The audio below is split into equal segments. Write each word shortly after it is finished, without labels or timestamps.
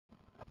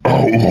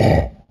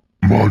Outlaw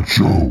Mud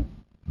Show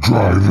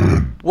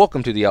Drive-In.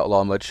 Welcome to the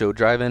Outlaw Mud Show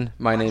Drive-In.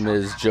 My name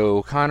is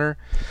Joe Connor.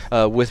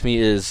 With me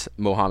is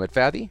Mohammed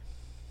Fadi.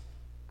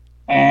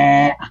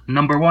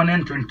 Number one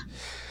entrant.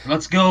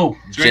 Let's go.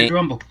 It's ready to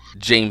rumble.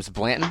 James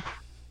Blanton.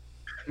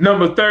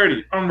 Number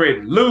 30. I'm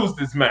ready to lose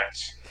this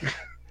match.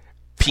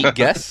 Pete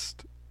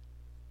Guest.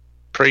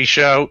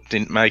 Pre-show,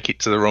 didn't make it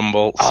to the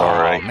Rumble.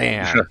 Sorry. Oh,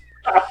 man.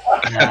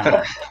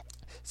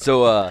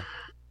 So,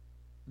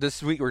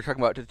 this week we're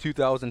talking about the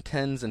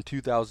 2010s and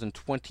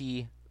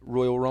 2020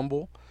 Royal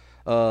Rumble.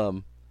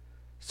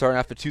 Starting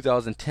after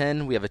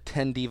 2010, we have a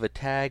 10-diva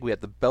tag. We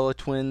have the Bella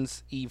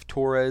Twins, Eve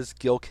Torres,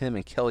 Gil Kim,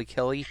 and Kelly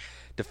Kelly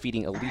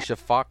defeating Alicia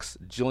Fox,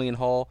 Jillian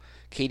Hall,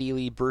 Katie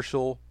Lee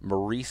Burchill,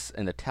 Maurice,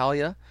 and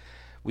Natalia.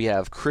 We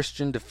have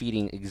Christian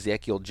defeating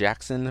Ezekiel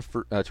Jackson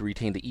to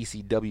retain the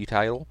ECW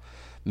title.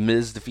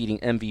 Miz defeating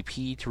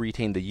MVP to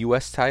retain the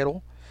US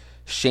title.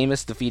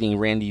 Sheamus defeating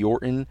Randy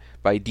Orton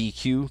by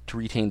DQ to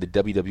retain the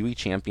WWE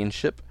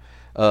Championship.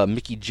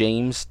 Mickie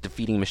James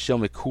defeating Michelle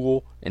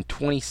McCool in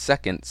 20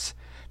 seconds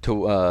to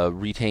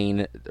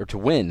win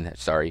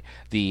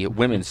the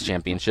Women's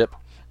Championship.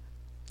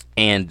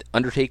 And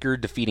Undertaker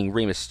defeating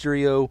Rey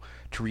Mysterio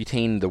to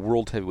retain the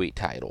World Heavyweight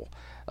title.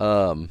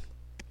 The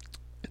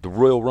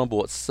Royal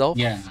Rumble itself...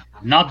 Yeah,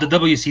 not the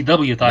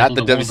WCW title.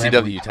 Not the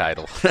WCW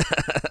title.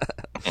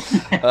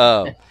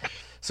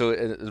 So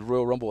the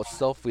Royal Rumble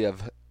itself, we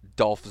have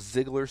Dolph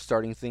Ziggler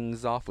starting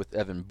things off with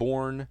Evan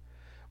Bourne.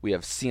 We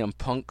have CM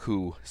Punk,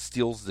 who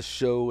steals the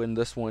show in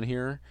this one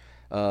here.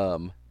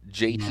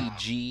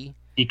 JTG.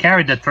 He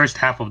carried that first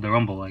half of the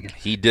Rumble, I guess.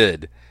 He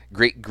did.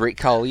 Great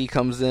Khali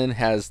comes in,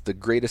 has the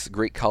greatest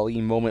Great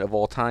Khali moment of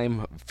all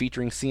time,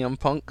 featuring CM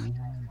Punk.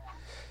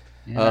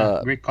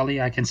 Yeah, Great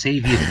Khali, I can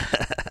save you.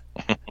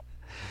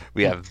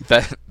 We have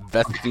Beth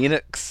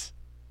Phoenix.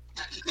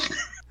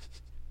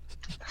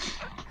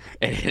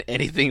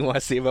 Anything you want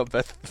to say about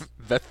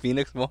Beth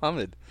Phoenix,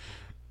 Mohammed?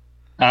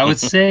 I would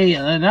say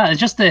it's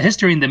just the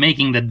history in the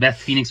making that Beth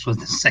Phoenix was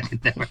the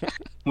second ever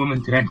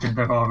woman to enter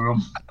the Royal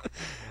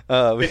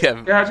Rumble. We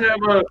have.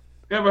 You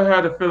ever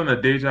had a feeling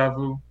of deja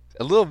vu?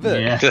 A little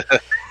bit. Yeah.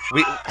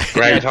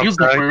 Great. It feels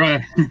like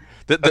we're.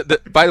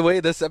 By the way,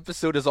 this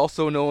episode is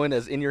also known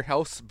as "In Your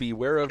House,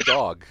 Beware of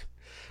Dog."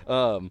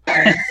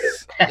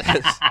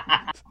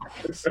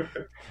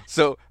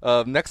 So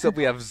next up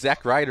we have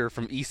Zack Ryder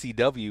from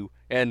ECW,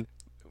 and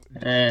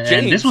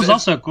and this was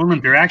also a cool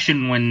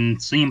interaction when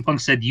CM Punk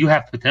said, "You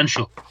have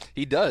potential.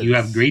 He does. You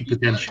have great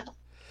potential.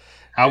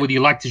 How would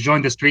you like to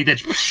join the straight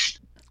edge?"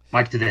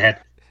 Mike to the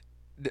head.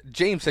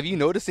 James, have you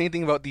noticed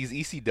anything about these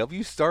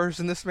ECW stars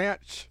in this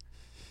match?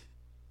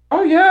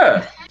 Oh,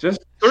 yeah.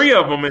 Just 3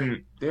 of them,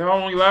 and they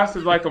only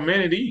lasted like a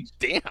minute each.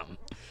 Damn.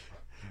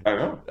 I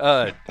know.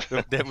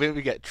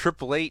 We got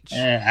Triple H.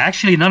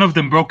 Actually, none of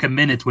them broke a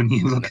minute when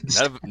you look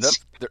at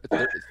this.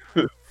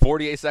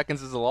 48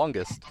 seconds is the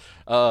longest.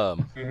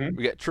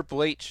 We got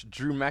Triple H,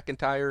 Drew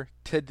McIntyre,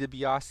 Ted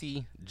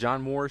DiBiase,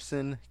 John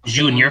Morrison,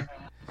 Jr.,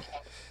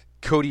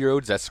 Cody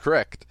Rhodes, that's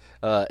correct.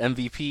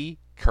 MVP,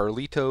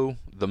 Carlito,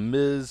 The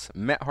Miz,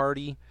 Matt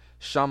Hardy,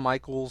 Shawn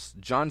Michaels,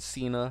 John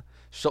Cena,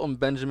 Shelton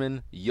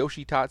Benjamin,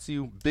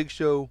 Yoshitatsu, Big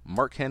Show,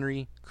 Mark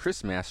Henry,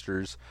 Chris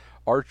Masters,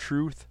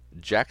 R-Truth,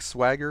 Jack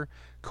Swagger,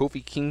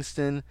 Kofi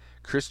Kingston,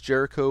 Chris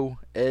Jericho,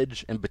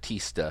 Edge, and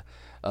Batista.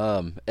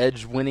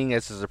 Edge winning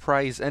as a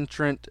surprise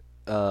entrant.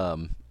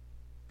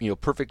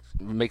 Perfect,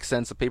 makes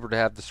sense. A paper to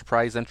have the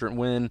surprise entrant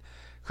win.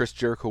 Chris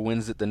Jericho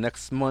wins it the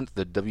next month,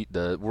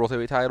 the World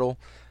Heavyweight title.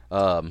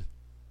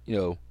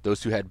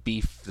 Those two had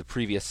beef the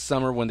previous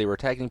summer when they were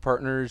tag team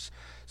partners.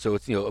 So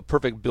it's, a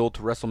perfect build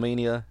to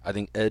WrestleMania. I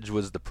think Edge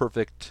was the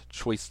perfect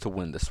choice to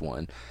win this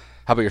one.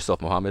 How about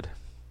yourself, Mohammed?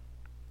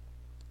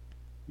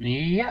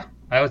 Yeah,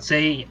 I would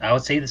say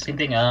the same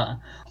thing. I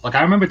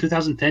remember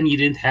 2010, you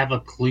didn't have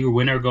a clear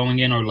winner going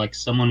in, or like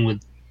someone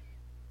with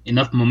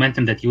enough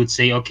momentum that you would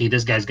say, okay,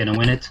 this guy's gonna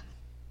win it.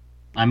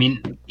 I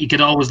mean, you could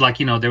always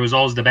there was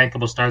always the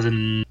bankable stars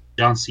in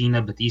John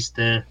Cena,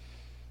 Batista,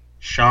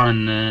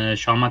 Shawn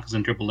Michaels,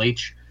 and Triple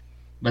H.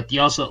 But he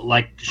also,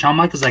 Shawn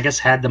Michaels, I guess,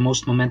 had the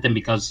most momentum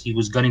because he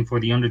was gunning for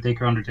the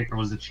Undertaker. Undertaker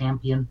was the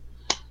champion.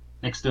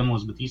 Next to him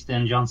was Batista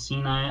and John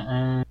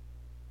Cena.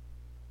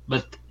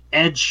 But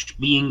Edge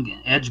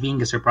being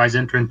a surprise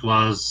entrant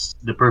was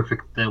the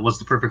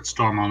perfect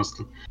storm,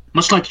 honestly.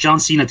 Much like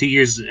John Cena 2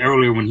 years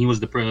earlier when he was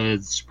the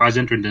surprise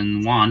entrant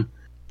and won,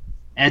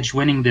 Edge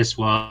winning this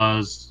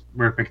was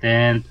perfect.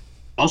 And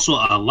also,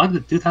 like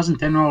the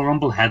 2010 Royal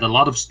Rumble had a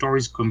lot of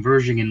stories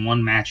converging in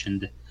one match,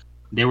 and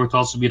they were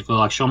also beautiful.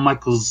 Like Shawn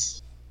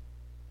Michaels'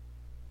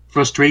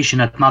 frustration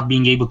at not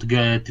being able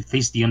to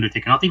face the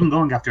Undertaker, not even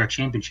going after a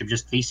championship,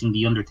 just facing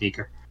the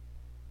Undertaker.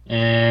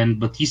 And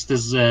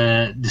Batista's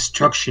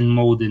destruction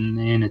mode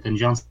in it, and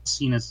John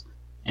Cena's,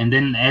 and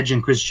then Edge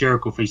and Chris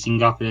Jericho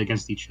facing off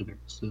against each other.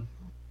 So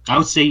I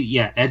would say,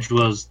 yeah, Edge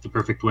was the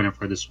perfect winner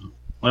for this one.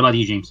 What about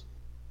you, James?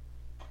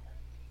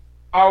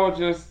 I would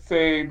just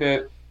say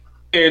that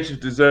Edge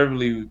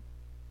deservedly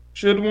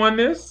should have won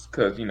this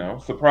because,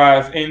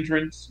 surprise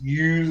entrants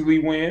usually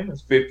win.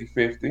 It's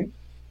 50-50.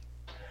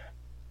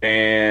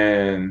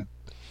 and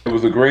it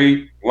was a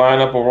great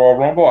lineup of Royal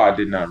Rumble. I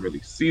did not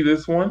really see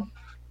this one,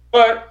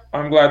 but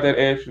I'm glad that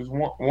Edge was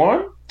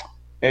won.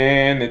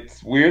 And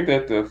it's weird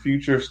that the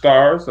future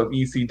stars of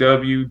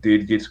ECW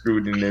did get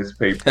screwed in this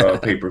per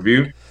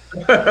view.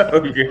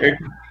 Okay,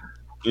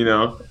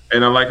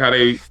 and I like how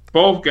they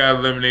both got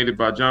eliminated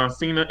by John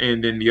Cena,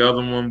 and then the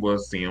other one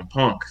was CM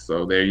Punk.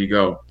 So there you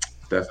go.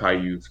 That's how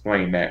you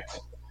explain that.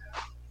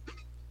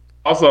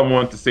 Also, I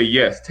wanted to say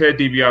yes, Ted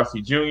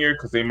DiBiase Jr.,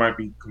 because they might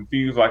be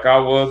confused like I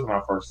was when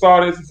I first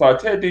saw this. I saw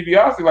Ted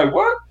DiBiase, like,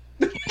 what?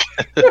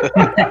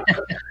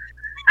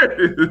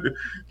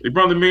 They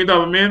brought the $1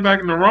 Million Man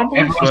back in the Rumble.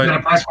 Everyone's got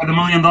a price for the $1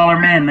 Million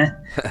Man, man.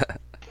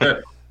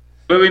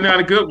 Really not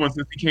a good one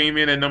since he came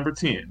in at number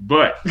 10.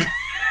 But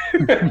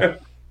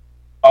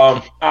I'll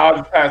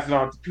just pass it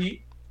on to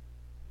Pete.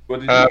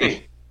 What did you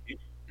think?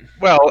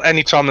 Well,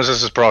 anytime there's a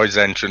surprise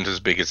entrant as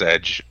big as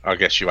Edge, I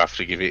guess you have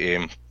to give it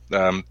him.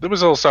 There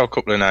was also a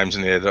couple of names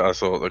in here that I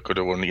thought that could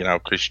have won,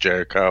 Chris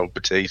Jericho,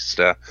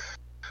 Batista.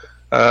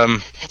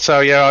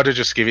 So, yeah, I'd have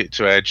just give it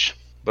to Edge.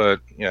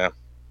 But, yeah.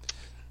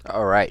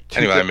 All right.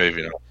 Anyway,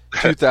 moving on.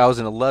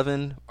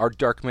 2011, our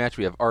dark match,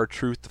 we have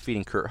R-Truth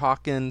defeating Kurt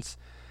Hawkins.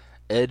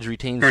 Edge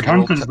retains... Kurt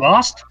Hawkins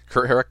lost?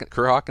 Kurt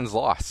Hawkins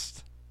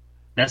lost.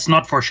 That's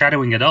not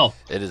foreshadowing at all.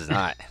 It is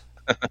not.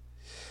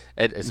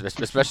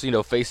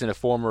 Especially, facing a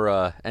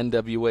former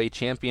NWA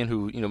champion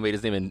who, made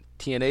his name in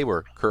TNA,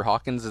 where Kurt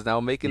Hawkins is now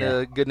making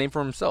a good name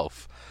for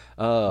himself.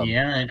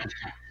 Edge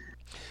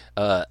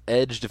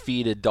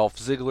defeated Dolph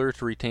Ziggler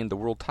to retain the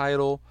world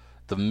title.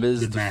 The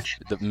Miz, good match.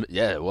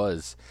 It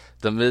was.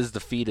 The Miz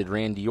defeated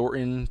Randy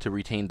Orton to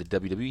retain the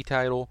WWE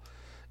title.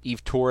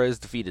 Eve Torres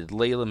defeated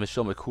Layla,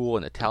 Michelle McCool,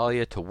 and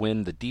Natalya to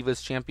win the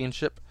Divas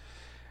Championship.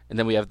 And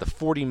then we have the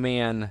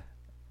 40-man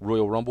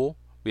Royal Rumble.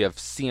 We have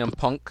CM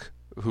Punk,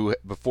 who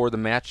before the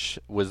match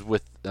was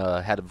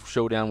had a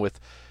showdown with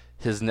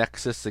his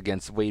Nexus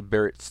against Wade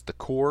Barrett's The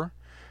Core.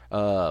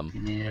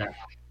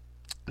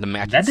 The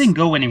match that didn't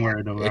go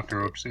anywhere though.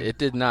 It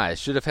did not. It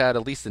should have had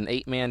at least an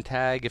 8-man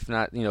tag, if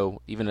not,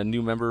 even a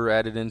new member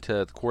added into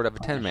the Core to have a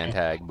 10-man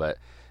tag. But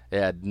it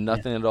had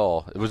nothing at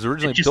all. It was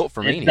originally built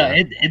for Mania.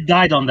 It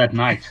died on that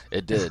night.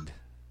 It did.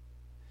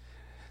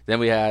 Then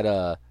we had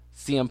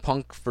CM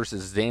Punk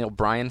versus Daniel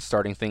Bryan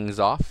starting things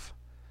off.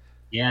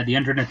 Yeah, the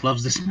internet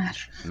loves this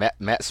match.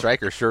 Matt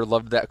Stryker sure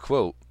loved that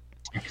quote.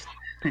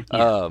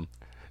 Then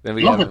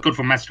we love that quote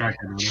from Matt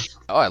Stryker.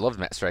 Oh, I loved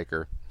Matt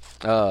Stryker.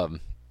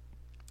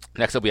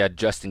 Next up, we had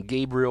Justin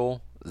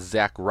Gabriel,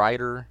 Zack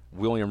Ryder,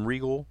 William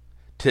Regal,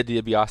 Ted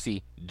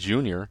DiBiase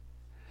Jr.,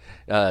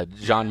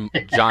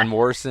 John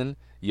Morrison,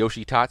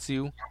 Yoshi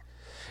Tatsu.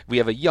 We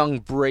have a young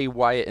Bray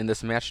Wyatt in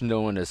this match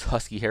known as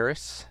Husky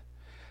Harris.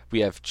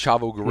 We have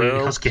Chavo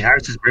Guerrero. Husky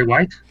Harris is Bray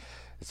Wyatt?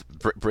 It's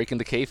breaking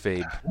the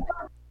kayfabe.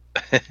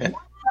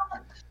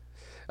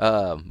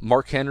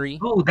 Mark Henry.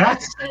 Oh,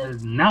 that's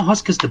now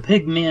Husky's the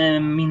pig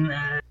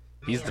man.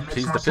 He's the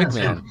pig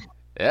man.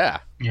 Yeah.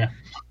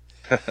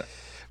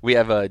 We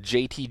have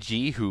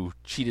JTG, who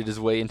cheated his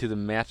way into the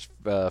match,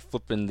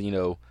 flipping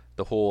the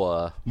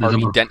whole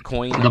Harvey Dent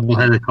coin.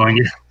 Double-headed coin.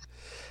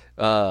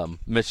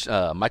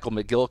 Michael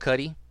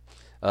McGillicuddy,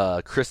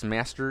 Chris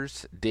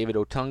Masters, David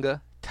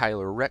Otunga,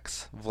 Tyler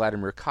Rex,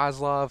 Vladimir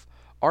Kozlov,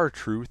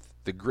 R-Truth,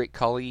 The Great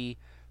Khali,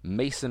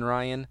 Mason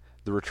Ryan,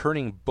 the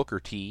returning Booker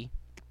T.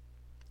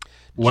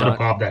 What a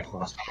pop that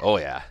was. Oh,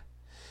 yeah.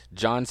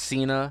 John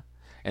Cena.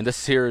 And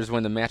this here is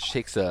when the match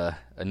takes a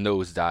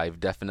nosedive,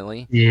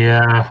 definitely.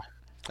 Yeah.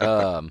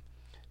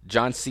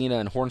 John Cena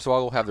and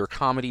Hornswoggle have their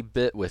comedy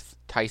bit with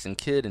Tyson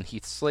Kidd and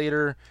Heath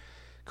Slater.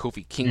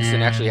 Kofi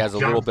Kingston actually has a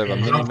little bit of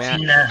a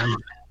mini-match.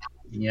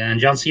 And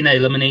John Cena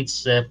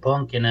eliminates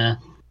Punk in a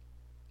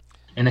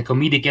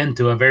comedic end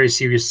to a very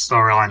serious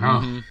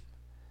storyline.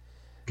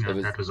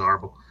 Mm-hmm. That was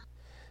horrible.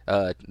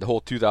 The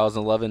whole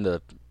 2011,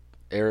 the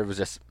era was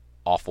just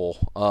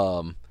awful.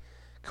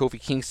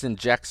 Kofi Kingston,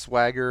 Jack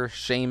Swagger,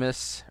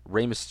 Sheamus,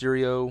 Rey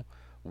Mysterio,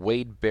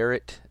 Wade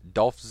Barrett,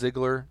 Dolph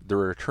Ziggler, the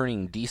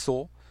returning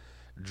Diesel,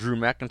 Drew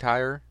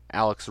McIntyre,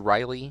 Alex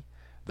Riley,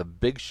 The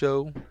Big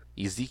Show,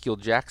 Ezekiel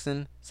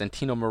Jackson,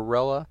 Santino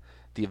Marella,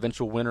 the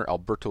eventual winner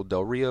Alberto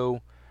Del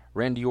Rio,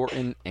 Randy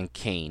Orton, and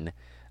Kane.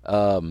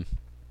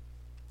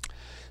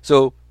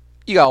 So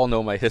you all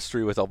know my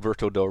history with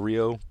Alberto Del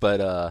Rio,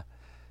 but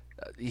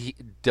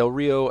Del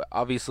Rio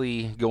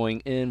obviously going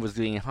in was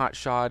being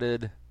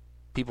hot-shotted.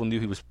 People knew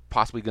he was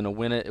possibly going to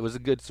win it. It was a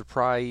good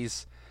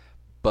surprise,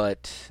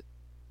 but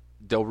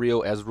Del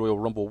Rio as Royal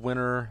Rumble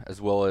winner,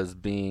 as well as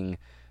being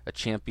a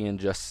champion,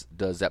 just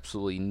does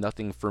absolutely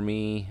nothing for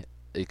me.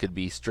 It could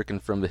be stricken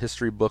from the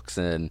history books,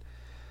 and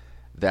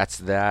that's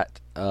that.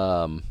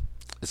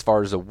 As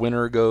far as a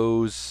winner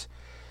goes,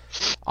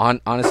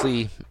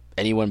 honestly,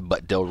 anyone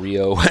but Del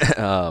Rio.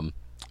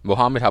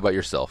 Mohammed, how about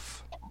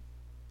yourself?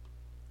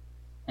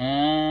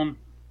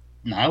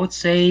 I would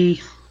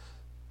say,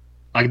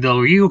 Del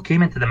Rio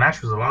came into the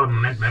match with a lot of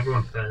momentum.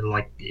 Everyone,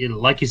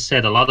 like you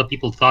said, a lot of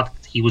people thought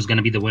he was going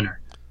to be the winner.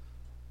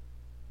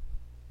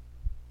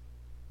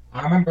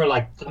 I remember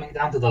like coming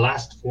down to the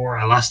last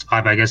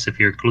five, I guess, if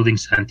you're including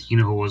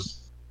Santino, who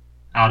was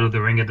out of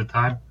the ring at the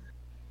time.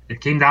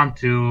 It came down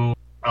to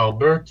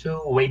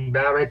Alberto, Wade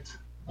Barrett,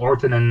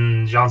 Orton,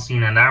 and John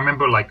Cena. And I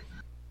remember like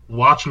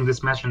watching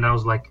this match, and I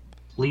was like,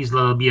 please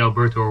let it be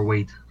Alberto or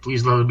Wade.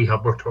 Please let it be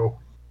Alberto.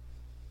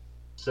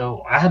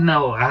 So I had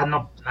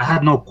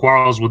no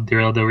quarrels with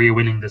Del Rio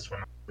winning this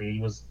one.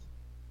 He was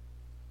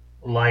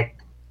like,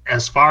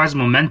 as far as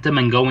momentum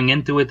and going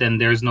into it, and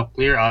there's no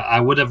clear. I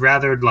would have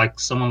rather like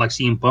someone like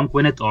CM Punk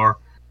win it, or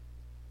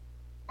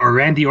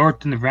Randy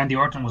Orton if Randy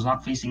Orton was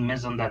not facing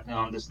Miz on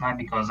this night,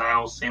 because I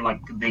always say like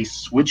they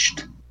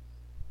switched.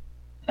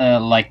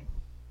 Like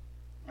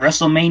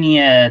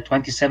WrestleMania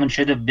 27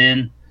 should have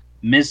been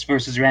Miz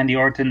versus Randy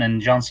Orton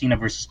and John Cena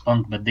versus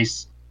Punk, but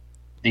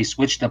they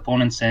switched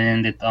opponents,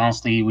 and it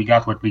honestly we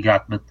got what we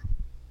got. But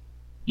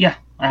yeah,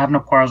 I have no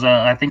quarrels.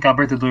 I think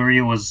Alberto Del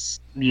Rio was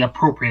the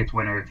appropriate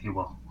winner, if you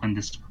will, in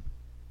this one.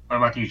 What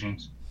about you,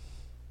 James?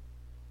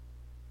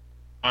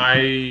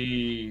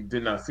 I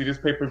did not see this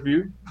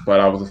pay-per-view, but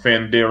I was a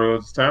fan of Del Rio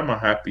at the time. I'm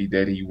happy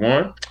that he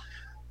won.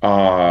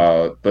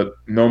 But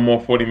no more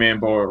 40-man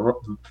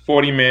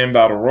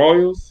battle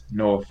royals.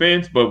 No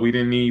offense, but we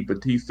didn't need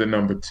Batista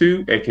number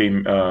 2, aka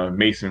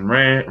Mason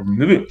Ryan.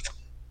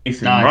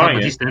 Mason Ryan.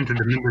 Batista entered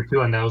the number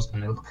 2, and that was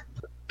gonna look.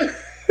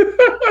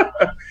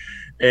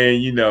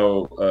 And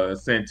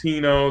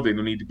Santino. They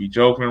don't need to be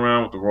joking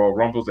around with the Royal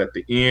Rumbles at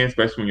the end,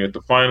 especially when you're at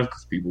the finals,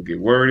 because people get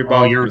worried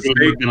about. You're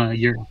really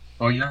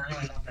not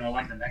gonna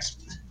like the next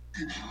one.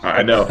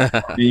 I know.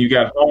 Then you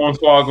got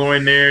Hornswoggle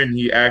in there, and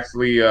he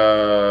actually you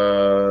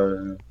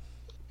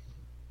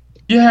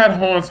had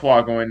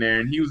Hornswoggle in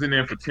there, and he was in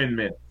there for 10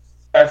 minutes.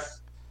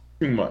 That's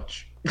too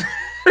much.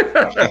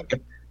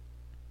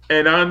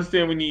 And I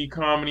understand we need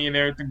comedy and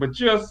everything, but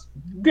just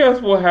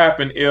guess what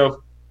happened if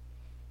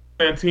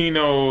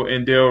Santino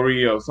and Del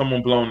Rio,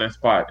 someone blown that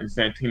spot, and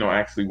Santino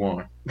actually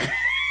won?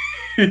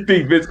 You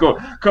think Vince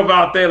gonna come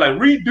out there like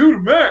redo the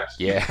match?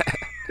 Yeah.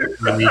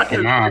 Really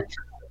cannot.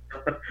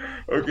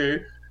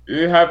 Okay,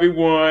 they have it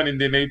won, and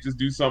then they just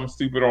do something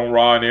stupid on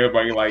Raw, and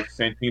everybody like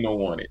Santino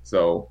won it.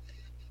 So,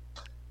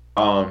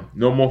 no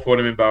more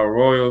 40-man battle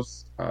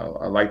royals.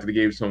 I like that they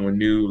gave someone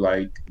new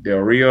like Del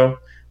Rio.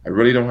 I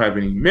really don't have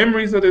any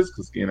memories of this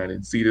because again, I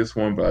didn't see this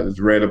one, but I just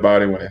read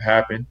about it when it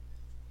happened.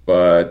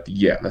 But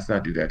yeah, let's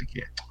not do that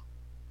again.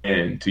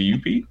 And to you,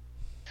 Pete.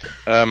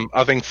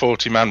 I think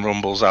 40-man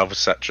Rumble's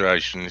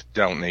oversaturation. You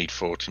don't need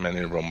 40 men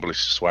in a Rumble.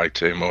 It's just way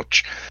too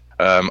much.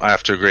 I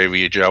have to agree with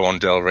you, Joe, on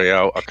Del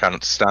Rio. I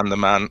cannot stand the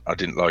man. I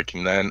didn't like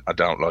him then. I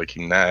don't like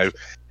him now.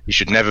 He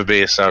should never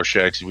be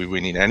associated with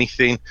winning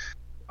anything.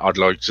 I'd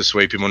like to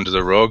sweep him under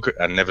the rug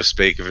and never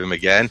speak of him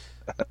again.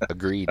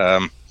 Agreed.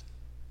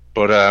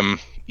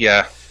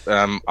 Yeah,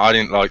 I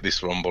didn't like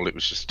this Rumble. It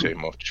was just too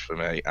much for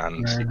me.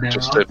 And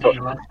just to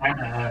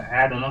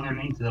add another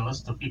name to the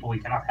list of people we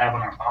cannot have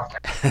on our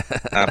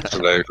podcast.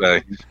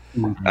 Absolutely.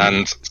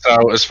 And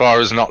so, as far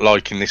as not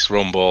liking this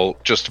Rumble,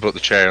 just to put the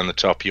chair on the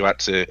top, you had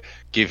to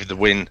give the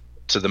win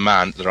to the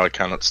man that I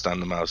cannot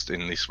stand the most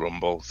in this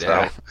Rumble. So,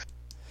 yeah.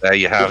 There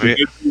you have it.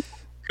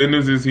 Good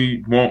news is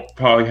he won't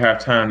probably have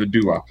time to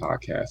do our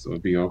podcast, so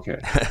it'll be okay.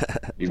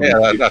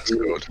 Yeah, that's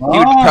good.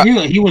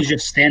 He would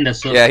just stand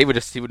us up. Yeah, he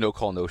would no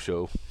call, no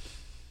show.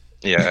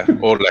 Yeah,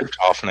 or left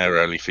half an hour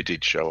early if he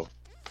did show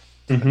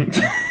up.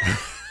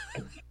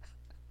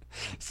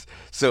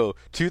 So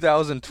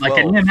 2012.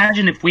 Like, can you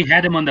imagine if we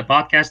had him on the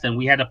podcast and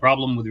we had a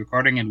problem with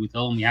recording and we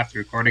told him we have to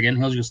record again?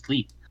 He'll just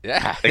sleep.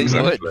 Yeah,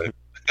 exactly.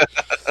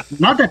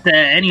 Not that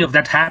any of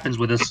that happens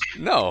with us.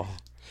 No.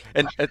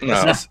 And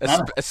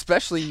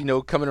especially,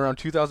 coming around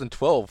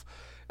 2012,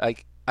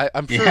 like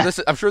I'm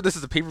sure this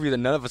is a pay-per-view that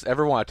none of us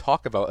ever want to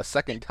talk about a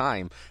second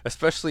time,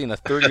 especially in a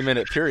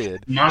 30-minute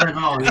period. Not at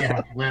all.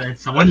 Yeah, well,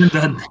 it's a one and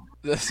done.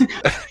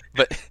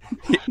 But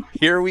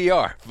here we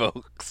are,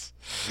 folks.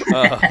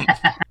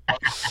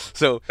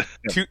 So,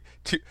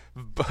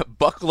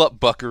 buckle up,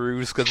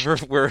 Buckaroos, because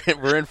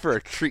we're in for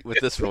a treat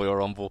with this Royal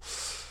Rumble.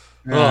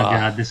 Oh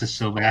God, this is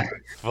so bad.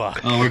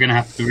 Fuck. Oh, we're gonna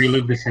have to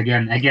relive this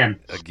again.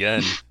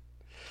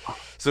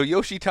 So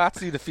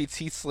Yoshitatsu defeats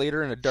Heath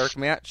Slater in a dark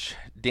match.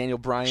 Daniel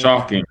Bryan.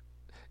 Shocking.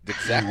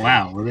 Exactly.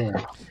 Wow.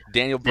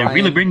 Daniel Bryan. They're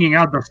really bringing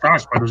out the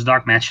stars for those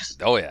dark matches.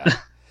 Oh, yeah.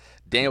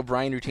 Daniel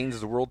Bryan retains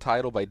the world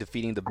title by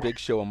defeating The Big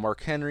Show and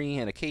Mark Henry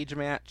in a cage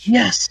match.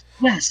 Yes.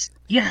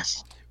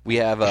 We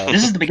have.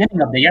 This is the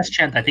beginning of the yes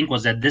chant. I think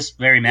was at this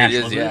very match.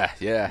 It is.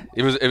 Yeah.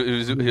 It was.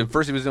 At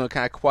first, he was doing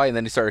kind of quiet, and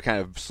then he started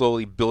kind of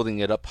slowly building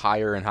it up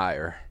higher and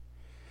higher.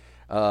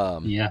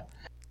 Yeah.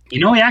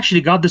 He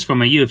actually got this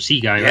from a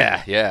UFC guy,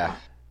 right? Yeah.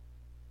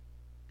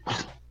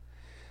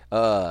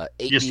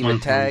 8-Diva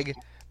tag.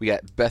 We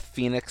got Beth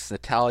Phoenix,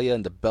 Natalya,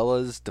 and the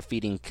Bellas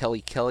defeating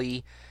Kelly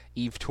Kelly,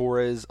 Eve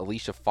Torres,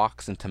 Alicia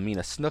Fox, and Tamina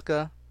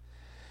Snuka.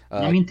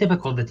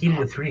 Typical. The team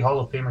with 3 Hall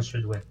of Famers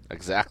should win.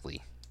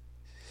 Exactly.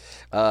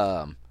 We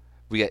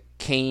got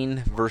Kane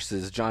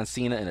versus John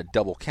Cena in a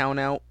double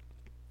countout.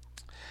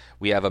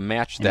 We have a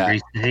match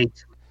that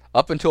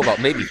up until about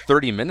maybe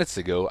 30 minutes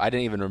ago, I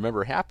didn't even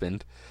remember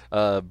happened.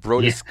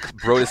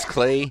 Brodus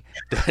Clay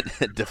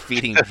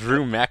defeating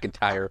Drew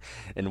McIntyre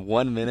in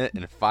 1 minute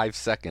and 5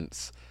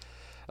 seconds.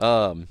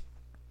 CM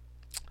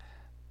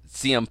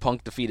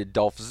Punk defeated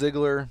Dolph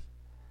Ziggler.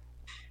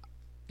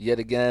 Yet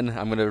again,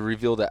 I'm going to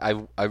reveal that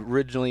I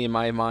originally, in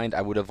my mind,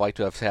 I would have liked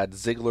to have had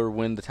Ziggler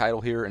win the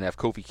title here and have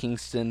Kofi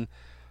Kingston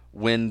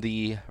win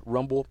the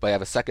Rumble. But I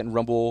have a second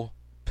Rumble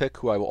pick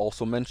who I will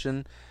also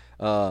mention.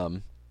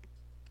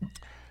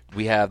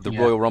 We have the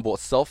Royal Rumble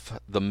itself,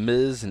 The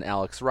Miz and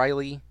Alex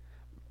Riley,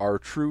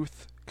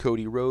 R-Truth,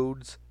 Cody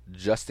Rhodes,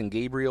 Justin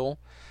Gabriel.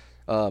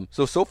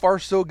 So far,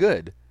 so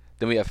good.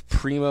 Then we have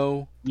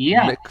Primo,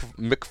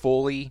 Mick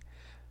Foley,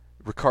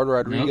 Ricardo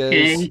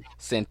Rodriguez,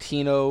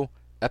 Santino,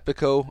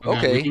 Epico.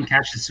 Okay, we can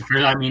catch this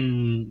first. I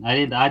mean,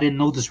 I didn't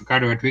notice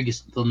Ricardo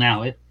Rodriguez until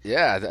now.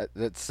 Yeah,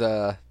 that's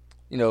the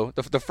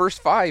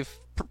first 5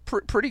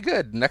 pretty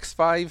good. Next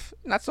 5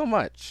 not so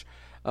much.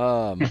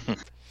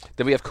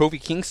 Then we have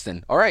Kofi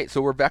Kingston. All right,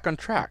 so we're back on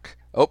track.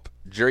 Oh,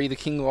 Jerry the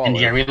King Lawler, and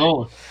Jerry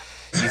Lawler,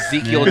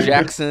 Ezekiel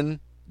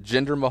Jackson,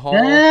 Jinder Mahal.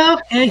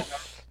 Okay.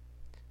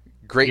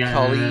 Great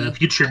Khali,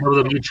 future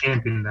WWE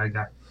champion. That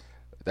guy.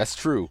 That's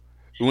true.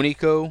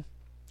 Unico.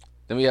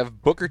 Then we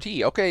have Booker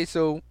T. Okay,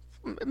 so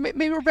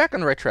maybe we're back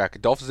on the right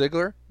track. Dolph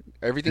Ziggler.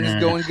 Everything's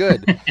going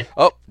good.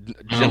 Oh,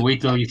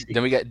 wait till you see.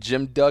 Then we got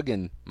Jim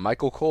Duggan,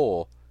 Michael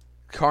Cole,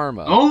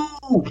 Karma.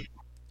 Oh.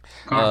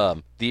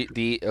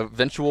 The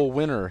eventual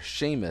winner,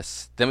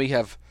 Sheamus. Then we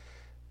have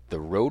the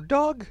Road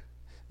Dogg.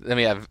 Then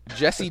we have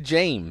Jesse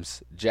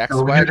James, Jack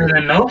Swagger,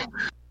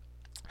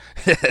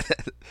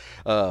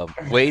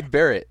 Wade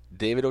Barrett,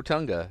 David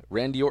Otunga,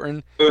 Randy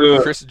Orton,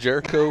 Chris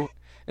Jericho,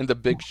 and the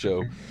Big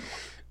Show.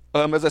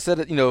 As I said,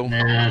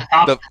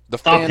 the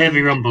top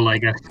heavy Rumble, I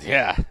guess.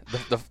 Yeah,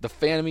 the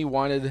fan of me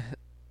wanted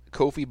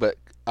Kofi, but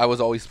I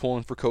was always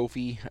pulling for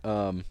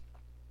Kofi.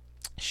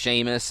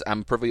 Sheamus,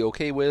 I'm perfectly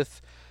okay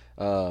with.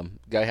 Guy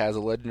has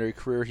a legendary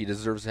career. He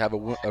deserves to have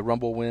a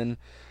Rumble win.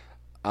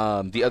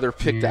 The other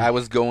pick that I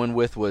was going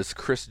with was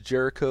Chris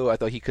Jericho. I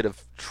thought he could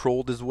have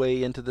trolled his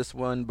way into this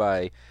one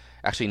by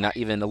actually not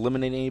even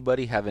eliminating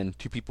anybody, having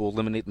 2 people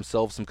eliminate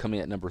themselves, him coming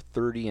at number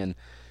 30 and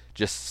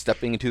just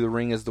stepping into the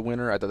ring as the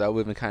winner. I thought that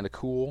would have been kind of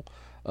cool.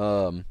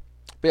 But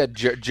yeah,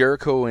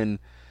 Jericho and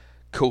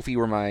Kofi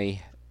were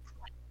my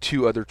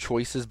 2 other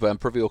choices, but I'm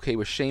perfectly okay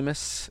with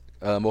Sheamus.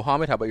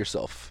 Mohammed, how about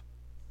yourself?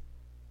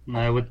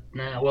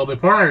 Well,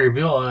 before I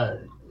reveal,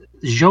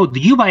 Joe, do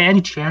you by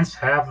any chance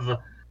have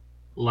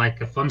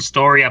like a fun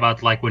story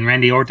about like when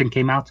Randy Orton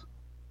came out?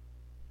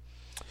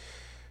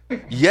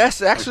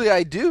 Yes, actually,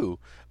 I do.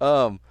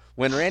 When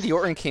Randy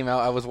Orton came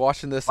out, I was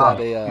watching this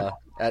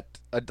at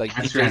like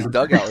DJ's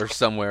dugout or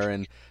somewhere,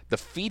 and the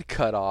feed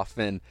cut off,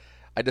 and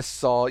I just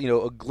saw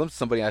a glimpse of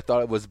somebody. And I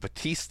thought it was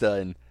Batista,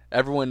 and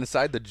everyone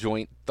inside the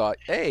joint thought,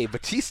 "Hey,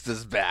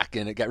 Batista's back,"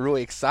 and it got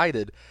really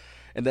excited.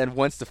 And then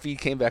once the feed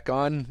came back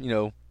on,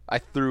 I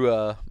threw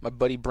my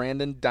buddy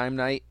Brandon Dime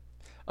Knight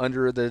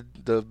under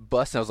the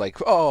bus, and I was like,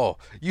 "Oh,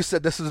 you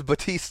said this was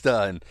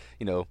Batista," and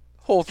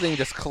whole thing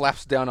just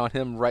collapsed down on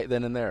him right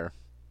then and there.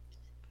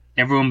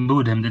 Everyone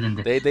booed him,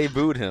 didn't they? They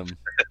booed him.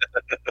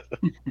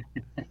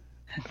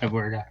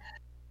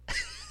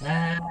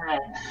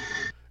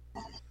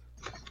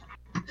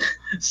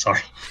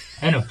 Sorry.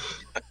 I know.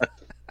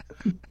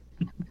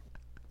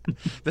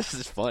 This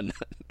is fun.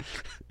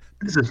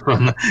 This is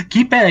fun.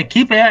 Keep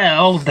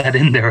all of that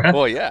in there. Huh?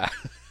 Well, yeah.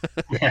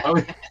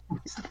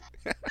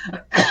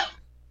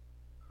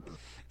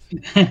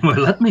 Well,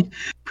 let me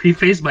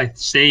preface by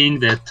saying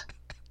that,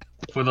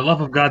 for the love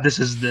of God, this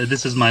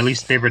is my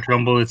least favorite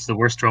Rumble. It's the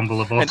worst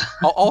Rumble of all. And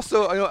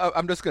also,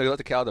 I'm just gonna let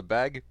the cat out of the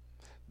bag.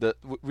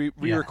 We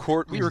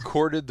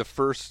recorded the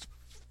first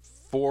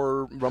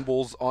 4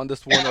 Rumbles on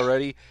this one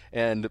already,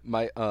 and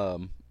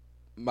the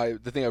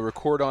thing I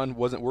record on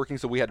wasn't working,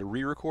 so we had to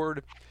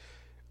re-record.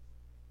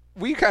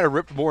 We kind of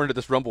ripped more into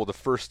this Rumble the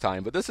first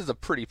time, but this is a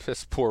pretty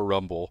piss poor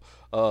Rumble.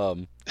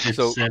 It's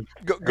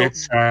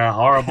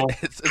horrible.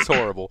 It's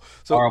horrible.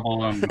 So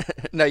horrible.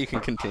 Now you can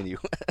continue.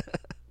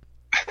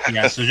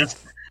 Yeah. So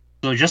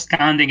just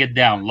counting it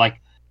down, like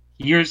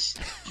here's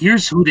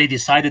who they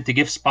decided to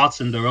give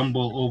spots in the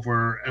Rumble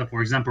over,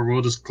 for example,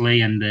 Brodus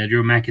Clay and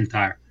Drew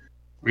McIntyre,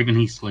 or even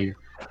Heath Slater.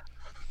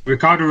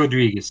 Ricardo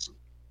Rodriguez,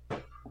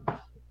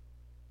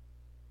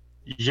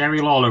 Jerry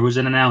Lawler, who's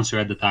an announcer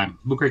at the time,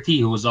 Booker T,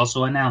 who was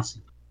also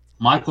announcing,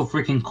 Michael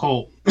freaking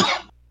Cole,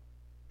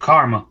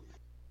 Karma.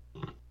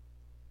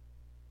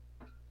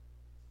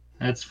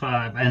 That's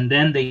 5, and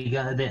then they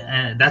got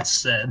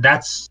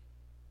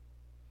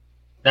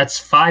that's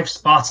 5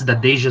 spots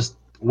that they just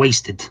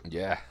wasted.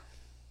 Yeah.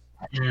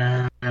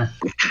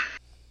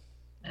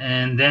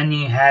 And then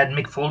you had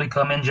Mick Foley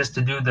come in just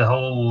to do the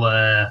whole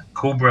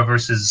Cobra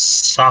versus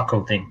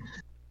Socko thing.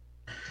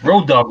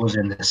 Road Dogg was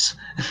in this.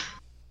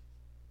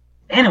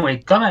 Anyway,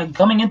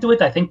 coming into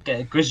it, I think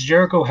Chris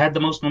Jericho had the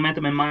most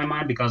momentum in my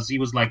mind because he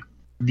was like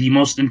the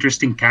most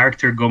interesting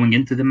character going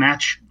into the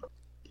match.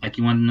 Like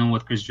you want to know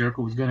what Chris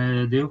Jericho was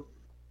gonna do,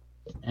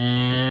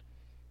 and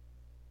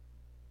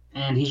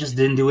and he just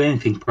didn't do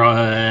anything.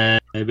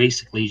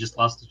 Basically, he just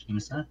lost to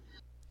Sheamus, huh?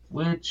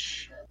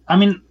 Which, I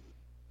mean,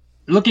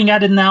 looking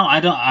at it now,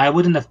 I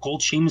wouldn't have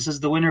called Sheamus as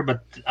the winner,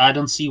 but I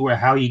don't see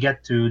how you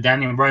get to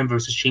Daniel Bryan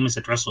versus Sheamus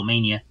at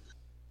WrestleMania.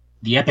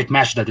 The epic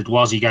match that it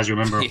was, you guys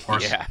remember, of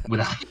course.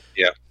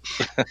 Yeah.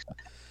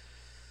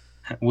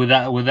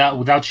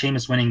 Without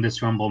Sheamus winning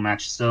this Rumble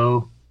match.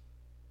 So,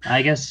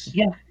 I guess,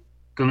 yeah.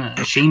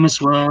 Sheamus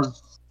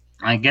was,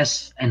 I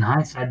guess, in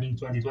hindsight, being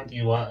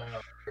 2020,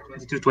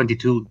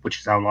 22-22, which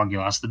is how long he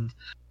lasted.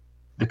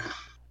 The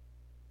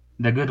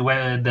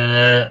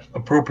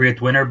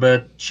appropriate winner,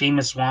 but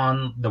Sheamus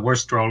won the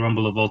worst Royal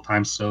Rumble of all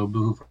time, so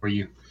boo for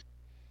you.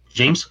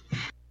 James?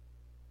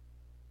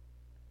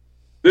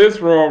 This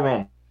Royal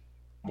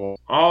Rumble,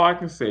 all I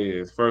can say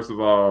is, first of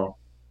all,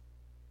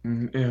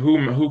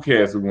 who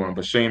cares who won?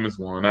 But Sheamus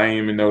won. I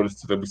ain't even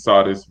noticed till we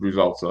saw the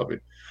results of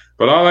it.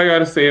 But all I got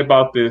to say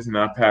about this, and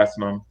I'll pass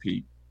it on to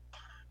Pete,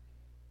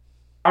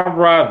 I'd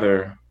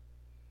rather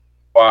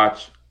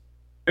watch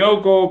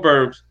Bill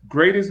Goldberg's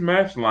greatest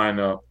match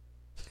lineup,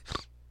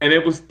 and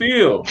it would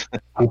still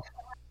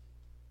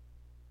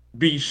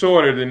be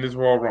shorter than this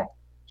Royal Rumble.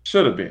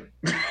 Should have been.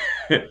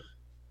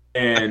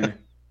 And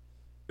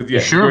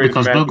yeah, sure,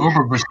 because Bill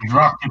Goldberg was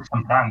dropped in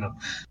some time though.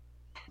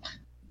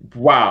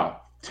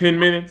 Wow, 10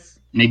 minutes?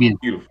 Maybe.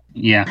 Beautiful.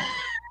 Yeah.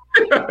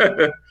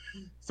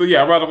 So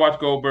yeah, I'd rather watch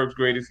Goldberg's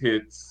greatest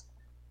hits.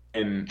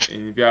 And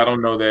if y'all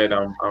don't know that,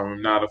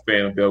 I'm not a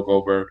fan of Bill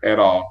Goldberg at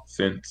all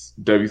since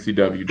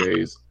WCW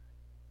days.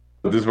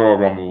 But this Royal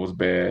Rumble was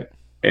bad.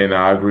 And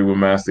I agree with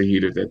Master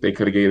Heater that they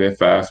could have gave that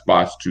 5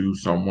 spots to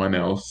someone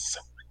else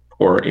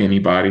or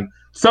anybody.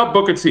 Sup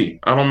Booker T.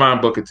 I don't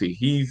mind Booker T.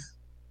 He's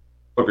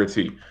Booker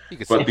T.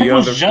 But the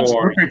other just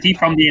 4, Booker T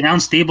from the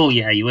announce table,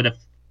 yeah, you would have.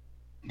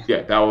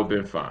 Yeah, that would have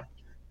been fine.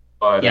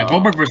 But, yeah,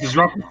 Goldberg versus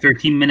Rock,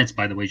 13 minutes,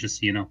 by the way, just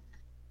so you know.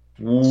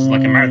 It's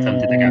like a marathon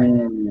to the guy.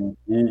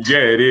 Yeah,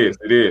 it is.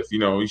 It is. You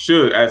know, he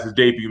should, as his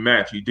debut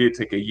match, he did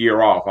take a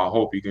year off. I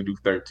hope he can do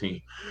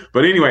 13.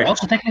 But anyway.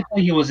 Also,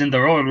 technically, he was in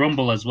the Royal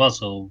Rumble as well,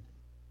 so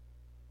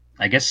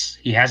I guess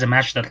he has a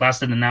match that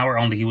lasted an hour,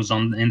 only he was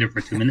in there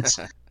for 2 minutes.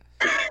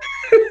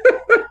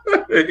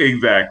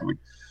 Exactly.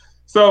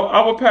 So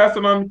I will pass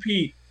it on to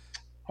Pete.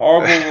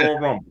 Horrible Royal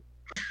Rumble.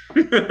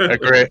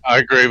 I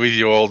agree with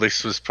you all.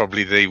 This was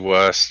probably the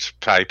worst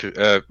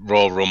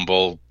Royal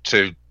Rumble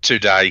to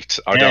date.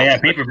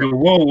 Pay-per-view.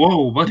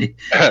 Whoa, buddy.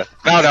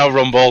 No,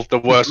 Rumble, the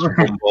worst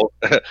Rumble.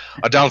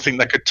 I don't think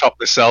they could top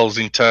themselves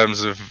in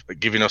terms of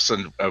giving us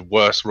a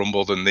worse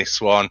Rumble than this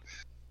one.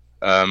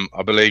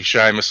 I believe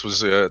Sheamus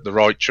was the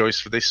right choice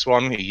for this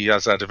one. He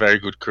has had a very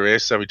good career,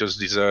 so he does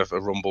deserve a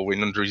Rumble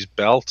win under his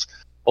belt.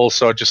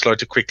 Also, I'd just like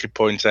to quickly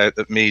point out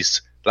that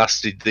Miz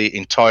lasted the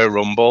entire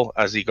Rumble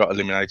as he got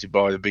eliminated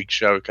by the Big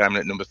Show, coming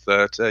at number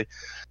 30,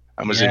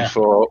 and was in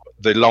for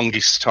the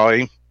longest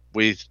time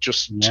with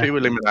just 2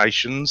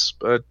 eliminations.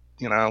 But,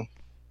 you know,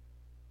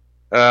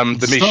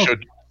 the Miz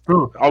should...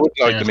 I would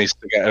like the Miz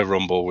to get a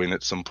Rumble win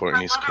at some point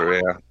in his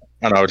career,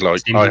 and I hope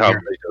he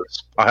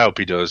does. I hope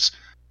he does.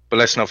 But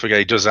let's not forget,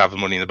 he does have a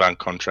Money in the Bank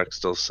contract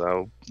still,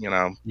 so, you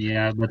know...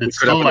 Yeah, but it's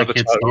still like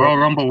the Royal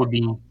Rumble would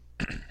be...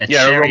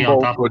 a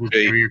Rumble would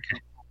be...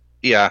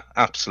 Yeah,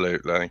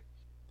 absolutely.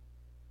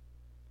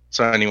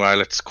 So anyway,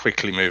 let's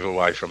quickly move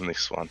away from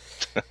this one.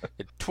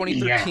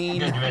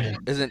 2013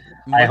 isn't.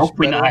 I hope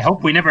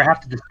we never have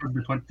to discuss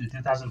the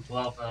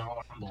 2012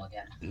 Royal Rumble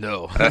again.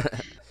 No.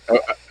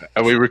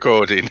 Are we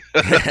recording?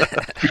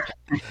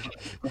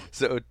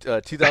 So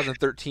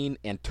 2013,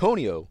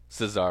 Antonio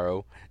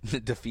Cesaro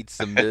defeats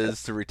The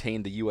Miz to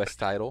retain the U.S.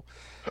 title.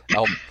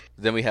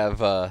 Then we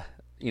have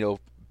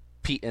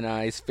Pete and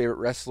I's favorite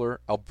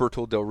wrestler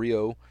Alberto Del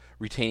Rio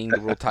retaining the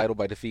world title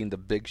by defeating the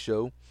Big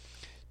Show.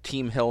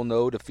 Team Hell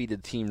No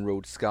defeated Team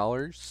Rhodes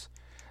Scholars.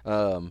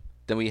 Then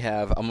we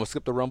have, I'm going to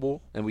skip the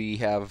Rumble, and we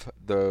have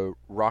The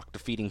Rock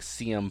defeating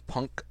CM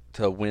Punk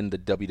to win the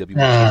WWE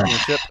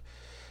Championship.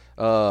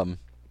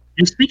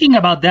 Speaking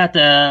about that,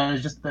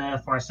 just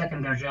for a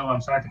second there, Joe,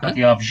 I'm sorry to cut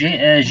you off.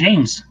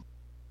 James.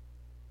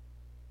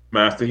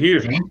 Master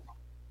Heater.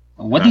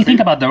 What do you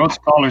think about the Rhodes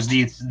Scholars? Do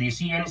you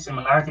see any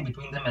similarity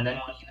between them and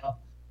anyone you know?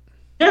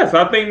 Yes,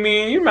 I think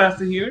me and you,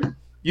 Master Heater.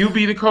 You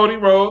be the Cody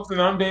Rhodes,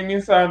 and I'm Damien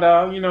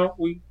Sandow. You know,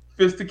 we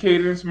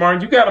sophisticated and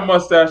smart. You got a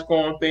mustache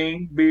going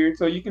thing, beard,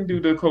 so you can do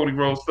the Cody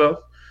Rhodes stuff.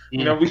 Yeah.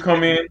 You know, we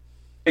come in,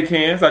 shake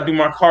hands. I do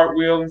my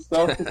cartwheel and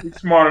stuff. We're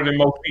smarter than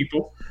most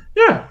people.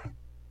 Yeah.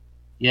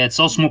 Yeah, it's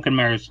all smoke and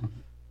mirrors.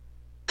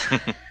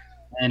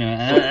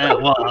 Anyway,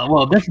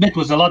 well, this bit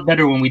was a lot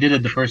better when we did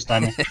it the first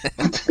time.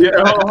 Yeah,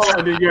 hold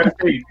on. You gotta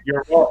say,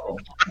 you're welcome.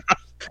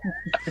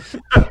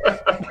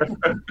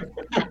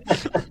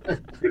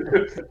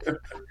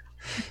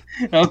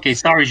 Okay,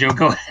 sorry, Joe.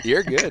 Go ahead.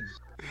 You're good.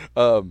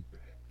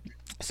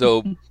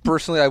 So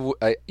personally,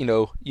 I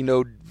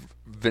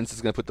Vince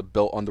is going to put the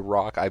belt on The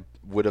Rock. I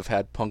would have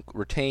had Punk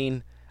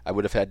retain. I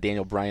would have had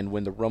Daniel Bryan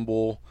win the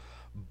Rumble.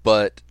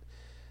 But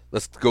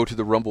let's go to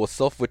the Rumble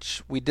itself,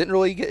 which we didn't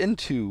really get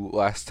into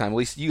last time. At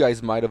least you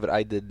guys might have, but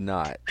I did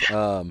not.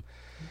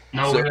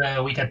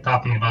 No, we kept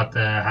talking about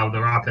how The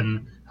Rock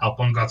and how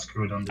Punk got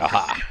screwed on this.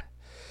 Aha.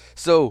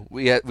 So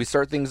we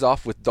start things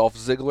off with Dolph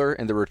Ziggler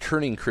and the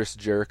returning Chris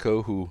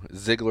Jericho, who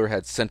Ziggler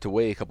had sent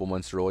away a couple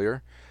months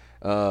earlier.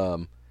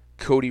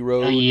 Cody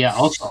Rhodes. Yeah,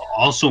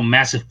 also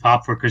massive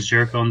pop for Chris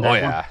Jericho on that Oh one.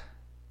 yeah.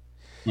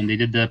 When they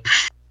did the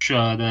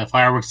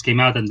fireworks came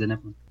out and then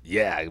everyone.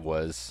 Yeah, it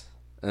was.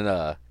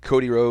 And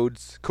Cody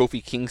Rhodes,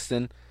 Kofi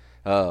Kingston.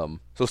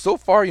 So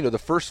far, the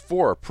first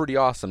four are pretty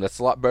awesome. That's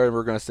a lot better than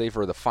we're going to say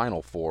for the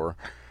final four.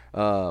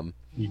 Santino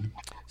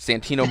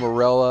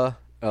Marella,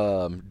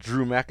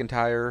 Drew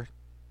McIntyre,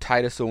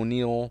 Titus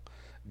O'Neil,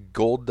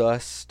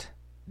 Goldust,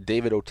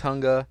 David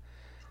Otunga,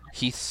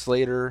 Heath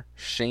Slater,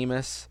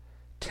 Sheamus,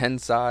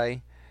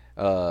 Tensai,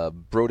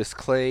 Brodus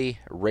Clay,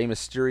 Rey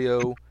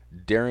Mysterio,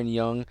 Darren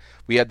Young.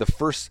 We had the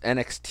first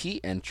NXT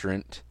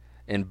entrant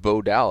in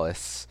Bo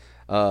Dallas.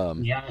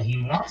 Yeah, he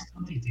lost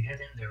something to get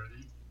in there.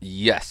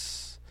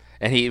 Yes.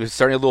 And he was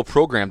starting a little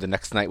program the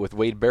next night with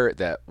Wade Barrett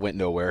that went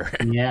nowhere.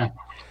 Yeah.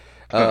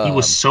 He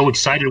was so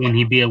excited when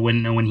he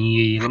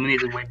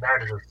eliminated Wade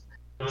Barrett.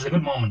 It was a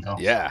good moment, though.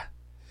 Yeah.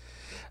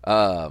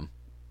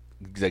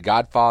 The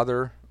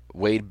Godfather,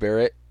 Wade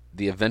Barrett,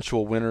 the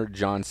eventual winner,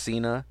 John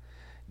Cena,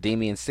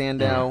 Damian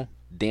Sandow,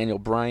 Daniel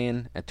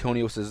Bryan,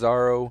 Antonio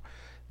Cesaro,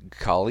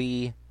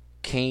 Khali,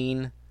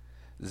 Kane,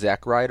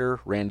 Zack Ryder,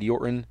 Randy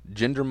Orton,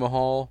 Jinder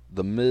Mahal,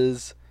 The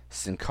Miz,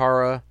 Sin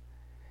Cara,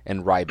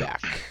 and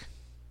Ryback.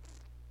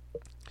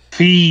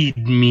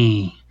 Feed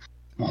me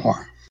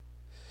more.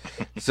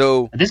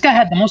 So This guy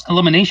had the most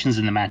eliminations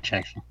in the match,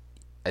 actually.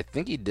 I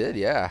think he did,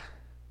 yeah.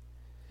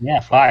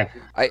 Yeah, 5.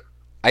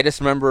 I just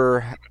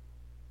remember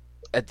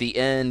at the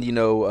end,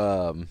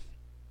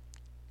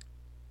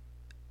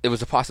 it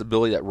was a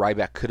possibility that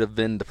Ryback could have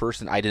been the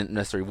person. I didn't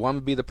necessarily want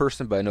to be the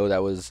person, but I know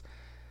that was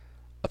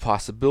a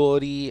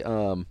possibility.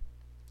 Brian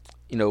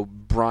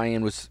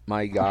was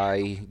my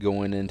guy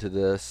going into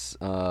this.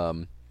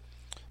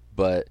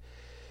 But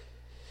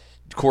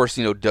of course,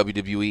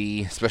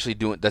 WWE, especially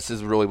this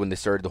is really when they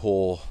started the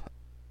whole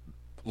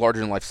larger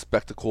than life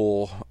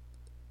spectacle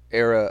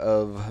era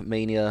of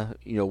Mania,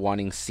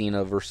 wanting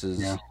Cena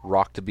versus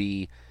Rock to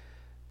be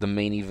the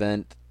main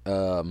event.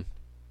 Can't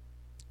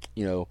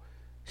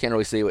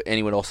really say what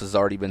anyone else has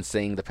already been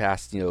saying the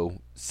past,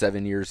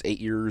 7 years, 8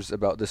 years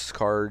about this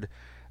card.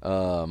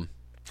 How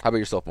about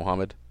yourself,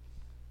 Mohammed?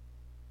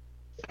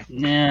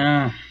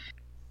 Yeah.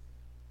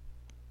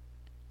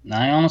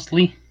 I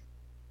honestly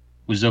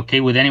was okay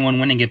with anyone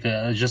winning it,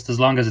 just as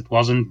long as it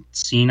wasn't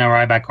Cena,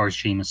 Ryback, or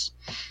Sheamus.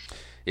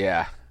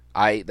 Yeah,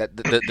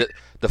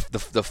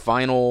 the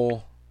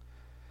final.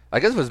 I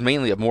guess it was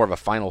mainly more of a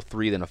final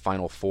 3 than a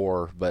final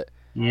 4, but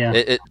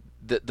yeah,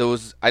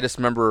 those I just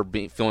remember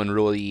feeling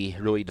really,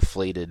 really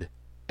deflated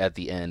at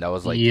the end. I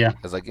was like,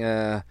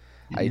 I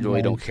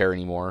really don't care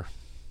anymore.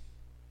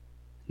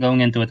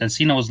 Going into it, and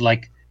Cena was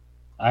like,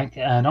 I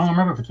don't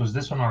remember if it was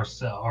this one or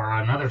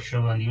another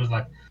show, and he was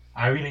like,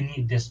 I really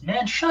need this.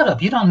 Man, shut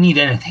up! You don't need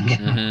anything.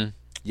 Mm-hmm.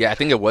 Yeah, I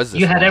think it was this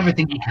you had one.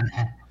 everything you can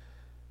have.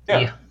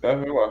 Yeah,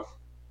 definitely was.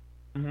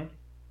 Mm-hmm.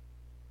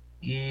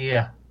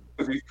 Yeah.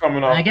 He's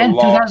coming off again, the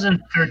law.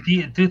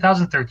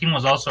 2013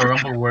 was also a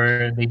Rumble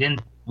where they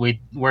didn't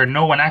where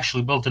no one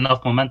actually built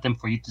enough momentum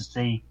for you to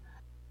say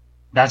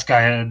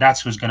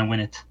that's who's gonna win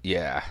it.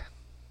 Yeah.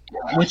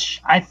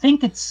 Which I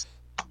think it's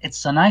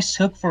a nice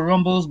hook for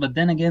Rumbles, but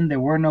then again, there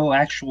were no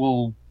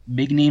actual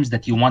big names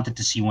that you wanted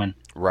to see win.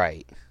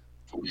 Right.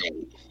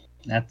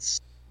 That's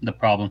the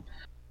problem.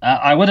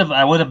 I would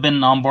have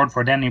been on board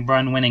for Daniel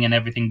Bryan winning and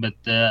everything, but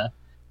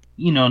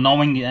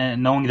knowing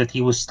that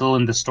he was still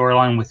in the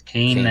storyline with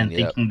Kane and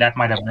thinking that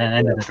might have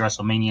ended at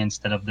WrestleMania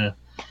instead of the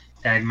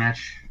tag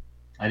match,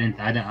 I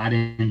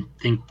didn't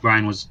think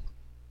Bryan was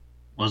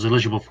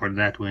eligible for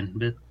that win.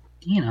 But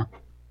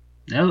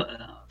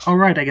all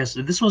right, I guess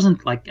this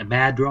wasn't like a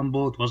bad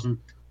Rumble. It wasn't.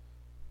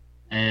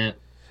 It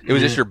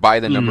was just your by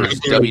the numbers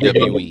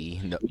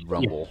WWE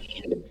Rumble.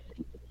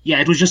 Yeah,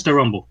 it was just a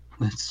Rumble.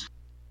 That's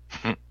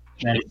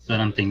what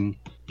I'm thinking.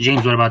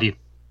 James, what about you?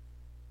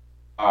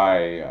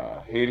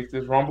 I hated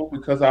this Rumble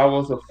because I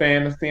was a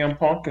fan of CM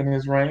Punk in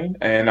his reign,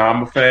 and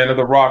I'm a fan of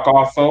The Rock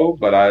also,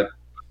 but I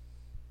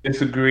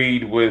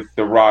disagreed with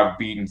The Rock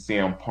beating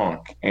CM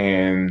Punk,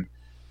 and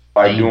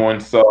by doing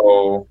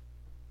so,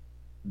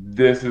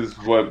 this is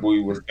what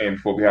we were saying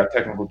before. We had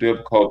technical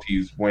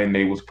difficulties when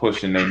they was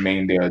pushing their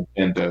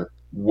agenda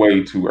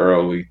way too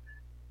early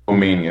for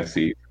Mania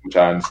season, which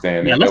I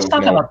understand. Yeah, let's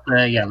talk about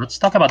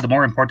the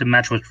more important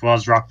match, which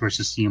was Rock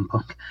versus CM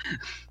Punk.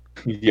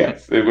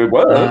 Yes, it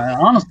was.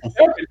 Honestly.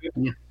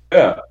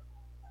 Yeah.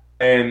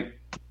 And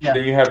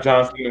then you have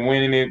John Cena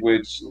winning it,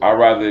 which I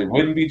rather it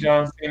wouldn't be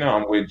John Cena.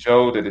 I'm with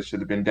Joe that it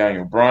should have been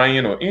Daniel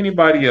Bryan or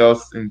anybody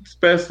else, and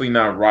especially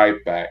not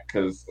Ryback,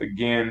 because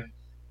again,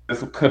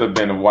 this could have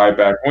been a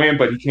Ryback win,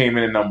 but he came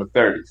in at number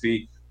 30.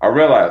 See, I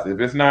realized if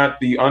it's not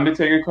the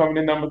Undertaker coming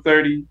in number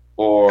 30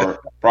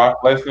 or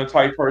Brock Lesnar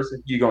type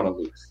person, you're gonna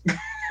lose.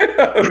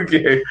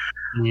 Okay.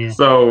 Yeah.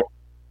 So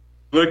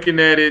looking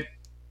at it,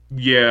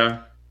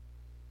 John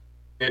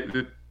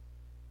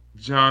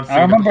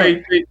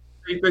Cena.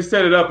 they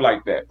set it up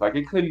like that. Like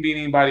it couldn't be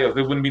anybody else.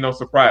 There wouldn't be no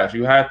surprise.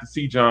 You had to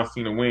see John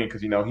Cena win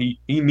because he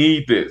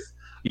need this.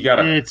 He got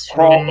to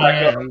crawl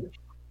back up.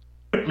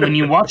 When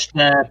you watch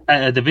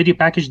the video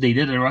package they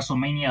did at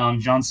WrestleMania on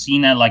John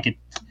Cena, like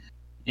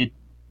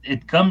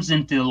it comes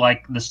into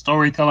like the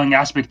storytelling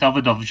aspect of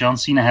it. Of John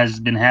Cena has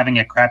been having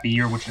a crappy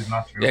year, which is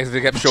not true. Yeah, because they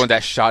kept showing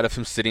that shot of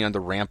him sitting on the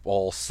ramp,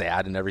 all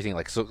sad and everything,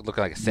 like looking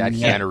like a sad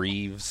Keanu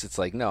Reeves. It's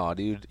like, no,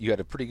 dude, you had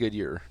a pretty good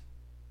year.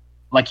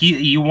 Like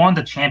he won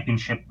the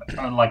championship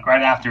like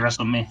right after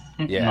WrestleMania.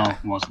 Yeah. No,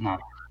 it was not.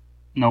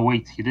 No,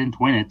 wait, he didn't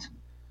win it.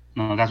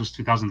 No, that was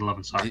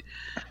 2011. Sorry,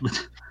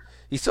 but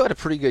He still had a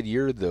pretty good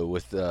year though.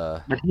 With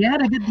but he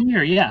had a good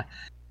year. Yeah,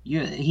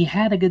 he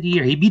had a good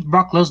year. He beat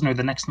Brock Lesnar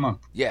the next month.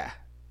 yeah,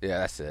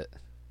 that's it.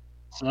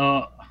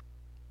 So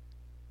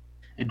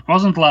it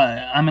wasn't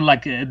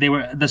like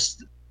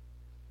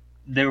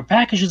their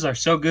packages are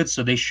so good,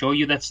 so they show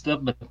you that stuff.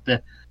 But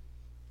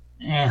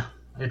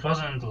it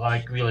wasn't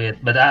like really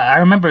it. But I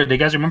remember, do you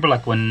guys remember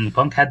like when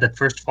Punk had that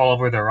first fall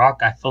over the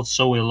Rock? I felt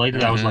so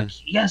elated. I was like,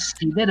 yes,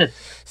 he did it.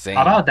 Same.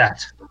 How about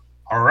that?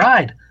 All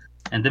right.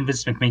 And then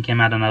Vince McMahon came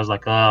out, and I was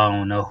like,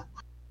 oh no.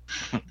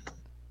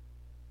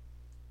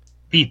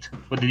 Pete,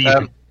 what did you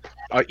think?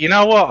 You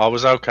know what? I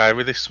was okay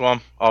with this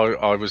one.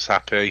 I was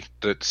happy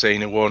that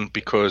Cena won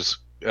because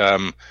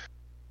him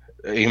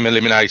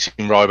eliminating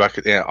Ryback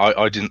at the end.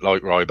 I didn't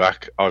like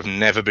Ryback. I've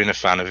never been a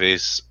fan of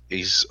his.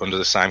 He's under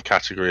the same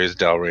category as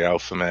Del Rio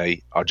for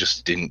me. I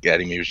just didn't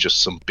get him. He was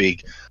just some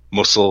big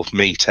muscle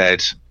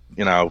meathead,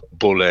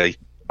 bully.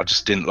 I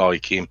just didn't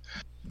like him.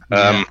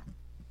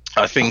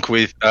 I think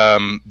with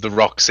the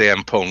Rock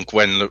CM Punk,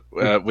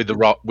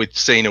 with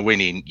Cena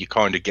winning, you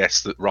kind of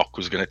guessed that Rock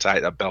was going to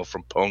take that belt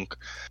from Punk.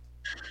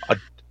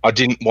 I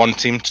didn't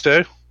want him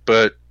to,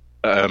 but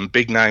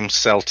big names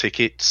sell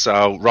tickets,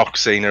 so Rock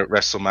Cena at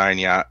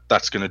WrestleMania,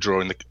 that's going to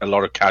draw in a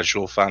lot of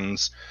casual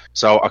fans.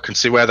 So I can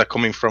see where they're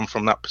coming from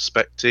that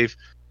perspective.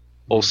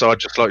 Also, I'd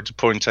just like to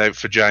point out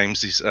for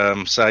James's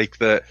sake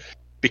that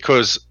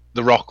because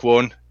The Rock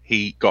won,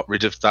 he got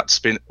rid of that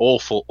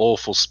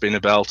awful spinner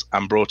belt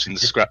and brought in the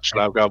scratch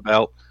logo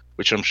belt,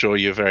 which I'm sure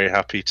you're very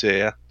happy to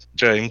hear,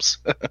 James.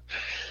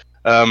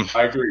 I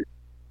agree.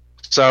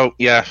 So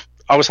yeah,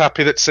 I was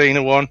happy that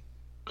Cena won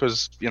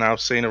because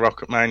Cena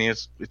Rock at Mania,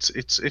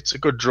 it's a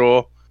good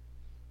draw.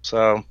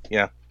 So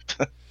yeah,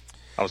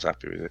 I was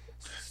happy with it.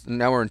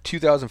 Now we're in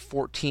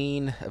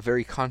 2014, a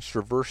very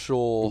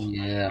controversial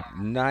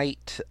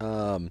night,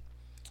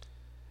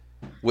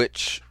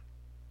 which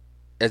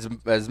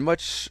as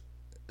much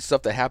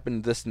stuff that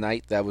happened this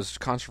night that was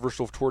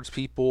controversial towards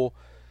people,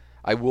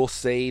 I will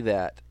say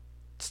that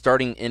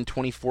starting in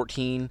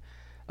 2014,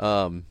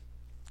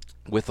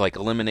 with like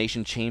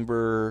Elimination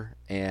Chamber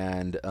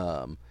and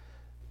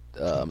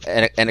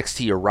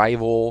NXT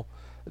Arrival,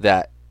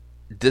 that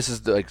this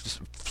is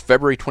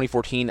February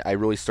 2014. I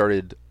really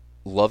started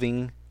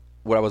loving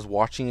what I was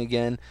watching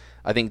again.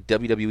 I think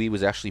WWE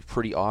was actually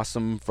pretty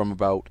awesome from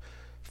about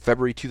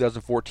February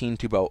 2014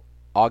 to about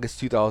August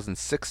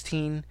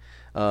 2016.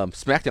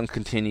 SmackDown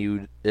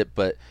continued it,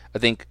 but I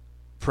think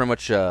pretty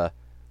much the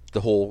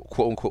whole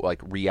quote-unquote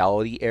like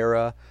reality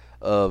era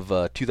of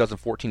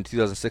 2014 to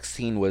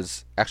 2016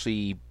 was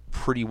actually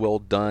pretty well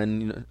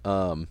done.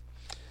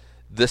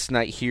 This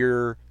night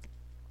here,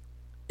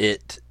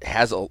 it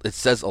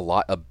says a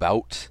lot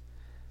about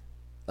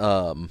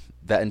that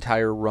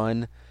entire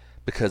run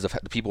because of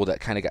the people that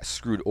kind of got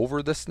screwed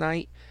over this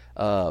night,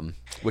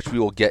 which we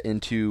will get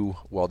into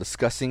while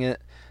discussing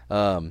it.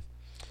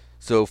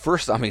 So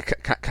first,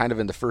 kind of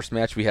in the first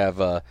match, we have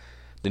the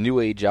New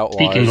Age Outlaws.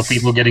 Speaking of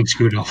people getting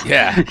screwed over.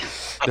 Yeah.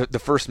 The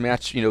first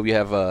match, we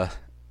have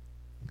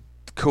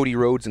Cody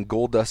Rhodes and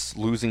Goldust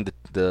losing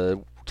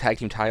the tag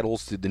team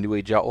titles to the New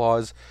Age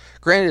Outlaws.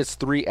 Granted, it's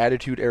 3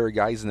 Attitude Era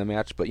guys in the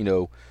match, but,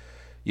 you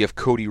have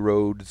Cody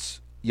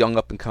Rhodes, young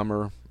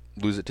up-and-comer,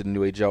 lose it to the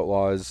New Age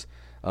Outlaws.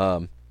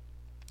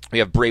 We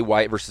have Bray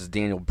Wyatt versus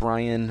Daniel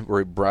Bryan,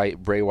 where Bray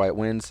Wyatt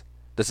wins.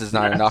 This is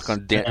not a knock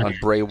on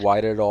Bray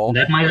Wyatt at all.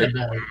 That might have,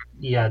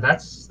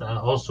 that's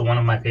also one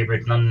of my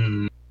favorite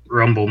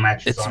non-Rumble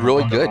matches. It's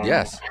really good.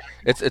 Yes,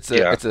 it's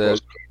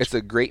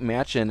a great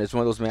match, and it's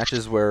one of those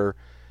matches where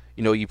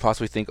you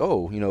possibly think,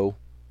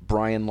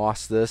 Bryan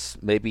lost this.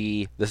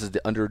 Maybe this is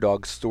the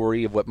underdog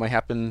story of what might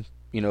happen,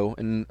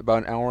 in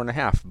about an hour and a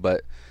half.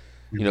 But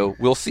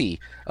we'll see.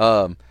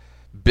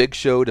 Big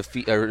Show Brock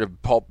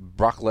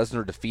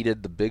Lesnar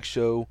defeated the Big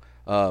Show.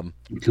 2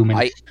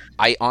 minutes.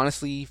 I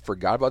honestly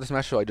forgot about this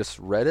match, so I just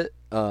read it.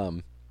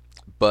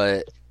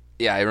 But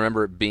yeah, I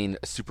remember it being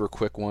a super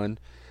quick one.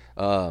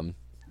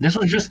 This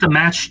was just a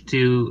match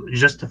to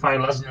justify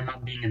Lesnar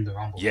not being in the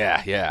Rumble.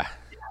 Yeah.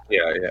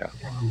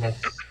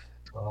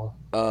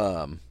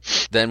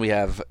 Then we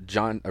have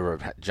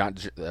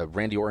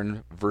Randy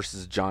Orton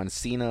versus John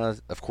Cena.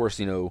 Of course,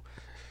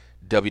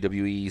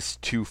 WWE's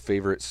 2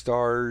 favorite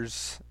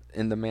stars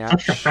in the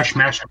match. Such a fresh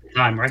match at the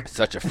time, right?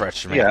 Such a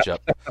fresh matchup.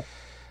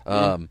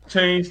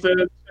 Change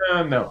the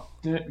no.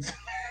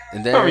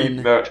 And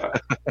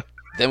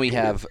then we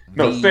have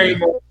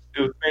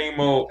It was same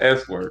old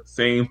S word.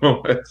 Same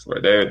old S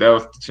word. That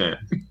was the chant.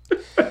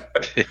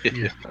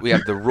 We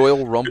have the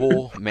Royal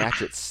Rumble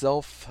match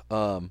itself.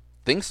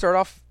 Things start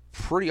off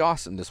pretty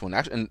awesome this one,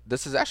 actually, and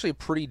this is actually a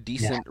pretty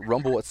decent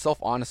Rumble itself,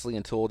 honestly,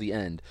 until the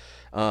end.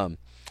 But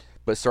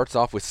it starts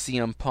off with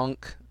CM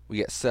Punk. We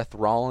get Seth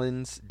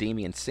Rollins,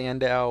 Damian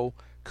Sandow,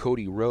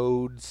 Cody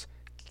Rhodes,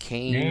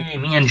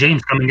 Kane. Me and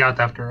James coming out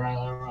after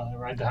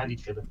right behind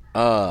each other.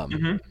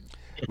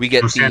 We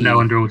get Sandow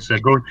and Rhodes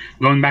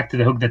going back to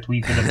the hook that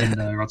we could have been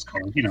the Rhodes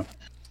call.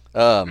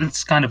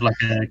 It's kind of like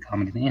a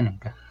comedy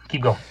thing.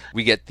 Keep going.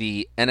 We get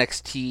the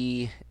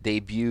NXT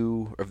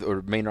debut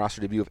or main roster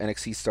debut of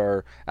NXT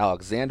star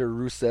Alexander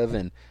Rusev,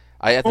 and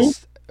I have to,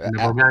 The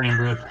Bulgarian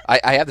Brood.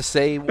 I have to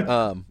say,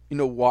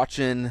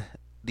 watching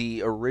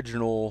the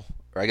original,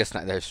 or I guess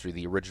not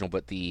necessarily the original,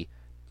 but the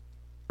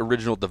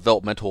original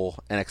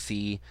developmental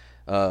NXT,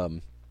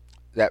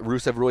 that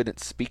Rusev really didn't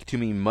speak to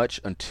me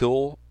much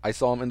until I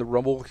saw him in the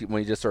Rumble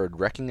when he just started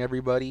wrecking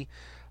everybody.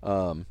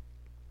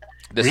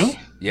 Really?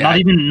 Yeah.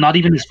 Not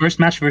even his first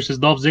match versus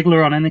Dolph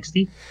Ziggler on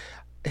NXT.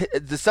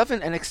 The stuff in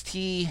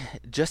NXT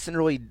just didn't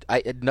really.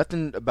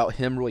 Nothing about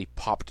him really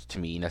popped to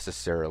me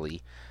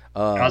necessarily.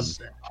 I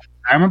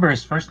remember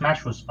his first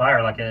match was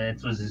fire. Like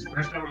it was his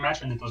first ever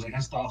match, and it was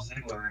against Dolph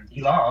Ziggler, and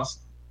he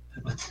lost.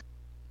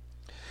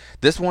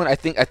 This one, I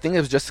think it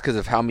was just because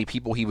of how many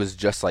people he was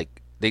just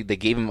like. They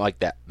gave him like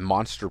that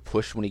monster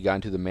push when he got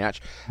into the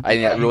match. I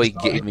think that really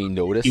gave me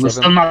notice. He was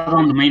still not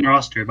on the main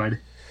roster, but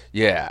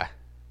yeah.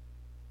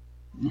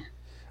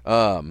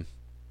 And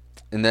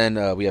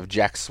then we have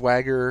Jack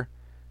Swagger,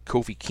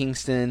 Kofi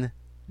Kingston,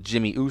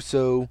 Jimmy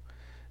Uso,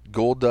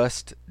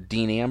 Goldust,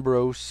 Dean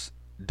Ambrose,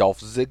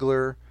 Dolph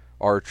Ziggler,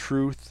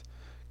 R-Truth,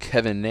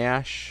 Kevin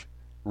Nash,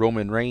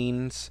 Roman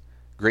Reigns,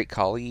 Great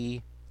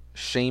Khali,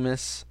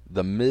 Sheamus,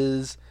 The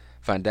Miz,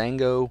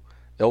 Fandango,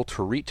 El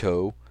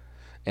Torito,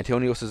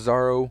 Antonio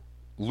Cesaro,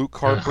 Luke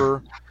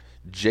Harper,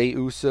 Jey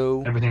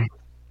Uso, everything.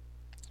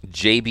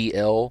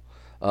 JBL,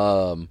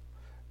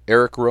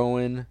 Eric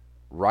Rowan,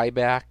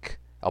 Ryback,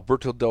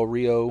 Alberto Del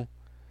Rio,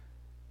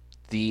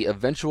 the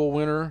eventual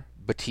winner,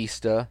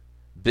 Batista,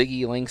 Big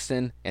E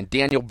Langston, and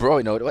Daniel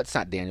Bryan. No, it's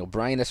not Daniel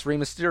Bryan. That's Rey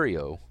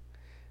Mysterio.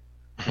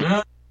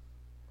 This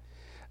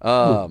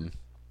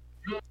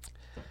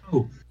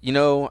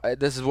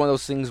is one of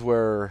those things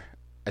where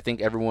I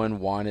think everyone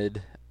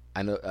wanted.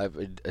 I know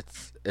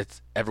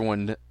it's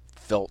everyone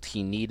felt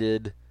he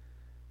needed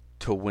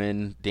to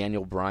win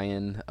Daniel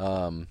Bryan.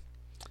 I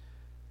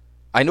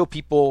know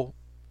people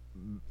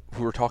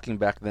who were talking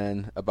back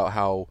then about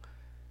how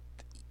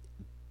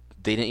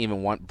they didn't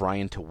even want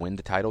Bryan to win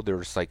the title. They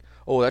were just like,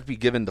 oh, that'd be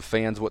giving the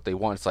fans what they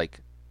want. It's like,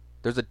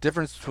 there's a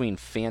difference between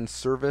fan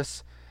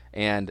service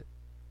and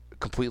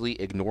completely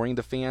ignoring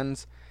the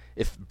fans.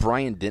 If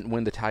Bryan didn't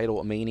win the title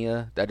at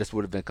Mania, that just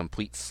would have been a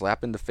complete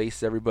slap in the face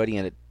to everybody.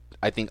 And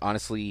I think,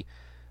 honestly,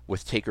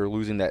 with Taker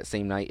losing that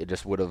same night, it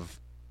just would have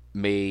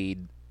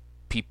made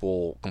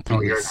people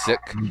completely sick.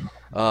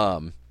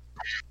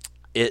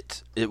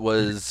 It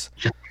was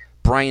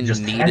Bryan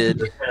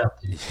needed.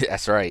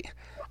 That's right.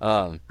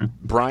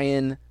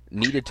 Bryan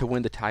needed to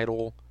win the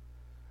title.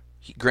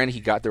 Granted, he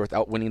got there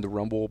without winning the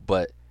Rumble,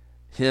 but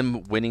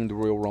him winning the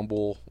Royal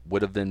Rumble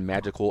would have been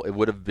magical. It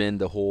would have been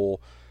the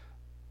whole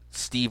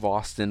Steve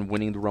Austin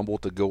winning the Rumble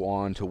to go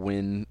on to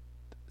win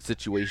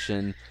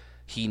situation.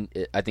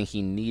 I think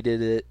he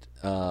needed it.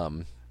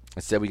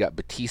 Instead, we got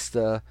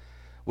Batista,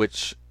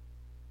 which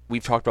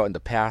we've talked about in the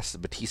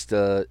past.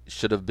 Batista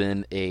should have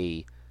been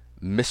a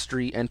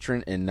mystery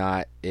entrant and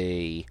not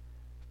a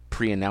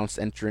pre-announced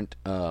entrant.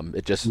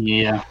 It just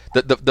the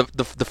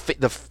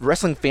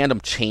wrestling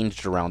fandom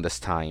changed around this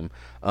time.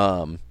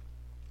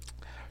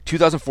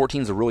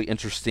 2014 is a really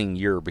interesting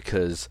year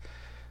because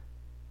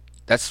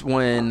that's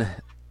when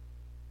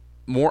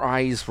more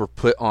eyes were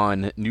put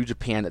on New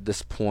Japan at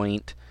this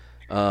point.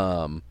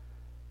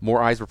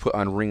 More eyes were put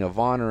on Ring of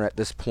Honor at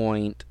this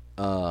point.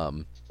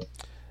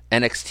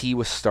 NXT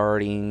was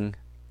starting.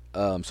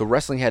 So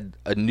wrestling had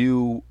a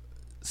new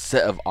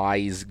set of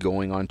eyes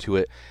going onto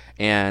it,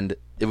 and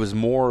it was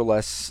more or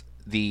less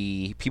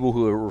the people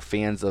who were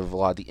fans of a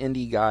lot of the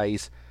indie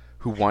guys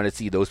who wanted to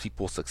see those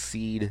people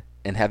succeed,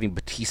 and having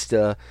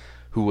Batista,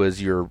 who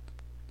was your,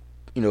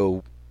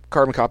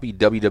 carbon copy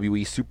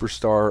WWE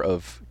superstar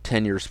of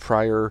 10 years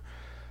prior,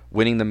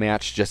 winning the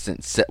match just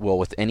didn't sit well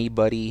with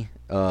anybody.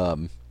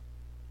 I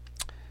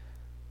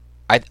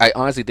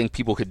honestly think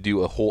people could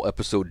do a whole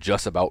episode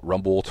just about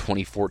Rumble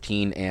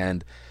 2014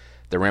 and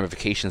the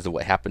ramifications of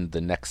what happened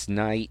the next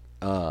night.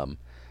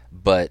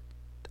 But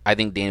I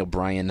think Daniel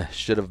Bryan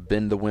should have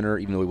been the winner,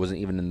 even though he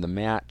wasn't even in the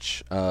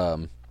match.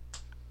 But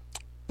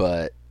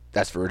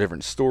that's for a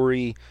different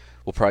story.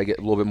 We'll probably get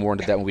a little bit more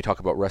into that when we talk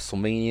about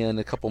WrestleMania in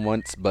a couple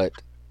months. But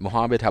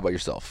Mohammed, how about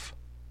yourself?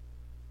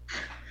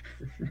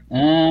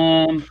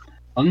 Let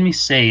me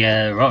say,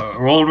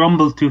 Royal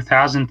Rumble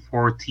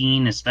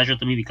 2014 is special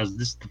to me because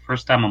this is the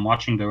first time I'm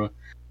watching the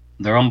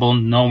Rumble,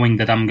 knowing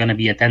that I'm gonna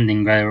be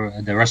attending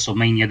the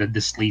WrestleMania that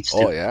this leads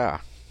to. Oh yeah.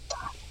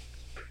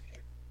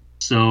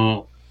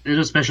 So It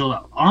was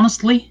special.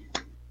 Honestly,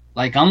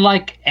 like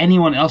unlike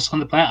anyone else on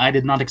the planet, I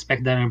did not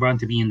expect Daniel Bryan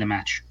to be in the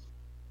match.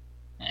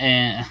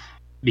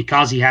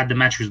 Because he had the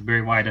match with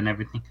Bray Wyatt and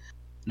everything.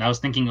 And I was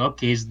thinking,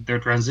 okay, they're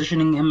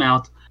transitioning him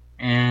out,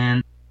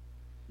 and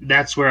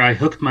that's where I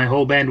hooked my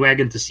whole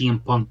bandwagon to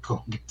CM Punk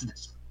go get to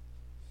this.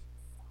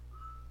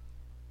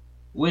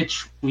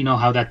 Which we know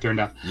how that turned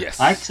out. Yes.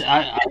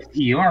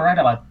 You are right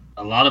about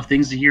a lot of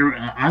things here.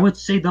 I would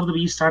say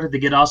WWE started to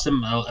get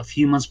awesome a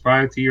few months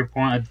prior to your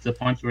point, at the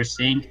point you were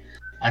saying.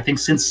 I think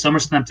since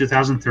SummerSlam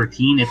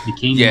 2013, it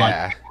became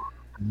like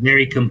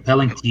very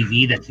compelling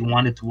TV that you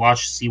wanted to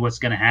watch, see what's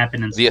going to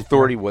happen. And the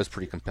Authority was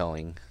pretty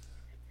compelling.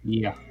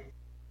 Yeah.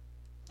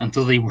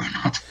 Until they were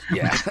not.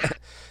 Yeah.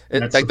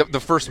 Like the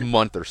first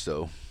month or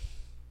so.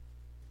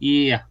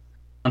 Yeah.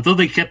 Until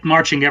they kept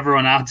marching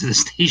everyone out to the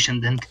station,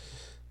 then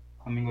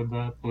coming with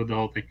the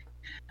whole thing.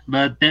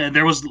 But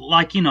there was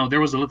there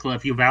was a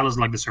few battles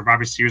like the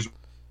Survivor Series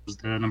was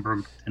the number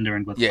one contender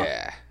and whatnot.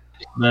 Yeah.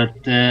 But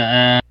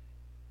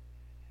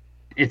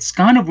it's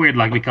kind of weird,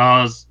 like,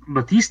 because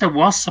Batista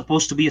was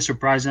supposed to be a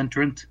surprise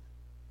entrant,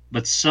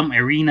 but some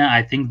arena,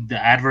 I think,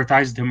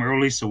 advertised him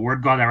early, so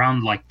word got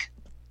around like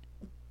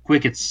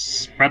quick. It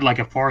spread like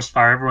a forest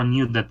fire. Everyone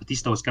knew that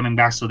Batista was coming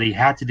back, so they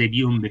had to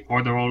debut him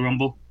before the Royal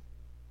Rumble.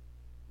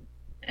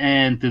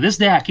 And to this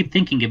day, I keep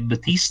thinking if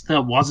Batista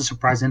was a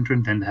surprise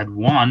entrant and had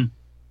won,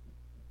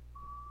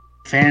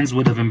 fans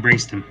would have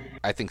embraced him.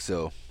 I think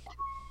so.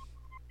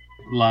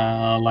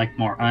 Like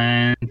more.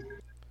 And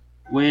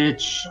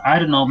which, I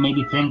don't know,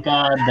 maybe thank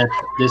God that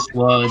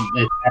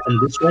it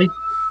happened this way.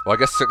 Well, I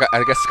guess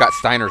Scott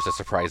Steiner's a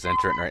surprise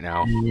entrant right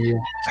now. Yeah.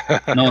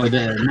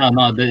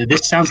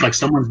 This sounds like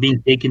someone's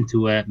being taken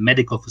to a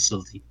medical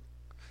facility.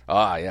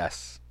 Ah,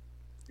 yes.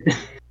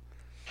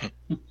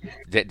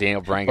 Daniel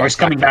Bryan. Or he's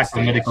coming back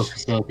from a medical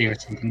facility or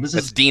something.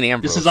 That's Dean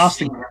Ambrose. This is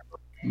Austin.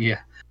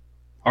 Yeah.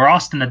 Or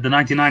Austin at the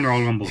 99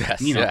 Royal Rumble. Yes,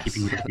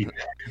 keeping with the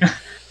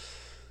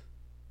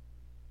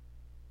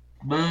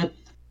But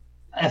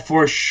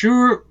for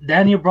sure,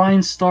 Daniel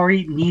Bryan's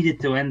story needed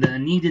to end,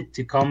 needed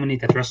to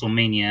culminate at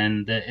WrestleMania,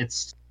 and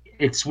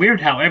it's weird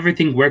how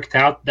everything worked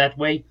out that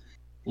way.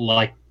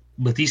 Like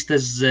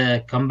Batista's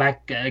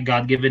comeback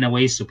got given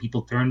away, so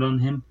people turned on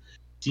him.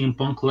 CM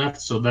Punk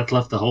left, so that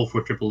left the hole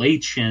for Triple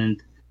H,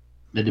 and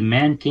the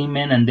demand came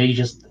in, and they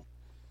just,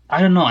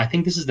 I don't know. I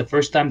think this is the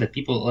first time that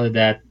people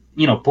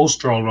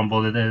post Royal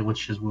Rumble,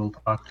 which is we'll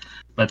talk.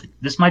 But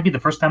this might be the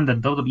first time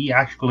that WWE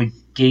actually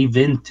gave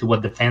in to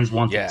what the fans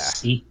wanted to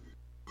see.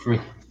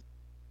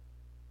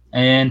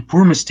 And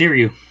poor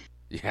Mysterio.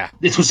 Yeah.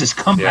 This was his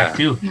comeback,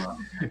 too.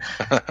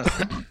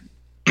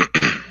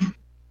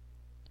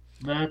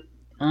 But,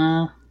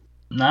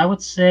 I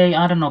would say,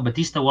 I don't know,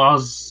 Batista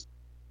was,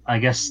 I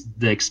guess,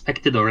 the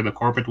expected or the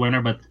corporate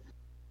winner, but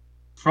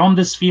from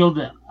this field,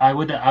 I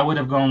would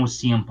have gone with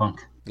CM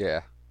Punk. Yeah.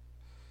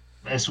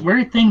 It's a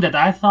weird thing that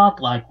I thought,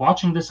 like,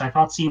 watching this, I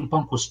thought CM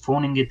Punk was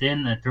phoning it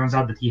in. It turns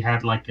out that he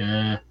had, like,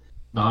 the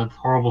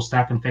horrible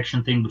staph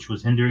infection thing, which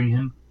was hindering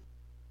him.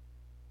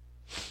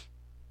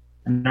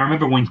 And I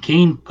remember when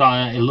Kane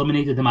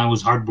eliminated him, I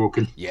was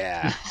heartbroken.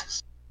 Yeah.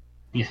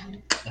 Yeah.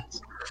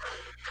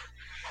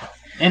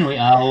 Anyway,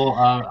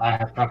 I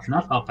have talked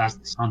enough. I'll pass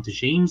this on to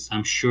James.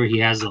 I'm sure he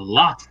has a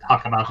lot to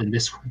talk about in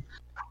this one.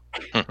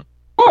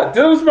 But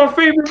that was my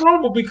favorite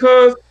Rumble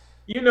because,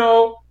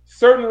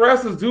 certain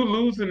wrestlers do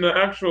lose in the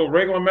actual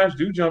regular match,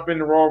 do jump in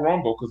the Royal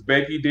Rumble because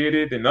Becky did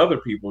it and other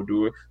people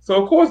do it.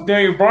 So, of course,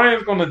 Daniel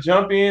Bryan's going to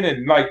jump in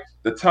and, like,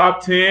 the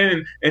top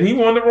 10, and he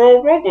won the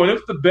Royal Rumble, and it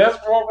was the best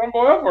Royal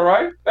Rumble ever,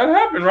 right? That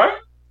happened, right?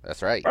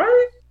 That's right.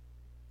 Right?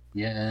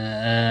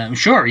 Yeah,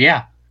 sure,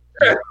 yeah.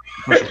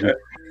 But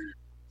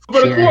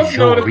of course,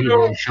 are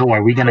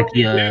we going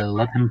to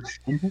let him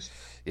spin this?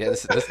 Yeah,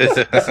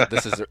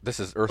 this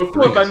is Earth. Of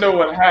course, I know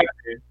what happened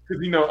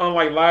because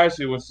unlike last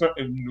year, when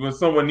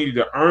someone needed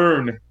to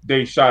earn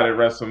their shot at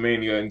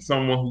WrestleMania, and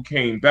someone who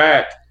came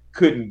back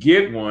couldn't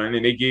get one,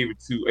 and they gave it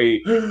to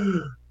a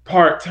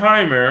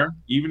part-timer.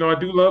 Even though I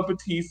do love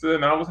Batista,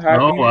 and I was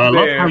happy. Oh, I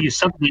love how you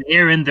sucked the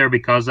air in there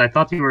because I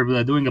thought you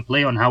were doing a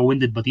play on how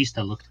winded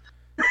Batista looked.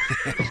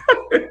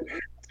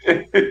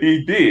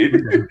 He did,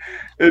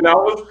 and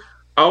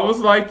I was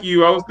like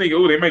you. I was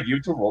thinking, they might give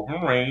it to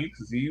Roman Reigns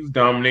because he was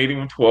dominating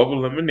with 12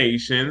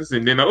 eliminations.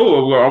 And then, I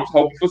was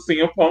hoping for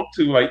CM Punk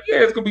too. Like,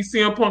 yeah, it's going to be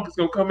CM Punk. It's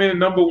going to come in at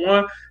number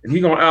one, and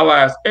he's going to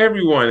outlast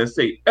everyone and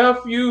say, F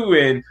you.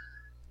 And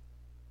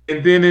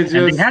then it just...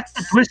 And they had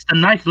to twist the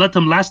knife, let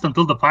them last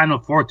until the Final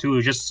Four,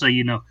 too, just so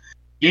you know.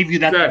 Gave you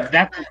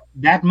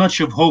that much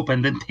of hope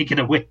and then take it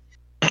away.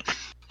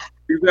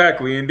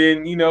 Exactly. And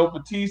then,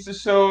 Batista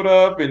showed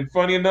up, and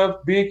funny enough,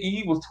 Big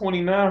E was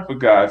 29 for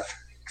God's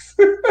sakes.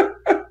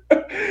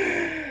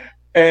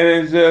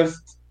 And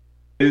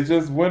it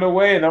just went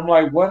away, and I'm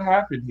like, what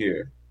happened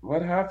here?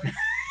 What happened?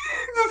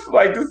 Just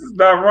like, this is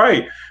not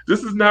right.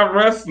 This is not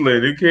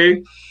wrestling,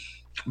 okay?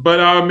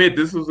 But I'll admit,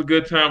 this was a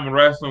good time when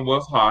wrestling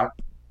was hot.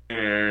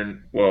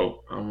 And,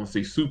 well, I won't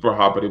say super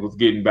hot, but it was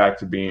getting back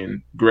to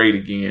being great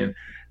again.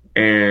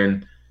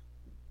 And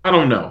I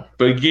don't know.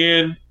 But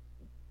again,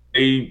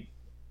 a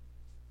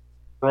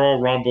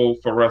Royal Rumble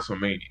for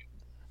WrestleMania.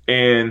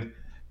 And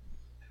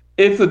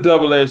it's a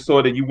double-edged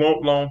sword that you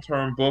want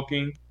long-term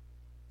booking,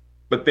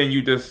 but then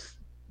you just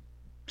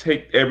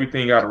take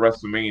everything out of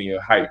WrestleMania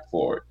hype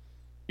for it.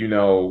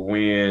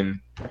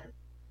 When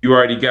you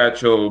already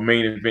got your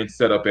main event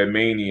set up at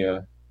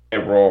Mania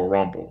at Royal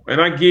Rumble. And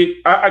I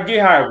get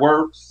how it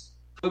works.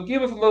 But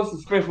give us a little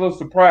suspense, a little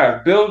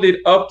surprise. Build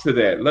it up to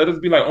that. Let us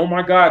be like, oh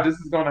my God, this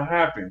is gonna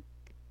happen.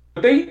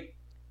 But they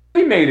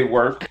made it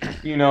work,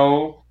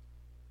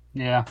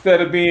 Yeah.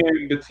 Instead of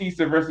being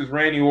Batista versus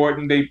Randy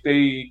Orton,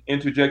 they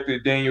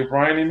interjected Daniel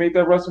Bryan and made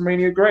that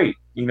WrestleMania great,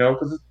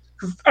 because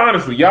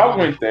honestly, y'all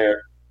went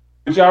there.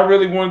 But y'all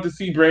really wanted to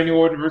see Randy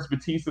Orton versus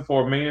Batista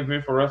for a main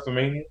event for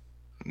WrestleMania?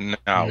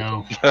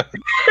 No.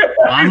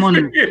 I'm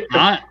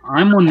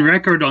on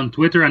record on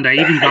Twitter, and I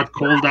even got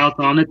called out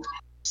on it,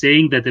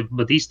 saying that if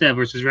Batista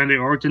versus Randy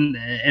Orton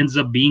ends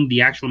up being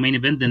the actual main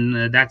event,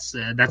 then that's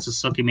a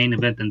sucky main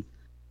event.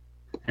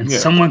 And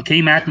someone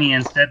came at me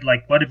and said,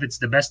 like, what if it's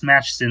the best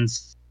match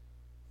since,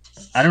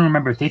 I don't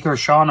remember, Taker,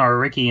 Shawn, or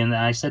Ricky? And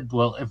I said,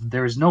 well, if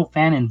there's no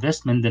fan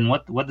investment, then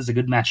what is a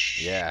good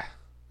match? Yeah.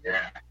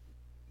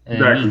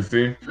 Exactly.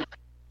 See,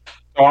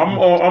 so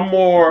I'm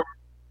more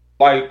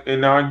like,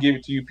 and now I give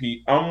it to you,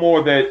 Pete. I'm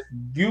more that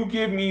you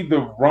give me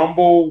the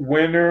Rumble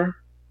winner,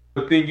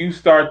 but then you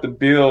start the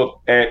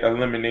build at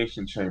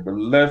Elimination Chamber.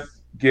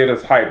 Let's get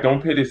us hyped.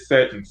 Don't put it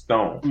set in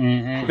stone.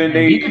 Mm-hmm.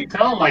 Then you could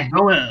tell, like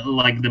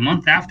the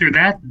month after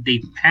that,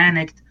 they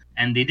panicked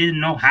and they didn't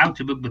know how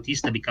to book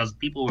Batista because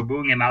people were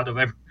booing him out of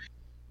every.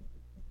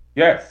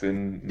 Yes,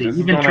 and they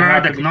even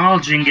tried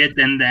acknowledging it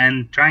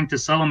and trying to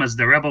sell him as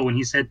the rebel when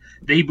he said,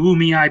 "They boo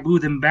me, I boo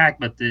them back,"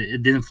 but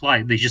it didn't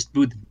fly. They just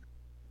booed him.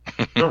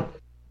 No.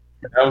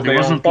 There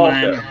wasn't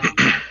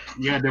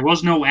there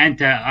was no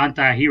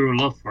anti-hero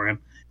love for him.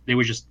 They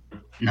were just,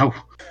 no,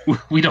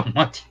 we don't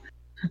want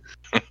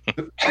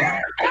you.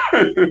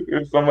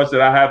 So much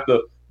that I have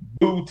to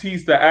boo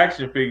Batista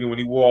action figure when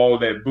he wore all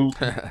that blue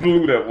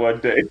that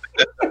one day.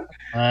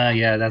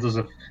 Yeah, that was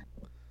a.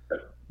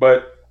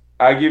 But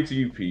I give to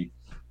you, Pete.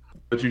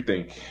 What you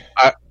think?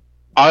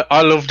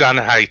 I loved and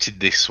hated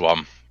this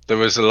one. There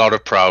was a lot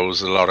of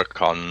pros, a lot of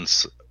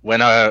cons.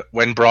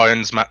 When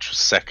Bryan's match was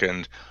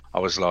second, I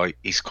was like,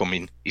 he's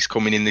coming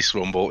in this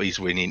Rumble, he's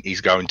winning,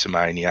 he's going to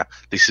Mania.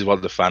 This is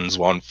what the fans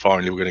want.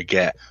 Finally, we're going to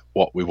get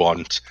what we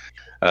want.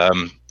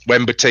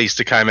 When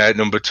Batista came out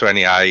number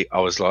 28, I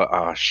was like,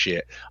 oh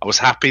shit. I was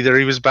happy that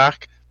he was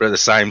back, but at the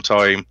same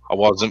time, I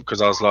wasn't,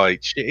 because I was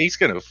like, shit, he's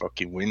going to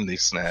fucking win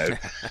this now.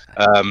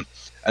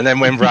 And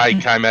then when Ray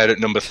came out at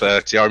number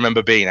 30, I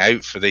remember being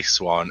out for this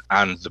one,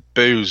 and the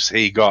boos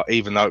he got,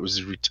 even though it was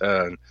his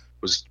return,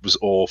 was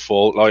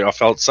awful. Like, I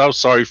felt so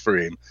sorry for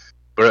him,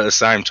 but at the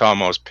same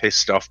time, I was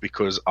pissed off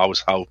because I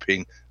was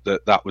hoping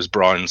that was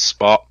Bryan's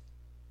spot.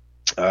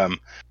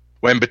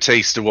 When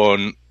Batista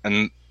won,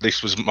 and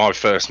this was my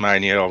first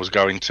Mania I was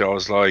going to, I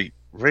was like,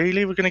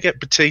 really? We're going to get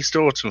Batista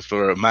Orton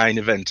for a main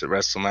event at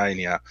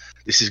WrestleMania?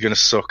 This is going to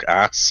suck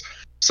ass.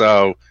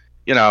 So,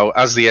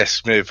 as the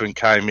S movement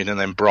came in and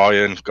then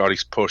Bryan got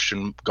his push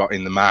and got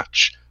in the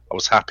match, I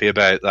was happy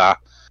about that.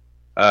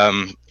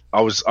 I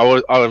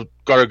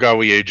got to go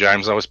with you,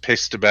 James. I was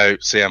pissed about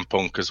CM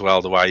Punk as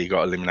well, the way he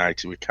got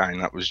eliminated with Kane.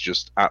 That was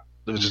just, there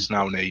was just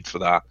no need for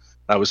that.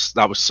 That was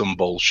some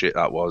bullshit.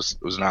 There was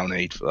no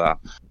need for that.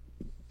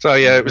 So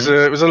yeah, it was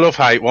a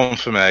love-hate one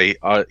for me.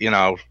 A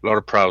lot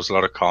of pros, a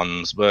lot of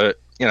cons,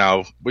 but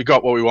we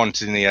got what we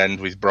wanted in the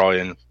end with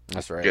Bryan.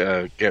 That's right.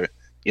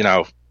 He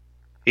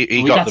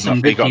got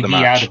the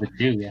match out of it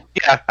too. Yeah.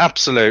 Yeah,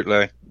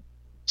 absolutely.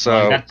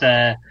 So got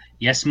the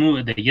yes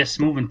move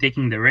and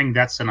taking the ring.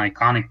 That's an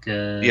iconic.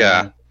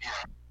 Yeah.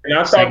 And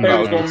I thought they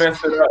was gonna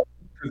mess it up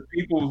because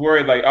people was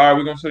worried, like, all right,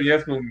 we're gonna show the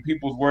yes move, and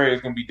people was worried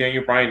it's gonna be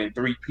Daniel Bryan and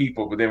 3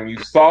 people. But then when you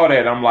saw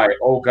that, I'm like,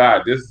 oh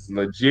god, this is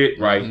legit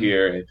right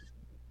here. And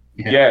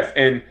yes,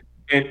 and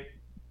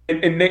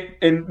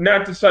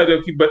not to try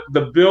to keep, but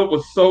the build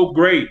was so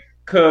great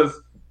because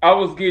I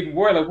was getting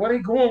worried, like, where are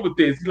they going with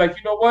this? He's like,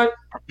 you know what?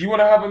 You want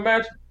to have a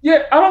match?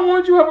 Yeah, I don't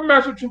want you to have a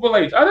match with Triple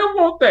H. I don't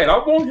want that. I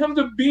want him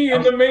to be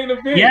in the main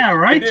event. Yeah,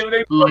 right.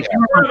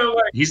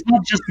 He's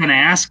not just going to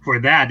ask for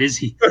that, is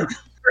he?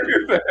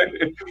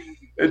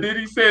 And then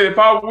he said, if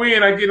I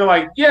win, I get it.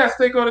 Like, yes,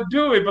 they're going to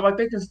do it, but like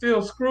they can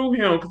still screw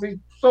him because he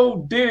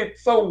did it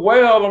so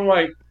well. I'm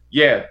like,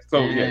 yeah.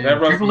 So yeah, that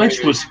Triple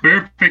H was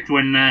perfect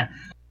when Dan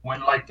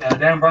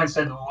Bryan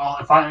said, well,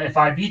 if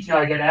I beat you,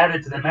 I get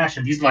added to the match,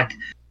 and he's like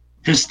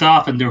pissed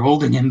off, and they're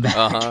holding him back.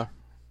 Uh-huh.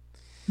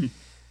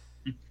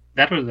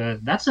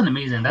 That's an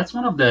amazing. That's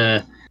one of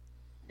the.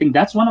 I think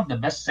that's one of the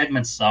best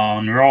segments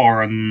on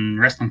Raw and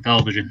wrestling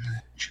television.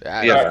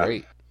 That's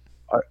great.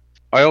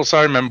 I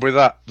also remember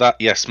that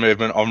yes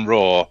movement on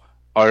Raw.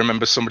 I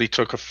remember somebody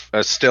took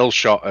a still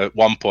shot at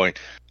one point.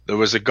 There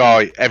was a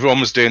guy. Everyone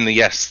was doing the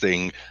yes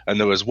thing, and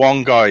there was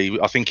one guy.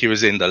 I think he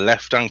was in the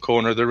left-hand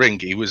corner of the ring.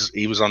 He was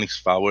on his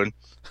phone.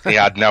 He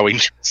had no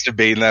interest in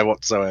being there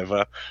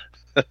whatsoever.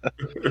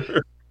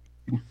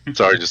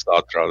 Sorry, just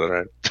thought I'd throw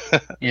that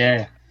out.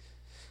 Yeah.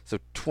 So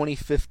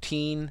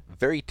 2015,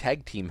 very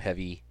tag team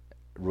heavy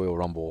Royal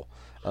Rumble.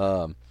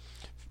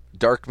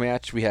 Dark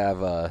match, we have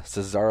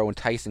Cesaro and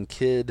Tyson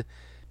Kidd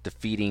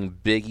defeating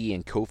Big E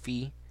and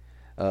Kofi.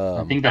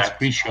 I think that's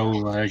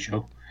pre-show,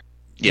 Joe.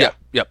 Yep.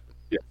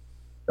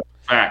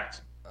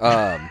 Fact.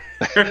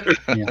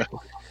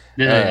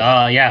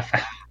 Yeah.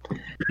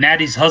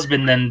 Natty's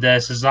husband and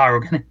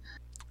Cesaro.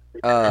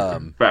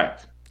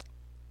 Fact.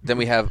 Then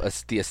we have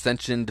the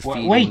Ascension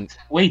defeating.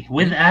 Wait.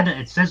 With Adam,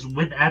 it says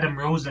with Adam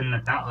Rose and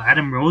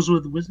Adam Rose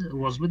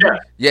was with them?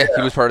 Yeah,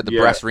 he was part of the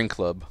Brass Ring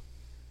Club.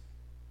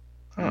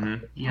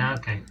 Mm-hmm. Yeah,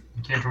 okay.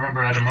 I can't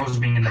remember Adam Rose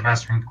being in the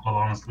Brass Ring Club,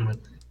 honestly. But...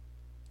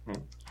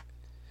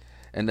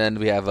 And then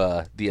we have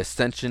the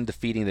Ascension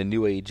defeating the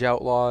New Age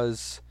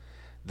Outlaws,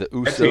 the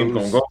That team's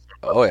gonna Usos. go.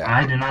 Oh yeah.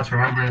 I do not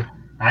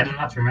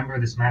remember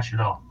this match at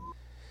all.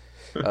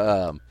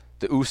 The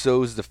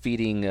Usos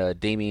defeating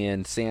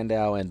Damian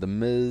Sandow and the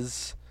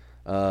Miz.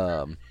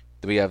 Then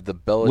we have the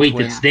Bella Wait,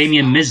 Twins. it's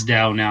Damien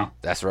Mizdow now.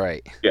 That's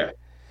right. Yeah.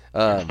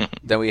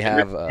 Then we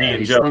have.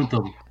 Hey, Joe.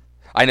 Stunto.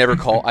 I never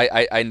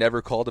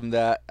called him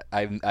that.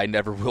 I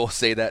never will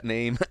say that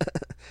name.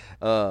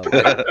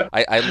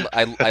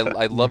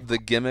 I love the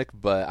gimmick,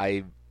 but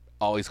I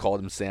always called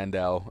him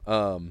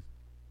Sandow.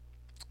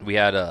 We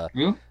had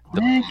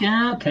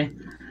Yeah, okay.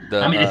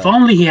 the I mean, if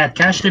only he had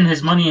cashed in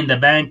his Money in the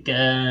Bank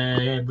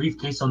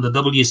briefcase on the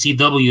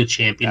WCW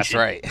championship. that's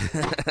right.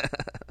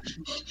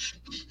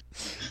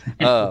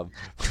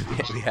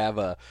 We have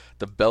the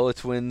Bella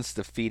Twins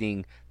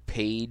defeating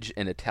Paige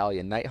and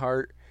Natalya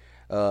Neidhart.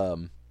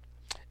 And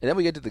then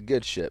we get to the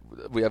good shit.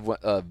 We have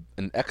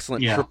an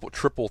excellent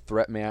triple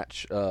threat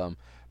match.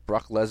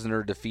 Brock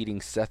Lesnar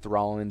defeating Seth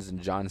Rollins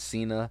and John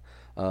Cena.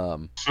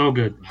 So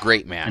good.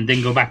 Great match. And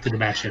then go back to the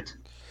bad shit.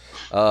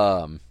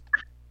 So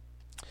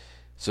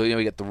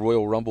we get the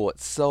Royal Rumble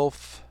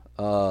itself.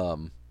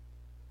 Well,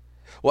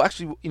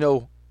 actually,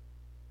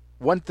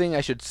 one thing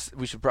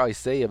we should probably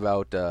say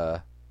about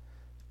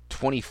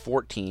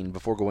 2014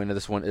 before going into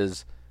this one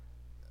is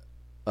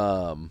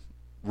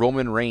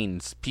Roman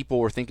Reigns. People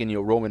were thinking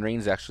Roman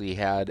Reigns actually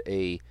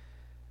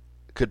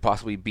could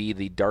possibly be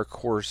the dark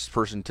horse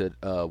person to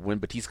win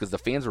Batista, because the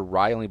fans were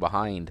riling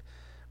behind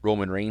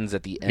Roman Reigns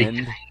at the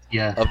end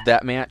of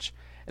that match.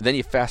 And then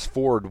you fast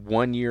forward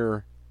 1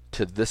 year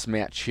to this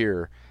match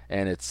here,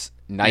 and it's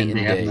night and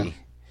day.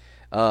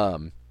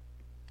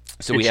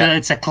 So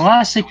it's a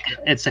classic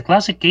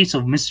case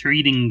of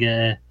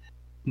misreading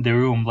the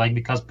room, like,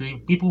 because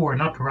people were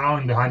not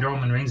rallying behind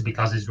Roman Reigns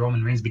because he's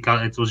Roman Reigns,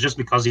 because it was just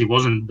because he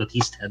wasn't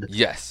Batista.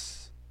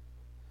 Yes.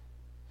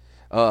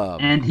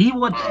 And he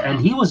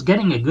was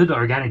getting a good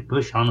organic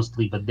push,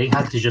 honestly, but they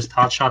had to just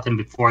hotshot him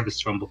before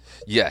this Rumble.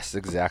 Yes,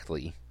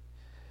 exactly.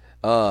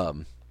 Yet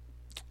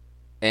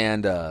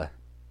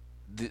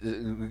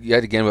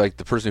again, like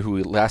the person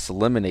who last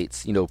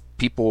eliminates,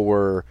 people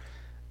were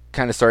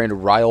kind of starting to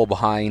rile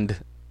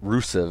behind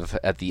Rusev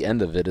at the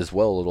end of it as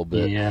well a little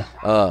bit. Yeah.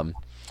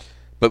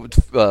 But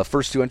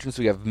first two entrants,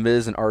 we have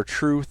Miz and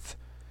R-Truth.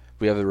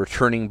 We have the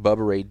returning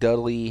Bubba Ray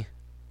Dudley,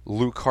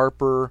 Luke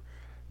Harper,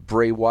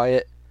 Bray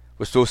Wyatt.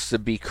 Was supposed to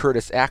be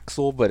Curtis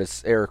Axel, but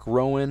it's Eric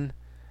Rowan,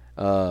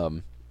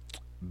 Boogeyman,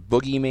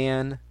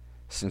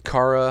 Sin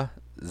Cara,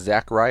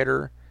 Zack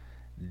Ryder,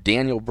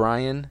 Daniel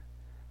Bryan,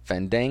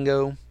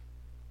 Fandango,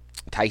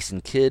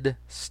 Tyson Kidd,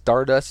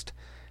 Stardust,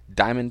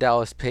 Diamond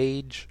Dallas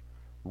Page,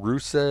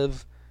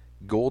 Rusev,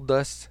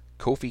 Goldust,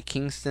 Kofi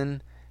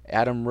Kingston,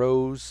 Adam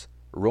Rose,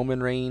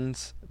 Roman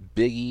Reigns,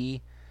 Big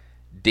E,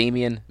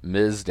 Damien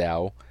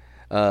Mizdow,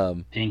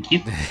 thank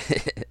you,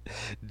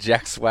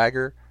 Jack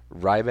Swagger,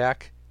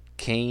 Ryback,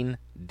 Kane,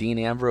 Dean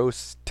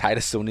Ambrose,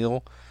 Titus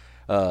O'Neil,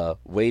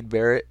 Wade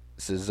Barrett,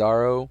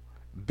 Cesaro,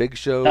 Big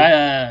Show.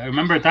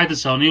 Remember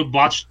Titus O'Neil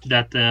botched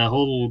that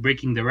whole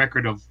breaking the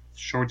record of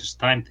shortest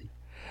time thing.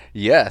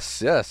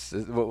 Yes.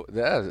 Well,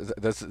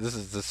 this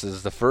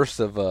is the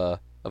first of a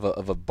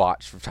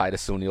botch from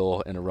Titus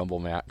O'Neil in a Rumble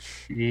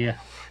match. Yeah.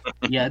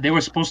 They were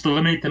supposed to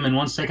eliminate him in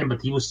 1 second,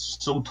 but he was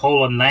so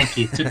tall and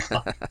lanky it took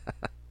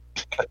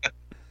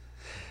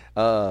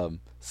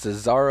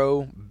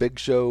Cesaro, Big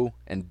Show,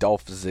 and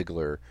Dolph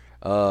Ziggler.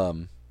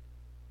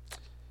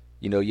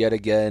 Yet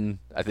again,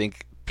 I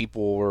think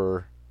people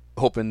were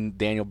hoping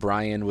Daniel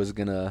Bryan was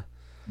gonna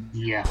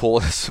pull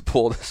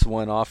this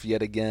one off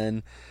yet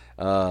again.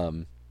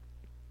 We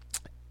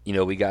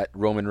got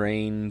Roman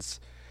Reigns.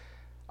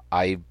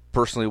 I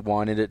personally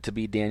wanted it to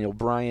be Daniel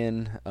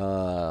Bryan.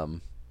 How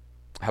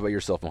about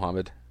yourself,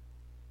 Mohammed?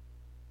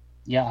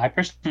 Yeah, I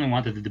personally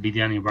wanted it to be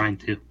Daniel Bryan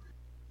too.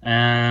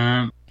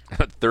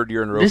 Third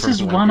year in a row. This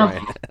is one of.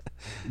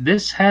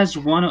 This has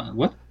one of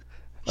what?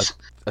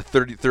 A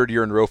third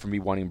year in a row for me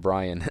wanting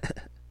Bryan.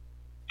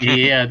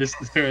 Yeah, this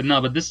is fair.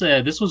 No, but this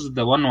was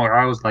the one where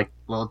I was like,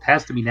 well, it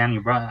has to be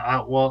Daniel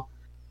Bryan. Well,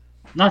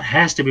 not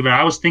has to be, but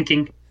I was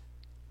thinking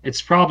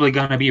it's probably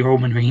gonna be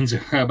Roman Reigns,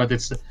 but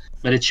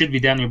it should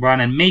be Daniel Bryan,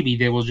 and maybe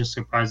they will just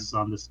surprise us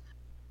on this.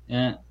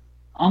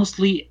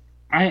 Honestly,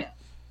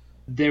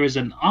 there is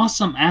an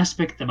awesome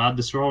aspect about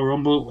this Royal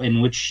Rumble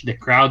in which the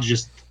crowd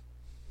just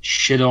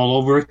shit all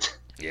over it.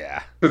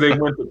 Yeah. Because they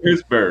went to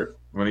Pittsburgh.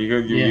 When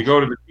you go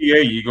to the PA,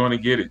 you're going to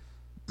get it.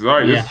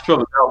 Sorry, Yeah. this is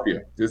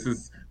Philadelphia. This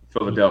is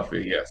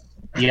Philadelphia, yes.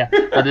 Yeah,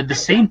 but at the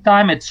same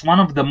time, it's one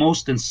of the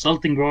most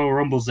insulting Royal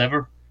Rumbles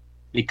ever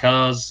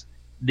because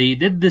they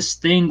did this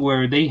thing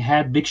where they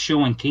had Big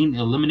Show and Kane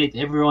eliminate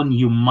everyone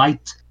you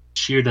might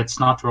cheer that's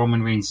not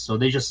Roman Reigns. So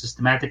they just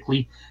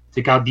systematically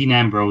took out Dean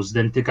Ambrose,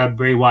 then took out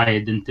Bray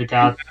Wyatt, then took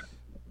out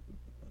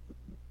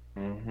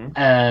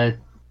I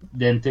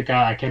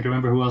can't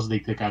remember who else they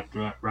took out.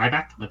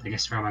 Ryback, but I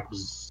guess Ryback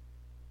was.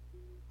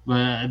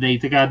 They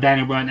took out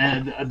Daniel Bryan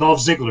and Dolph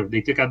Ziggler.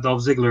 They took out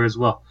Dolph Ziggler as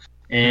well,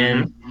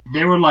 and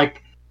they were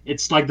like,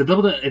 it's like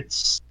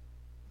it's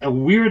a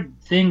weird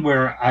thing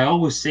where I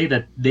always say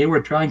that they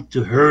were trying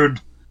to herd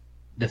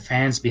the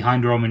fans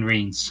behind Roman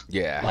Reigns.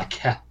 Yeah.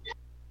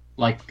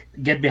 Like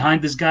get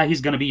behind this guy.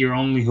 He's gonna be your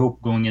only hope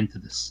going into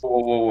this.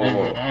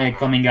 Whoa.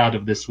 Coming out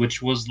of this,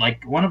 which was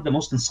like one of the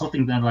most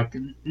insulting. That like,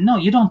 no,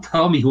 you don't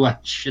tell me who I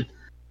should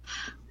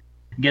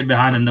get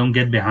behind and don't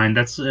get behind.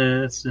 That's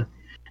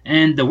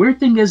and the weird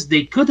thing is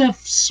they could have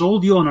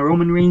sold you on a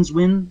Roman Reigns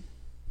win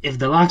if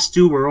the last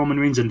two were Roman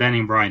Reigns and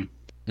Daniel Bryan.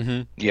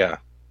 Mm-hmm. Yeah.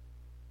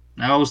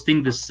 I always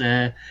think this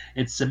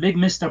it's a big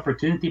missed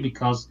opportunity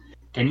because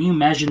can you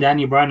imagine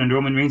Daniel Bryan and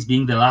Roman Reigns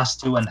being the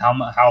last two and how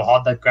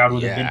hot that crowd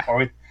would have been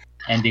for it,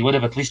 and they would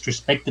have at least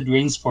respected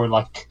Reigns for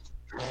like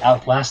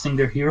outlasting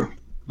their hero,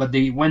 but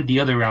they went the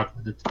other route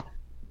with it.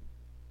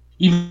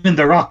 Even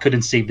The Rock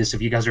couldn't save this,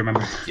 if you guys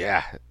remember.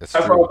 Yeah, that's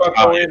That's true. what I was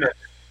about to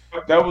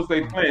say. That was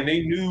their plan.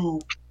 They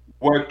knew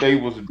what they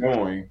was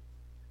doing,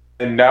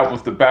 and that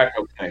was the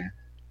backup plan.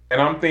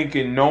 And I'm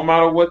thinking, no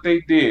matter what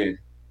they did,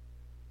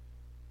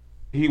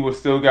 he was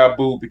still got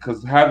booed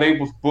because how they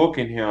was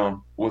booking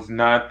him was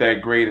not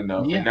that great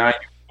enough. Yeah. And now you're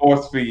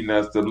force feeding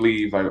us to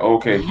believe, like,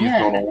 okay, he's Yeah.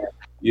 gonna win.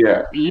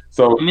 Yeah.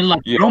 So I mean,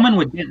 like Roman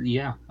would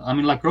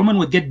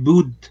get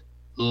booed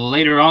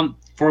later on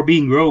for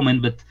being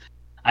Roman, but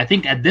I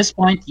think at this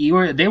point they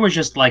were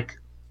just like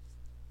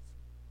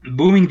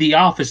booing the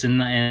Office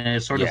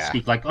and sort of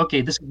speak like,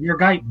 okay, this is your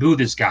guy, boo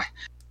this guy.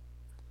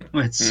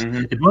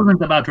 It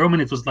wasn't about Roman.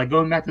 It was like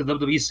going back to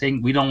WWE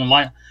saying we don't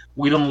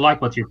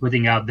like what you're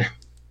putting out there.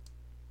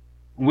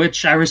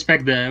 Which I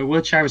respect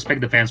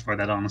the fans for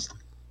that, honestly.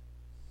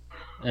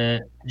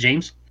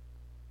 James.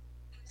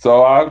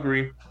 So I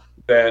agree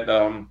that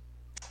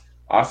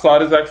I saw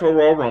this actual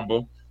Royal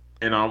Rumble,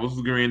 and I was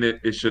agreeing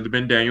that it should have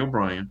been Daniel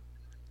Bryan.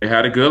 It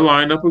had a good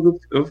lineup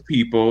of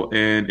people,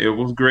 and it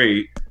was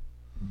great,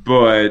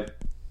 but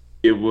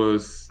it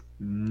was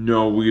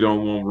no, we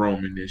don't want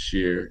Roman this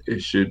year.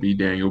 It should be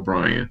Daniel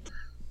Bryan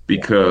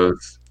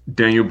because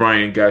Daniel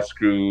Bryan got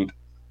screwed.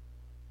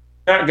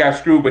 Not got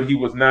screwed, but he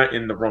was not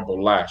in the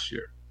Rumble last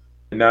year.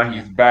 And now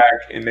he's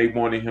back, and they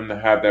wanted him to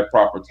have that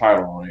proper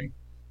title reign.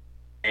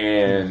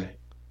 And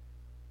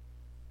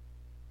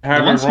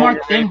the one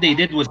smart thing they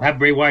did was have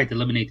Bray Wyatt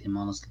eliminate him,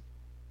 honestly.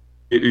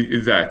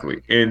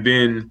 Exactly. And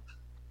then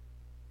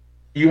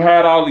you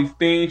had all these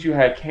things. You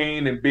had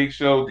Kane and Big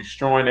Show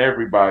destroying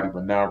everybody,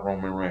 but now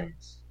Roman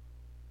Reigns.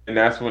 And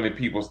that's when the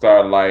people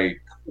start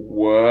like,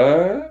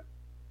 what?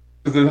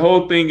 Because the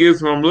whole thing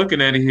is, when I'm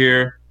looking at it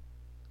here,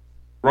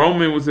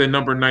 Roman was at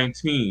number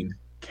 19.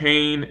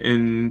 Kane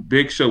and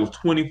Big Show was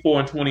 24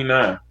 and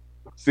 29.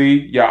 See,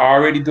 y'all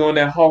already doing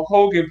that Hulk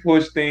Hogan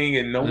push thing,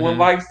 and no one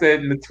likes that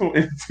in the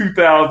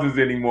 2000s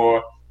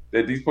anymore.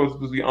 That these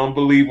supposed to be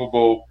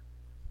unbelievable.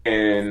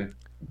 And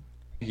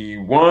he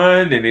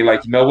won, and they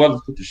like, you know what?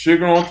 Let's put the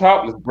sugar on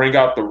top. Let's bring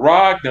out The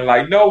Rock. They're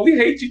like, no, we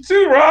hate you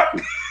too, Rock.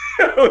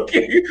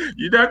 Okay,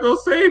 you're not gonna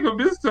save him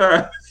this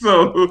time.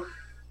 So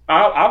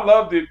I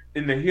loved it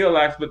in the heel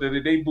aspect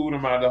that they booed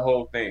him out of the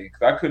whole thing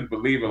because I couldn't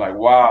believe it. Like,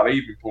 wow, they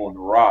even pulling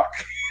The Rock.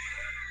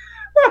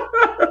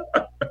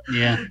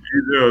 Yeah.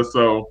 You know,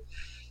 so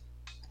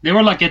they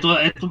were like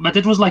but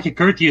it was like a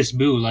courteous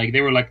boo. Like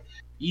they were like,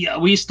 yeah,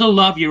 we still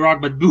love you,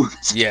 Rock, but boo.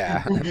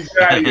 Yeah. Get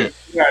out of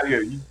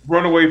here. You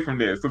run away from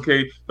this,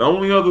 okay? The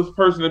only other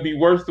person to be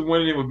worse than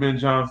winning it would have been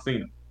John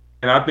Cena.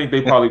 And I think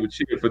they probably would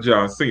cheer for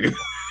John Cena.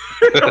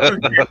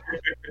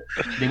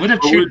 They would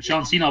have cheered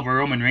John Cena over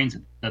Roman Reigns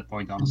at that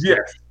point, honestly.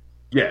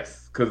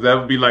 Yes, because that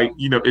would be like,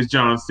 it's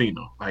John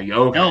Cena. Like,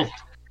 okay.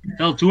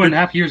 Hell,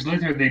 2.5 years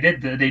later, they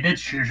did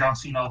cheer John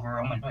Cena over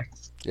Roman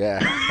Reigns. Yeah.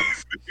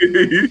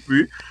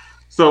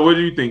 So, what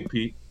do you think,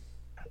 Pete?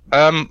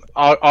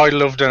 I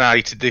loved and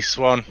hated this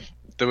one.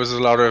 There was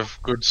a lot of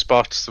good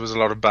spots. There was a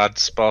lot of bad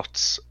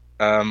spots.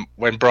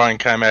 When Bryan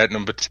came out at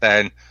number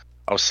 10,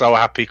 I was so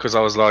happy because I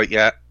was like,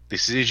 yeah,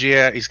 this is his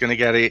year. He's going to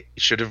get it.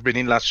 He should have been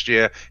in last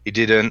year. He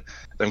didn't.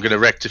 I'm going to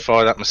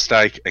rectify that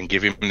mistake and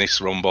give him this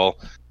Rumble.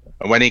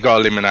 And when he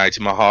got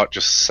eliminated, my heart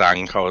just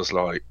sank. I was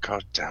like,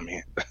 God damn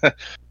it.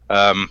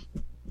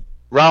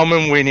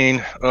 Roman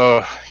winning,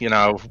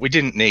 we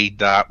didn't need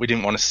that. We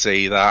didn't want to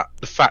see that.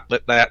 The fact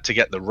that they had to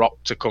get The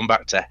Rock to come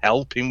back to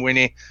help him win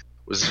it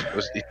was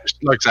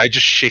like I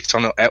just shit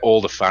on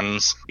all the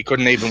fans. He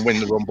couldn't even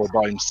win the Rumble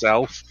by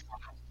himself.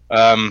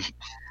 Like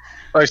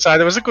I say,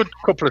 there was a good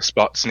couple of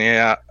spots in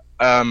here.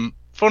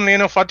 Funnily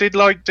enough, I did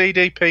like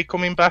DDP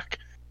coming back.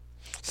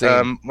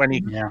 Same. When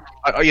he, Yeah.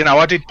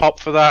 I did pop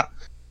for that.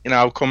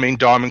 Come in,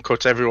 diamond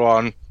cut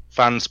everyone,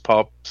 fans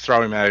pop,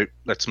 throw him out,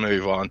 let's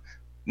move on.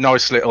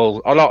 Nice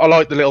little. I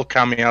like the little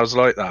cameos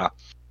like that.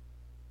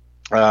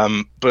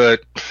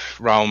 But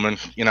Roman,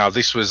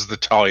 this was the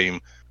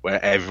time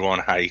where everyone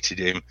hated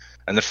him,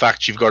 and the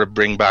fact you've got to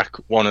bring back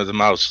one of the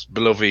most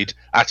beloved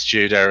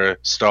Attitude Era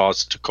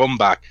stars to come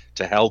back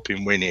to help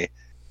him win it.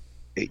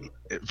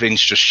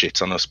 Vince just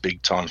shits on us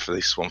big time for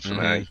this one for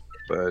me,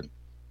 but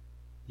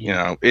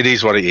it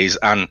is what it is.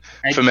 And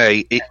for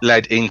me, it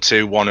led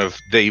into one of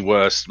the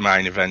worst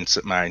main events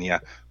at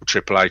Mania with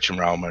Triple H and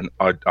Roman.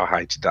 I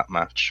hated that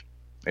match.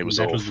 It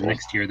was awful. Was the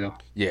next year though.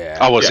 Yeah.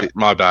 Oh, was it?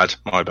 My bad.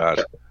 We'll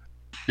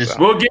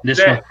get this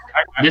that.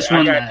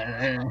 one.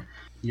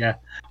 Yeah,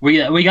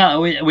 we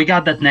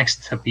got that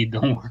next, Pete.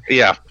 Don't worry.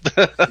 Yeah.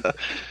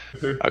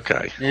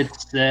 Okay.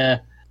 It's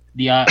again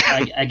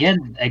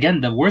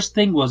the worst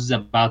thing was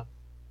about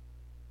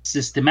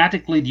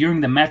systematically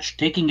during the match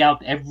taking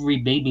out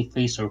every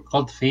babyface or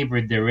cult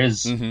favorite there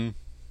is,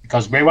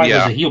 because Bray Wyatt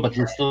was a heel, but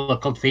you're still a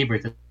cult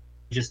favorite.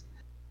 Just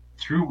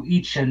threw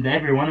each and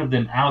every one of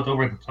them out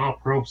over the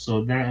top rope,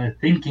 so they're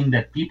thinking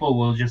that people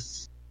will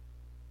just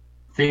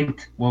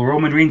think, well,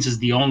 Roman Reigns is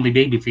the only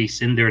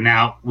babyface in there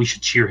now, we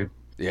should cheer him.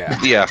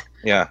 Yeah.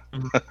 Yeah.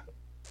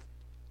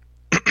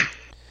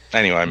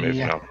 Anyway,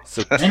 moving on.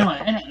 So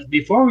Anyway,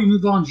 before we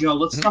move on, Joe,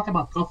 let's talk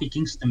about Kofi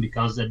Kingston,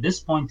 because at this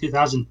point,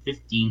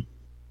 2015,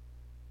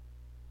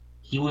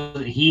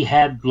 he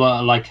had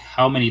like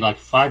how many, like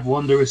 5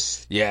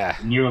 wondrous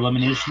near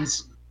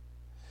eliminations.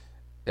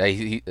 Yeah,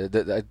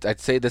 I'd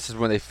say this is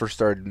when they first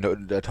started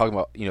talking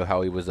about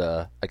how he was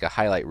like a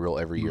highlight reel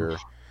every year.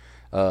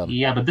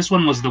 Yeah, but this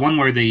one was the one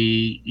where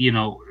they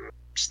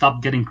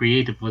stopped getting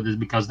creative with it,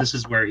 because this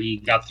is where he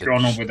got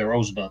thrown over the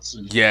rosebuds.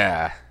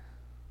 Yeah,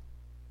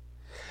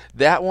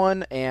 that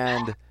one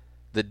and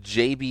the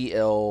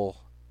JBL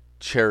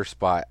chair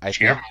spot. I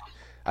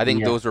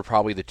think those were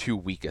probably the 2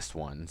 weakest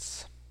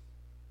ones.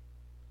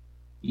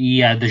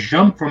 Yeah, the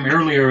jump from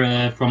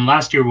earlier, from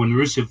last year when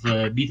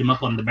Rusev beat him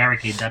up on the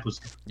barricade, that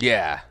was...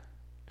 Yeah.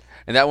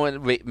 And that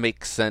one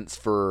makes sense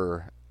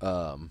for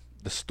the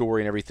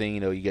story and everything.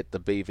 You get the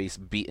babyface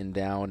beaten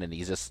down and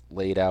he's just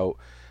laid out.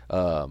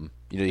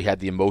 You had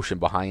the emotion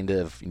behind it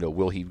of,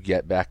 will he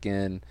get back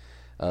in?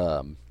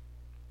 I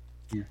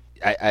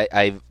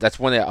that's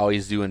one that I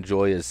always do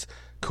enjoy is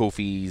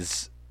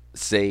Kofi's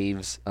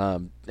saves.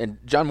 And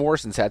John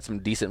Morrison's had some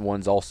decent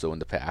ones also in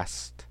the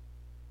past.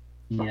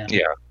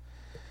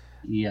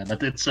 Yeah,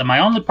 but it's my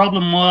only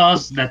problem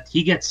was that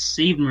he gets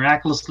saved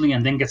miraculously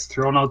and then gets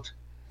thrown out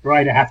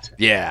right after.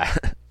 Yeah.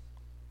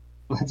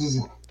 That's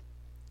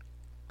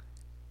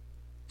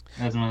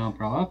my only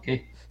problem.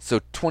 Okay. So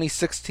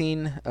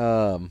 2016,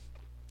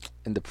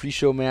 in the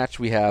pre-show match,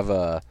 we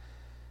have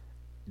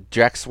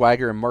Jack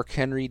Swagger and Mark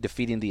Henry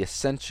defeating the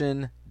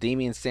Ascension,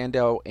 Damian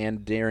Sandow and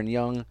Darren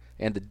Young,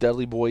 and the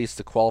Dudley Boys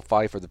to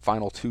qualify for the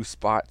final 2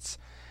 spots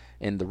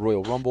in the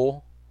Royal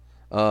Rumble.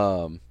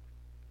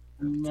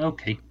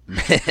 Okay.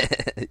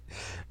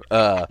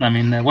 I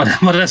mean,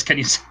 what else can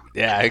you say?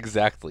 Yeah,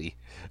 exactly.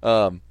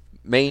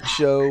 Main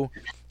show,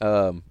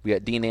 we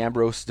got Dean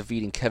Ambrose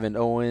defeating Kevin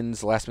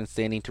Owens, last man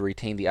standing to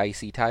retain the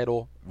IC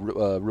title.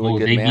 Really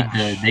good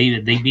match. They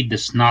beat the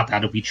snot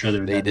out of each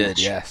other. They did,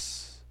 match.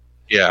 yes.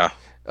 Yeah.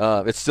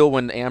 It's still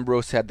when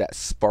Ambrose had that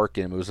spark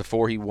in him. It was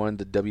before he won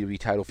the WWE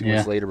title a few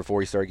months later,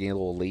 before he started getting a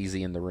little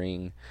lazy in the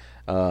ring.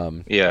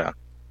 Yeah.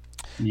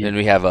 Then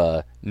we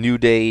have New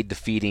Day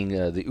defeating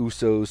the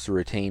Usos to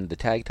retain the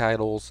tag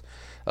titles.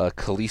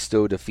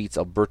 Kalisto defeats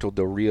Alberto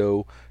Del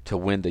Rio to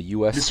win the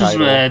U.S.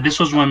 title. This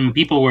was when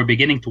people were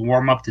beginning to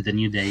warm up to the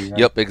New Day. Right?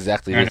 Yep,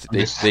 exactly.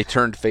 They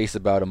turned face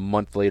about a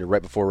month later,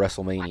 right before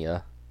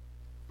WrestleMania.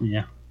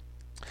 Yeah.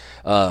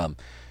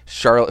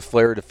 Charlotte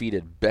Flair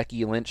defeated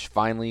Becky Lynch.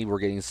 Finally, we're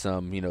getting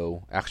some,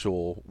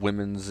 actual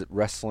women's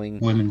wrestling.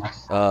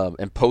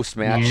 And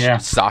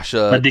post-match,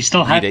 Sasha. But they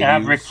still had to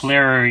have Ric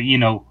Flair,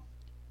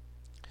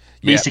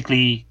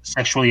 basically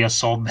sexually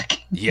assault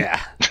Becky.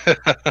 Yeah.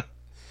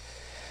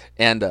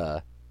 And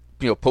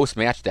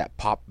post-match, that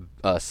pop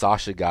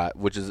Sasha got,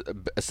 which is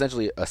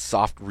essentially a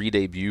soft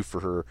re-debut for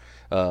her,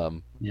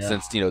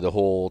 since the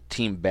whole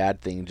Team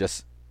Bad thing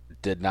just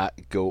did not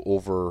go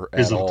over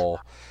at all.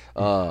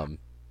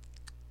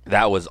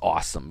 That was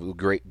awesome.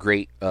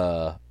 Great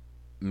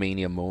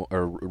Mania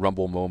or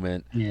Rumble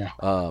moment. Yeah.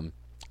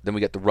 Then we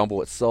got the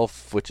Rumble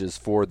itself, which is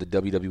for the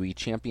WWE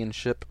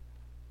Championship.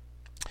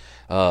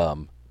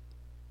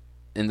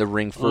 In the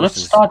ring first.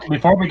 Let's talk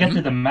before we get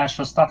to the match.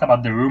 Let's talk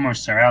about the rumors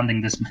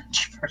surrounding this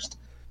match first.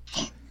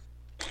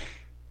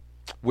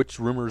 Which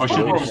rumors? A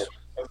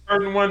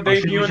certain one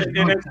debuting in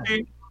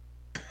NXT.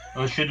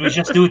 Or should we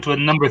just do it with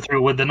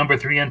the number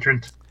 3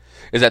 entrant?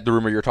 Is that the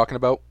rumor you're talking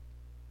about?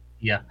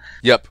 Yeah.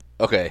 Yep.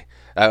 Okay.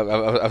 I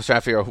was trying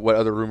to figure out what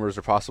other rumors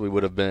there possibly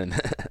would have been.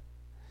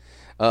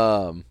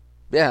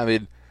 Yeah, I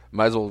mean,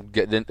 might as well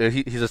get in.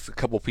 He's just a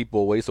couple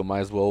people away, so might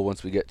as well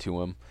once we get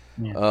to him.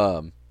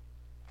 Yeah.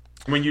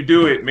 When you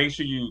do it, make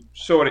sure you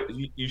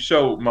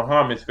show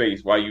Muhammad's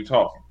face while you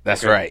talking.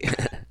 That's right.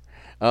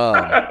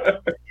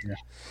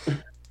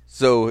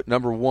 So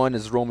number 1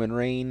 is Roman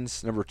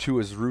Reigns. Number 2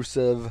 is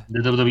Rusev, The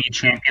WWE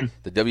champion.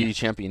 the WWE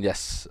champion.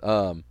 Yes.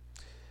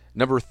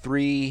 Number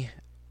 3,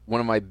 one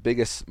of my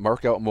biggest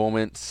markout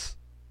moments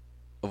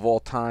of all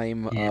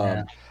time.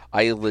 Yeah.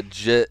 I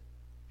legit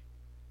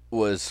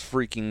was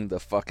freaking the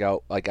fuck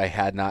out like I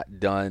had not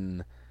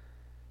done.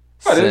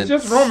 But it's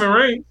just Roman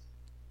Reigns.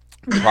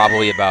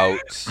 Probably about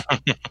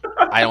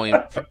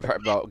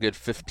about a good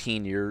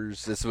 15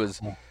 years. This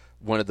was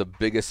one of the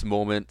biggest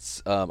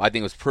moments. I think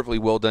it was perfectly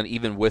well done,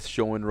 even with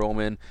showing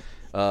Roman,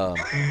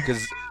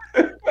 because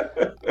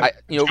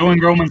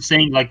showing Roman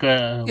saying like,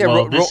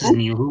 this is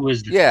new. Who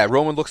is this? Yeah,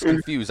 Roman looks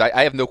confused.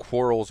 I have no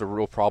quarrels or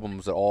real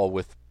problems at all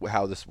with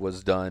how this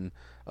was done.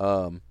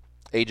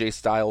 AJ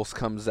Styles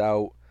comes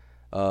out.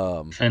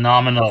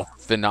 Phenomenal.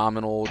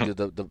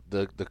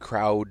 The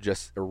crowd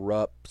just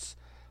erupts.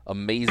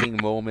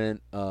 Amazing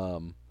moment.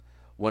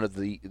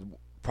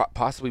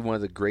 Possibly one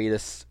of the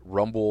greatest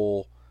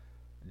Rumble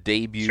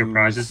debuts,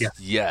 surprises,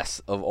 yes,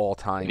 of all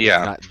time.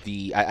 Yeah, not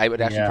I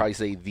would actually probably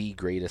say the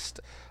greatest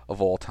of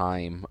all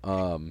time.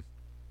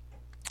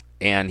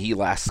 And he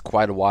lasts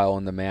quite a while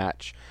in the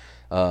match.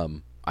 I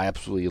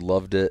absolutely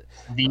loved it.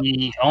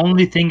 The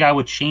only thing I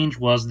would change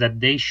was that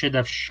they should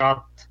have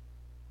shot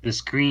the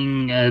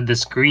screen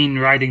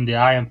writing the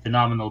 "I am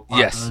phenomenal"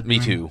 part. Yes, me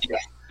too.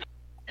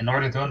 In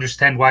order to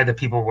understand why the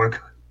people were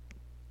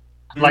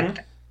like,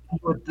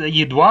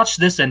 you'd watch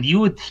this and you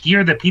would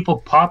hear the people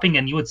popping,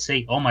 and you would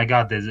say, "Oh my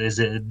God,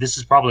 this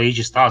is probably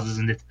AJ Styles,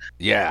 isn't it?"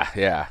 Yeah.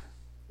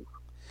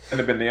 It'd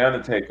have been the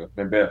Undertaker,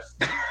 been best.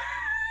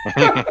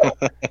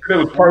 It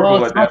was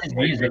purple at that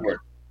point.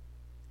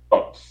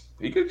 Oh,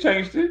 he could have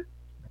changed it.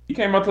 He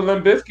came out to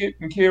Limp Bizkit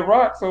and Kid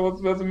Rock, so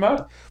it doesn't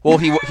matter. Well,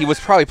 he was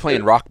probably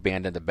playing Rock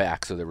Band in the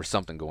back, so there was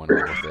something going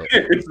on with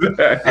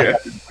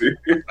it.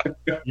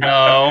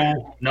 No.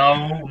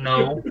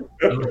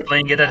 He was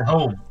playing it at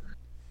home.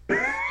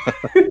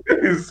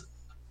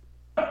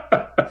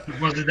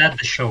 Was it at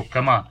the show?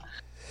 Come on.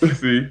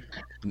 See.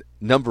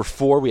 Number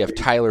 4, we have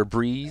Tyler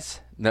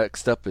Breeze.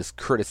 Next up is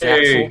Curtis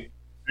Axel.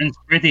 Prince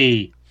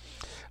Pretty.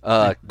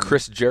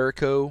 Chris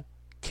Jericho,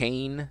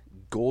 Kane,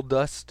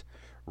 Goldust,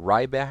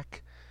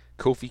 Ryback,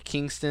 Kofi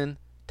Kingston,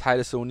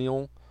 Titus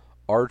O'Neil,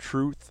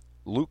 R-Truth,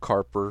 Luke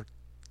Harper,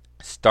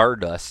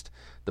 Stardust,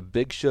 The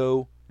Big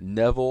Show,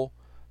 Neville,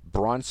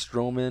 Braun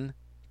Strowman,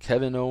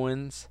 Kevin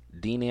Owens,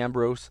 Dean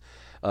Ambrose.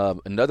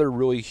 Another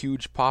really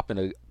huge pop and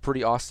a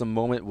pretty awesome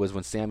moment was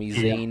when Sami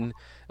Zayn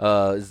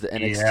is the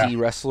NXT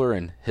wrestler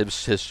and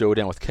his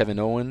showdown with Kevin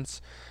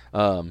Owens.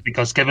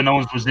 Because Kevin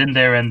Owens was in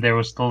there and there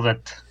was still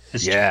that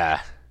history. Yeah.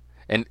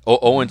 And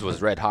Owens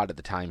was red hot at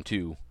the time,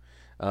 too.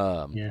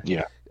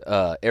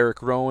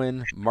 Eric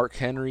Rowan, Mark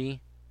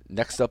Henry.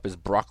 Next up is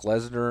Brock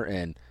Lesnar,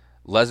 and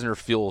Lesnar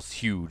feels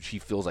huge. He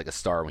feels like a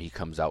star when he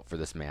comes out for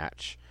this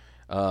match.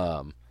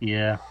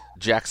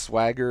 Jack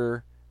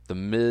Swagger, The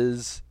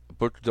Miz,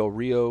 Butcher Del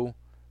Rio,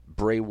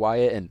 Bray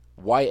Wyatt, and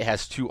Wyatt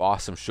has 2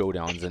 awesome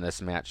showdowns in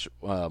this match.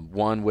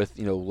 One with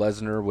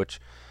Lesnar, which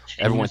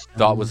everyone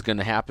thought was going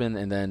to happen,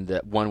 and then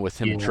that one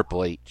with him and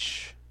Triple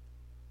H.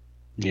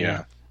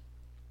 Yeah.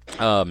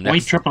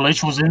 Wait, Triple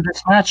H was in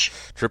this match?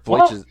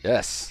 Triple H is,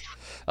 yes.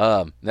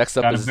 Next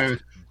up is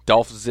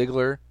Dolph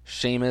Ziggler,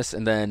 Sheamus,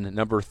 and then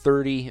number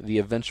 30, the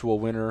eventual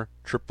winner,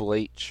 Triple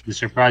H. The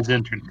surprise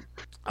entrant.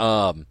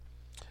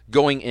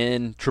 Going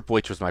in, Triple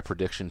H was my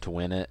prediction to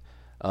win it.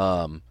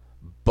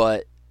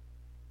 But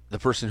the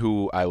person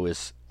who I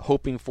was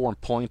hoping for and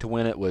pulling to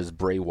win it was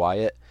Bray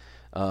Wyatt.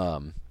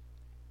 But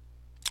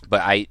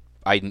I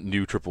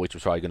knew Triple H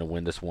was probably going to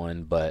win this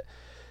one, but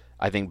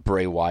I think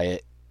Bray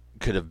Wyatt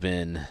could have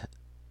been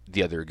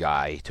the other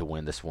guy to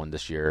win this one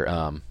this year.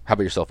 How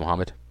about yourself,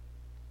 Mohammed?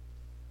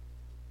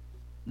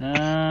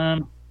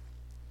 I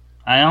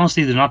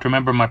honestly do not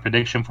remember my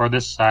prediction for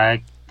this.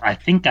 I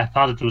think I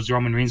thought it was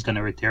Roman Reigns going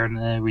to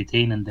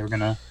retain, and they were going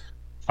to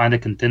find a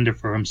contender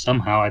for him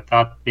somehow. I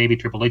thought maybe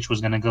Triple H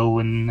was going to go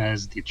in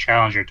as the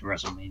challenger to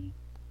WrestleMania.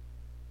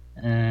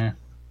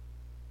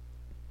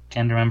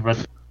 Can't remember,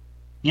 but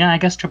yeah, I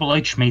guess Triple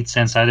H made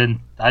sense. I didn't.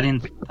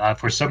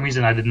 For some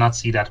reason, I did not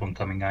see that one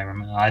coming.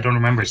 I don't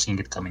remember seeing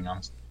it coming,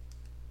 honestly.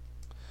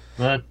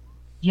 But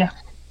yeah,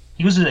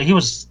 he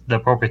was the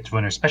appropriate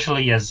winner,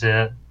 especially as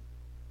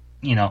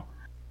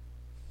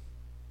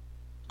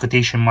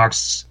quotation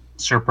marks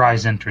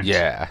surprise entrance.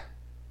 Yeah.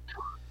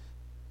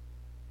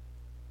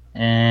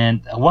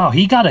 And wow,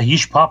 he got a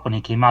huge pop when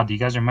he came out. Do you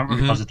guys remember?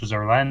 Mm-hmm. Because it was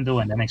Orlando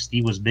and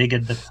NXT was big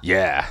at the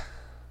time.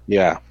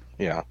 Yeah.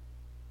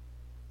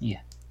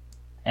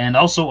 And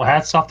also,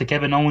 hats off to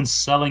Kevin Owens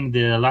selling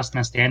the Last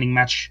Man Standing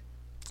match.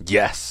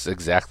 Yes,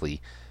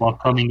 exactly. While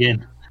coming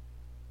in,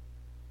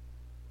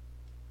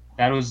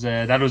 that was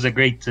a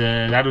great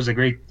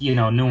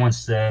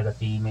nuance that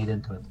he made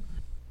into it.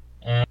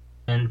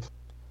 And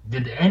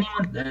did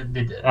anyone?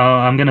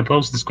 I'm gonna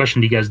pose this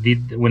question to you guys.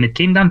 When it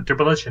came down to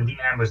Triple H and Dean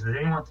Ambrose, did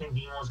anyone think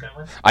Dean was gonna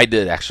win? I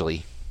did,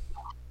 actually.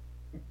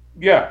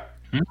 Yeah,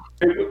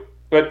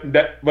 but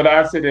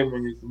I said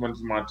that when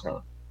it's my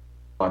turn.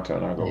 I'll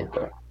go with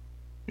that.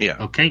 Yeah.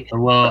 Okay.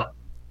 Well,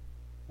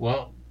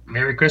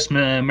 Merry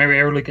Christmas,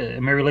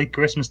 Merry late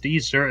Christmas to you,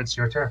 sir. It's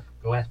your turn.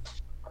 Go ahead.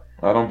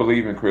 I don't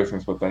believe in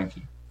Christmas, but thank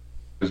you.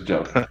 Just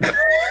joking.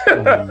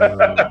 Okay.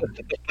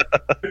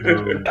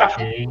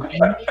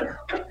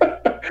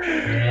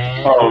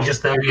 Yeah,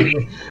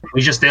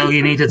 we just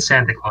alienated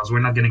Santa Claus. We're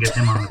not going to get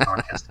him on the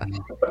podcast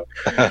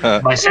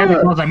anymore. By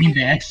Santa Claus, I mean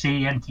the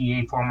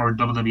ex-CNTA former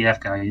WWF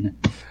guy. You know?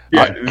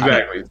 Yeah,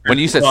 exactly. When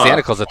you said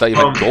Santa Claus, I thought you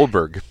meant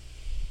Goldberg.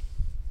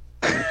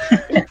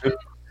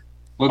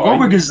 Well,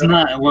 Goldberg is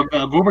not. Well,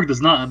 Goldberg does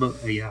not. But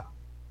yeah,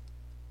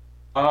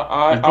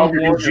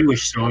 Goldberg is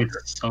Jewish, so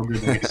it's so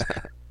good.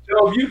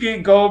 So if you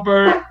get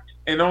Goldberg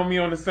and on me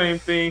on the same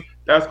thing,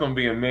 that's going to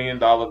be $1 million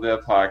there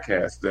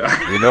podcast.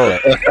 You know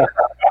it.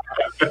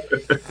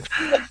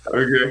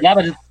 Okay. Yeah,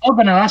 but it's still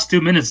going to last 2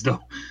 minutes, though.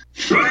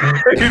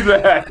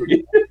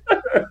 Exactly.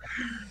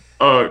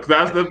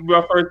 That's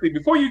my first thing.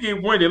 Before you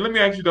get winded, let me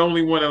ask you the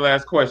only one and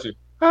last question.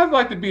 I'd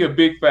like to be a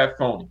big fat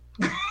phony.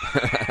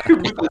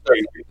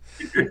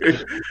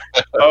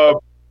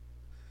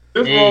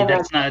 Hey,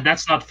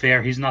 that's not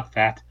fair. He's not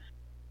fat.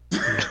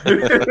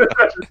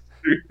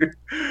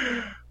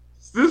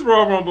 This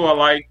Royal Rumble I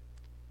like,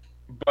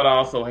 but I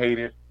also hate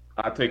it.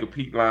 I take a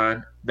peek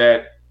line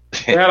that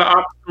they had an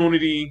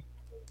opportunity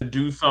to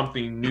do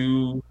something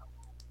new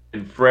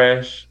and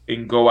fresh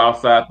and go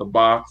outside the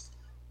box.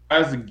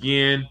 As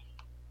again,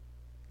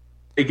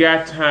 they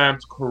got time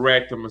to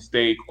correct a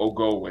mistake or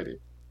go with it.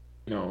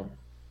 You know,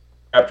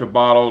 after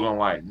bottled and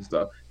light and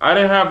stuff. I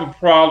didn't have a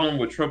problem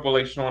with Triple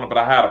H showing up, but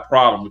I had a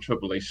problem with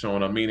Triple H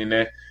showing up, meaning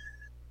that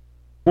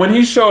when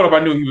he showed up, I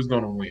knew he was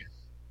going to win.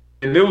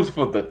 And it was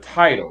for the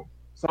title.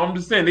 So I'm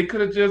just saying, they could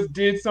have just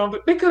did something.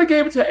 They could have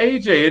gave it to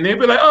AJ, and they'd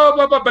be like,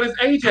 oh, but it's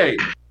AJ.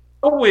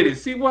 Go with it.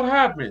 See what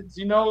happens.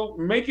 You know,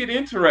 make it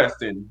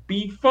interesting.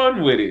 Be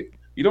fun with it.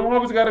 You don't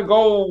always got to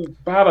go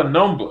by the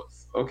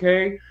numbers,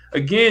 okay?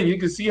 Again, you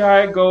can see how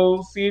it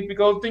goes. See if it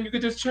goes, then you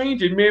could just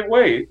change it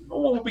midway. No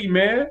one will be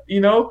mad,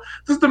 you know?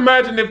 Just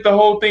imagine if the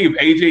whole thing,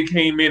 if AJ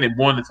came in and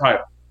won the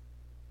title.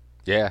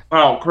 Yeah.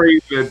 How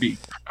crazy that'd be.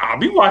 I'll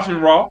be watching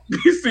Raw.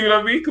 You see what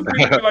I mean? Because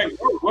people be like,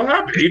 what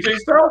happened? AJ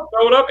Styles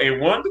showed up and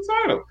won the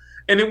title.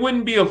 And it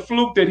wouldn't be a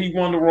fluke that he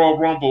won the Royal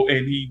Rumble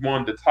and he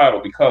won the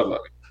title because of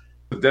it.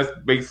 That's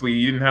basically,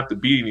 he didn't have to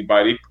beat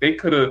anybody. They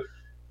could have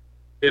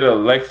did a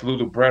Lex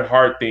Luthor Bret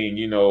Hart thing,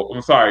 you know.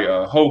 I'm sorry,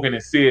 Hogan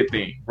and Sid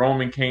thing.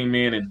 Roman came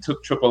in and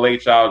took Triple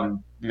H out,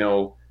 and you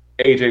know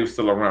AJ was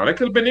still around. It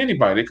could have been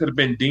anybody. It could have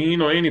been Dean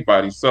or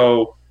anybody.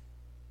 So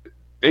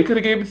they could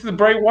have gave it to the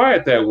Bray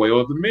Wyatt that way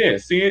or the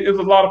Miz. See, there's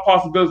a lot of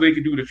possibilities they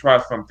could do to try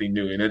something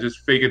new, and I just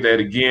figured that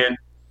again.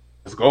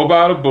 Let's go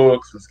by the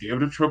books. Let's give it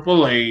to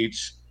Triple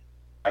H.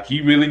 Like,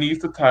 he really needs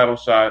the title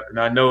shot, and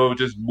I know it would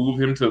just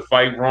move him to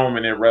fight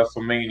Roman at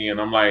WrestleMania.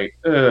 And I'm like,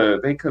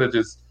 they could have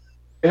just.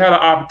 They had an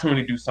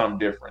opportunity to do something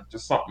different,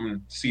 just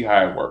something, see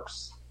how it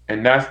works.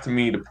 And that's, to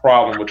me, the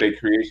problem with their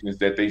creation is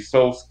that they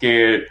so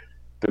scared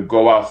to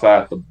go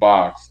outside the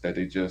box that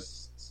it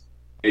just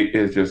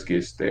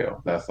gets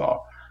stale. That's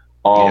all.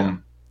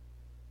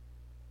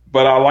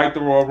 But I liked the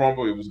Royal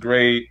Rumble. It was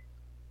great.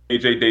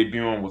 AJ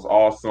debuting was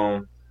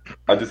awesome.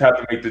 I just have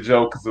to make the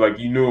joke because, like,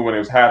 you knew when it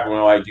was happening.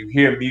 Like, you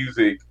hear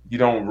music you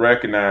don't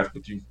recognize,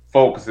 but you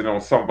focus it on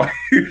somebody.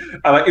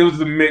 It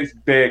was a mixed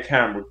bad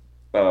camera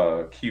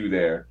cue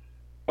there.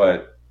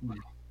 But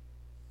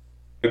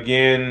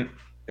again,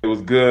 it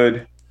was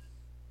good,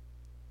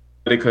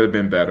 but it could have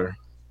been better.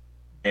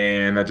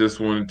 And I just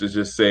wanted to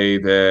just say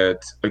that,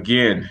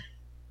 again,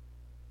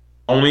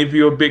 only if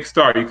you're a big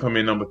star, you come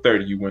in number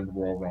 30, you win the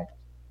Royal Rumble.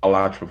 A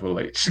la Triple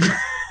H.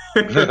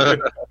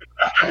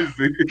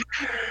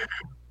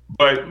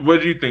 But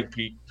what do you think,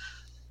 Pete?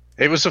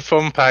 It was a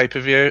fun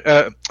pay-per-view,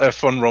 a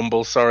fun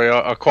Rumble, sorry.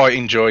 I quite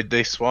enjoyed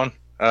this one.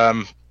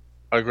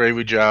 I agree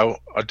with Joe.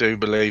 I do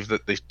believe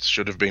that this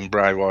should have been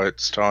Bray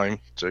Wyatt's time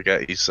to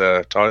get his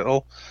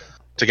title.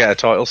 To get a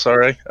title,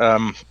 sorry.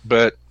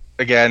 But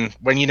again,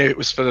 when you knew it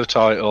was for the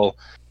title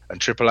and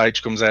Triple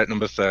H comes out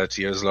number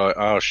 30, I was like,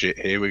 oh shit,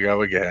 here we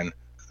go again.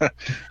 But,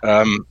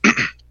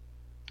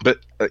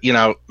 you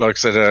know, like I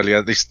said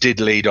earlier, this did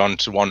lead on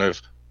to one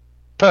of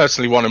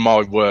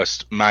my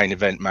worst main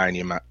event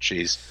Mania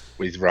matches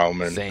with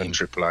Roman and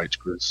Triple H,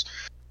 because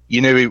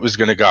you knew it was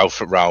going to go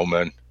for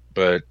Roman,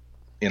 but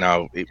you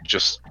know, it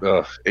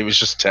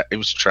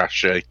was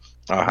trashy.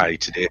 I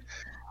hated it.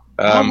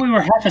 Well, we were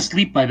half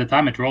asleep by the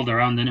time it rolled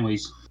around,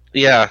 anyways.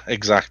 Yeah,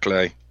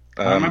 exactly.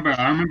 I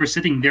remember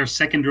sitting there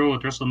second row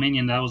at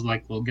WrestleMania, and I was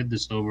like, "We'll get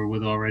this over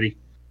with already."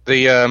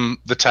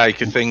 The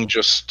Taker thing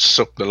just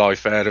sucked the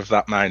life out of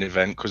that main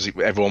event because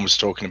everyone was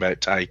talking about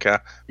Taker.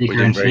 We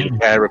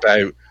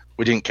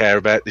didn't care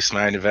about this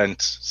main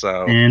event.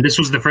 So, and this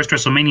was the first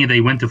WrestleMania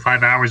they went to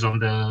 5 hours on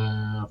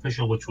the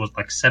official, which was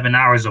like 7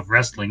 hours of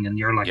wrestling, and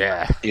you're like,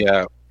 yeah.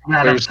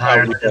 I'm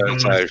tired.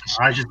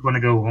 I just want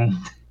to go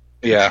home.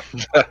 Yeah.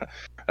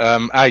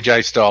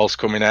 AJ Styles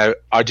coming out.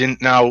 I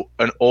didn't know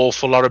an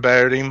awful lot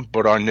about him,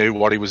 but I knew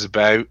what he was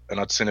about, and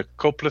I'd seen a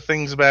couple of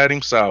things about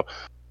him, so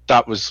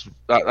that was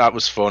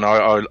fun.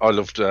 I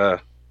loved. I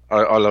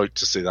liked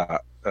to see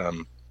that.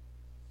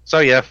 So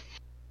yeah,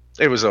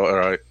 it was all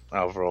right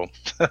overall.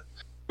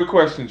 Good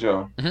question,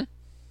 Joe. Mhm.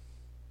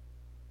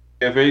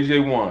 If AJ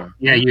won,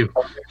 Yeah, you.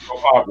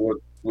 what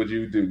would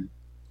you do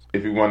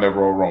if you won that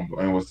Royal Rumble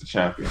and was the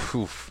champion?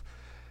 Oof.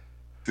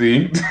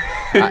 See,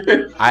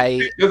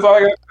 I that's all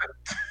I got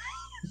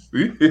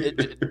to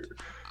say.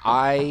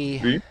 I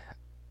See?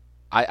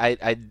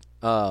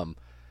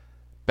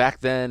 back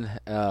then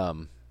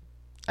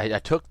I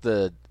took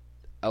a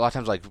lot of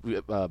times like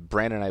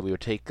Brandon and we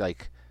would take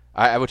like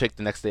I would take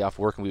the next day off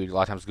work and we would a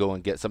lot of times go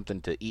and get something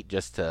to eat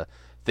just to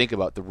think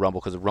about the Rumble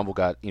because the Rumble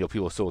got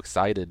people so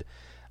excited.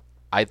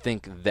 I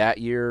think that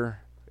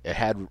year it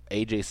had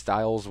AJ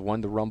Styles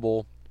won the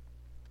Rumble.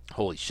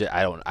 Holy shit!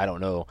 I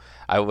don't know.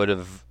 I would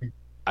have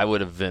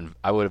been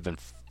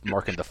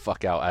marking the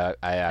fuck out.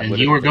 And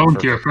you were going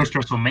to your first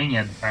WrestleMania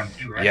at the time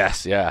too, right?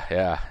 Yes,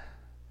 yeah.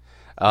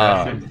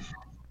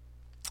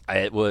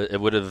 It would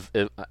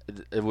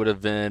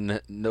have been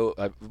no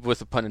with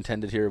the pun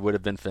intended here. It would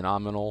have been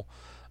phenomenal.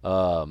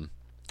 I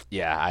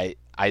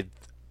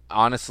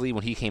honestly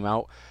when he came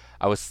out,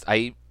 at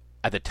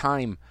the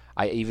time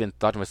I even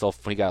thought to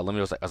myself when he got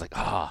eliminated, I was like,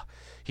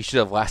 he should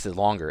have lasted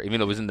longer. Even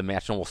though he was in the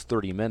match almost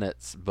 30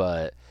 minutes,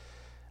 but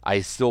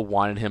I still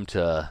wanted him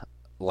to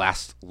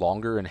last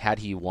longer. And had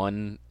he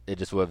won, it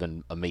just would have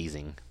been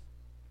amazing.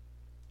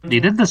 They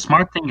did the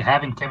smart thing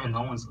having Kevin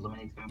Owens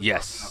eliminate him. Because,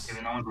 Yes.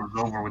 Kevin Owens was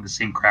over with the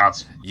same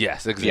crowds.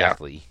 Yes,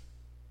 exactly.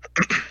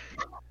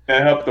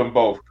 That helped them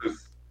both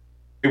because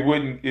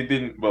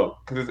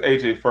because it's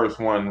AJ first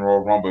won Royal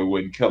Rumble, it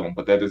wouldn't kill him,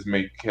 but that just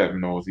make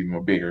Kevin Owens even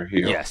a bigger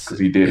heel. Yes. Because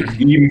he did it.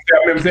 He even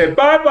stepped in and said,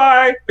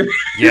 bye-bye.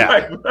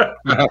 Yeah.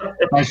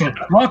 I said,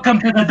 welcome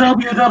to the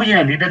WWE.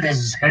 And he did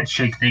this head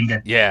shake thing.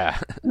 Yeah.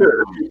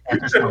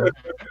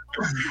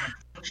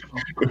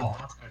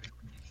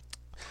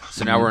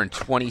 So now we're in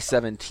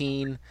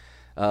 2017.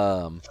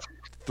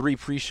 3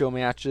 pre-show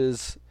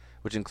matches,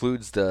 which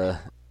includes the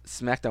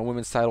SmackDown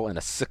Women's title and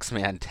a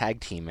 6-man tag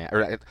team match.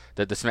 Or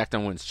the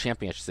SmackDown Women's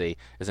Champion, I should say,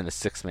 is in a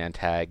 6-man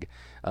tag.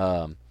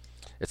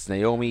 It's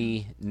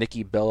Naomi,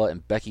 Nikki Bella,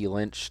 and Becky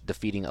Lynch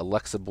defeating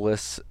Alexa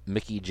Bliss,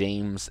 Mickie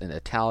James, and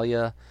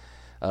Natalya.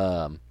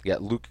 You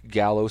got Luke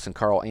Gallows and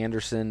Carl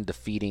Anderson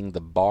defeating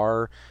The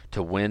Bar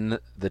to win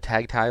the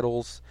tag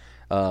titles.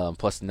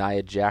 Plus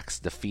Nia Jax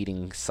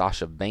defeating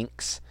Sasha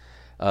Banks.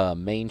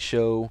 Main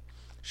show,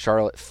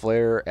 Charlotte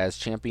Flair as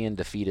champion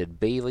defeated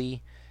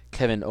Bayley.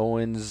 Kevin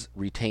Owens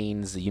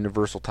retains the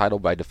Universal title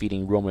by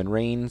defeating Roman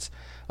Reigns,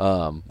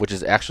 which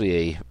is actually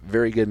a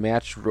very good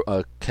match.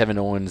 Kevin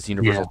Owens'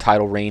 Universal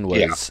title reign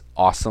was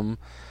awesome.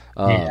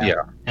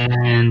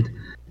 And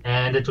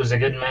it was a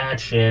good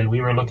match, and we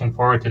were looking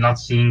forward to not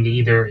seeing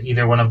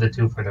either one of the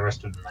two for the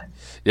rest of the night.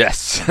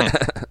 Yes.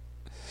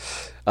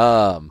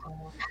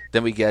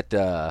 Then we get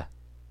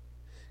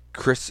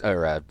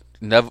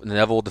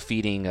Neville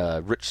defeating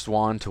Rich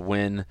Swann to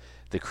win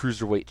the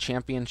Cruiserweight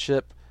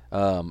Championship.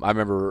 I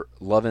remember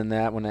loving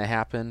that when that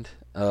happened.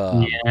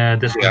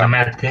 This was a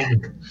Matt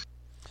King.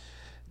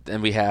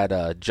 Then we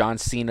had John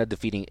Cena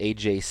defeating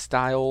AJ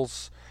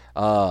Styles.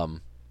 Now,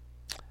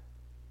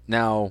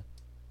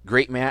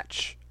 great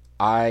match.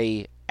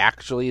 I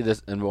actually,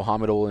 and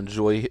Muhammad will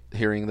enjoy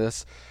hearing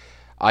this,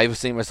 I was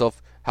saying to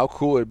myself, how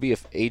cool it would be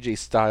if AJ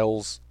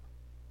Styles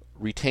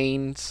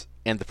retains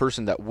and the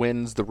person that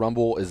wins the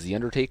Rumble is The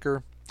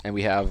Undertaker. And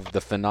we have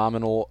the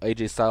phenomenal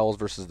AJ Styles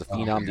versus the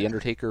Phenom, The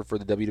Undertaker, for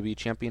the WWE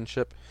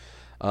Championship.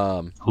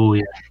 I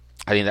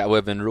think that would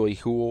have been really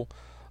cool.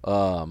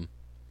 And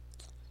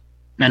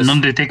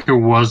Undertaker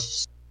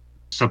was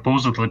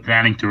supposedly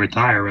planning to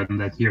retire in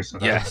that year. So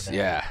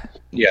Yeah.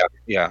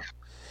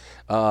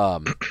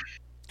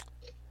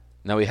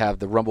 Now we have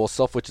the Rumble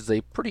itself, which is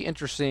a pretty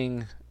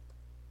interesting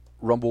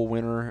Rumble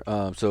winner.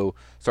 So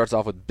starts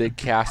off with Big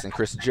Cass and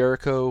Chris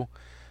Jericho.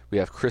 We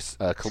have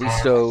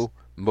Kalisto,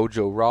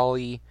 Mojo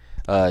Rawley,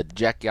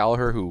 Jack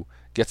Gallagher, who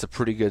gets a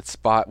pretty good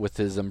spot with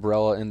his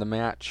umbrella in the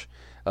match.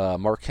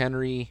 Mark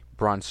Henry,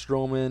 Braun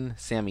Strowman,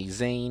 Sami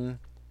Zayn,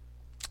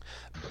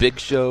 Big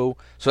Show.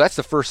 So that's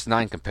the first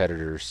 9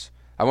 competitors.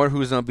 I wonder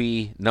who's going to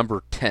be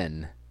number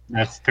 10.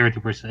 That's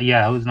 30%.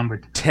 Yeah, who's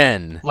number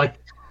 10?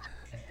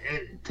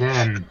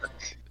 10.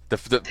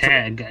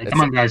 10.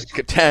 Come on, guys.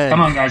 10.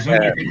 Come on, guys. Who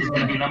do you think is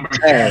going to be number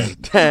 10?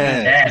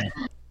 10.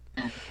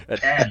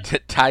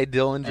 Ty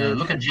Dillinger.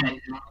 Look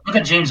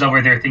at James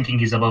over there thinking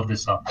he's above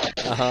this up.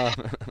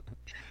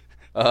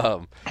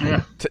 Ty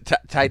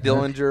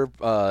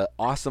Dillinger,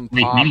 awesome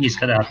pop. Maybe he's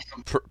cut out.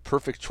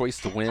 Perfect choice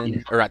to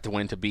win, or not to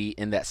win, to be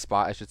in that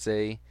spot, I should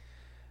say.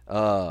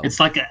 It's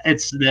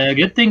the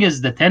good thing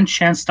is the 10th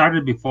chance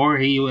started before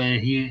he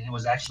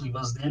was actually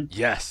buzzed in.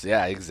 Yes,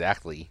 yeah,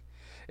 exactly.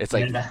 It's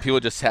like people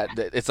just had.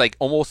 It's like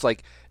almost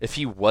like if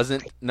he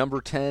wasn't number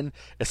 10,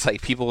 it's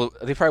like they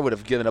probably would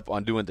have given up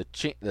on doing the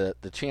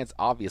chance,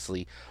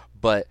 obviously.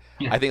 But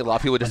I think a lot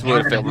of people just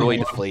would have felt really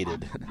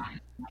deflated.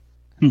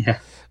 Yeah.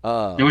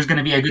 There was going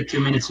to be a good 2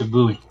 minutes of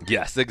booing.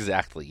 Yes,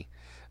 exactly.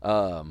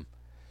 At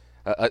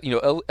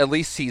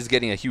least he's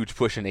getting a huge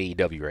push in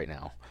AEW right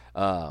now.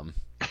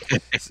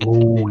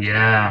 Oh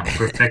yeah,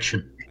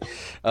 perfection.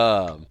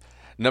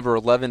 Number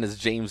 11 is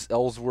James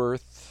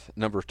Ellsworth.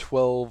 Number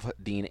 12,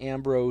 Dean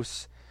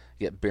Ambrose.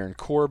 You get Baron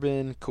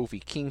Corbin,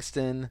 Kofi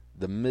Kingston,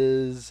 The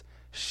Miz,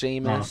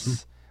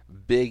 Sheamus,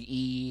 Big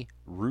E,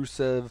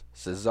 Rusev,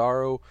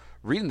 Cesaro.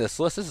 Reading this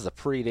list, this is a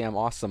pretty damn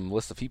awesome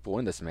list of people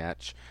in this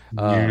match.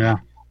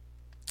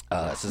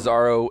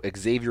 Cesaro,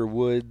 Xavier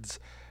Woods,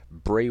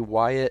 Bray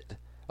Wyatt,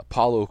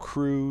 Apollo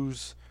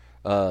Crews,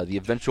 the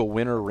eventual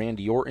winner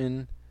Randy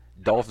Orton,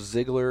 Dolph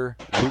Ziggler,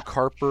 Luke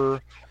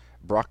Harper,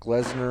 Brock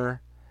Lesnar,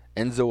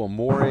 Enzo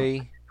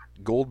Amore,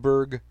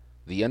 Goldberg,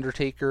 The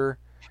Undertaker,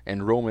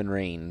 and Roman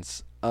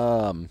Reigns.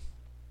 I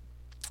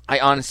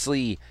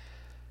honestly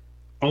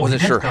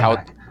wasn't sure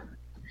how.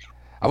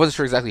 I wasn't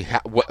sure exactly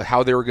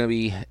how they were going to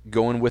be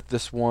going with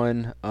this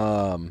one.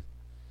 Going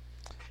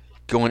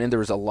in, there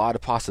was a lot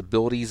of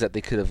possibilities that they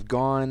could have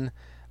gone.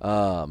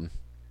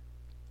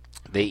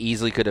 They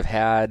easily could have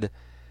had,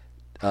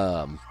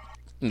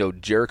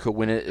 Jericho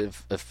win it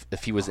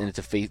if he was in it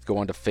to go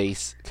on to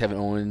face Kevin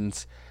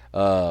Owens.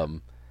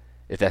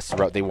 If that's the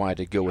route they wanted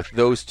to go with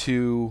those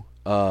two,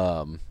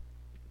 they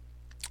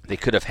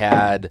could have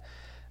had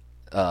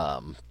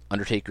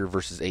Undertaker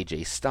versus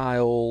AJ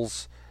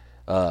Styles.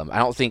 I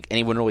don't think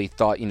anyone really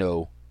thought,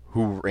 who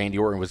Randy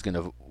Orton was going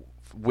to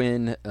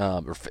win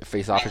or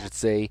face off, I should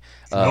say,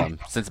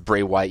 since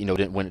Bray Wyatt,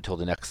 didn't win it till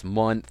the next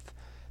month.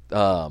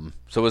 So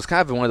it was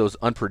kind of one of those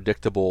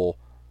unpredictable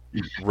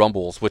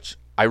rumbles, which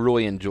I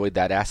really enjoyed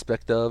that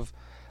aspect of.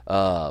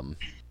 As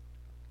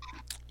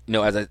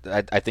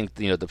I think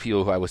the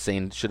people who I was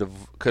saying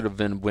could have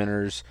been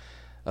winners.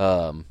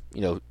 Sami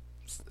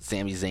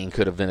Zayn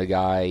could have been a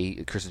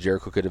guy. Chris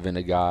Jericho could have been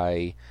a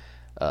guy.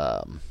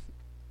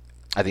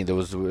 I think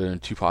those were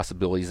two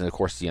possibilities, and of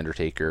course The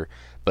Undertaker.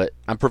 But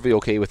I'm perfectly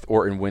okay with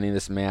Orton winning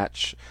this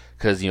match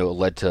because it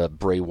led to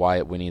Bray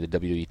Wyatt winning the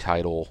WWE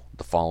title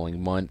the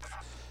following month.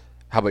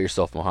 How about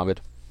yourself,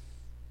 Mohammed?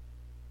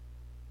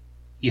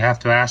 You have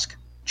to ask.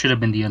 Should have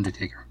been The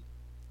Undertaker.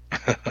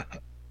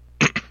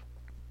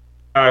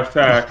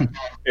 Hashtag,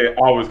 it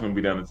always going to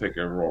be The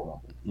Undertaker at Royal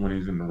Rumble when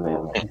he's in the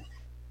Royal Rumble.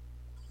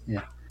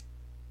 Yeah.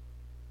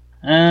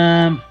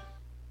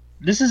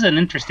 This is an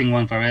interesting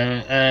one for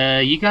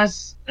you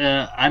guys.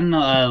 I don't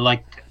know,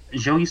 like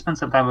Joe, you spent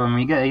some time with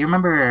me. You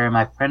remember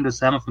my friend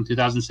Osama from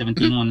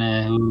 2017 when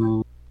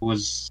who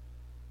was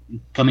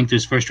coming to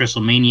his first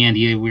WrestleMania, and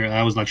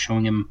I was like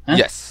showing him. Huh?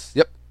 Yes.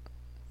 Yep.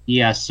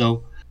 Yeah.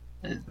 So,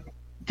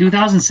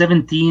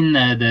 2017,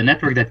 the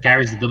network that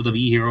carries the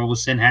WWE here all of a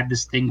sudden had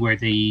this thing where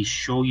they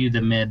show you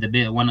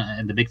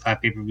the big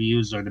 5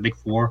 pay-per-views or the big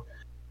 4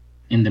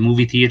 in the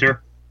movie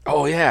theater.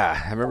 Oh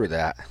yeah, I remember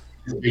that.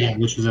 Yeah,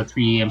 which was at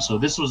 3 a.m. So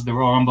this was the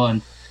Royal Rumble,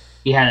 and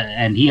he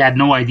had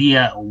no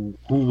idea who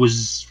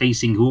was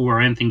facing who or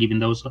anything, even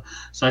though. So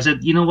I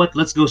said, you know what?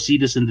 Let's go see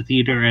this in the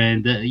theater,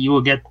 and you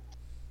will get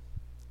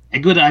a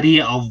good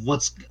idea of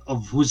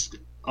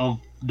of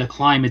the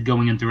climate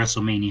going into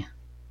WrestleMania.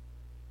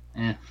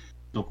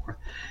 So forth.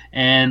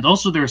 And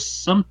also there's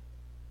some.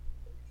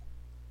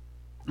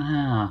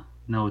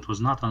 No, it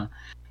was not on.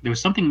 There was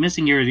something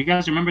missing here. Do you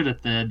guys remember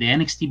that the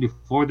NXT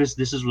before this?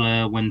 This is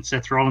when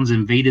Seth Rollins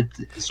invaded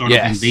the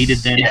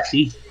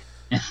NXT.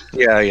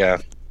 Yeah.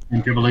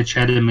 And Triple H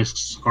had him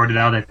escorted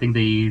out. I think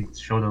they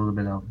showed a little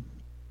bit of.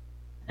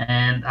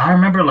 And I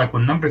remember, like,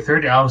 when number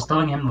 30, I was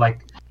telling him,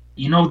 like,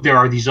 there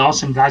are these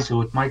awesome guys.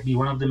 So it might be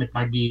one of them. It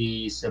might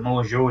be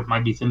Samoa Joe. It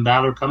might be Finn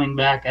Balor coming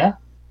back. And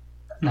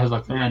I was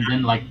like, and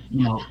then, like,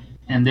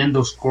 and then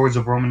those chords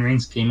of Roman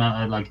Reigns came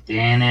out, like,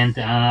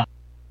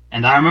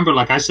 and I remember,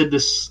 like, I said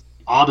this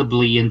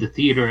audibly in the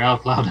theater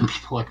out loud, and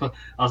people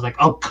I was like,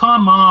 "Oh,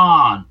 come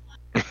on!"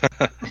 I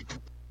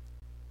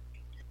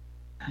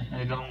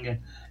don't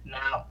get.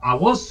 Now, I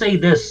will say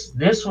this: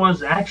 this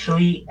was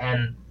actually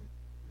a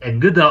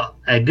good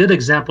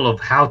example of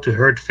how to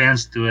hurt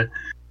fans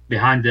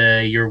behind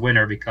your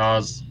winner,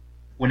 because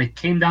when it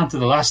came down to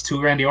the last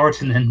two, Randy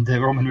Orton and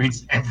Roman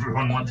Reigns,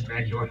 everyone wanted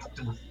Randy Orton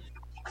to win.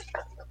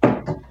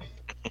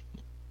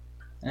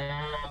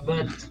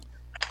 But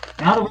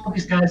out of all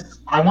these guys,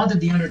 I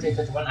wanted The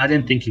Undertaker to win. I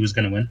didn't think he was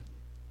going to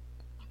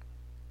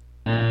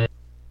win.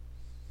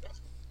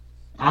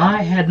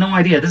 I had no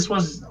idea. This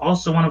was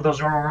also one of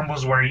those Royal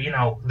Rumbles where,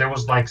 there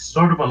was like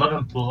sort of a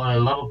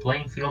level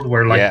playing field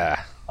where like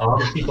a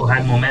lot of people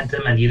had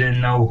momentum and you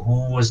didn't know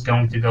who was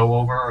going to go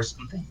over or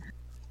something.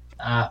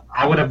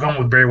 I would have gone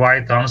with Bray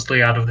Wyatt,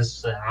 honestly, out of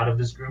this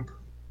group.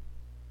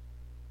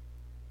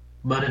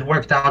 But it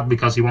worked out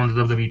because he won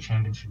the WWE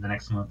Championship the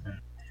next month. And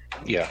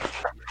yeah.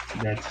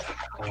 That's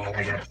all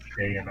I got to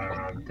say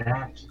about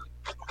that.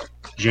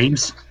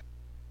 James?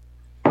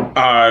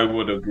 I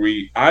would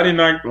agree. I did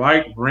not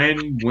like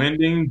Randy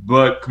winning,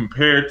 but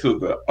compared to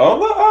the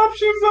other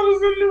options that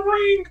was in the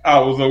ring, I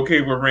was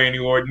okay with Randy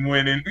Orton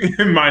winning,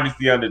 minus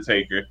The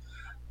Undertaker.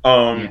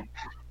 I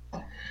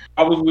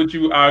was with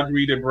you. I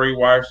agree that Bray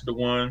Wyatt should have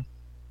won,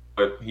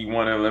 but he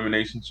won an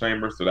Elimination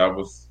Chamber, so that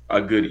was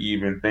a good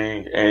even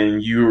thing.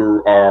 And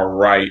you are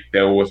right.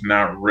 There was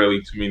not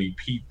really too many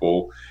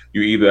people.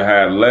 You either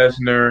had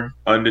Lesnar,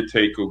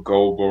 Undertaker,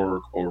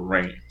 Goldberg, or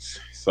Reigns.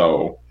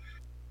 So,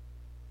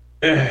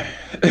 and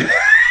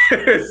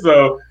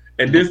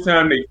this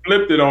time they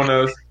flipped it on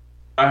us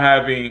by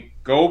having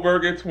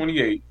Goldberg at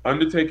 28,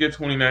 Undertaker at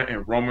 29,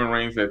 and Roman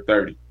Reigns at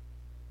 30.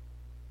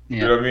 Yeah.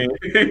 You know what I mean?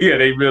 Yeah,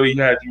 they really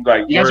had you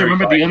like. You guys worried,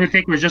 remember like, the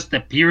Undertaker just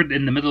appeared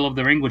in the middle of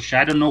the ring, which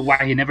I don't know why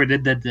he never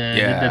did that. Did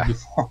that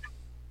before.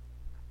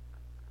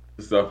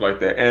 Stuff like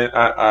that, and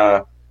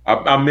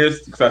I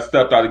missed because I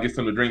stepped out to get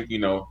something to drink. You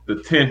know, the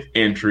 10th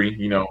entry.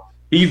 You know,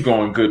 he's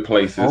going good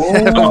places.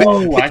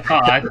 Oh, I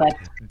thought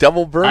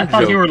Double burn I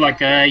thought joke. you were like,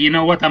 you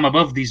know what? I'm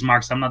above these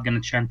marks. I'm not gonna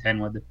chant 10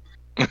 with it.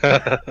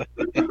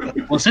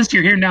 Well, since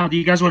you're here now, do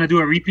you guys want to do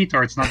a repeat,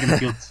 or it's not gonna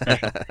feel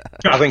special?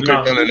 I think No,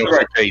 we've done enough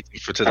right. repeating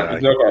for today.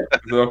 It's okay.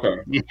 It's okay.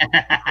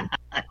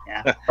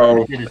 Yeah.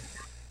 Oh, Did it.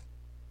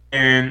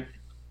 and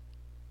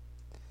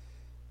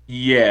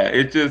yeah,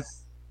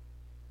 it's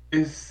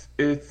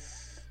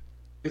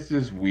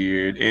just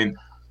weird, and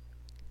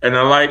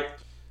I like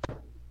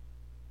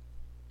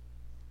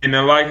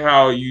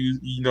how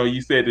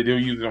you said that they're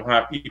using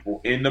hot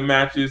people in the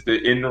matches,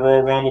 that in the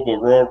Royal Rumble, but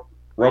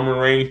Roman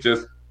Reigns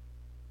just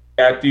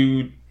got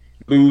through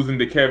losing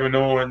to Kevin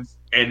Owens,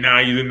 and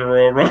now he's in the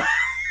Royal Rumble.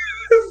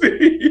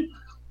 See,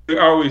 they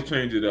always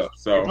change it up.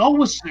 So It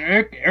always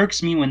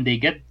irks me when they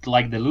get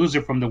like the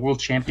loser from the World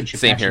Championship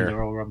Same match in here. the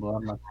Royal Rumble.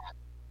 I'm like,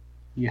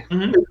 yeah.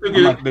 they took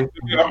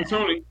the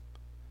opportunity.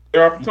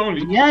 Their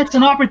opportunity. Yeah, it's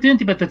an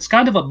opportunity, but it's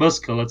kind of a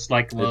buzzkill. It's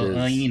like, It well,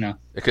 is. you know,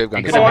 It could have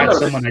I gone could to have Oh, I had know.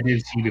 someone I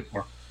didn't see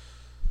before.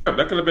 That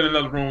could have been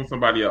another room with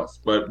somebody else.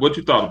 But what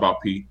you thought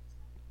about Pete?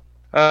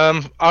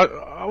 I I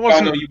know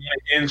wasn't. you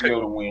wanted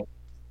Enzo to win.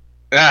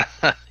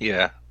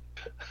 Yeah.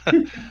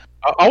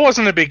 I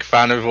wasn't a big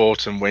fan of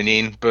Orton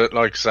winning, but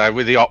like I say,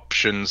 with the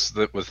options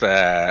that was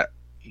there,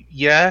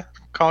 yeah,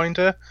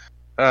 kinda.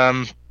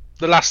 The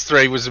last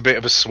three was a bit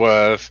of a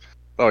swerve.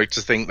 Like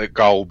to think that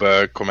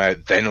Goldberg come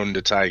out, then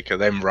Undertaker,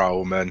 then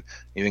Roman.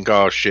 You think,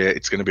 oh shit,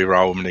 it's going to be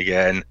Roman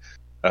again.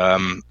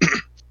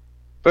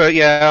 But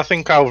yeah, I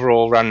think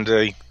overall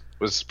Randy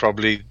was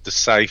probably the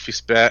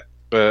safest bet.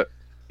 But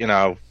you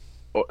know,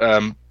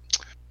 I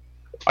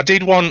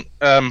did want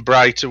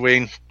Bray to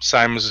win,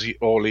 same as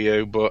all of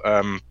you, but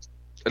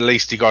at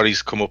least he got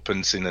his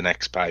comeuppance in the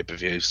next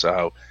pay-per-view,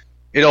 so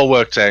it all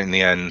worked out in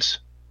the end.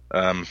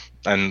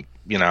 And,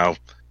 you know,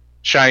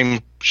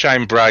 shame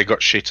Bray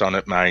got shit on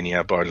at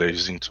Mania by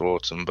losing to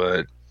Orton,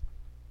 but,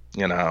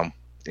 you know,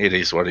 it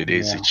is what it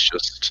is. Yeah.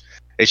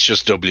 It's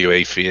just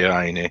WE for you,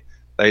 ain't it?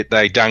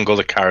 They dangle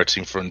the carrot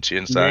in front of you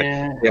and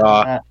say,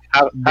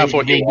 have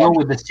what they you go want.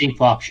 with the safe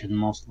option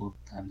most of the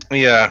time.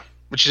 Yeah,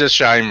 which is a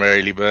shame,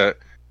 really, but,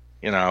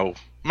 you know,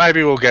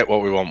 maybe we'll get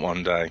what we want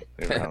one day.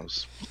 Who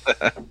knows?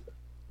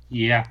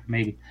 Yeah,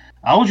 maybe.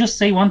 I'll just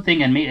say one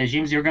thing, and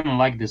James, you're gonna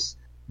like this.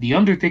 The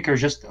Undertaker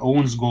just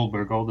owns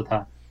Goldberg all the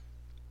time,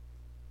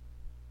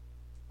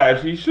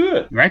 As he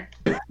should. right?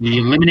 He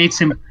eliminates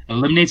him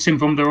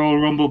from the Royal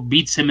Rumble,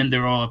 beats him in the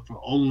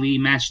only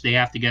match they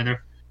have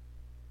together.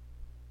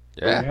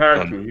 He Yeah.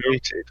 had to. You know?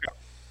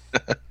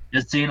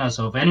 Just so you know,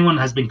 so if anyone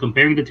has been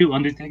comparing the two,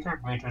 Undertaker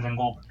greater than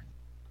Goldberg.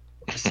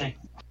 Just say.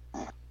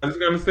 I'm just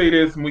gonna say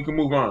this, and we can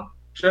move on.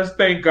 Just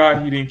thank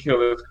God he didn't kill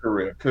his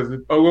career, because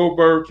if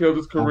Goldberg killed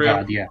his Oh career,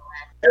 God, yeah.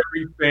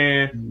 every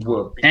fan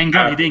would be Thank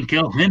God he happy. didn't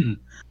kill him.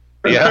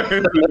 Yeah.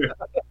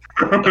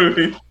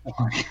 Okay.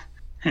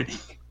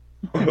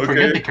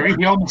 Forget the career.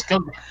 He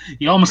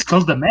almost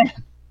killed the man.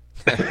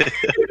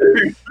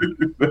 Exactly.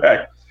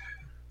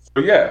 So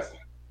yes.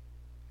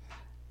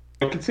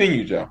 So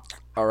continue, Joe.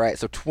 All right,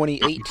 so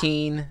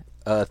 2018,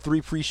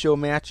 3 pre-show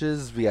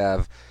matches. We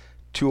have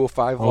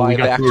 205 Oh, we live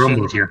got action. two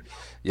Rumbles here.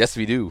 Yes,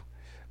 we do.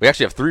 We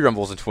actually have 3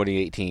 Rumbles in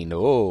 2018.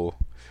 Oh.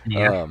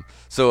 Yeah.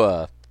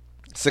 So,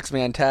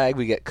 6-man tag,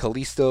 we get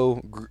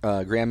Kalisto,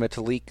 Gran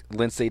Metalik,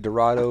 Lince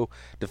Dorado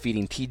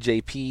defeating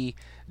TJP,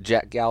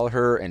 Jack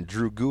Gallagher, and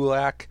Drew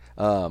Gulak.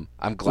 I'm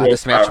glad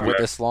this match went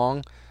this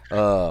long.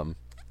 I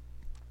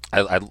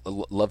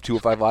love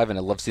 205 Live, and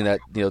I love seeing that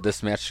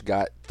this match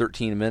got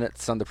 13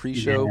 minutes on the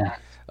pre-show.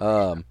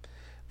 Yeah.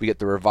 We get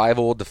the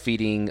Revival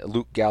defeating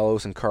Luke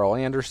Gallows and Carl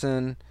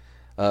Anderson.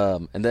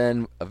 And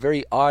then a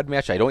very odd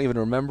match I don't even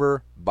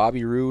remember.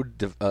 Bobby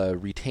Roode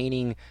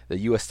retaining the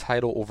U.S.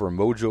 title over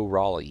Mojo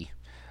Rawley.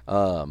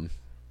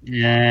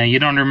 Yeah, you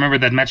don't remember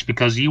that match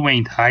because you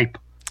ain't hype.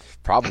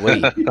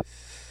 Probably.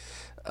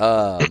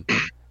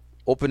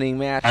 Opening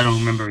match. I don't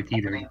remember it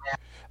either.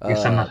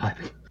 Guess I'm not hype.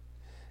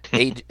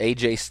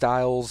 AJ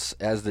Styles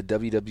as the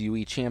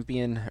WWE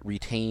champion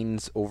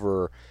retains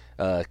over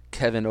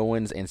Kevin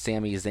Owens and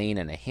Sami Zayn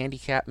in a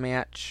handicap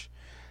match.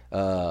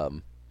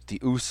 The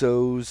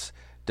Usos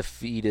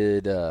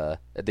defeated,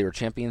 they were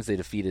champions. They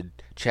defeated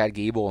Chad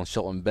Gable and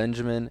Shelton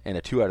Benjamin in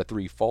a 2 out of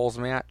 3 falls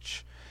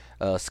match.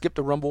 Skip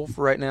the Rumble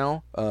for right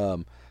now.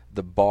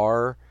 The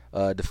Bar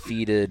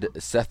defeated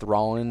Seth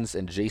Rollins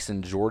and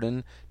Jason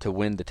Jordan to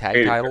win the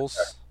tag titles.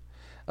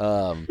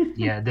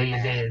 Yeah,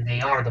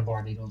 they are the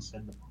bar. They don't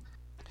send the bar.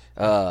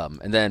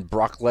 And then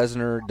Brock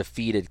Lesnar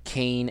defeated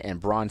Kane and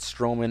Braun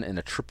Strowman in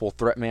a triple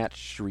threat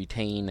match to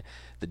retain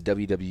the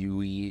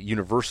WWE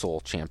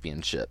Universal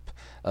Championship.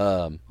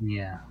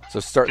 Yeah. So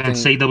start Can't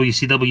things. say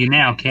WCW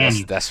now, can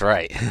you? That's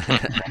right.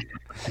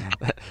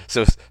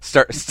 So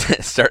start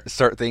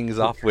things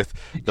off with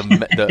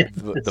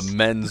the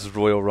men's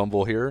Royal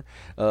Rumble here.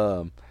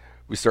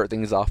 We start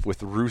things off with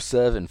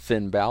Rusev and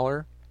Finn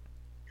Balor.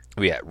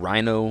 We got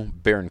Rhino,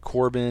 Baron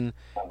Corbin,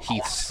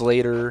 Heath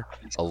Slater,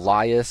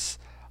 Elias,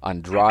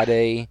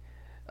 Andrade,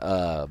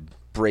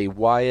 Bray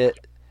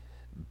Wyatt,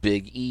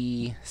 Big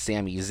E,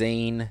 Sami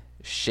Zayn,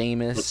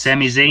 Sheamus. But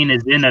Sami Zayn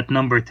is in at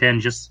number 10.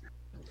 Just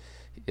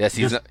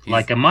He's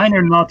like a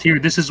minor note here.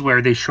 This is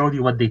where they showed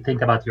you what they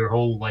think about your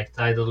whole like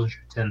title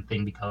 10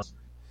 thing, because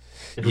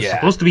it was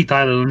supposed to be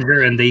title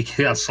and they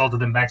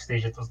assaulted him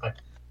backstage. It was like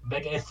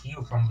big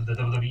FU from the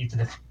WWE to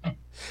the.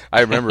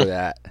 I remember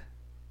that.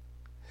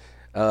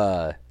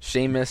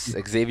 Sheamus,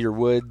 Xavier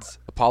Woods,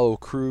 Apollo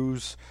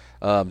Crews,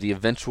 the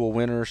eventual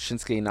winner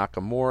Shinsuke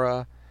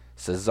Nakamura,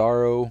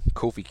 Cesaro,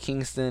 Kofi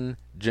Kingston,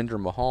 Jinder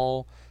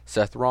Mahal,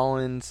 Seth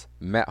Rollins,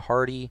 Matt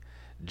Hardy,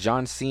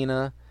 John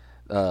Cena,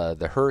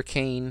 the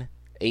Hurricane,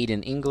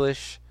 Aiden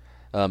English,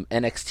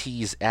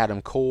 NXT's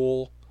Adam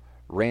Cole,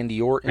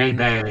 Randy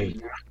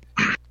Orton,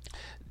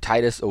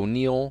 Titus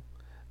O'Neil,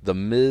 The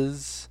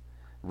Miz,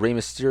 Rey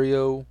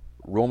Mysterio,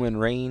 Roman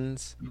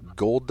Reigns,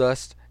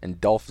 Goldust, and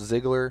Dolph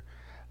Ziggler.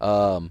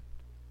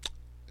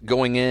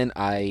 Going in,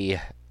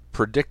 I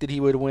predicted he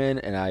would win,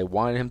 and I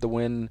wanted him to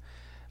win.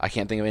 I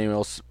can't think of anyone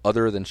else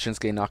other than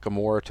Shinsuke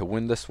Nakamura to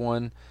win this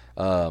one.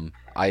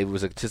 I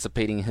was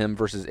anticipating him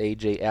versus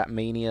AJ at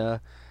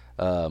Mania,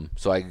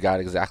 so I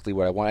got exactly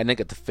what I wanted. I didn't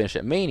get the finish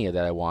at Mania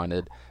that I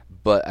wanted,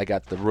 but I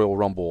got the Royal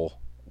Rumble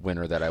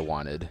winner that I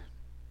wanted.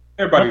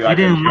 Everybody You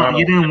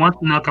didn't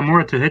want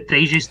Nakamura to hit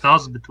AJ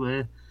Styles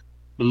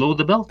below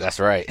the belt. That's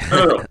right.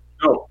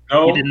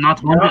 No. You did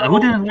not want it.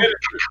 Who didn't want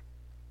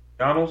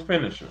Yano's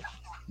finisher.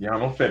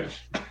 Yano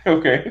finish.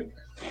 Okay.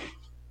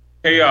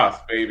 Chaos,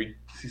 baby.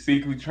 He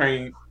secretly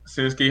trained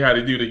Shinsuke how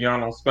to do the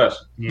Yano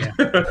special. Yeah.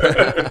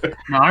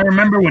 Now I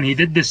remember when he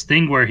did this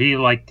thing where he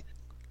like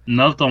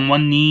knelt on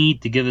one knee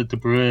to give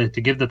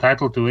the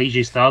title to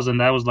AJ Styles, and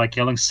that was like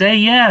yelling, "Say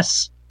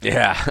yes!"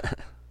 Yeah.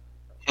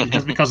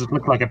 Just because it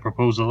looked like a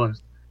proposal.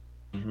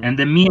 Mm-hmm. And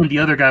then me and the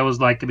other guy was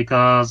like,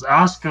 because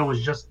Asuka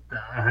was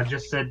had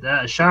just said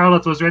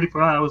Charlotte was ready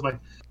for her. I was like,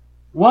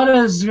 what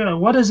is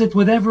it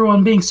with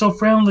everyone being so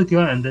friendly to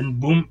her? And then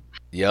boom.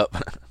 Yep.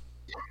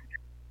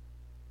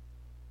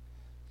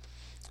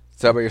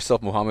 So how about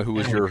yourself, Muhammad? Who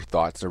was your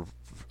thoughts or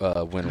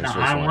winners?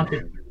 I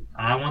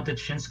wanted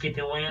Shinsuke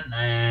to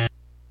win,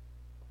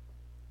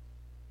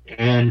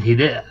 and he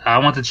did. I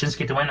wanted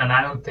Shinsuke to win, and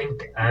I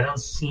don't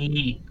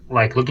see,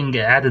 like, looking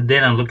at it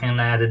then and looking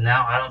at it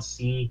now, I don't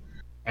see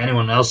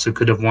anyone else who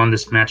could have won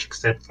this match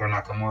except for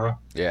Nakamura.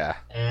 Yeah.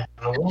 And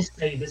I will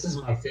say this is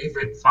my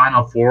favorite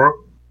Final Four,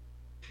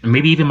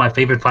 maybe even my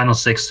favorite Final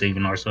Six,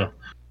 even or so.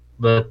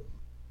 But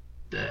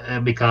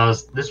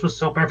because this was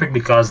so perfect,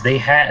 because they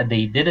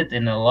did it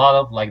in a lot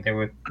of, like, there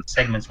were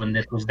segments when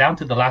it was down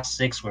to the last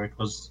six where it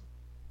was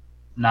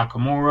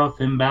Nakamura,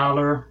 Finn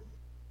Balor,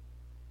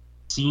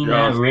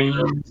 Cena,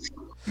 Reigns,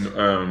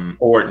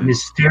 Orton,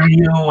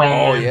 Mysterio, and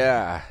oh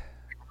yeah,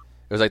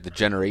 it was like the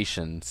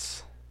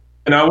generations.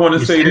 And I want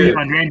to say this,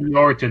 and Randy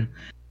Orton.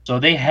 So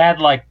they had,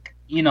 like,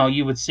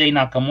 you would say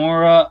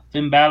Nakamura,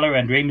 Finn Balor,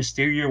 and Rey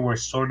Mysterio were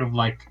sort of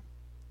like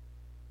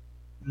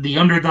the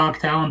underdog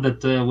talent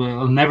that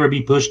will never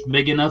be pushed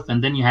big enough,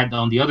 and then you had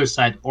on the other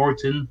side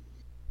Orton,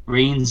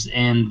 Reigns,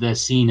 and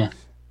Cena.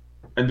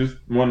 and just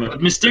want But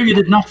to. Mysterio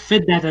did not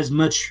fit that as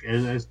much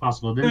as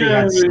possible. Then they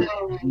had,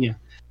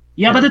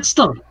 yeah, but it's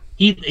still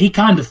he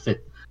kind of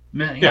fit.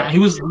 Yeah, he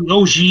was the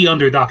OG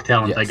underdog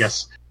talent, Yes. I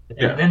guess.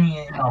 Yeah. And then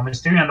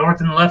Mysterio and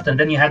Orton left, and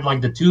then you had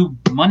like the two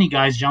money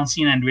guys, John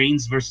Cena and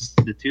Reigns, versus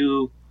the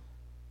two,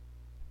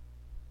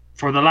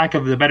 for the lack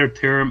of the better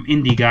term,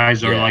 indie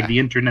guys, or Yeah. like the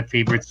internet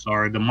favorites,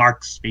 or the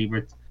Mark's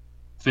favorite,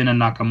 Finn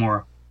and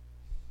Nakamura.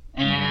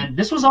 And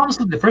this was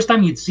honestly the first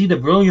time you'd see the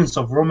brilliance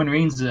of Roman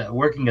Reigns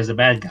working as a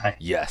bad guy.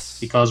 Yes.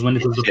 Because when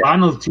it was the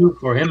final two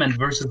for him and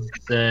versus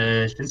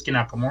Shinsuke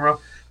Nakamura,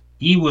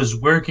 he was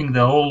working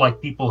the whole,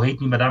 like, people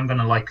hate me, but I'm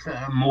gonna, like,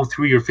 mow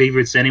through your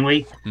favorites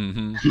anyway.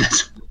 Mm-hmm.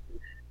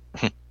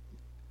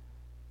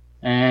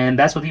 And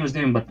that's what he was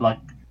doing. But, like,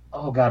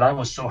 oh god, I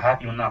was so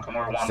happy when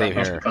Nakamura won Same that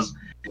match, here. because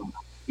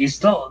you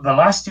still, the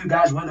last two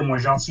guys with him were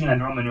John Cena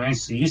and Roman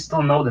Reigns, so you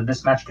still know that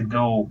this match could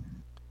go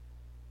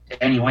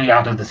any way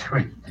out of the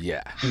three.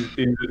 Yeah.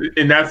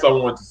 And that's what I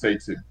want to say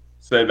too.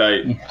 Say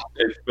like,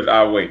 but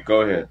I'll wait.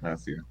 Go ahead,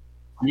 Nasir.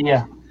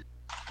 Yeah,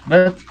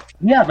 but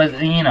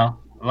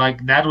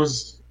like that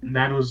was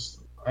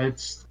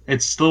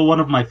it's still one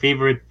of my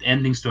favorite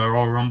endings to a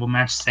Royal Rumble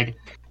match. Second,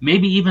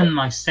 maybe even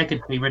my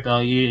second favorite.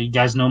 You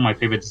guys know my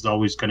favorite is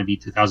always going to be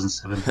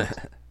 2007.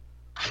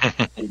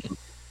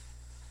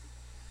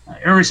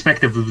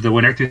 Irrespective of the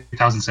winner,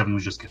 2007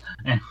 was just good.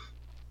 And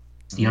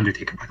It's the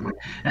Undertaker, by the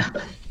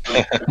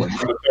way.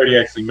 Number 30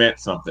 actually meant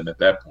something at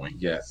that point.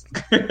 Yes.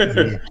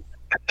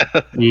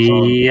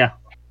 Yeah.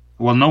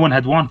 Well, no one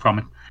had won from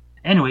it.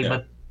 Anyway, Yeah.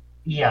 but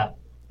yeah,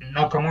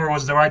 Nakamura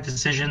was the right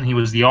decision. He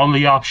was the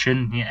only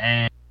option,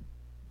 and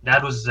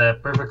that was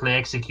perfectly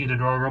executed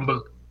Royal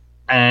Rumble.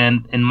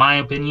 And in my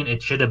opinion,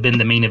 it should have been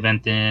the main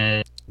event.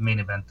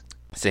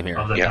 Same here.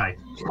 Of the Yeah. night.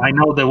 I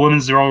know the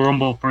women's Royal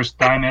Rumble first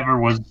time ever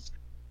was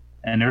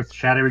an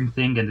earth-shattering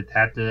thing, and it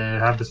had to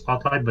have the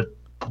spotlight. But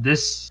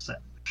this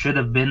should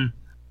have been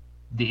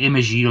the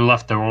image you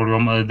left the Royal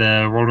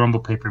Rumble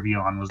pay-per-view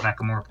on, was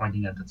Nakamura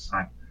pointing at the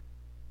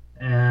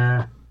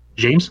time.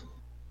 James?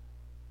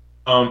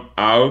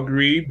 I'll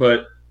agree,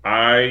 but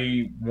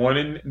I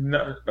wanted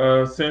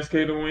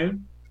Shinsuke to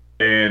win,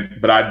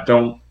 but I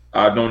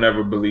don't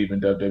ever believe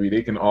in WWE.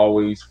 They can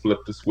always flip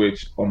the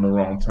switch on the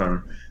wrong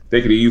turn.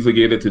 They could easily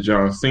give it to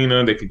John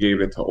Cena. They could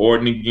give it to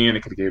Orton again. They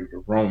could give it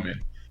to Roman,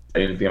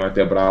 anything like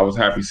that. But I was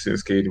happy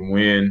Shinsuke to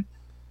win.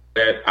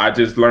 That I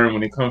just learned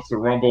when it comes to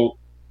Rumble,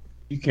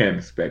 you can't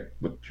expect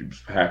what to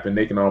happen.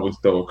 They can always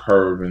throw a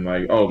curve and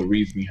like, oh, the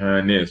reason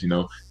behind this,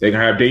 they can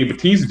have Dave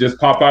Bautista just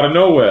pop out of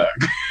nowhere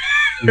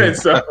and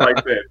stuff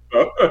like that.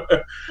 So,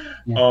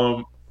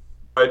 Yeah.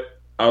 but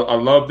I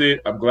loved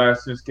it. I'm glad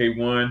Shinsuke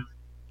won.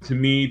 To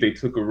me, they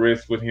took a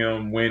risk with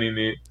him winning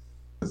it.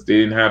 They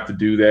didn't have to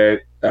do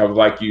that. I was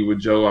like you with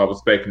Joe. I was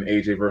expecting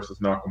AJ versus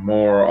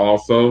Nakamura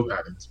also. I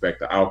didn't expect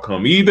the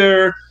outcome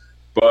either,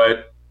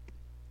 but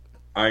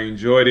I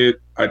enjoyed it.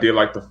 I did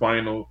like the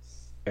final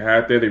they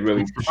had there. They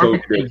really It's the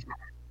showed perfect thing. it.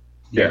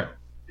 Yeah.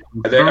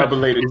 I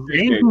believe Is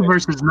AJ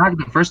versus Nak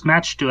the first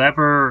match to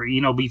ever,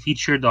 be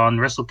featured on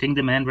Wrestle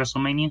Kingdom and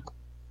WrestleMania?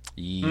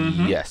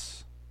 Mhm.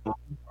 Yes.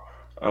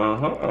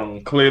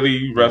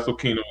 Clearly, Wrestle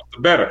Kingdom was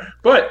the better,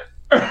 but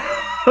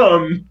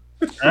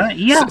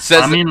Yeah.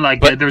 Says- I mean,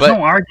 but- there's but-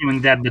 no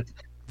arguing that, but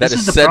That this is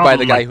is the said by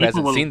the problem, guy like, who people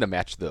hasn't will- seen the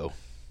match, though.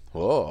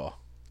 Whoa.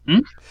 Hmm?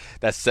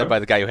 That's said by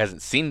the guy who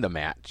hasn't seen the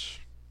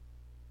match.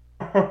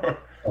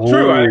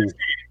 true.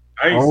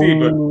 I ain't see,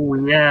 but Oh,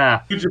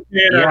 yeah. New Japan,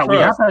 Yeah, I we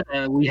have trust.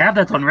 that. We have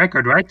that on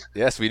record, right?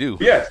 Yes, we do.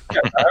 Yes.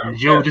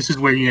 Joe, this is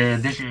where you.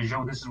 This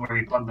is where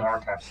we plug the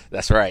archives.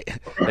 That's right.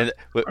 And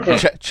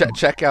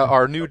check out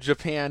our New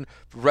Japan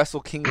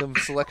Wrestle Kingdom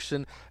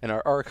selection and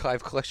our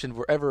archive collection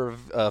wherever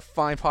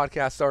fine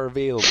podcasts are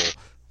available.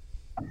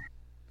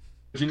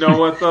 But you know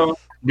what though?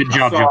 Good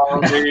job, So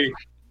Joe.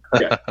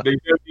 they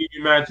did these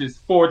matches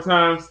 4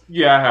 times.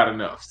 Yeah, I had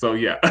enough. So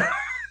yeah.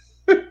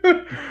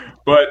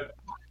 But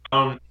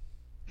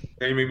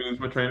they made me lose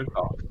my train of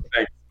thought.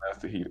 Thanks,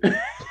 Master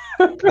Heater.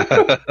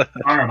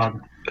 Sorry about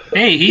that.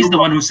 Hey, he's the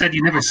one who said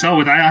you never saw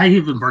it. I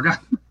even forgot.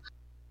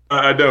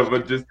 I know,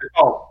 but just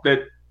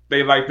that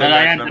they like that. But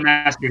I match am the number.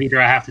 master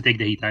heater. I have to take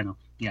the heat. I know.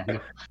 Yeah.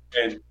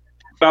 And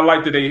I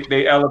like that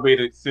they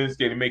elevated Shinsuke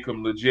to make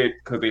him legit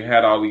because they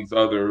had all these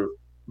other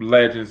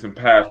legends and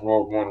past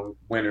World War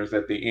winners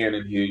at the end,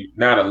 and he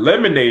not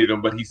eliminated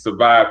them, but he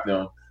survived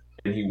them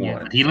and he Yeah.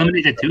 won. But he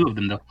eliminated 2 of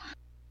them though.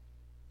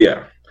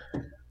 Yeah.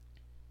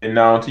 And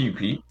now on to you,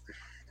 Pete.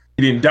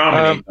 He didn't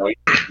dominate. though. He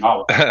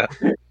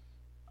dominated.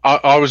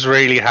 I was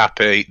really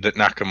happy that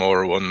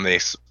Nakamura won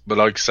this, but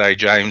like I say,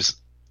 James,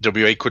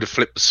 WA could have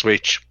flipped the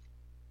switch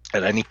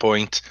at any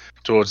point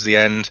towards the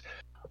end.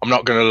 I'm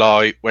not going to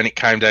lie, when it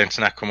came down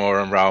to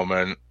Nakamura and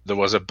Roman, there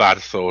was a bad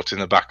thought in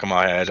the back of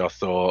my head. I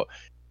thought,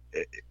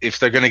 if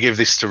they're going to give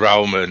this to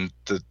Roman,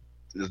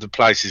 the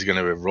place is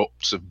going to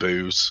erupt of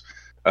boos.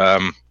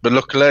 But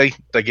luckily,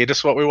 they gave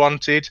us what we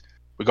wanted.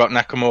 We got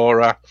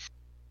Nakamura.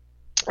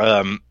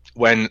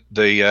 When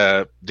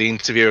the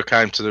interviewer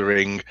came to the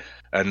ring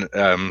and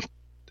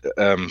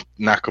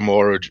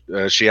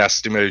Nakamura, she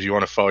asked him, "Who do you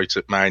want to fight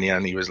at Mania?"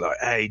 And he was like,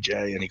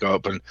 "AJ," and he got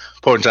up and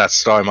pointed at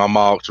the time. I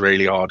marked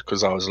really hard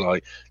because I was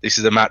like, "This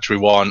is the match we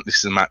want. This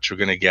is the match we're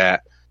going to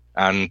get."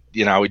 And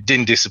it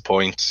didn't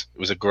disappoint. It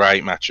was a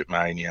great match at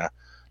Mania.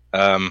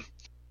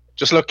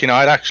 Just looking,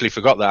 I'd actually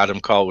forgot that Adam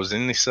Cole was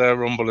in this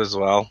Rumble as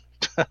well.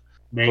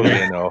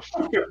 Funny enough.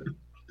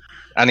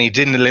 And he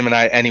didn't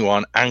eliminate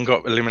anyone and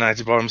got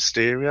eliminated by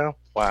Mysterio.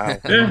 Wow.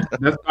 Yeah,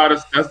 that's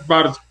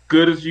about as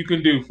good as you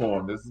can do for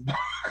him. This is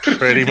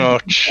Pretty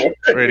much.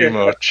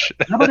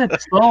 No, but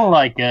it's still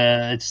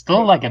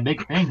like a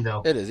big thing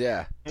though. It is,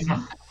 yeah.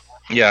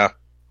 Yeah.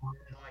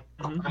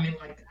 I mean,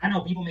 I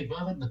know people make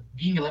fun of it, but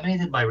being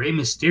eliminated by Rey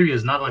Mysterio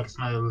is not like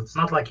it's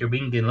not like you're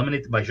being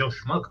eliminated by Joe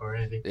Schmuck or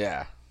anything.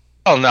 Yeah.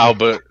 Oh no,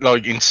 but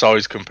like in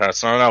size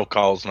comparison, I know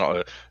Cole's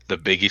not the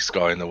biggest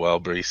guy in the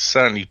world, but he's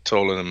certainly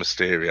taller than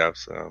Mysterio.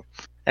 So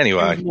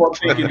anyway, I was more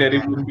thinking that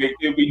it would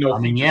be no. I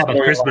mean, yeah, but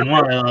Chris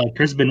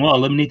Benoit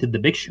eliminated the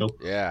Big Show.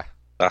 Yeah.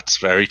 that's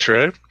very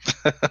true.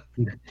 I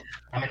mean,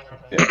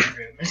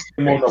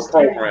 More no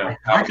program.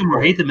 Like him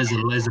or hate him is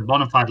a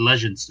bona fide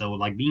legend, so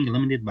like being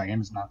eliminated by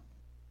him is not.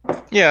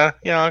 Yeah,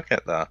 I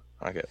get that.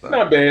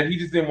 Not bad. He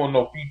just didn't want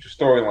no future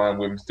storyline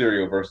with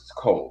Mysterio versus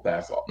Cole.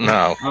 That's all.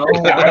 No.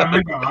 Oh,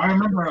 I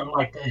remember.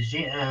 Like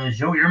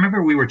Joe, you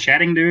remember we were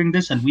chatting during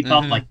this, and we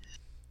thought Mhm. like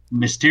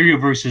Mysterio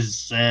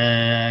versus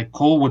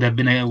Cole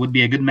would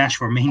be a good match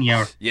for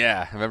Mania.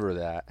 Yeah, I remember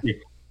that.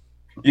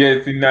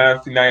 Yeah, see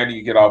now you need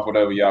to get off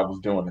whatever y'all was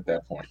doing at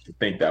that point to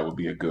think that would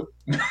be a good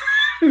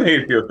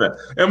It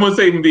wouldn't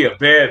say even be a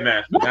bad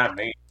match, but not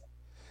me.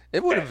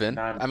 It would have been.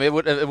 I mean,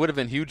 it would have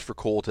been huge for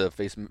Cole to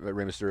face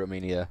Rey Mysterio at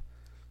Mania.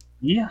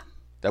 Yeah.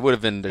 That would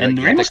have been And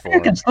Rey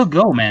Mysterio can still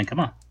go, man. Come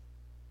on.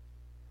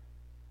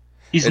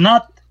 He's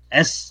not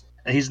as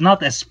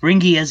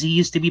springy as he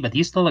used to be, but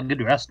he's still a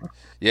good wrestler.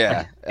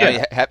 Yeah. I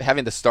mean,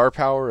 having the star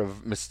power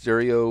of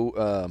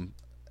Mysterio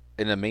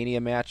in a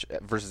Mania match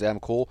versus Adam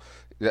Cole,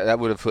 that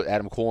would have put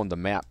Adam Cole on the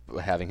map,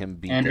 having him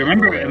beat. And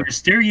remember,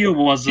 Mysterio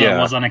was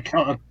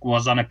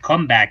on a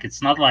comeback.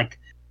 It's not like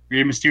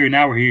Rey Mysterio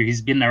now, where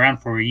he's been around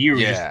for a year,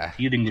 just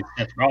feuding with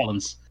Seth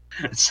Rollins.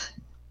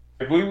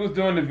 If we was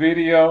doing the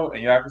video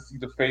and y'all could see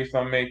the face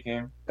I'm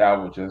making, that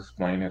would just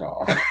explain it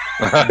all.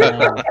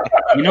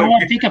 You know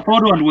what? Take a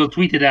photo and we'll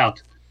tweet it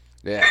out.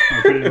 Yeah.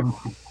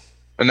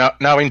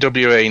 Now in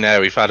WA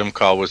now, if Adam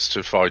Cole was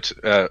to fight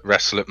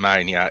wrestle at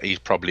Mania,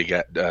 he'd probably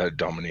get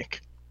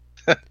Dominic.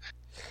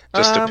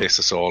 Just to piss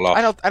us all off.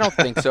 I don't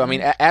think so. I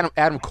mean,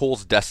 Adam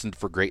Cole's destined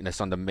for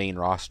greatness on the main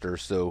roster,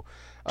 so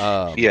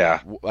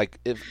like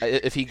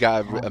if he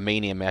got a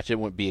Mania match, it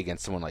wouldn't be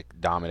against someone like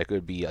Dominic. It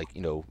would be like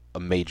a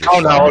major. Oh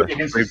no!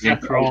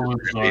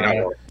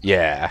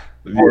 Yeah.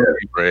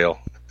 Real.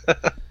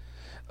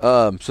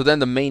 So then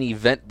the main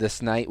event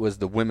this night was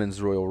the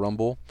Women's Royal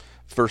Rumble,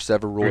 first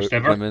ever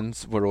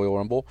Women's Royal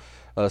Rumble.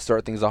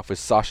 Start things off with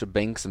Sasha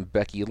Banks and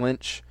Becky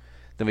Lynch.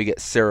 Then we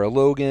get Sarah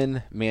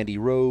Logan, Mandy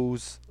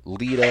Rose,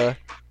 Lita,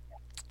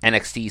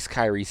 NXT's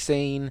Kairi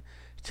Sane,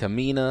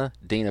 Tamina,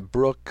 Dana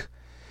Brooke.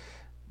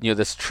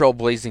 This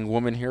trailblazing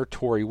woman here,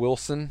 Tori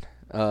Wilson.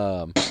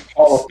 Hall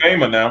of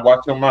Famer now.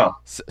 Watch your mouth.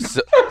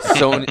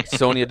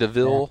 Sonya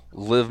Deville,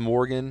 Liv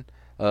Morgan.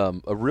 A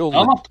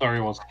love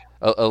Tori Wilson.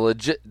 A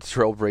legit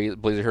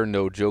trailblazer here,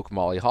 no joke.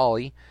 Molly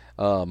Holly,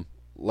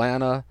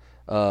 Lana,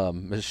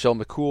 Michelle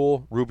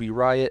McCool, Ruby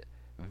Riott,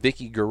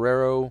 Vicky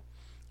Guerrero,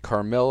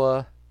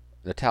 Carmella,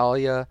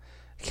 Natalia,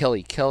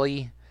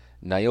 Kelly,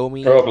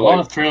 Naomi. A lot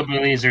of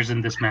trailblazers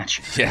in this match.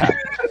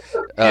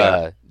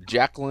 Yeah.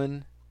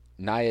 Jacqueline,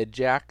 Nia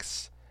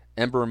Jax,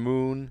 Ember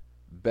Moon,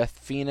 Beth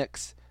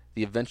Phoenix,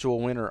 the eventual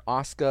winner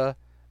Asuka,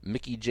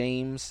 Mickie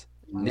James,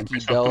 Nikki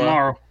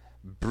Bella,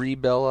 Brie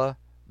Bella,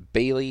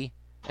 Bayley,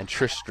 and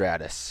Trish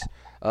Stratus.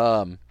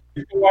 Before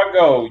I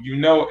go,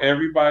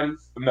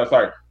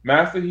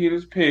 Master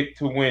Heater's pick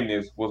to win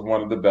this was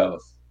one of the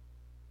Bellas.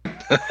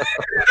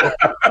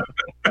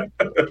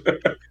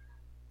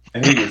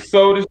 And he was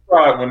so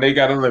distraught when they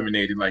got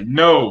eliminated. Like,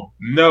 no.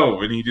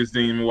 And he just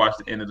didn't even watch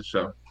the end of the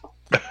show.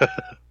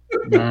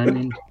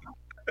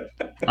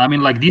 I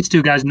mean, like, these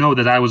two guys know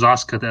that I was Team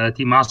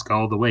Asuka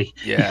all the way.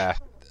 Yeah.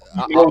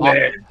 I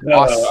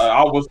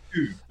was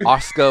too.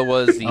 Asuka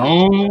was the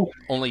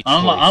only choice.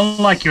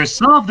 Unlike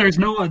yourself, there's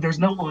no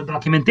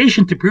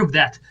documentation to prove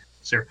that,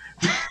 sir.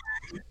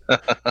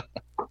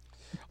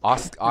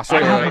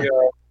 Asuka.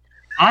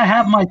 I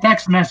have my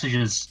text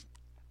messages.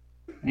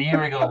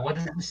 Here we go. What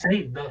does it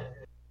say? The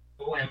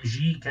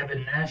OMG,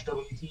 Kevin Nash,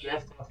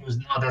 WTF.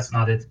 No, that's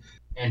not it.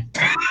 And...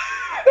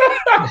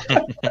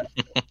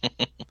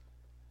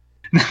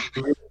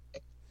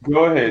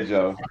 Go ahead,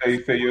 Joe.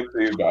 Say your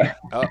thing about it.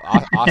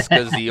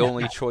 Asuka's the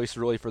only choice,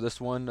 really, for this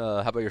one. How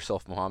about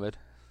yourself, Mohammed?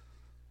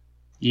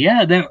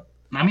 Yeah,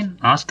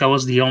 Asuka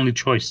was the only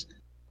choice.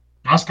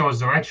 Asuka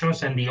was the right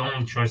choice and the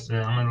only choice.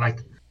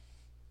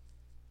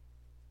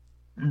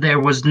 There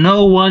was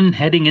no one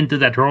heading into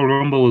that Royal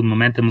Rumble with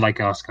momentum like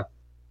Asuka.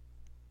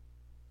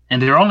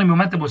 And their only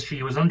momentum was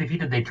she was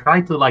undefeated. They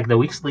tried to, the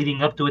weeks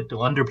leading up to it, to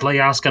underplay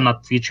Asuka,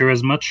 not feature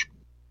as much.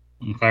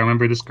 If I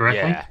remember this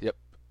correctly. Yeah, yep.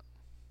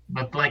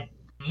 But,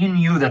 you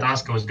knew that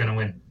Asuka was going to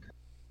win.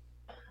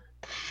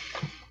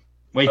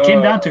 When it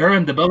came down to her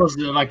and the Bellas,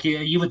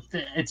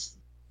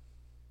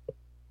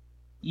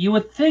 you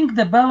would think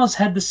the Bellas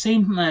had the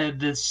same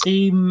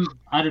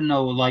I don't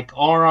know,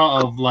 aura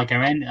of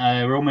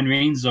a Roman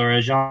Reigns or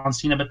a John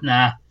Cena, but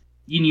nah,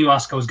 you knew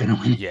Asuka was gonna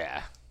win.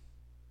 Yeah.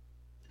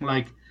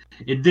 I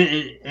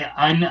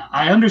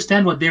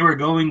understand what they were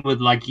going with,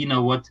 what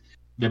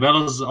the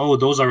Bellas. Oh,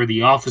 those are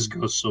the Office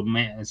girls,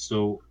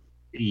 so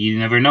you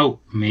never know.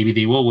 Maybe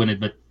they will win it,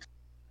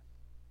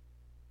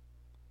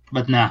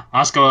 but nah,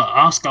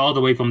 Asuka all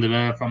the way from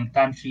the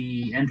time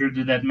she entered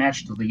that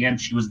match to the end,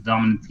 she was the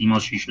dominant female.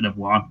 She should have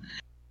won.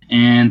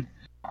 And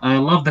I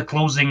love the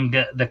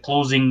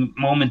closing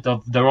moment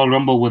of the Royal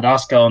Rumble with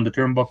Asuka on the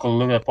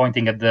turnbuckle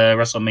pointing at the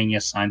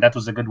WrestleMania sign. That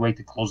was a good way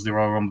to close the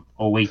Royal Rumble.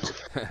 Oh wait.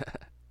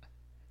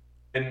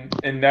 And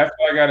that's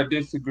why I gotta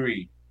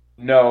disagree.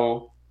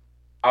 No,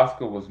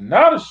 Asuka was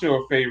not a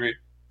sure favorite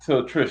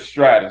till Trish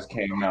Stratus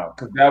came out,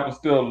 because that was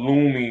still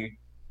looming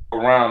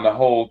around the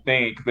whole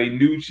thing, because they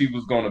knew she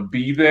was going to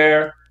be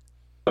there,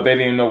 but they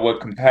didn't know what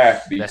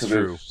capacity. That's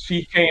true. If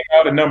she came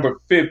out at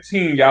number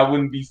 15, y'all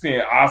wouldn't be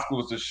saying Asuka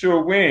was a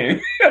sure win.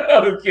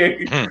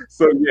 Okay,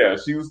 so yeah,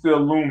 she was still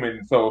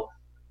looming. So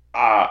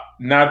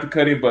not to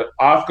cut in, but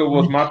Asuka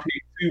was my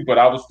pick too. But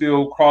I was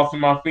still crossing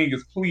my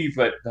fingers. Please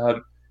let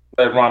Ronda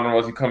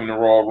Rousey come in the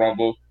Royal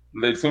Rumble.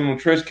 As soon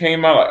as Trish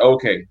came out, like,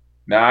 okay,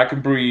 now I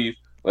can breathe.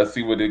 Let's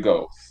see where it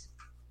goes.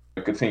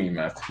 Continue,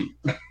 Master Heat.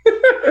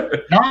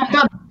 No, I'm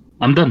done.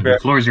 I'm done. The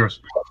floor is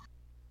yours.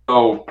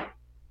 So,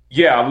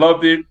 yeah, I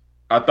loved it.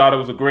 I thought it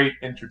was a great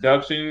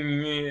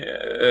introduction.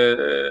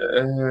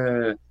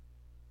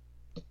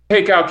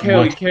 Take out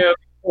Kelly,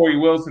 Corey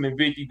Wilson, and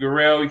Vicky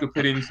Guerrero. You could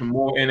put in some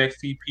more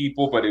NXT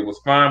people, but it was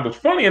fine. But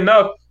funny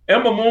enough,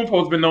 Emma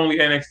Moonpo's been the only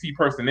NXT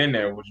person in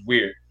there, which is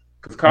weird.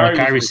 Because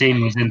Kairi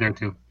Sane was in there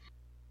too.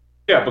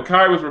 Yeah, but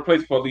Kairi was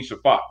replaced for Alicia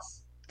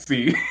Fox.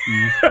 See?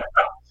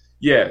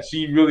 Yeah,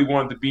 she really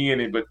wanted to be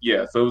in it, but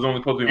yeah, so it was only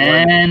supposed to be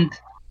one.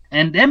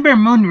 And Ember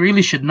Moon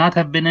really should not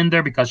have been in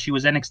there because she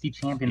was NXT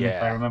champion,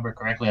 if I remember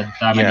correctly at the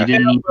time, and you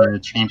didn't need the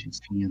champions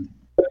to be in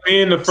there.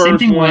 Being the first Same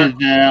thing one,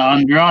 with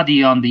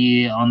Andrade on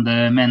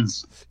the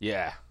men's.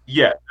 Yeah.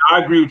 Yeah,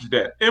 I agree with you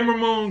that. Ember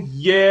Moon,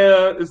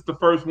 yeah, it's the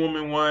first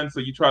woman one,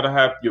 so you try to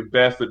have your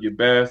best of your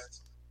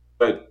best.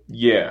 But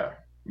yeah,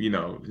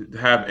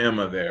 have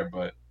Emma there,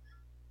 but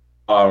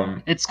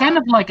it's kind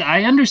of like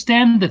I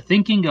understand the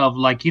thinking of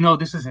like,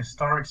 this is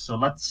historic, so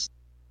let's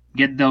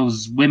get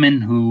those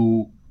women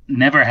who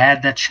never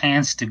had that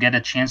chance to get a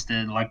chance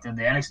to, like, the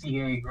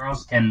NXT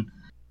girls can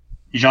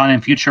join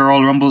in future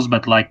Royal Rumbles,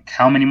 but like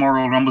how many more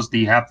Royal Rumbles do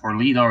you have for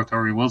Lita or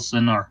Tori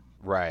Wilson or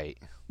right?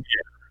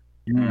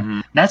 Yeah. Mm-hmm.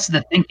 That's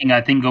the thinking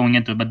I think going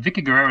into it, but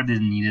Vicky Guerrero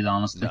didn't need it,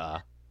 honestly. Nah.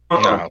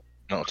 No,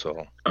 not at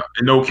all.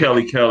 And no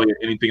Kelly or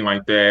anything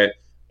like that.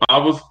 I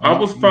was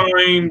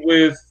fine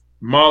with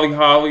Molly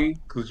Holly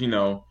because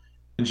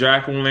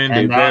Jacqueline.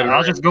 And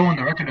I'll just go on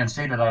the record and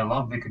say that I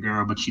love Vicky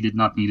Guerrero, but she did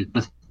not need it.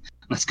 But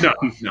let's go.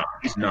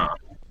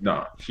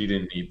 No, she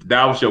didn't need it.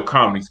 That was your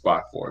comedy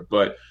spot for it.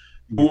 But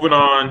moving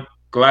on,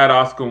 glad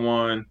Asuka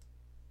won.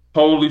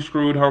 Totally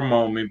screwed her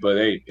moment, but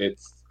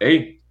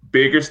hey,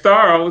 bigger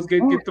star always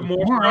get the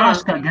more. Poor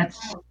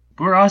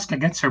Asuka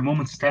gets her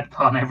moment stepped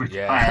on every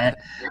time. Like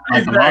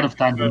exactly. A lot of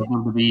times it's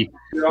going to be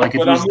like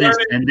it was this,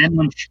 and then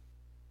when.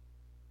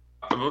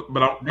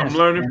 I'm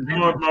learning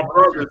from my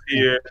brothers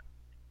here.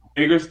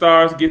 Bigger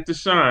stars get to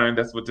shine.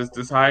 That's what this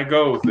how it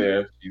goes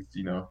there.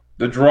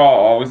 The draw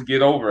always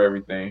get over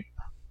everything.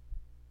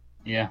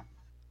 Yeah.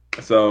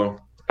 So,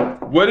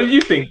 what do you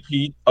think,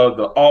 Pete, of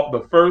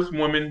the first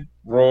women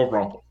Royal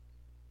Rumble?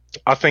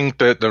 I think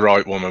that the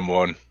right woman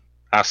won.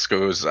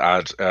 Asuka's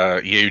had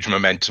huge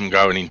momentum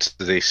going into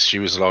this. She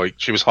was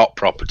hot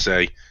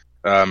property.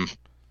 They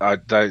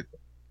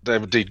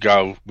did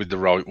go with the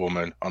right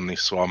woman on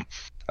this one.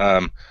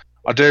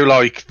 I do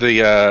like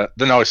the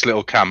nice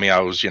little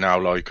cameos,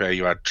 like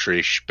you had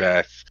Trish,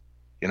 Beth,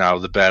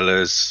 the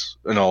Bellas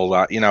and all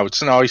that.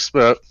 It's nice,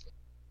 but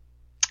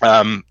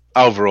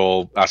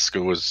overall,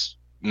 Asuka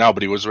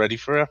nobody was ready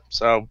for her,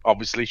 so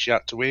obviously she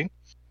had to win.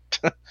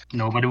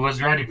 Nobody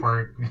was ready for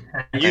it.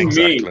 You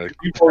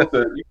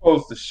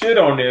supposed to shit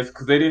on this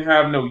because they didn't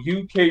have no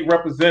UK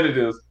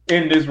representatives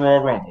in this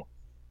Royal Rumble.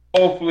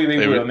 Hopefully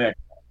they will next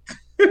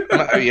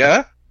time.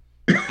 Yeah,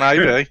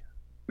 maybe.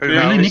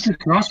 Really, Nikki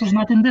Cross was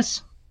not in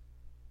this?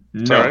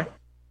 No. Sorry?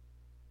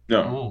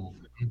 No. Oh.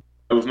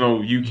 There was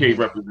no UK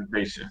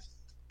representation.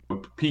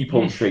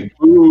 People say,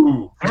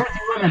 ooh.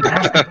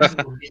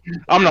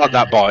 I'm not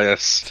that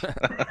biased.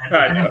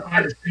 And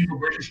a single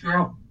British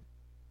girl.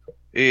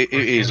 It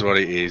is what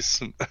it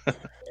is.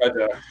 But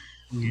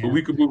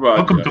we could move on.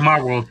 Welcome to my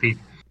world, Pete.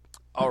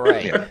 All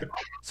right.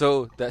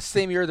 So that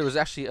same year, there was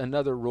actually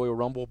another Royal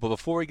Rumble. But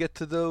before we get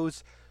to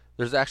those,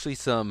 there's actually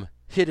some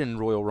hidden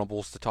Royal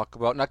Rumbles to talk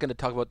about. Not going to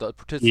talk about the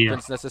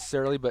participants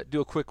necessarily, but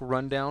do a quick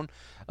rundown.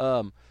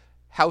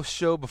 House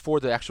show before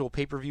the actual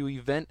pay-per-view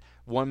event.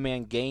 One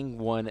Man Gang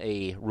won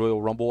a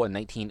Royal Rumble in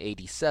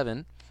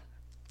 1987.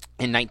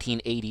 In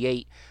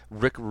 1988,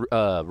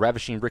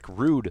 Ravishing Rick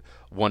Rude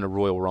won a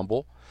Royal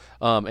Rumble.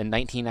 In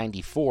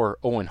 1994,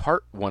 Owen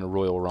Hart won a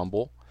Royal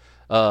Rumble.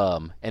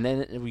 And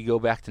then we go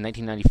back to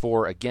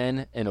 1994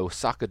 again in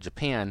Osaka,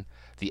 Japan.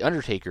 The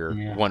Undertaker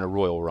won a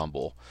Royal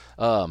Rumble.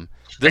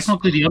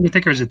 Technically, The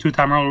Undertaker is a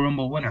two-time Royal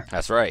Rumble winner.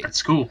 That's right.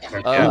 That's cool.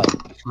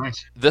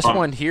 Nice. This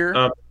one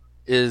here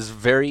is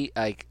very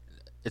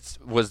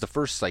was the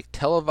first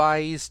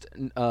televised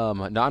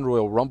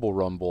non-Royal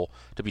Rumble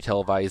to be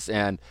televised,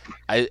 and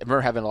I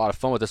remember having a lot of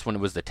fun with this one.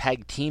 It was the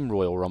Tag Team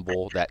Royal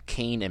Rumble that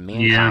Kane and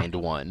Mankind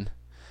won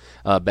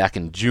back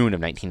in June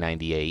of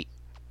 1998.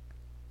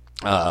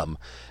 Then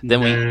we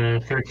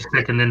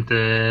 30-second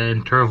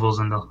intervals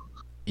and the.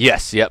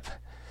 Yes. Yep.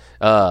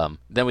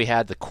 Then we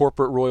had the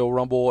Corporate Royal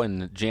Rumble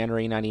in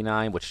January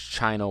 99, which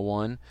China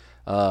won.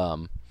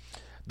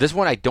 This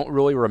one I don't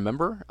really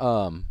remember.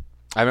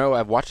 I know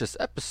I've watched this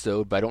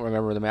episode, but I don't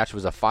remember the match. It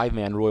was a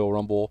 5-man Royal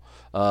Rumble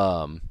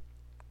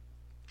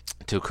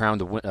to crown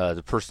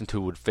the person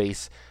who would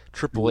face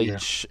Triple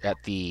H at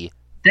the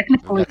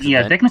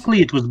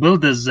Technically it was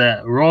billed as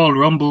a Royal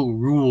Rumble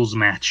rules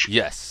match.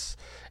 Yes,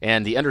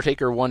 and the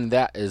Undertaker won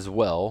that as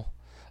well.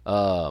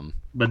 But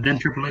then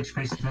Triple H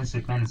faced Vince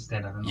McMahon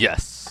instead. I don't know.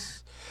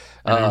 Yes.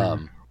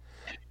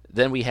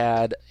 Then we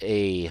had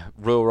a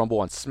Royal Rumble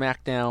on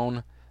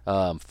SmackDown,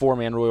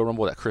 4-man Royal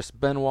Rumble that Chris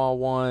Benoit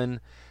won.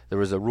 There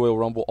was a Royal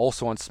Rumble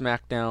also on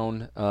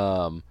SmackDown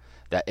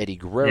that Eddie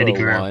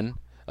Guerrero won,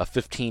 a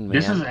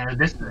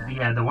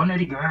 15-man. The one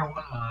Eddie Guerrero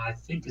won, I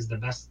think, is the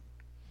best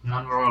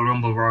non-Royal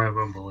Rumble Royal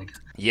Rumble. Like,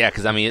 yeah,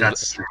 because I mean,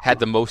 it had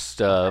the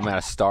most amount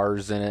of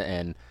stars in it,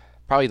 and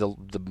probably the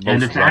most.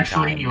 And it's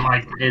actually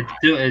like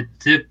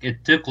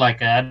it took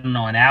like I don't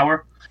know, an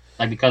hour,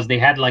 like because they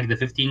had like the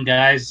 15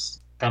 guys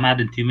come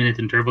out in 2-minute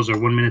intervals or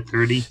 1 minute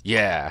 30.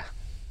 Yeah.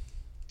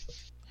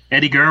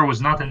 Eddie Guerrero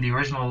was not in the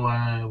original,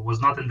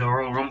 was not in the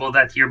Royal Rumble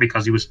that year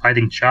because he was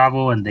fighting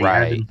Chavo, and they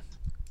had him.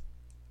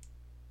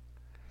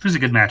 It was a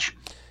good match.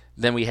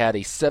 Then we had a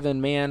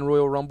 7-man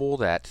Royal Rumble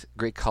that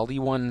Great Khali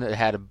won. It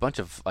had a bunch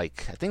of,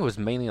 like, I think it was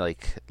mainly,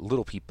 like,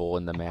 little people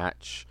in the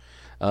match.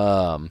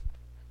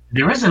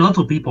 There is a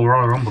little people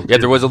Royal Rumble. Yeah,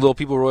 there was a little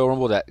people Royal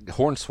Rumble that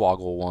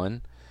Hornswoggle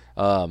won.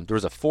 There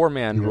was a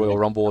 4-man Royal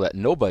Rumble that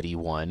nobody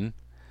won.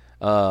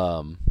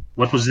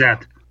 What was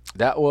that?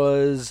 That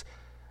was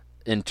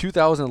in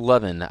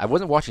 2011. I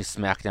wasn't watching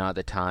SmackDown at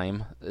the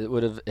time. It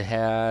was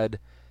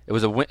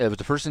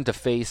the person to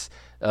face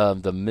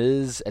the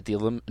Miz at the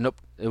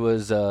it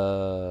was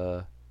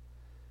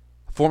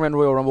 4-man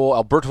Royal Rumble.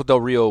 Alberto Del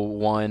Rio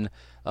won.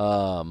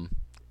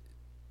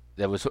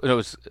 Let's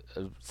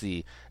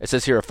see. It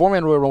says here a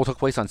 4-man Royal Rumble took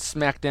place on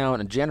SmackDown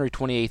on January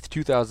 28th,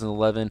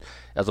 2011,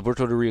 as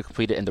Alberto Del Rio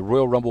completed in the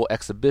Royal Rumble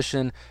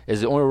exhibition. It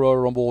is the only Royal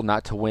Rumble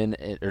not to win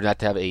or not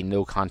to have a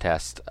no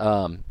contest.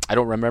 I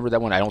don't remember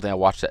that one. I don't think I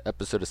watched that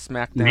episode of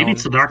SmackDown. Maybe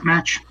it's a dark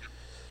match.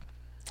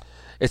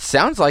 It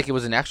sounds like it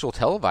was an actual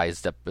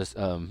televised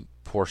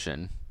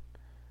portion.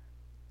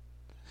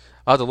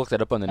 I'll have to look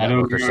that up on the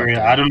network or something.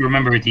 I don't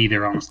remember it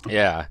either, honestly.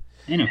 Yeah.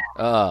 Anyway.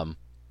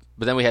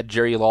 But then we had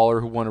Jerry Lawler,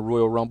 who won a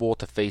Royal Rumble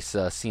to face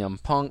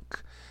CM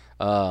Punk.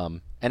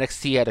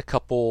 NXT had a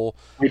couple.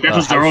 Wait, that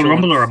was the Royal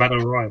Rumble or a Battle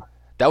Royal?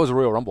 That was a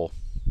Royal Rumble.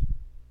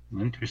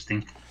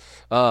 Interesting.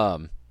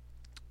 There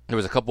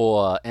was a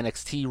couple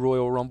NXT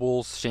Royal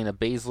Rumbles. Shayna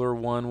Baszler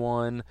won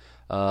one.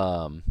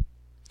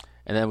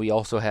 And then we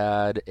also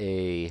had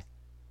I'm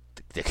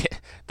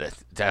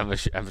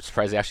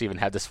surprised they actually even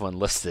had this one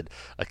listed.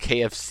 A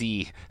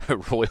KFC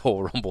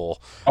Royal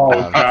Rumble. Oh,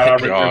 God, I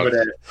remember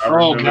that.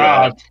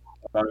 God.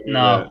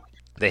 No.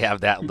 They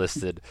have that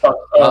listed.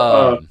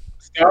 Stop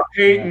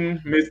hating,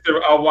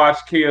 Mr. I watch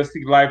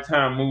KFC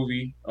Lifetime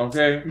movie,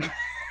 okay?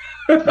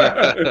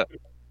 Hey,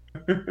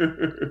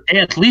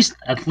 at least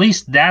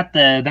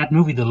that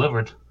movie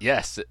delivered.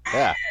 Yes,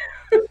 yeah,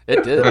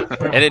 it did,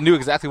 and it knew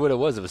exactly what it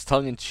was. It was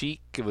tongue in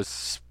cheek. It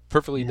was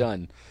perfectly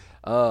done.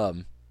 Also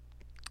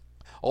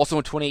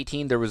in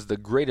 2018, there was the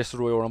Greatest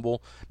Royal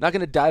Rumble. Not going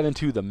to dive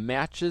into the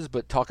matches,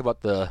 but talk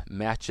about the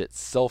match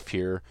itself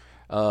here.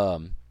 So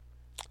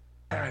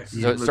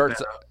it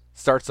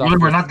starts off.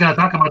 We're not going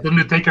to talk about the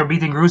Undertaker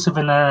beating Rusev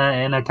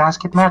in a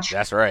casket match.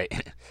 That's right.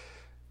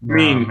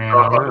 Man,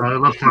 I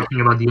love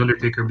talking about the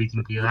Undertaker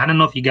beating people. I don't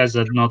know if you guys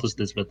have noticed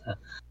this, but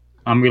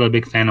I'm really a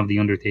big fan of the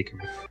Undertaker.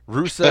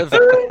 Rusev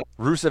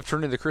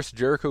turned into Chris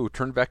Jericho, who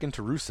turned back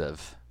into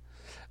Rusev.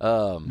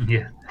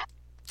 Yeah.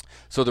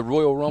 So the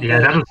Royal Rumble. Yeah,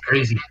 that was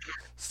crazy.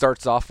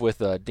 Starts off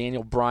with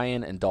Daniel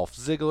Bryan and Dolph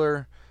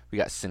Ziggler. We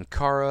got Sin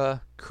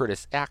Cara,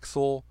 Curtis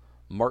Axel,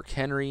 Mark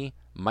Henry,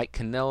 Mike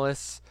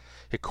Kanellis,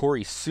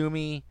 Hikari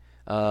Sumi.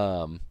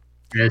 Sumo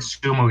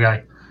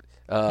guy.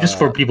 Just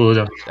for people who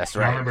don't. That's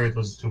right. I remember it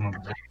was Sumo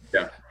guy.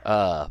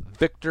 Yeah.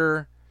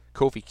 Victor,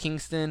 Kofi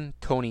Kingston,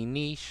 Tony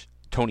Nese.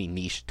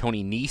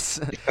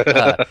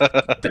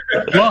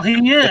 Well,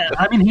 he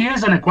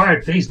is an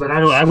acquired taste, but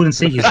I wouldn't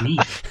say he's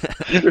niche.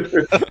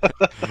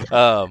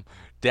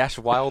 Dash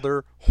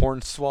Wilder,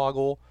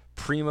 Hornswoggle,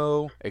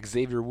 Primo,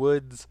 Xavier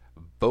Woods,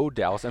 Bo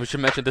Dallas. And we should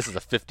mention this is a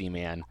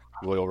 50-man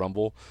Royal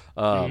Rumble.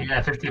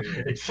 50.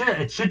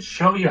 It should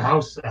show you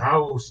how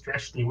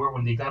stretched they were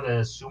when they got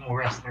a sumo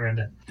wrestler in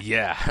it.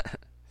 Yeah.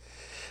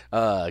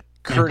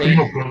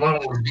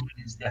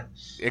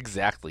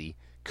 Exactly.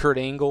 Kurt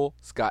Angle,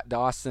 Scott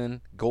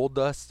Dawson,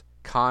 Goldust,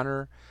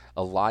 Connor,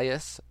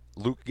 Elias,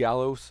 Luke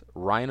Gallows,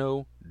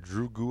 Rhino,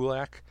 Drew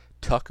Gulak,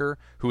 Tucker,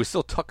 who was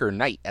still Tucker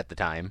Knight at the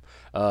time.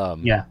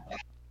 Yeah.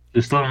 He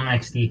was still on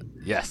NXT.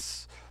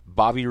 Yes.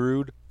 Bobby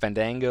Roode,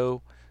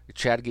 Fandango,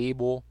 Chad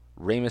Gable,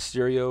 Rey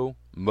Mysterio,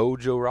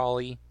 Mojo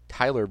Rawley,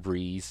 Tyler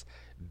Breeze,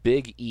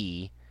 Big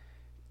E,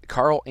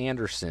 Carl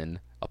Anderson,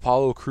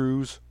 Apollo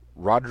Crews,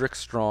 Roderick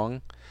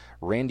Strong,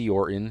 Randy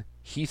Orton,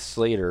 Heath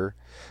Slater,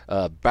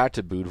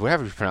 Batabood,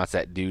 whatever you pronounce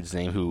that dude's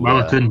name.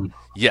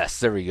 Yes,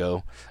 there we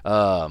go.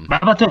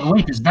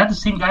 Wait, is that the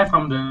same guy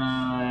from the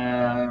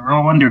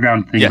Raw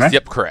Underground thing? Yes, right?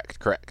 Yep,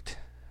 correct.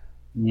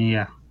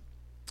 Yeah.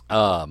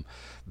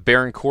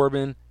 Baron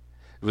Corbin.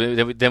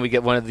 Then we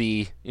get one of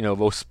the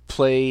most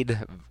played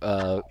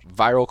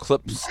viral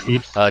clips.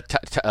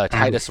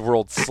 Titus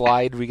World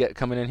Slide we get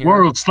coming in here.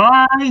 World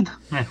Slide.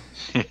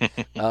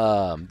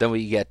 Then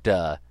we get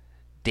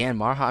Dan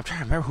Marha. I'm trying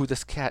to remember who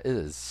this cat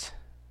is.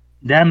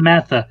 Dan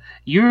Matha.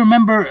 You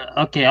remember?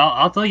 Okay,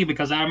 I'll tell you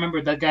because I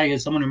remember that guy.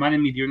 Someone reminded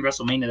me during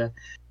WrestleMania that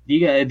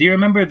Do you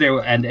remember there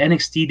at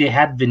NXT they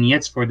had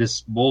vignettes for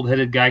this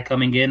bald-headed guy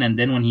coming in, and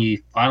then when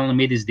he finally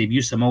made his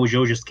debut, Samoa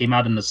Joe just came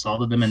out and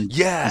assaulted him and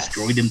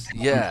destroyed him.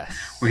 Yes.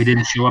 Where he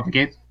didn't show up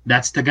again.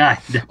 That's the guy.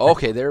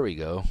 Okay, there we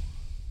go.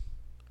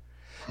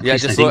 Yeah, I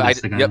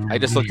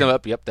just looked him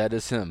up. Yep, that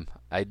is him.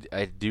 I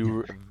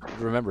do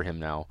remember him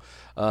now.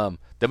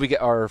 Then we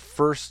get our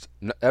first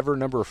ever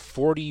number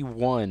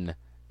 41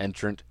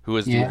 entrant, who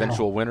is the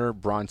eventual winner,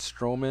 Braun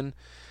Strowman,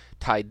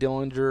 Ty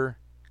Dillinger,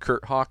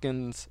 Kurt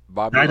Hawkins,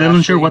 Bobby Ty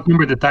Lashley. Dillinger, what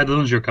number did Ty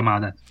Dillinger come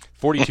out at?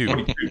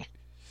 42.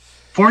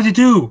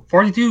 42.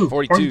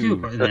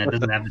 That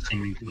doesn't have the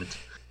same ring to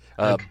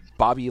it.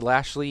 Bobby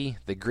Lashley,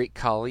 The Great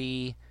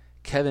Khali,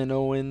 Kevin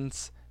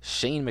Owens,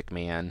 Shane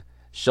McMahon,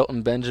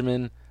 Shelton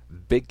Benjamin,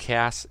 Big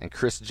Cass, and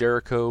Chris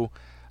Jericho.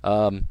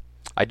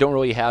 I don't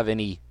really have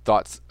any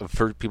thoughts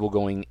for people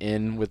going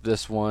in with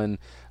this one.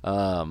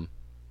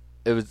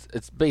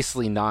 It's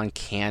basically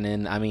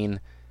non-canon. I mean,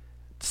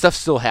 stuff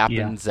still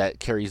happens that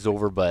carries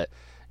over, but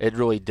it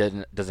really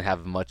doesn't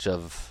have much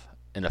of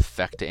an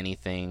effect to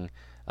anything.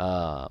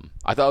 I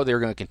thought they were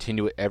going to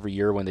continue it every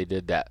year when they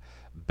did that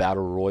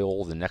Battle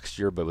Royal the next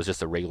year, but it was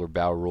just a regular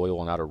Battle Royal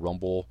and not a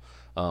Rumble.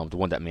 The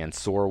one that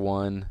Mansoor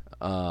won.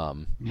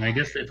 I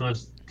guess it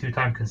was too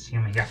time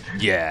consuming after.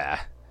 Yeah.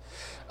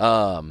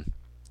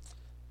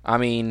 I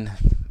mean,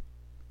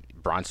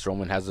 Braun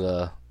Strowman has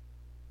a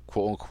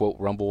quote-unquote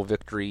Rumble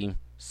victory,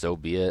 so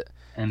be it.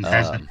 And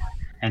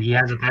he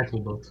has a title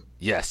belt.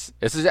 Yes.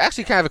 This is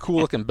actually kind of a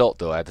cool-looking belt,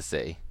 though, I have to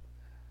say.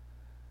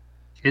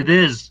 It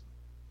is.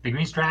 The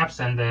green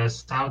straps and the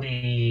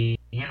Saudi,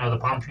 the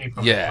palm tree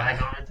from the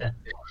flag on it.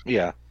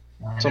 Yeah.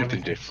 Something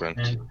different.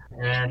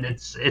 And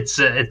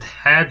it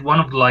had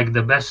one of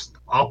the best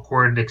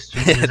awkward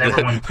exchanges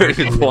ever when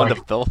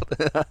the belt.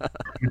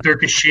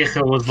 Turkish Sheikh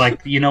was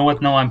like, you know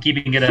what? No, I'm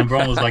keeping it. And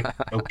Braun was like,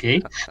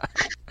 okay.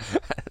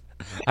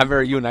 I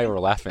remember you and I were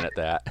laughing at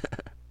that.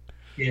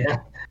 Yeah.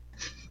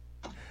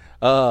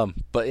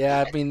 But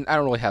yeah, I mean, I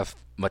don't really have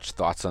much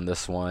thoughts on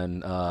this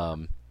one.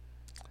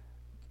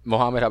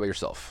 Mohammed, how about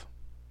yourself?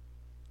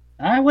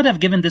 I would have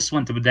given this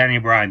one to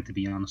Daniel Bryan, to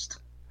be honest.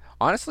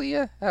 Honestly,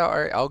 yeah,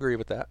 I'll agree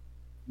with that.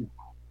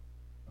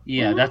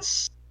 Yeah,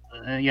 that's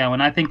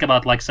when I think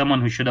about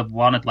someone who should have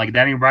won it,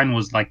 Daniel Bryan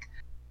was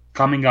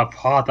coming up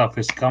hot off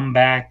his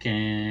comeback,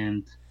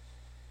 and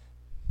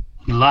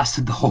he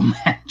lasted the whole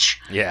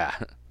match. Yeah.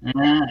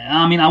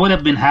 I mean, I would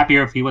have been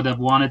happier if he would have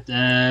won it.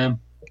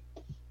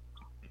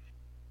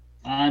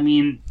 I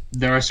mean,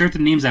 there are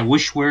certain names I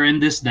wish were in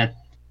this that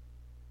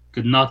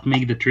could not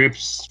make the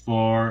trips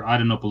for, I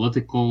don't know,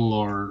 political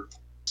or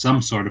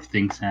some sort of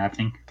things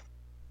happening.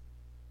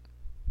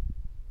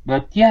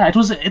 But yeah,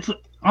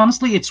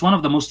 honestly, it's one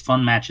of the most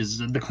fun matches.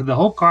 The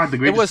whole card, the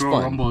Greatest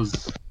Royal Rumble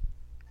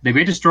the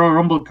Greatest Royal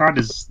Rumble card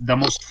is the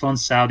most fun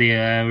Saudi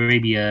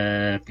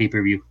Arabia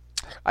pay-per-view.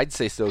 I'd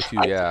say so too,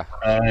 yeah.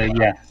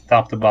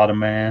 Top to bottom,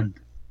 man.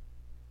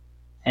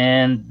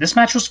 And this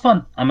match was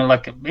fun. I mean,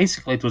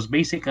 basically, it was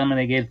basic. I mean,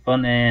 they gave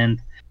fun,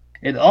 and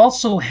it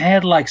also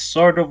had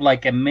sort of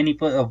a mini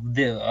a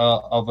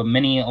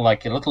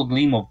little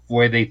gleam of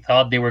where they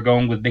thought they were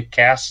going with Big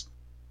Cass.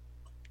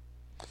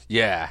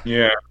 Yeah.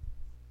 Yeah.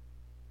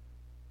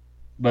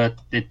 But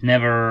it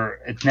never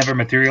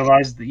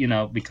materialized,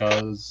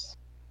 because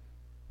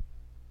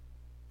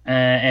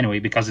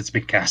because it's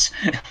Big Cass.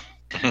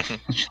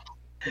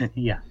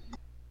 Yeah.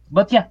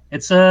 But yeah,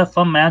 it's a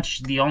fun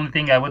match. The only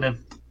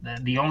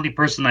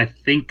person I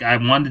think I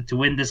wanted to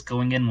win this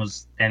going in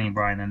was Danny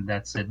Bryan, and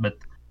that's it. But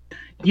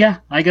yeah,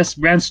 I guess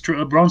Braun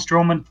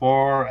Strowman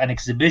for an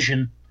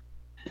exhibition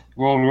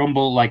Royal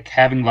Rumble,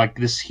 having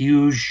this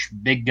huge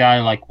big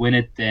guy win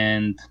it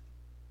and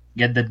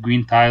get that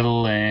green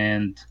title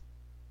and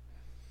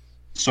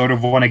sort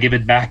of want to give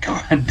it back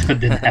and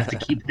didn't have to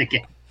keep it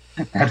again.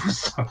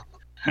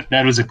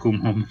 That was a cool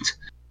moment.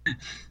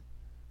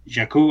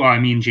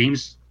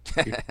 James.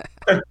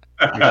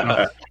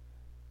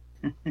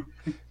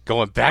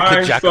 Going back to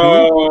Jakku. I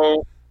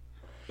saw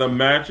the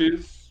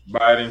matches,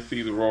 but I didn't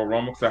see the Royal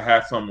Rumble because I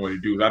had somewhere to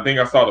do. I think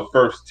I saw the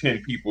first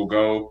 10 people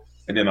go,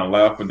 and then I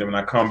left. And then when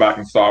I come back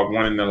and saw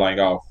one, and they're like,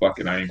 "Oh fuck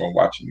it, I ain't gonna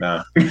watch it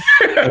now."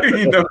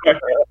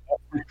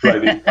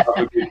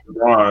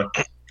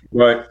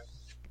 But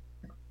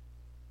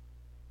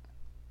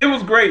it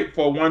was great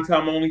for a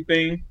one-time only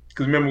thing.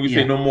 Because remember, we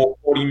said no more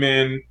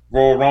 40-man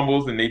Royal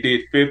Rumbles, and they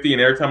did 50.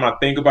 And every time I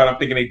think about it, I'm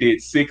thinking they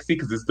did 60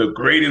 because it's the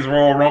greatest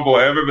Royal Rumble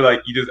ever.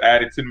 But you just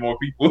added 10 more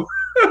people.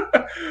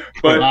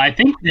 But I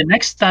think the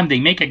next time they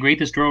make a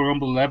greatest Royal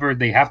Rumble ever,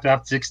 they have to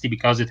have 60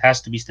 because it has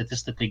to be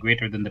statistically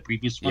greater than the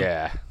previous one.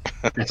 Yeah,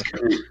 that's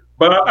true.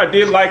 But I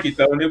did like it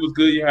though, and it was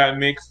good. You had a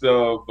mix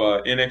of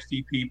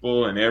NXT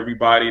people and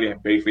everybody. They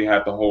basically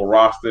had the whole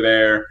roster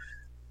there,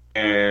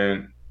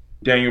 and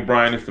Daniel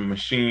Bryan is the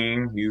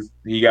machine.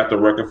 He got the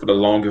record for the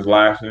longest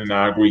lasting, and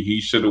I agree he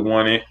should have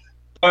won it.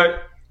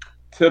 But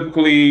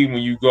typically,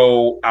 when you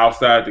go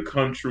outside the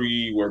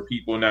country where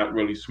people are not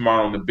really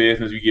smart on the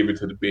business, you give it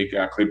to the big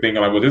guy. They're thinking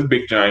well, this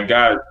big giant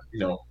guy,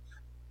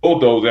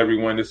 bulldoze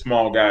everyone. This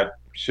small guy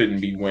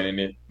shouldn't be winning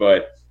it.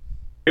 But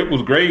it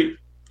was great.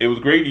 It was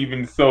great.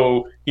 Even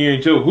so, he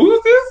and Joe, who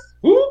is this?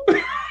 Who?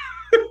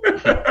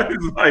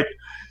 It's like,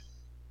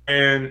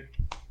 and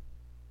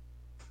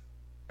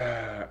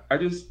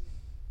it's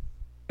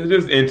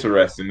just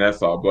interesting.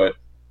 That's all. But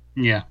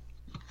Yeah.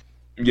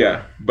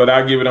 yeah, but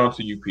I'll give it on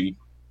to you, Pete.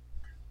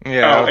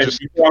 Yeah, And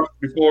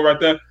before right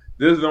there,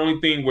 this is the only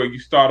thing where you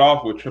start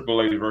off with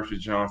Triple H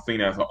versus John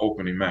Cena as an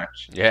opening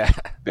match. Yeah.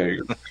 There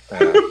you go.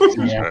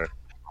 Yeah.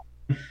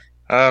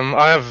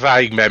 I have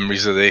vague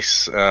memories of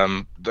this.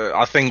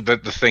 I think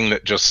that the thing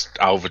that just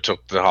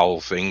overtook the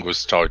whole thing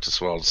was Titus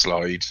World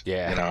Slide.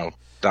 Yeah.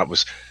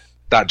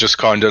 That just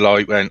kind of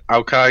like went,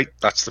 okay,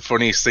 that's the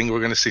funniest thing we're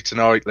going to see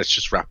tonight. Let's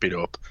just wrap it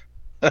up.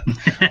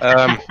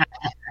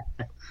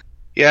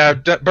 Yeah,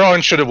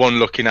 Brian should have won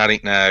looking at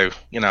it now.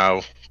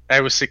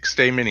 Hour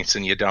 16 minutes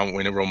and you don't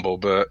win a Rumble.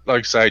 But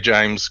like I say,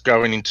 James,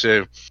 going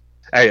into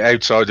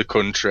outside the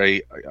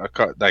country,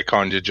 they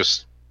kind of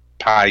just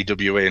pay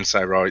WE and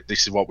say, right,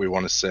 this is what we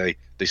want to see.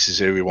 This is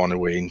who we want to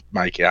win.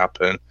 Make it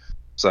happen.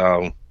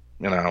 So,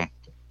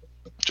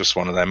 just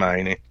one of them,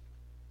 ain't it?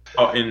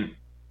 Oh, and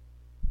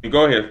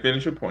go ahead,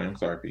 finish your point. I'm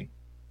sorry, Pete.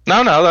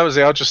 No, that was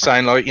it. I was just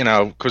saying, like,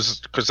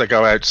 because they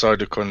go outside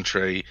the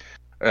country,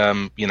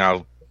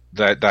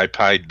 they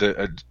paid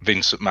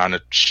Vince McMahon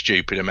a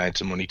stupid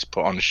amount of money to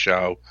put on a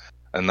show,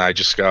 and they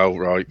just go,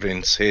 right,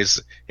 Vince, here's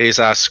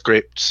our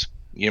script.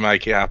 You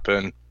make it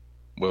happen.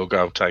 We'll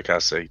go take our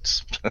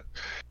seats.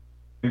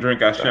 And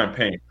drink our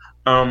champagne.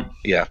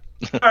 Yeah.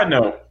 I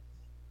know.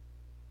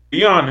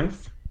 Be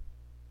honest.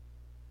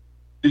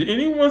 Did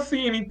anyone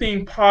see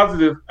anything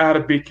positive out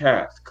of Big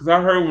Cass? Because I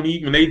heard when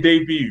they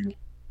debuted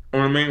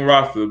on the main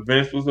roster,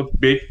 Vince was a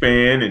big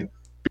fan, and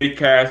Big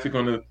Cass is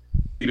going to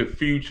see the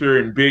future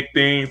and big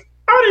things.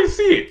 I didn't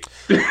see it.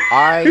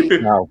 I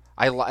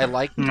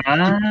liked I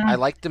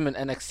him in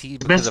NXT. The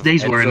because best of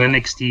days were in Enzo.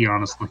 NXT,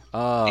 honestly.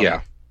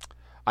 Yeah.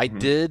 I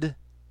did.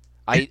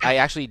 I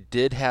actually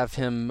did have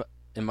him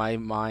in my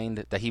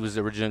mind that he was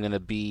originally going to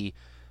be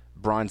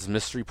Braun's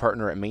mystery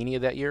partner at Mania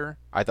that year.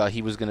 I thought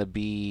he was going to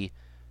be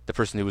the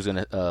person who was going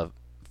to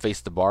face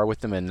the bar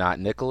with him and not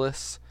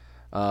Nicholas.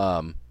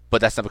 But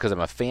that's not because I'm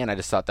a fan. I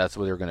just thought that's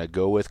what they were going to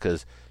go with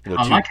because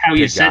I like how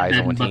you said guys on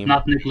that, one but team.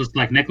 not Nicholas.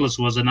 Like Nicholas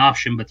was an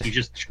option, but you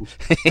just chose.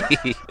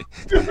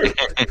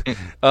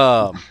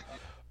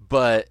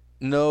 But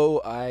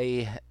no,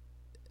 I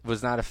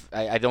was not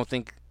I don't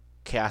think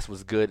Cass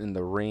was good in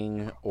the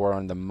ring or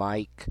on the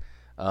mic.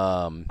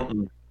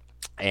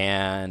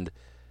 And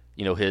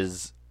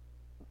his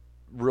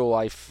real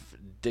life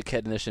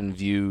dickheadness and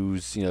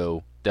views,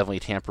 definitely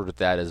tampered with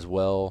that as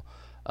well.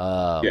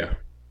 Yeah.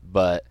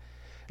 But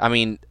I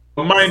mean,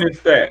 But minus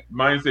that,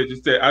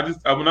 just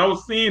that. When I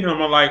was seeing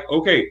him, I'm like,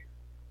 okay.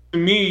 To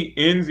me,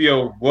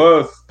 Enzo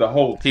was the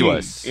whole team. He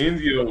was.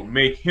 Enzo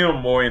make him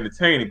more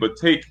entertaining, but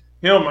take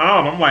him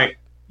out, I'm like,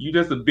 you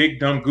just a big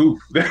dumb goof.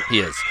 he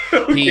is.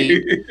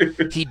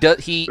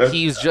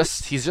 He's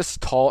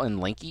just tall and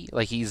lanky.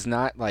 Like he's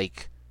not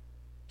like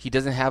he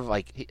doesn't have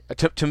like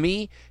to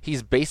me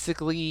he's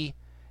basically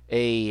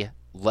a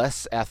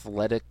less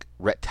athletic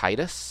Rhett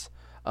Titus.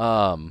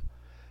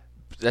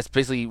 That's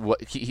basically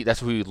that's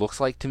who he looks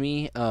like to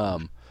me.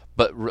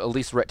 But at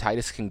least Rhett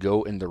Titus can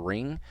go in the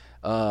ring.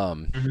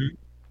 But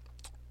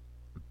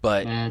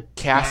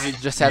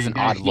Cass just has an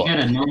odd look. You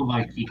gotta know,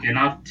 like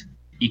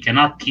you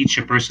cannot teach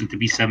a person to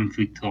be 7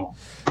 feet tall.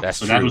 That's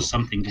so true. that was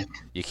something that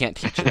You can't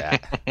teach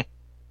that.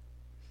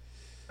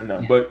 I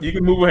know, but you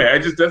can move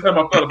ahead. That's how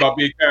I felt about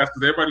Big Cass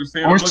because everybody was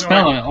saying or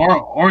spell it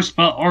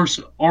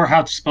or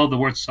how to spell the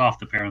word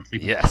soft apparently.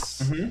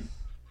 Yes.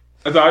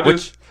 So I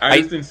just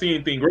didn't see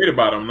anything great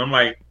about him. And I'm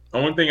like, the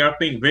only thing I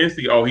think Vince,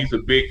 he's a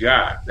big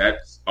guy.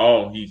 That's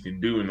all he can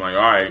do. And like,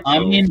 all right. So.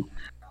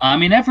 I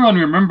mean, everyone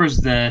remembers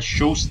the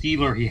show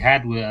stealer he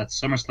had at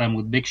SummerSlam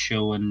with Big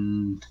Show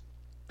and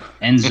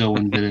Enzo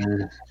in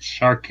the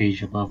shark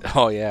cage above.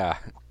 Oh yeah.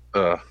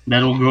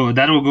 That'll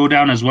go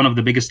down as one of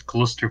the biggest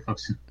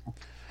clusterfucks.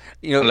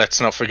 Let's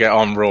not forget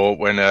on Raw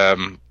when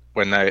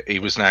he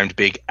was named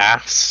Big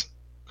Ass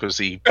because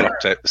he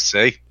blocked out the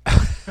C.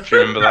 Do you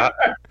remember that?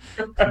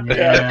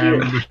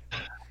 Yeah.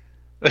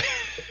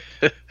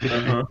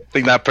 I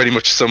think that pretty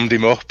much summed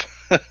him up.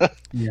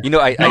 Yeah.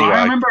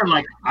 I remember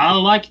I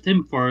liked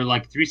him for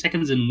 3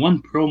 seconds in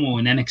one promo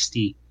in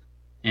NXT,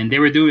 and they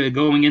were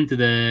going into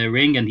the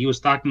ring, and he was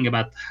talking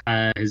about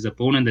his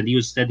opponent, and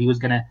he's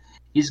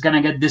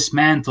gonna get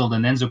dismantled,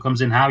 and Enzo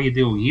comes in, how you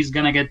doing? He's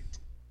gonna get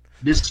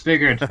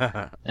disfigured,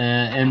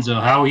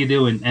 Enzo, how you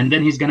doing? And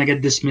then he's gonna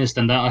get dismissed,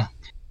 and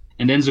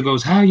Enzo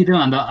goes, how you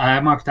doing? And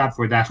I marked out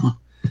for that one.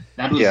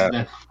 That was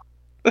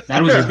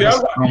his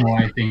best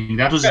promo. I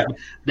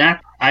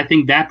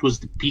think that was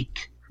the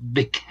peak.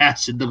 Big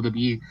Cass in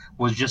WWE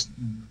was just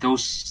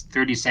those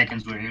 30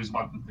 seconds where he was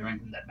walking the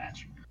ring in that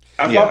match.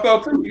 I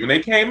felt too. When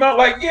they came out,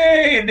 like,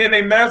 yay, and then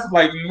they massive,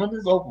 like, when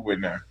is over with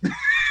now?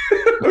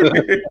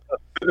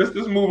 Let's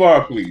just move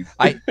on, please.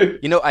 I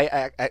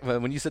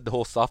when you said the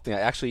whole soft thing, I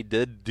actually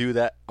did do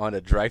that on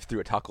a drive-thru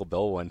at Taco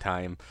Bell one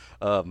time.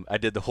 I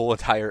did the whole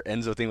entire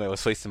Enzo thing when I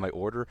was placing my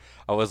order.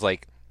 I was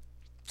like,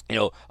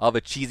 I'll have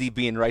a cheesy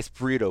bean rice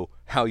burrito.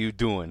 How you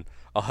doing?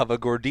 I'll have a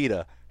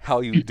gordita.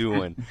 How you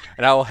doing?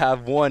 And I will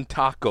have one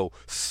taco,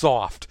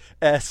 soft,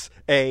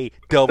 SAWFT.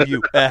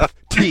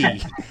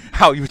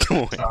 How you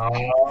doing?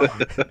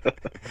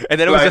 And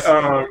then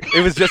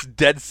it was just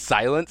dead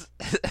silence.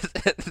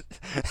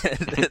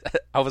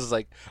 I was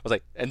like,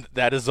 and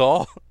that is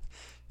all.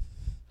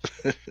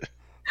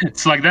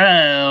 It's like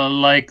that,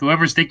 like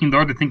whoever's taking the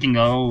order thinking,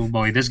 oh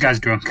boy, this guy's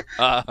drunk.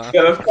 Yeah,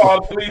 let's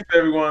call the police,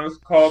 everyone. Let's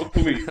call the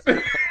police.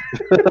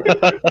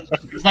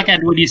 It's like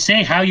when you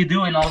say how you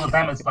doing all the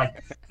time, it's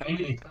like,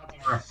 maybe they thought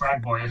you were a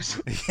frat boy or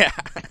something. Yeah.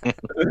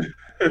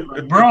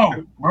 Like,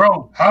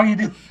 bro, how you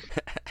doing?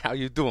 How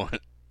you doing?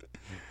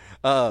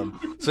 So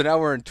now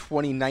we're in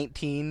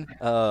 2019.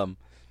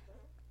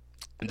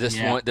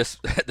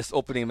 This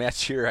opening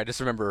match here, I just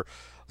remember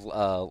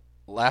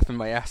laughing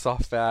my ass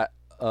off at,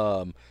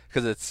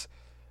 because it's,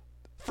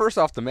 first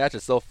off, the match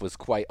itself was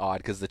quite odd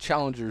because the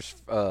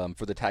challengers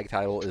for the tag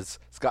title is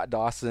Scott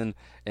Dawson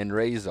and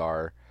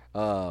Razor.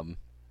 I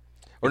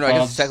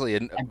guess technically,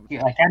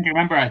 I can't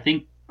remember. I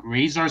think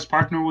Razor's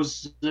partner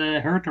was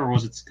hurt, or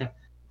was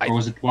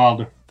it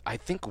Wilder? I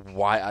think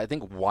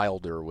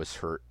Wilder was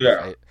hurt.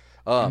 Yeah.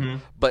 Right?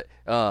 But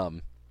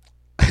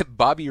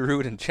Bobby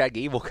Roode and Chad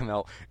Gable come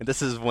out, and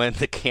this is when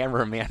the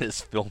cameraman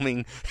is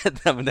filming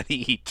them, and then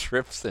he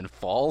trips and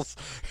falls,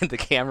 and the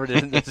camera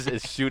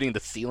is shooting the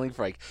ceiling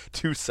for like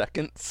 2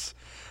 seconds.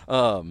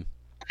 And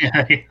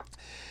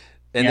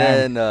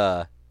then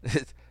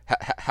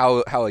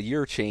how a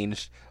year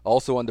changed.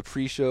 Also on the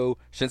pre-show,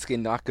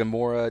 Shinsuke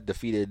Nakamura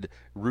defeated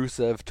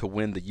Rusev to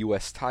win the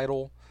U.S.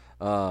 title.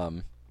 At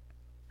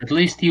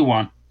least he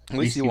won.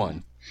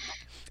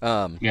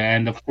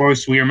 And of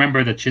course, we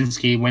remember that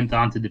Shinsuke went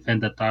on to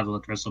defend that title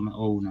at WrestleMania.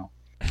 Oh, no.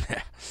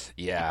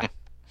 Yeah.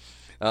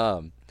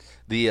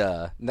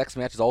 The next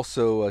match is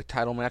also a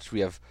title match. We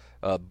have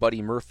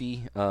Buddy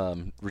Murphy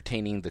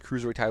retaining the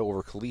Cruiserweight title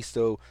over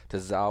Kalisto,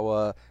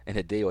 Tozawa, and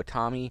Hideo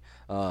Itami,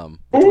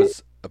 which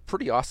was a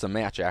pretty awesome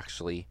match,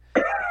 actually.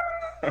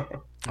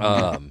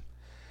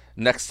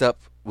 Next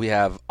up, we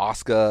have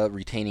Asuka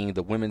retaining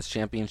the Women's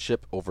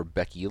Championship over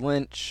Becky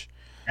Lynch.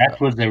 That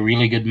was a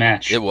really good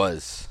match. It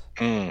was.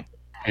 I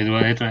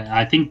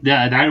think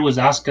that was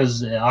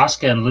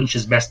Asuka and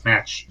Lynch's best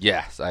match.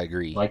 Yes, I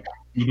agree. Like,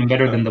 even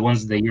better than the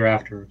ones the year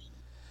after.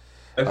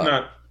 Let's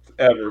not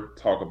ever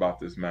talk about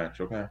this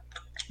match, okay?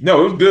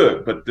 No, it was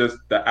good, but just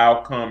the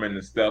outcome and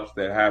the steps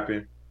that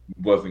happened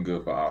wasn't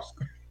good for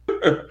Asuka,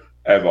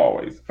 as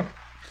always.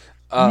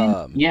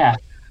 Yeah,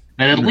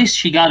 but at least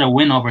she got a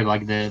win over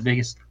like the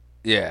biggest.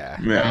 Yeah.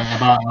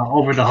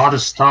 Over the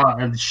hottest star,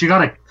 and she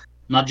got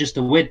not just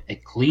a win, a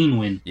clean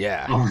win.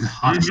 Yeah. Over the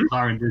hottest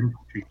star in the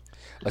industry.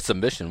 A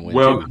submission win.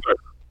 Well,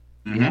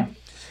 too.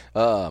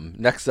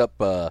 Next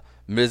up,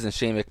 Miz and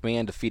Shane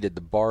McMahon defeated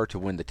the Bar to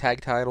win the tag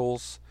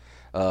titles.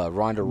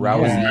 Ronda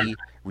Rousey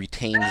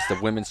retains the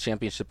Women's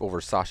Championship over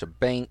Sasha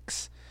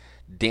Banks.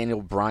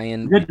 Daniel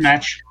Bryan. Good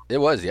match. It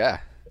was,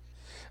 yeah.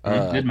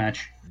 Good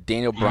match.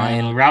 Daniel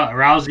Bryan.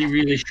 Rousey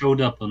really showed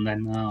up on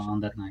that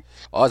night.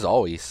 As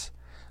always.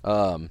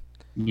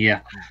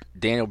 Yeah.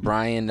 Daniel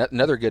Bryan,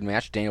 another good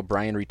match. Daniel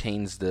Bryan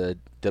retains the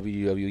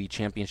WWE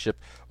Championship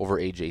over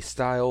AJ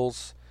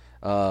Styles.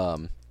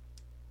 And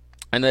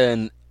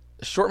then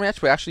a short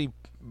match, but actually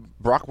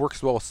Brock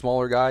works well with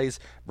smaller guys.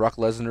 Brock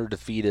Lesnar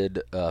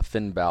defeated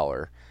Finn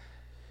Balor.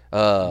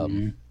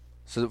 So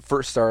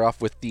first start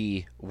off with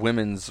the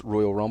Women's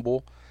Royal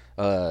Rumble.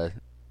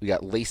 We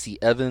got Lacey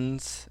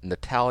Evans,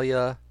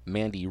 Natalya,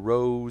 Mandy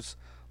Rose,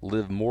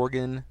 Liv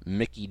Morgan,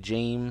 Mickie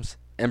James,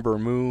 Ember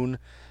Moon,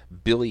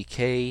 Billie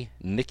Kay,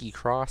 Nikki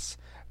Cross,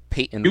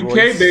 Peyton UK,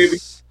 Royce. baby.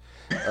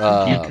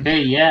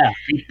 UK, yeah.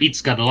 Pete's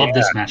got to love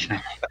this match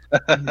now.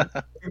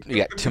 We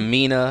got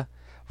Tamina.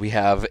 We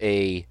have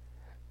a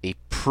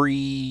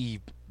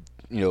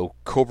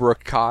Cobra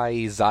Kai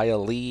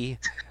Xia Li,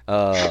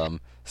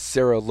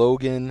 Sarah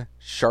Logan,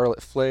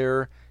 Charlotte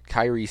Flair,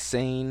 Kairi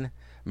Sane,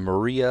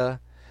 Maria,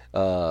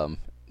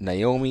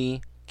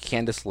 Naomi,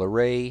 Candice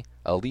LeRae,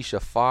 Alicia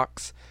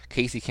Fox,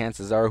 Casey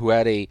Catanzaro, who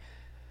had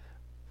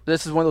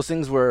this is one of those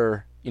things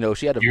where,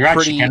 she had You're right,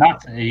 she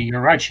cannot,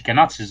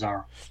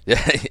 Cesaro.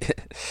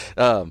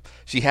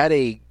 She had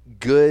a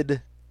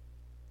good,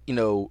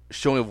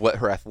 showing of what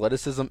her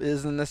athleticism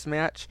is in this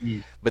match.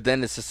 But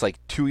then it's just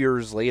like 2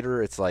 years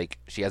later, it's like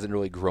she hasn't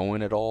really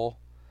grown at all.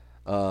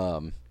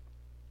 Then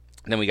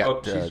we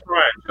got... she's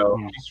trying, Joe.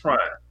 She's trying,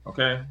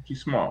 okay?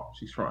 She's small.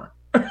 She's trying.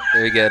 Then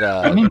we get...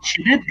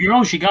 she did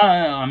grow. She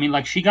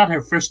got, she got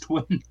her first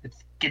win.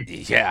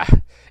 Yeah.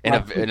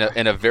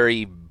 In a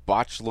very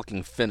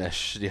botched-looking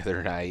finish the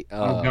other night.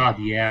 Oh, God,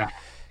 yeah.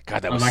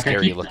 God, that was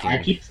scary looking.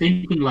 I keep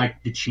thinking,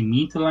 did she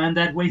mean to land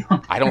that way?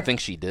 I don't think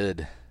she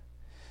did.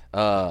 You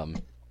got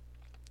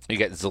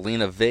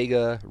Zelina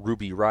Vega,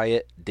 Ruby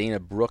Riott, Dana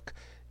Brooke,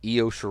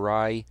 Io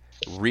Shirai,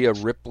 Rhea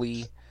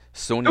Ripley,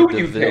 Sonya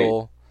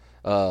Deville.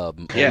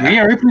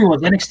 Rhea Ripley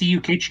was NXT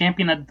UK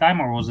champion at the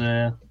time, or was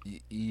it?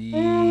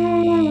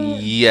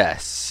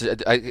 Yes,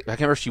 I can't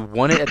remember if she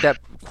won it at that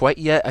quite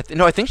yet.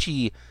 I think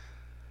she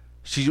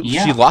She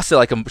Yeah. lost it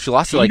like a month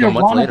Won it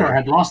or later.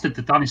 had lost it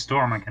to Tony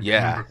Storm. I can't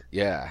Yeah, remember.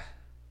 yeah.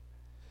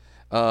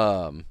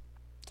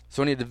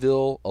 Sonya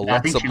Deville, I think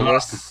Alexa she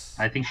lost Bliss.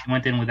 it. I think she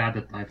went in without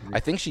the title. I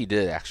think she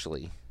did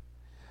actually.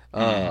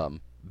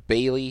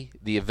 Bailey,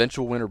 the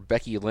eventual winner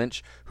Becky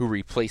Lynch, who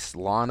replaced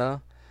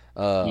Lana.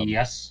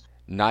 Yes.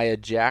 Nia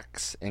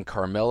Jax and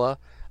Carmella.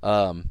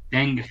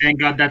 Thank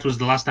God that was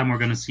the last time we're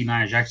gonna see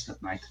Nia Jax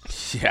that night.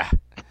 Yeah.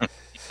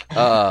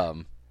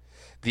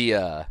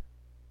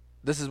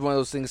 This is one of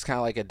those things kind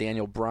of like a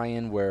Daniel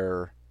Bryan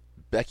where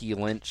Becky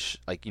Lynch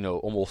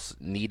almost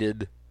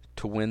needed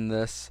to win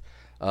this.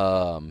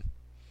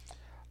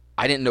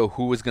 I didn't know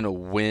who was going to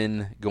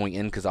win going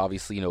in because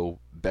obviously,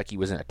 Becky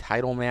was in a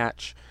title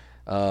match.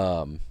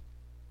 But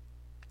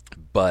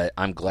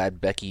I'm glad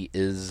Becky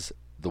is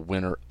the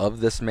winner of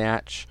this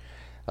match.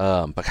 But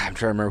I'm trying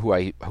to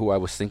remember who I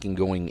was thinking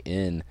going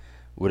in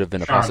would have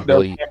been a Charlotte.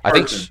 possibility. I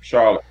think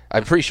Charlotte.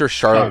 I'm pretty sure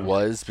Charlotte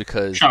was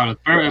because Charlotte.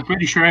 I'm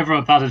pretty sure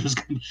everyone thought it was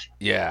gonna be.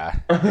 yeah,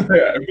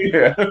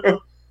 Yeah.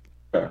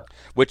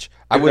 which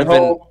I And would have the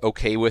been whole-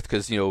 okay with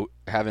because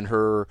having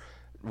her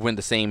win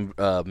the same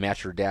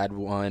match her dad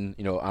won,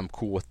 I'm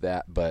cool with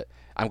that. But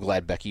I'm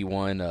glad Becky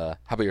won. How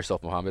about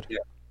yourself, Mohammed?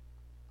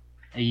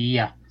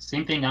 Yeah,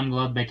 same thing. I'm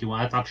glad Becky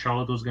won. I thought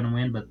Charlotte was gonna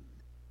win, but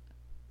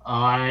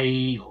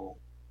I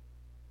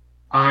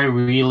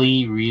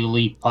really,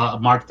 really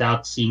marked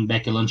out seeing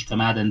Becky Lynch come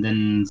out and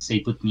then say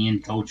put me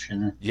in, coach,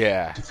 and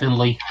Yeah, to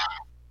Finlay.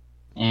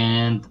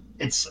 And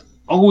it's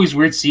always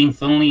weird seeing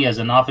Finlay as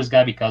an office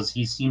guy because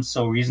he seems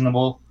so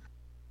reasonable,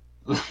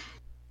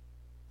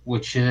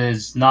 which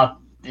is not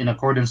in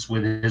accordance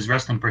with his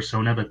wrestling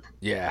persona. But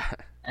yeah,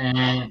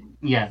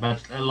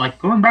 like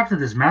going back to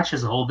this match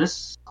as a whole,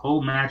 this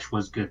whole match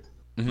was good.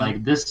 Mhm.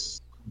 Like this,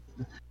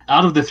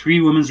 out of the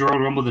 3 women's Royal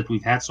Rumble that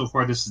we've had so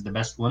far, this is the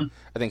best one.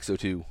 I think so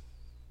too.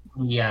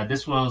 Yeah,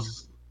 this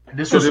was It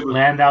was-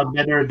 planned out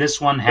better.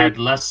 This one had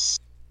less.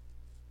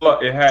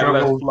 It had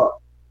less Struggle. fluff.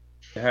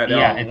 It had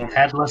It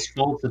had less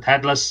fault. It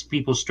had less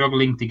people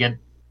struggling to get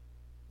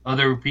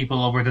other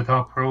people over the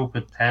top rope.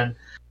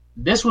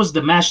 This was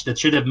the match that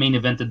should have main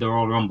evented the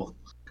Royal Rumble.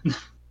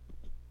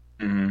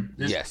 Mhm.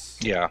 Yes.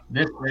 Yeah.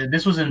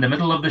 This was in the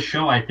middle of the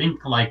show. I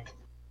think like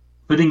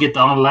putting it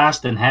on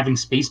last and having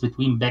space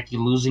between Becky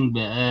losing to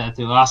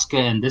Asuka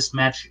and this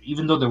match,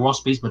 even though there was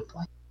space, but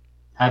like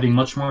having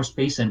much more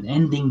space and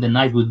ending the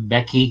night with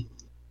Becky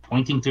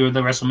pointing to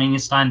the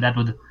WrestleMania sign,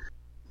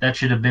 that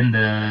should have been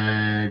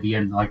the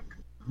end. Like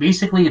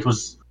basically, it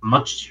was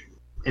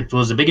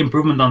a big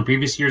improvement on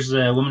previous year's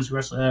women's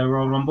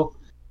Royal Rumble.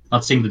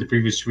 Not saying that the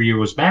previous year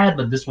was bad,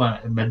 but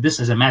this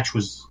as a match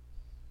was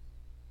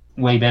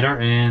way better.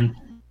 And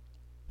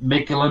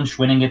Becky Lynch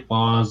winning it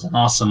was an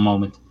awesome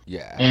moment.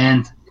 Yeah.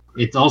 And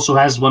it also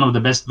has one of the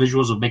best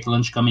visuals of Becky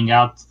Lynch coming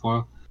out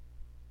for.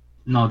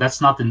 No, that's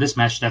not in this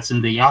match. That's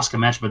in the Asuka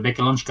match. But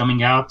Becky Lynch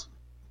coming out,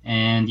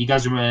 and you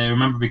guys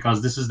remember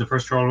because this is the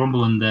first Royal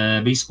Rumble in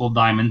the baseball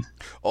diamond,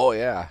 Oh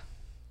yeah.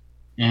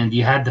 and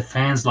you had the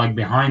fans like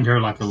behind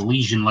her, like a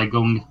legion, like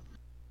going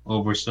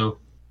over. So,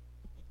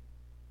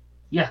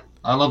 yeah,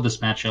 I love this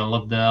match. I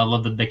love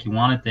that Becky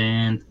won it,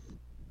 and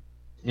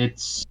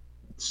it's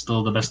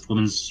still the best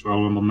women's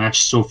Royal Rumble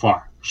match so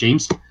far.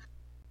 James.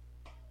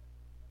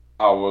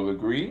 I will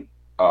agree.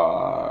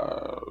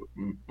 I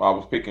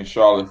was picking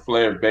Charlotte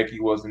Flair. Becky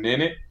wasn't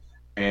in it.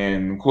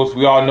 And, of course,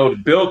 we all know the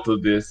build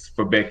of this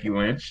for Becky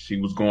Lynch. She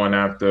was going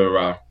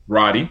after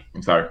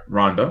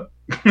Ronda.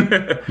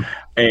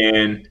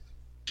 And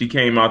she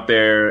came out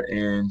there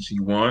and she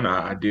won.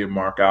 I did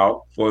mark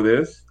out for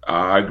this.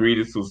 I agree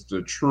this was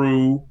the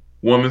true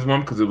women's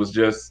one because it was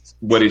just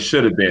what it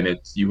should have been.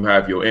 You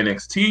have your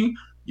NXT,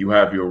 you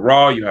have your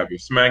Raw, you have your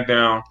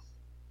SmackDown.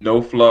 No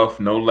fluff,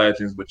 no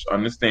legends, which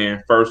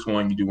understand. First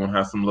one, you do want to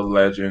have some little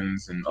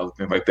legends and other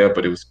things like that,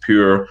 but it was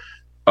pure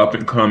up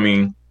and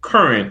coming,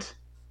 current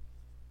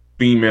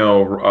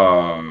female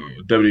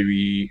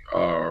WWE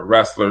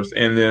wrestlers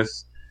in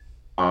this.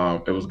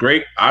 It was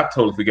great. I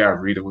totally forgot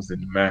Rita was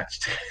in the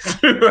match.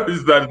 I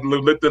just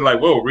looked at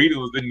like, whoa, Rita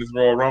was in this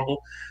Royal Rumble.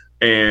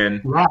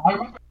 And I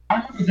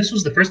remember this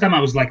was the first time I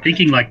was like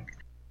thinking like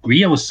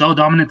Rhea was so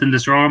dominant in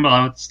this Royal Rumble.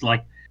 I was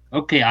like,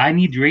 okay, I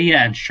need Rhea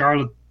and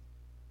Charlotte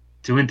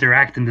to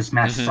interact in this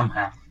match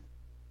somehow.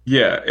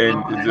 yeah, and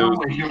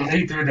A year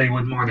later they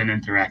would more than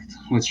interact,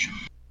 which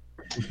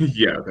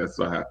yeah, that's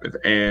what happened.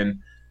 And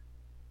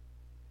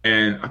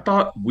I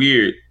thought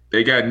weird.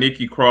 They got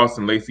Nikki Cross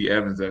and Lacey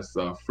Evans as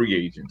free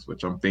agents,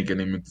 which I'm thinking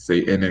they meant to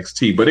say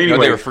NXT. But anyway,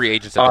 No, they were free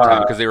agents at the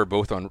time because they were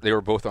both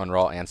on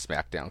Raw and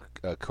SmackDown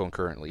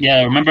concurrently.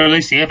 yeah. Remember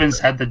Lacey Evans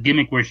had the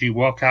gimmick where she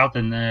walked out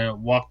and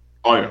walk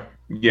out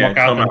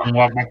and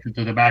walk back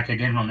to the back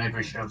again on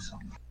every show. So.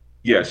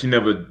 Yeah, she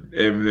never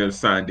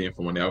signed in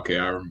for one. Okay,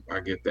 I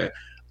get that.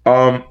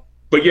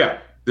 But yeah,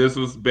 this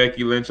was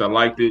Becky Lynch. I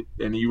liked it,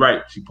 and you're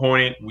right. She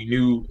pointed. We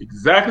knew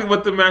exactly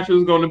what the match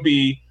was going to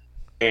be,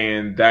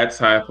 and that's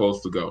how it's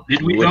supposed to go.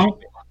 Did we know?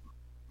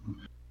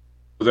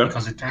 Was that?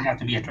 Because it turned out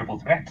to be a triple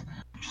threat.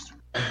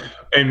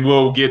 And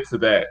we'll get to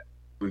that.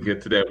 We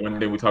get to that one,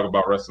 then we talk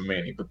about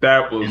WrestleMania. But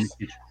that in the was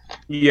future.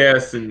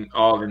 yes and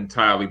all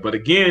entirely. But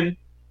again,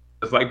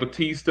 it's like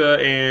Batista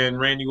and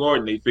Randy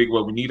Orton. They figure,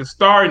 well, we need a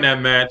star in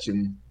that match,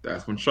 and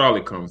that's when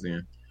Charlotte comes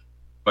in.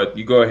 But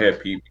you go ahead,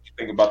 Pete. What you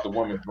think about the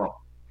women's Rumble?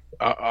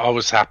 I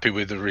was happy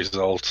with the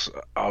result.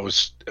 I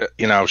was,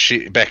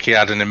 Becky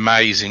had an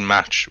amazing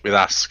match with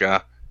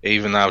Asuka,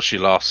 even though she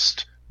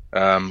lost.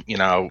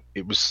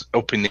 It was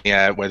up in the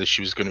air whether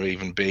she was going to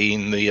even be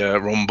in the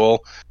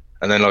Rumble.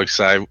 And then, like I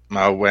say,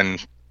 Mo, when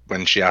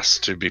she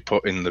asked to be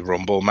put in the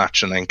Rumble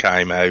match and then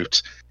came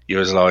out, you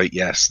was like,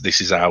 yes,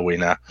 this is our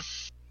winner.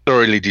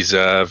 Thoroughly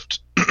deserved.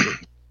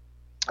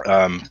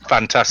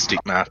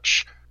 Fantastic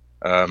match.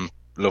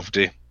 Loved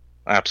it.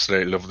 I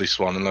absolutely love this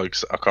one. And like,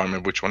 I can't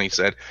remember which one he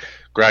said.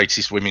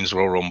 Greatest Women's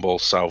Royal Rumble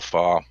so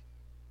far.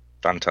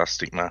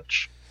 Fantastic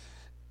match.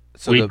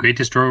 So Wait,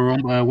 greatest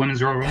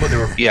women's Royal Rumble? There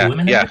were 50 women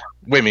in Yeah. it?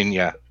 Women,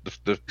 yeah.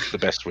 The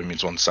best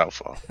women's one so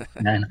far.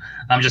 No,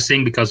 I'm just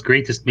saying because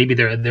greatest, maybe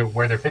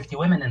were there 50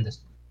 women in this?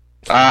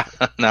 No.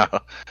 I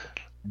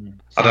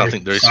don't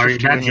think there is Sorry,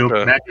 50 bad women, joke,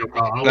 but- bad joke.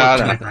 I'll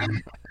No, work no.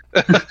 on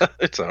it.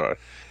 It's alright.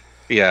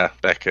 Yeah,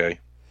 Becky.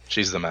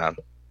 She's the man.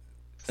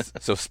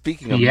 So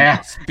speaking of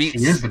Yeah, she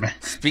is the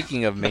best.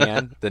 speaking of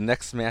man, the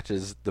next match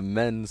is the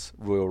men's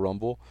Royal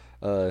Rumble.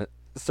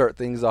 Start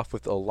things off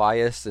with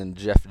Elias and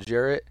Jeff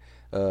Jarrett,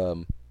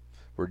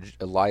 where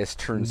Elias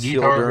turns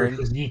heel Guitar during.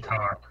 versus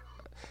guitar.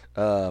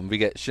 We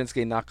get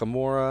Shinsuke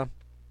Nakamura,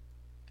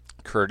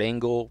 Kurt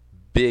Angle,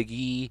 Big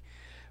E.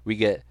 We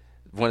get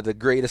one of the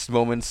greatest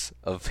moments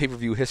of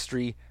pay-per-view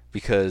history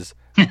because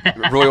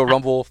Royal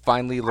Rumble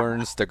finally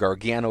learns the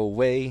Gargano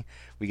way.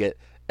 We get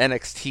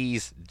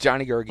NXT's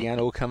Johnny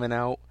Gargano coming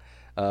out,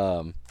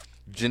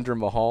 Jinder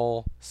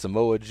Mahal,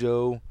 Samoa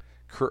Joe,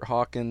 Kurt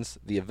Hawkins,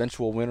 the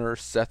eventual winner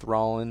Seth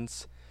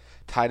Rollins,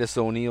 Titus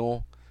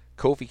O'Neil,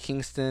 Kofi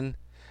Kingston.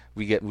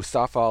 We get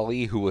Mustafa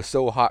Ali, who was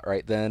so hot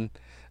right then,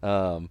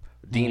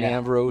 Dean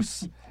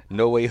Ambrose,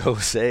 No Way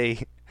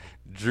Jose,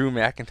 Drew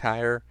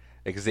McIntyre,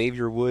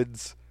 Xavier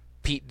Woods,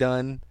 Pete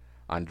Dunne,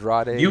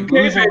 Andrade. You can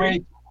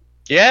Cruiserweight.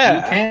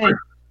 Yeah. Okay.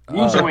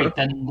 Cruiserweight.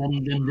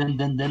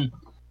 Then.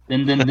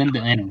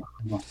 Anyway.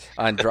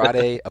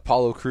 Andrade,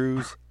 Apollo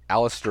Crews,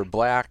 Aleister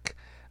Black,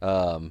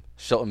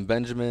 Shelton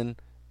Benjamin,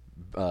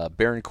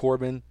 Baron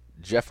Corbin,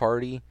 Jeff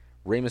Hardy,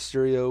 Rey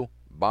Mysterio,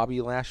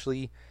 Bobby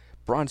Lashley,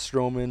 Braun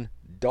Strowman,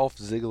 Dolph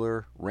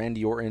Ziggler,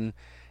 Randy Orton,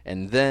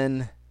 and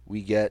then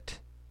we get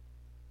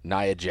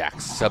Nia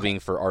Jax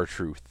subbing for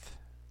R-Truth.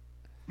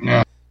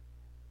 Yeah.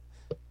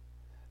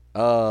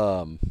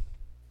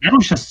 That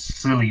was just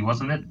silly,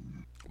 wasn't it?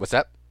 What's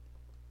that?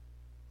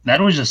 That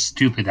was just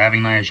stupid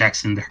having Nia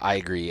Jax in there. I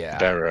agree, yeah.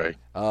 Very.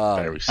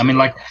 Um, I mean,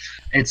 like,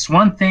 it's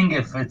one thing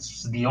if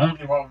it's the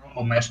only Royal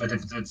Rumble match, but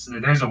if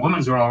there's a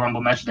women's Royal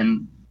Rumble match,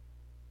 then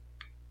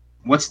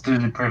what's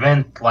to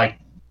prevent, like,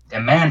 a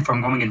man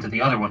from going into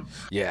the other one?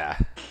 yeah.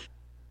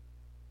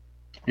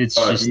 It's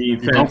You just...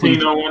 need it opens-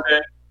 Santino on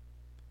that?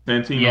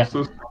 Santino Yeah.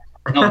 sister?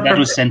 No, that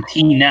was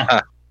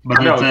Santina. But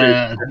I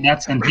know,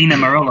 that's Santina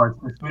Marola,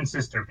 his twin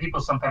sister.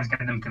 People sometimes get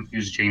them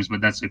confused, James,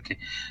 but that's okay.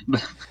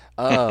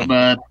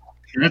 But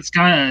it's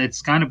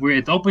kind of weird.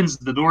 It opens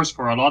the doors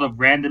for a lot of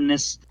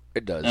randomness,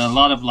 It does. a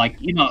lot of like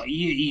you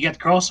get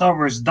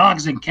crossovers,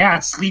 dogs and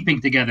cats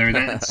sleeping together.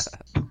 That's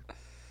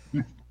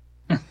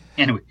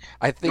anyway.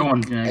 I think,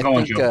 Go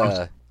on,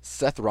 Joe.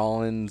 Seth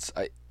Rollins,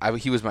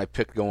 he was my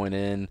pick going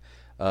in.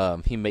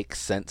 He makes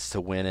sense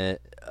to win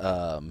it.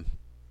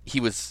 He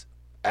was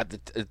at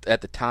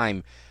the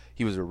time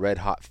he was a red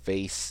hot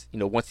face.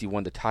 Once he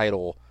won the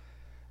title,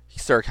 he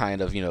started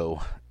kind of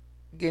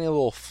getting a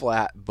little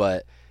flat,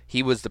 but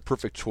he was the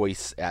perfect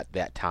choice at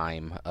that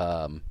time.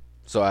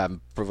 So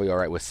I'm perfectly all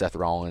right with Seth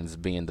Rollins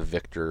being the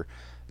victor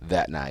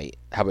that night.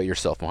 How about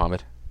yourself,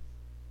 Mohammed?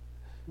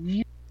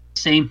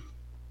 Same.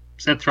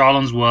 Seth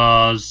Rollins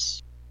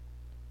was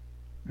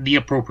the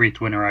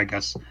appropriate winner, I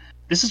guess.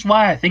 This is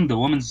why I think the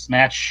women's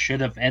match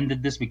should have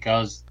ended this,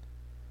 because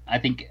I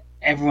think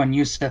everyone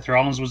knew Seth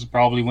Rollins was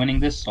probably winning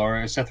this,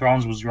 or Seth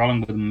Rollins was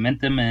rolling with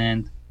momentum.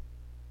 And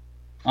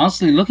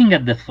honestly, looking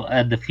at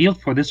the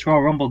field for this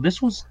Royal Rumble,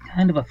 this was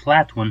kind of a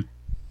flat one.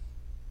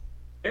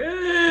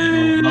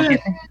 Don't you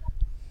think?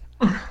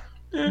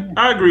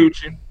 I agree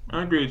with you.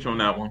 I agree with you on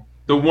that one.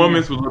 The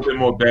women's was a little bit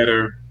more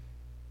better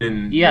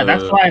than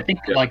That's why I think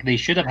like they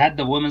should have had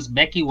the women's.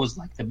 Becky was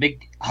like the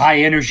big high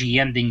energy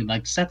ending.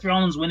 Like Seth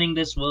Rollins winning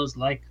this was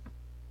like,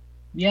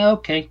 yeah,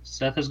 okay,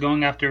 Seth is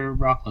going after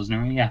Brock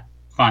Lesnar. Yeah,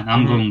 fine,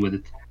 I'm going with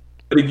it.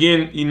 But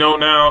again,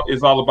 now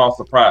it's all about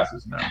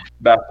surprises now.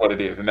 That's what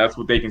it is. And that's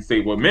what they can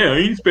say, well, man, I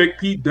expect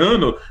Pete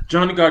Dunne or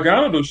Johnny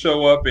Gargano to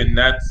show up, and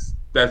that's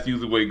usually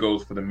the way it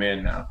goes for the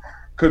men now.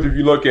 Because if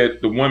you look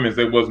at the women's,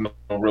 there wasn't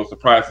no real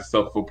surprise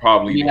except for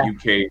probably the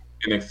UK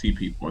NXT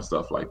people and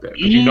stuff like that.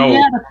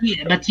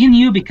 But you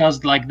knew,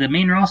 because like the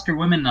main roster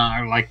women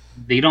are like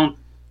they don't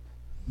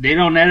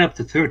add up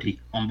to 30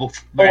 on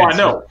both. Brands.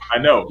 I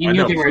know. You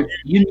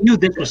knew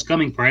this was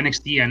coming for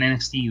NXT and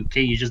NXT UK.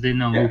 You just didn't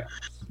know who.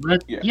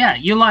 But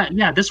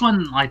Yeah. this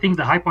one, I think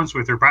the high points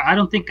were surprise. I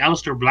don't think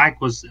Aleister Black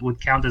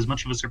would count as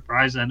much of a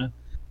surprise. I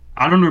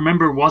don't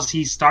remember, was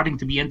he starting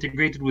to be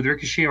integrated with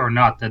Ricochet or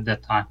not at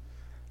that time?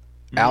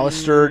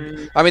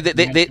 Alistair, I mean,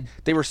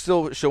 they were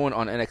still showing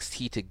on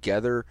NXT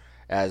together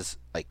as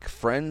like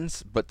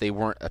friends, but they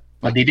weren't.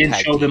 But they didn't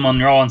show them on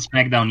Raw and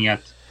SmackDown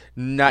yet.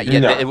 Not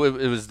yet. No.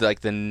 It was like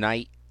the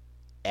night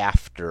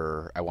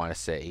after, I want to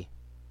say,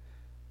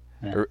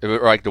 or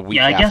like the week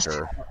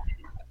after.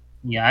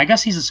 I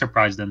guess he's a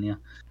surprise then. Yeah,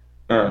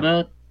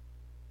 Uh,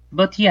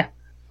 but yeah,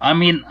 I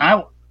mean,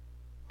 I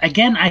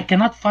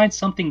cannot find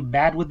something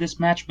bad with this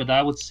match, but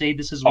I would say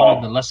this is one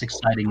of the less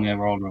exciting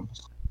Royal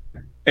Rumbles.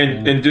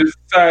 and just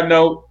a side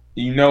note,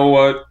 you know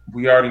what?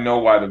 We already know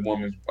why the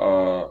women's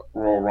Royal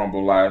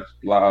Rumble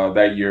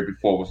that year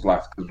before was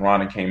last, because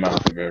Ronda came out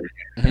at the very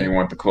end. And they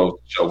wanted to close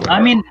the show with her.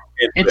 I mean,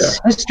 it's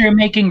history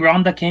making.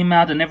 Ronda came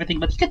out and everything,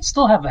 but you could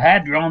still have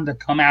had Ronda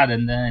come out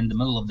and then in the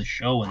middle of the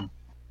show and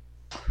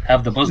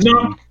have the buzz.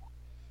 No,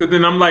 because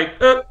then I'm like,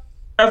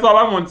 that's all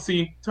I want to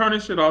see. Turn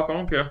this shit off. I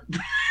don't care.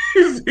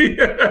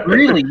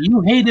 Really,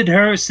 you hated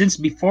her since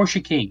before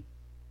she came.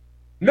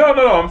 No.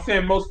 I'm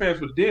saying most fans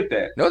would have did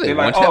that. No, they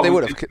like, wouldn't.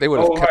 They would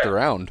have kept right.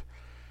 around.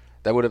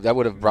 That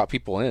would have brought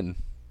people in.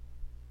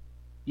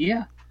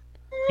 Yeah,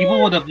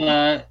 people would have.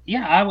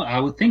 I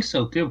would think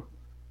so too.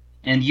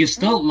 And you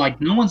still like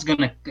no one's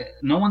gonna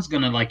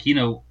like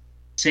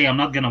say I'm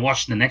not gonna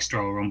watch the next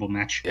Royal Rumble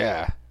match.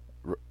 Yeah.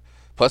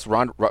 Plus,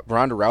 Ronda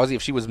Rousey,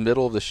 if she was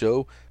middle of the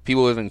show,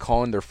 people would have been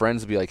calling their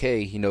friends to be like,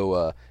 hey,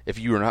 if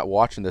you are not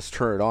watching this,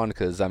 turn it on,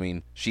 because, I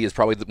mean, she is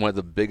probably one of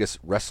the biggest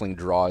wrestling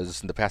draws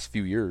in the past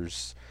few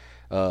years.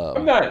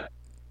 I'm not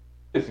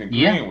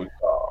disagreeing with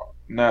y'all.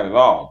 Not at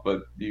all.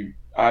 But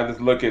I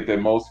just look at that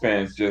most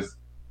fans just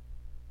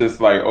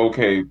like,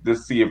 okay,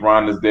 just see if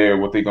Ronda's there,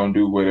 what they going to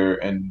do with her,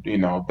 and,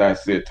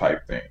 that's it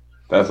type thing.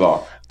 That's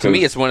all. To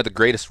me, it's one of the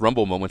greatest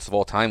Rumble moments of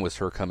all time was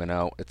her coming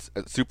out. It's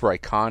super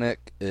iconic.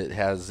 It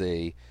has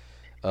a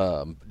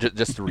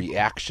just the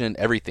reaction,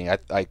 everything.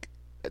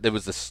 It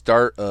was the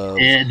start of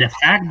the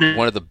fact that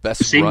one of the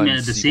best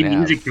runs. The same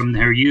music from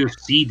her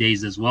UFC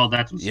days as well.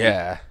 That was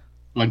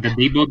like that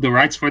they booked the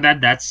rights for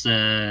that.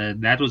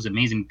 That was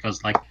amazing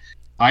because like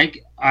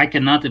I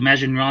cannot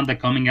imagine Ronda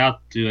coming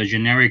out to a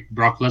generic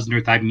Brock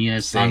Lesnar type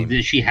song.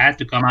 She had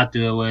to come out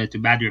to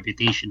Bad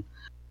Reputation.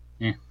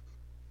 Yeah.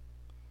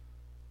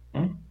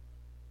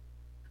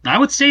 I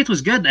would say it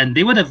was good, and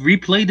they would have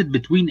replayed it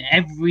between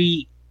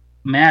every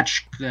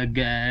match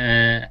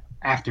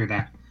after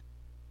that.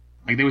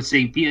 Like they would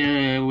say,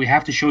 we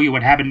have to show you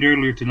what happened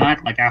earlier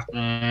tonight. Like after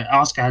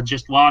Asuka had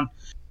just won,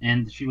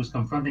 and she was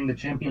confronting the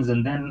champions,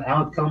 and then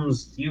out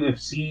comes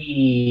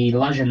UFC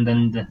legend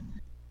and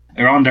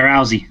Ronda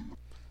Rousey.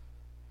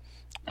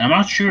 I'm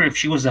not sure if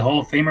she was a Hall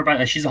of Famer,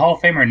 but she's a Hall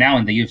of Famer now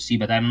in the UFC.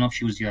 But I don't know if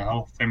she was a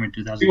Hall of Famer in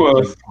 2000. She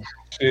was.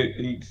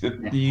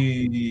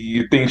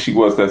 You think she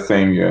was that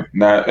same year?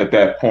 Not at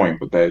that point,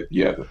 but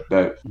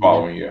that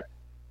following year.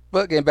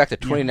 But getting back to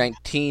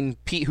 2019,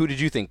 Pete, who did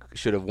you think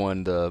should have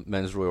won the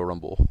Men's Royal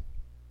Rumble?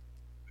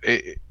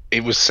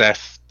 It was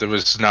Seth. There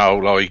was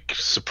no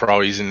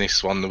surprise in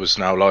this one. There was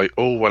no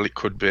oh well, it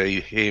could be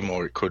him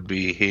or it could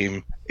be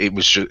him. It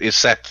was just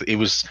Seth. It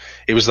was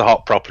the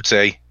hot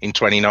property in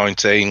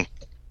 2019.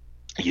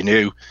 You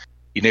knew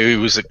he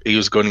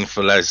was gunning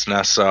for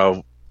Lesnar,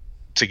 so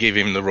to give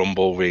him the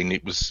Rumble win,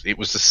 it was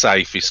the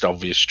safest,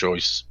 obvious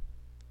choice.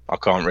 I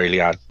can't really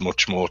add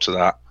much more to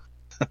that.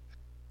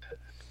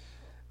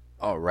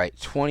 All right,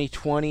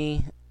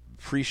 2020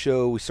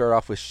 pre-show. We start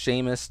off with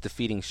Sheamus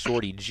defeating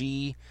Shorty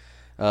G.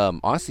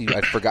 Honestly, I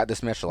forgot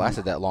this match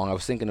lasted that long. I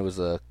was thinking it was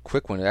a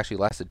quick one. It actually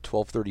lasted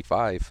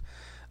 12:35.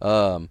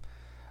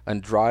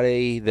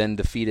 Andrade then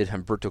defeated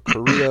Humberto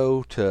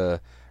Carrillo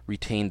to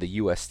retain the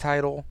U.S.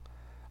 title.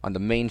 On the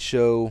main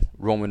show,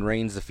 Roman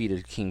Reigns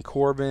defeated King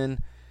Corbin.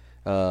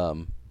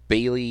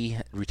 Bayley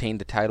retained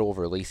the title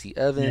over Lacey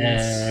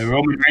Evans.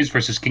 Roman Reigns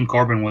versus King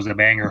Corbin was a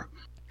banger.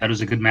 That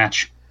was a good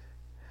match.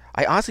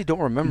 I honestly don't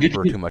remember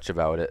too much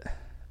about it.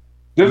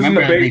 This is in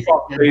the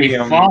baseball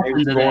stadium.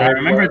 I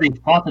remember they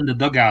fought in the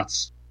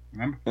dugouts.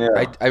 Remember?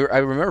 Yeah. I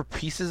remember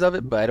pieces of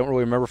it, but I don't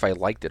really remember if I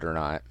liked it or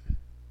not.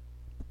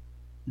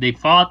 They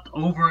fought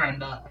over,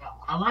 and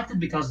I liked it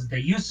because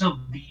the use of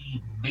the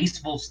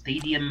baseball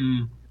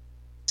stadium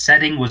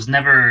setting was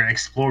never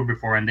explored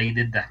before, and they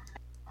did that.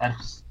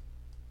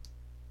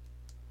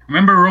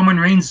 Remember Roman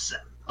Reigns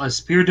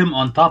speared him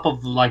on top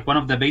of one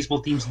of the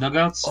baseball team's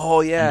dugouts? Oh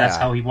yeah, and that's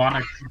how he won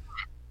it.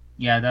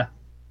 Yeah,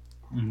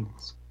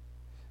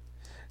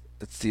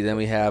 Let's see. Then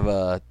we have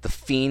The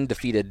Fiend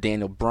defeated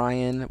Daniel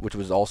Bryan, which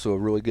was also a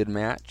really good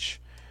match.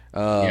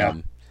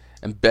 And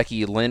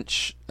Becky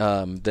Lynch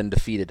then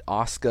defeated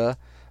Asuka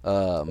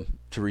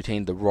to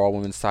retain the Raw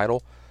Women's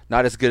title.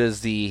 Not as good as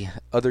the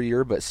other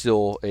year, but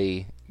still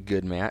a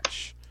good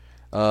match.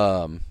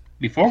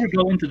 Before we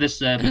go into this,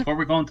 before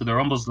we go into the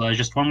Rumbles,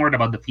 just one word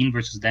about The Fiend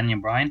versus Daniel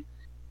Bryan.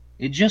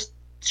 It just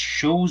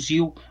shows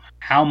you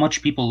how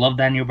much people love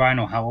Daniel Bryan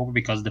or how over,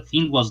 because The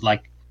Fiend was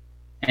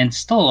and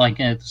still, like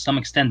to some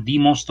extent, the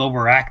most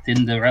overact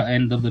in the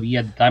WWE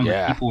at the time.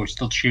 Yeah. But people were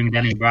still cheering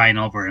Daniel Bryan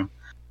over him.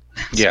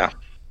 Yeah.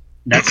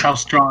 That's how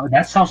strong.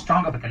 That's how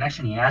strong of a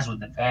connection he has with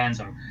the fans,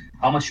 or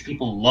how much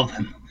people love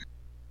him.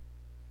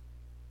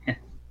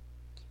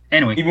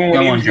 Anyway, Even when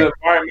go he on, was Jay. the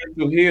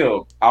environmental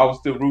heel, I was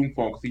still rooting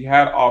for him because he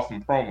had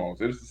awesome promos.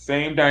 It was the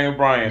same Daniel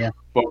Bryan, Yeah.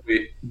 but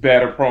with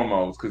better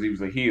promos because he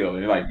was a heel.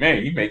 And you're like,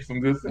 man, he makes some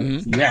good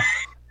sense. Mhm. Yeah,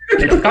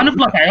 it's kind of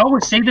like I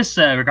always say this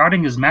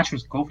regarding his match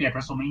with Kofi at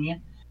WrestleMania.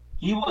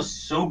 He was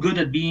so good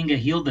at being a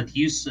heel that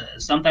you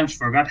sometimes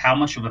forgot how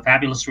much of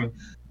a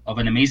of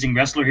an amazing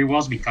wrestler he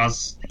was,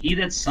 because he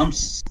did some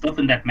stuff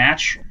in that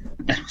match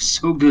that was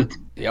so good.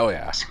 Oh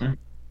yeah.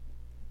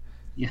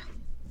 Yeah.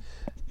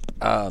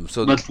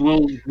 So But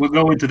we'll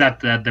go into that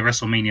the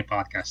WrestleMania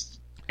podcast.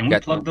 Can we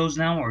Got- plug those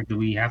now, or do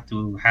we have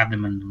to have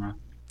them in the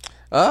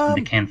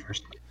can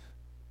first?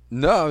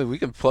 no, I mean, we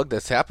can plug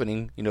that's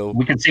happening. You know,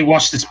 We can say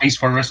watch the space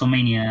for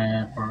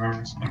WrestleMania.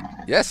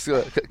 yes,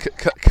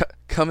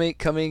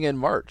 coming in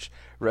March.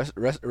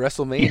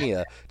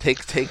 WrestleMania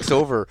takes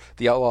over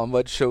the Outlaw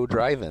Mud Show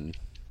Drive-In.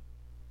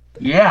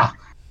 Yeah,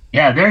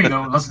 there you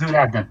go. Let's do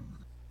that then.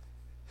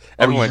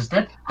 Everyone, Oh, you just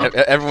did?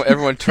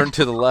 everyone, turn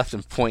to the left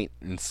and point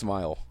and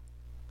smile.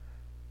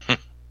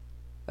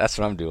 That's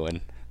what I'm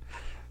doing.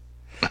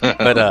 But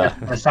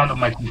The sound of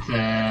my teeth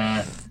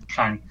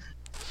shining.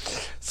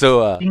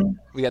 so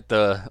we got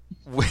the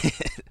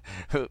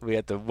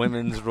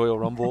women's Royal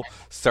Rumble.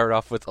 Start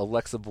off with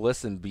Alexa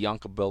Bliss and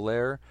Bianca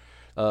Belair.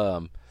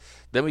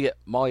 Then we get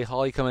Molly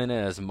Holly coming in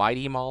as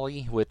Mighty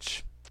Molly,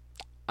 which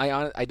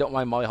I don't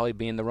mind Molly Holly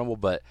being in the Rumble,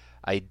 but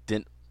I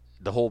didn't.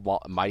 The whole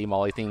Mighty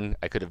Molly thing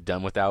I could have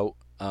done without.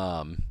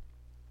 I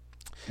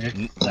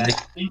think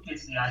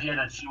it's the idea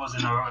that she was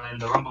in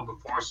the Rumble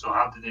before, so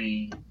how did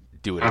they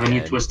Do it have a new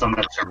again. twist on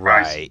that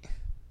surprise?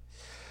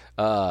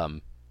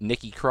 Right.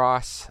 Nikki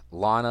Cross,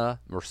 Lana,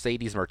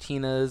 Mercedes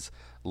Martinez,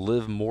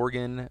 Liv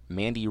Morgan,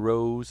 Mandy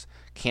Rose,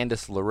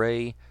 Candice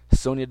LeRae,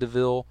 Sonya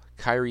Deville,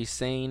 Kairi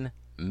Sane,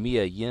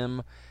 Mia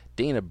Yim,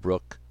 Dana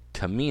Brooke,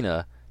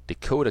 Tamina,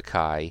 Dakota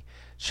Kai,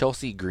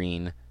 Chelsea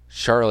Green,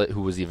 Charlotte,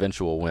 who was the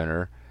eventual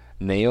winner,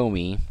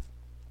 Naomi,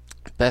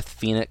 Beth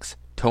Phoenix,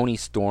 Toni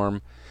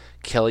Storm,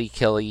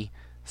 Kelly,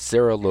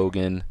 Sarah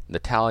Logan,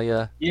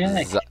 Natalia,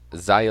 Yeah.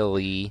 Xia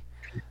Li,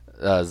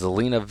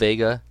 Zelina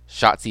Vega,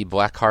 Shotzi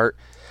Blackheart.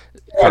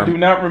 I do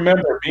not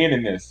remember her being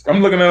in this.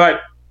 I'm looking at like,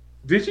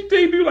 did she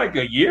debut like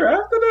a year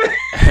after that?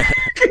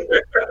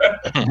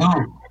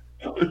 No.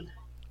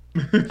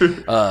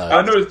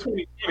 I know it's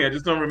 2020. I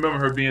just don't remember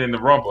her being in the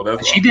Rumble.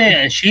 That's She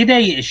did. She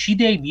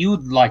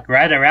debuted like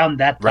right around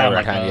that Right time,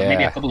 around like time,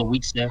 maybe yeah. a couple of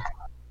weeks there.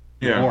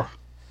 Yeah.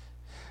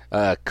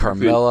 Before.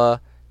 Carmella,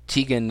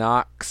 Tegan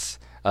Knox,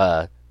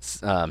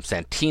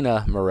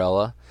 Santina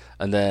Morella,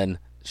 and then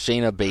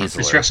Shayna It's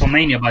Baszler.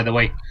 WrestleMania, by the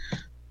way.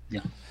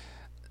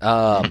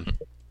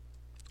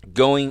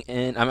 Going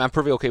in, I'm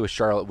pretty okay with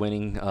Charlotte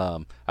winning.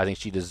 I think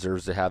she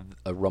deserves to have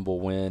a Rumble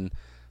win.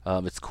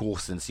 It's cool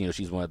since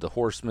she's one of the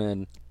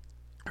Horsemen.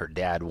 Her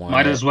dad won.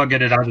 Might it. as well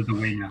get it out of the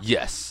way now.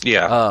 Yes.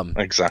 Yeah.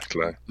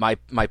 Exactly. My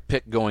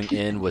pick going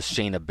in was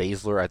Shayna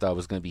Baszler. I thought it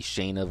was going to be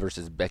Shayna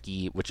versus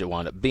Becky, which it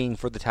wound up being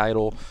for the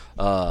title.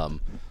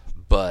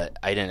 But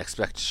I didn't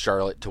expect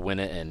Charlotte to win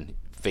it and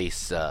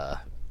face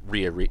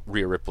Rhea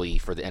Ripley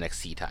for the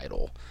NXT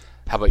title.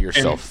 How about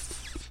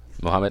yourself,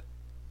 Mohammed?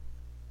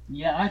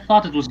 Yeah, I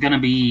thought it was gonna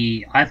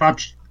be. I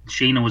thought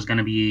Shayna was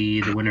gonna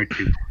be the winner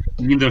too.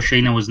 Even though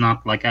Shayna was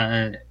not like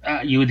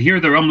you would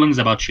hear the rumblings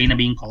about Shayna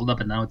being called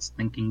up, and now it's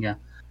thinking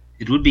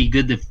it would be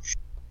good if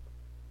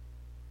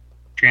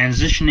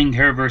transitioning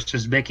her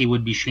versus Becky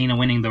would be Shayna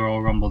winning the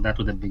Royal Rumble. That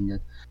would have been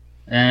good.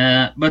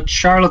 But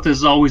Charlotte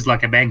is always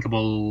like a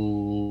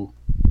bankable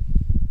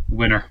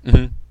winner.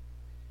 Mhm.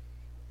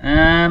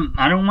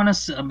 I don't want to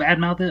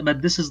badmouth it,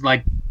 but this is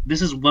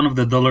one of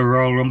the duller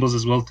Royal Rumbles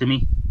as well to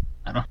me.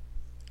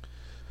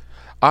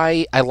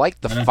 I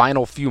liked the Yeah.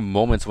 final few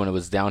moments when it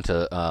was down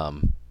to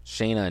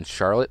Shayna and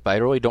Charlotte, but I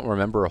really don't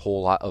remember a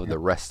whole lot of the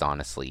rest,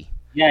 honestly.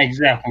 Yeah,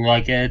 exactly.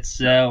 Like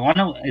it's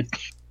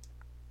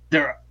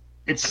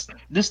it's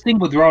this thing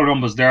with Royal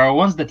Rumbles. There are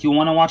ones that you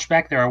want to watch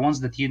back. There are ones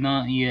that you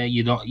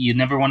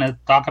never want to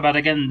talk about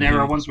again. There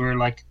are ones where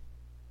like,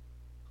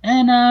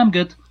 I'm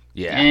good.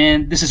 Yeah.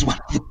 And this is one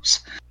of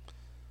those.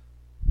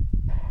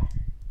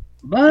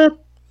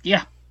 But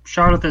yeah,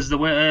 Charlotte as the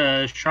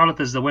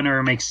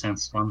winner makes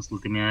sense. Honestly,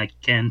 to me, I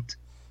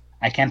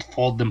can't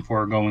fault them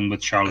for going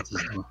with Charlotte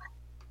as the winner.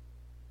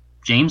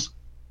 James.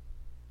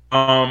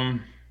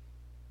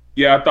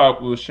 Yeah, I thought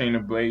it was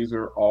Shayna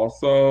Baszler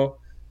also,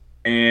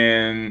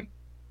 and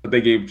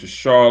they gave it to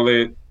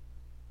Charlotte.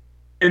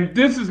 And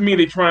this is me,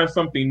 they trying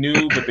something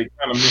new, but they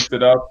kind of mixed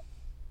it up.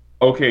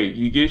 Okay,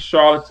 you get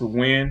Charlotte to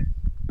win,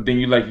 but then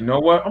you're like, you know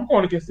what? I'm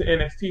going against the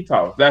NXT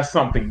title. That's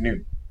something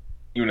new.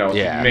 So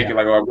Yeah. you make it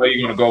like, where are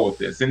you going to go with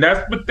this? And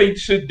that's what they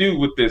should do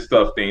with this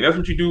stuff thing. That's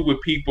what you do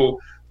with people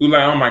who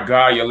like, oh my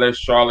God, you let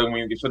Charlotte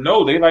win. So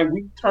no, they like,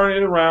 we turn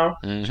it around.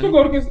 She's Mhm. going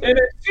to go against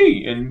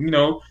NXT. And,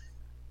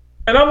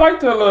 And I like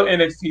the little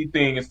NXT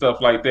thing and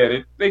stuff like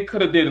that. They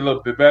could have did a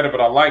little bit better,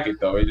 but I like it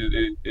though.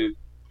 It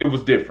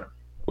was different.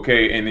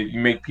 Okay, and you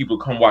make people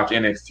come watch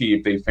NXT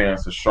if they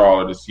fans of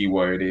Charlotte to see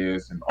where it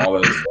is and all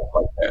that stuff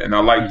like that. And I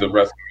like the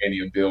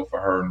WrestleMania build for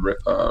her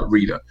and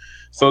Rita.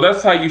 So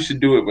that's how you should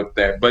do it with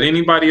that. But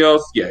anybody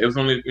else, yeah, it was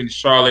only in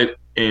Charlotte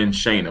and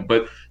Shayna.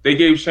 But they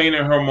gave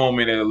Shayna her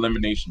moment at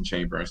Elimination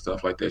Chamber and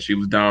stuff like that. She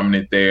was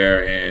dominant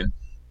there and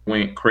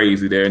went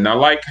crazy there. And I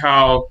like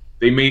how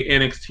they made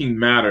NXT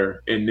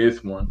matter in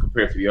this one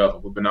compared to the other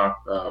with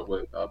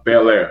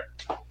Belair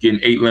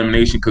getting 8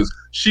 elimination because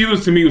she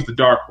was to me was the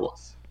dark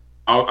horse.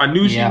 I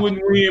knew she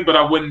wouldn't win, but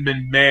I wouldn't have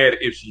been mad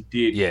if she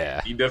did.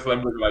 Yeah, she does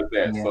look like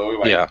that. Yeah. So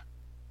like,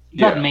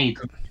 got made.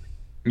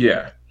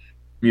 Yeah.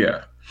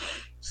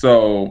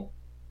 So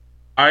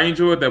I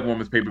enjoyed that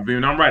woman's pay per view,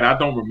 and I'm right. I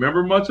don't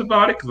remember much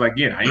about it because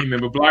again, I didn't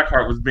remember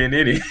Blackheart was being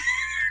in it.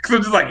 So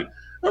I'm just like,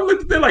 I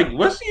looked at that like,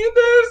 was she in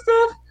there and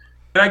stuff?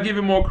 And I give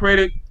it more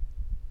credit,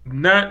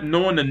 not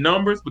knowing the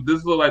numbers, but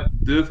this looked like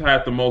this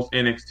had the most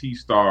NXT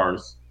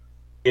stars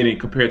in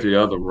it compared to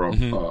the other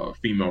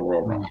female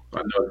Royal Rumble. I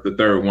know it's the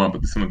third one,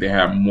 but it seems like they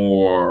have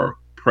more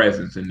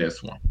presence in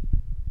this one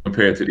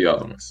compared to the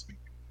other ones.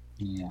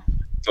 Yeah.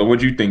 So what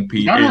do you think,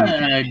 Pete?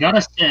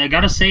 Gotta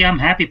say I'm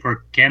happy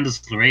for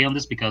Candice LeRae on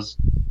this because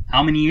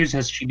how many years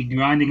has she been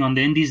grinding on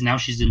the indies? Now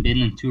she's been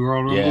in 2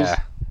 Royal Rumbles.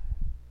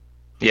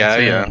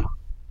 Yeah.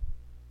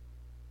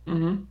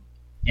 Mm-hmm.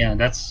 Yeah,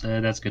 that's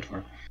good for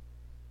her.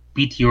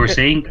 Pete, you were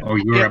saying, or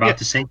you were about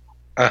to say?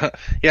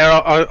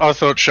 I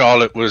thought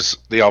Charlotte was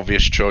the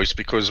obvious choice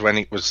because when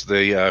it was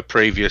the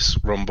previous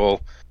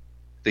Rumble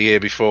the year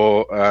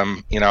before,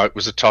 it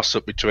was a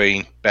toss-up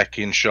between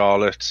Becky and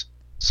Charlotte.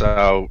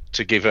 So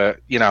to give her,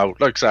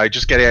 like I say,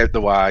 just get it out of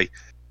the way.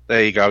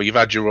 There you go. You've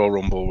had your Royal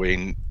Rumble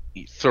win.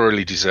 You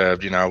thoroughly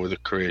deserved, with the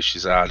career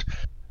she's had.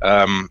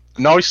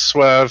 Nice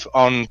swerve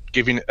on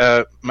giving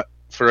for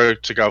her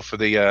to go for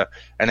the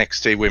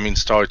NXT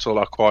Women's title.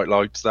 I quite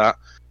liked that.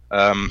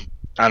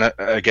 And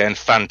again,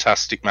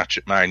 fantastic match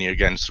at Mania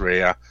against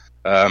Rhea.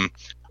 I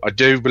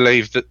do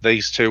believe that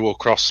these two will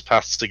cross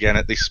paths again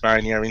at this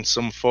Mania in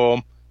some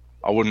form.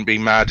 I wouldn't be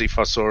mad if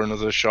I saw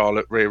another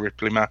Charlotte Rhea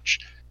Ripley match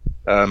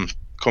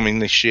coming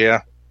this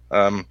year.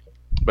 But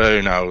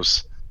who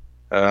knows?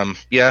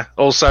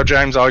 Also,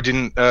 James, I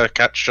didn't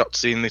catch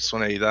Shotzi in this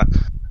one either.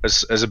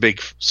 As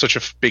such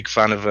a big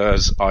fan of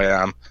hers, I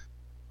am.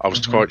 I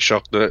was quite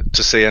shocked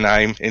to see her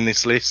name in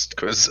this list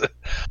because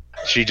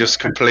she just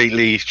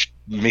completely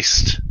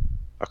missed.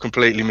 I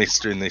completely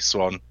missed her in this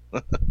one.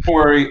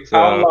 Corey,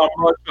 Outlaw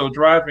Macho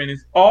Driving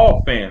is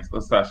all fans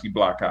of Sashi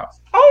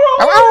Blockhouse.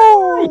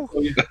 Oh!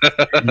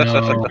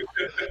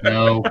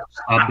 No,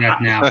 stop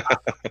that now.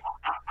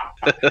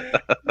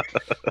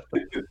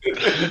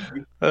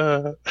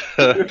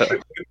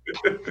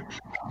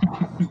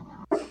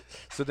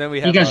 So then we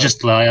have. You guys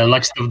just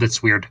like stuff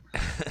that's weird.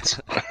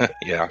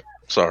 Yeah,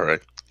 sorry.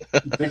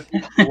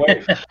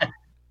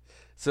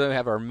 So we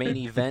have our main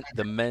event,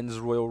 the Men's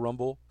Royal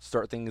Rumble.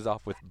 Start things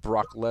off with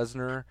Brock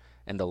Lesnar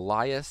and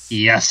Elias.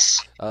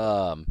 Yes.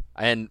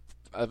 And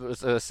I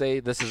was going to say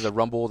this is a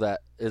Rumble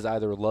that is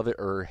either love it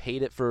or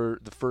hate it for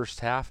the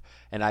first half.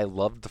 And I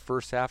loved the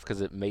first half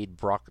because it made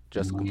Brock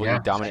just completely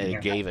dominant and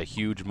it gave a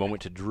huge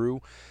moment to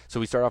Drew.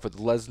 So we start off with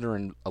Lesnar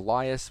and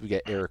Elias. We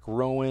get Eric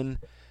Rowan,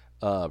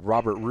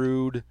 Robert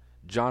Roode,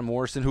 John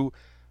Morrison, who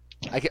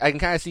I can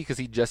kind of see because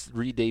he just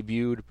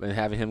re-debuted and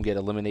having him get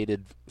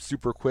eliminated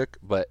super quick,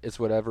 but it's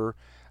whatever.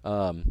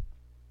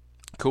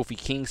 Kofi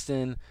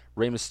Kingston,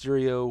 Rey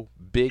Mysterio,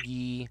 Big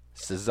E,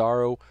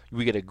 Cesaro.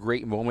 We get a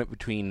great moment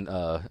between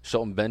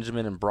Shelton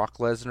Benjamin and Brock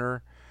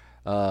Lesnar.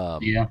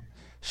 Shinsuke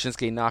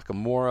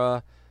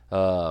Nakamura,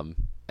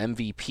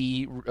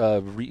 MVP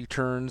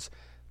returns.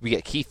 We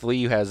get Keith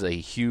Lee, who has a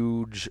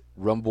huge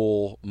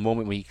Rumble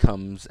moment when he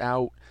comes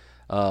out.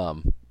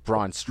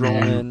 Braun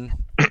Strowman.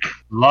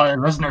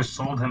 Lesnar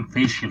sold him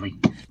facially.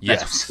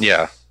 Yes.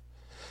 Yeah.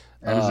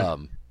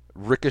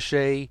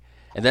 Ricochet.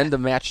 And then the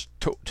match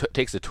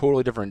takes a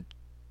totally different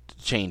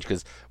change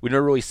because we've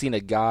never really seen a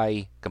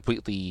guy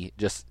completely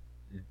just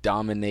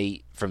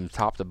dominate from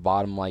top to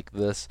bottom like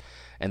this.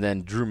 And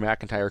then Drew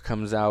McIntyre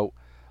comes out,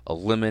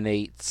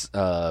 eliminates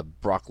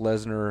Brock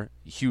Lesnar.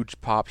 Huge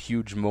pop,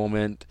 huge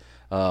moment.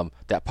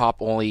 That pop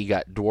only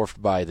got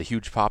dwarfed by the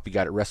huge pop he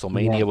got at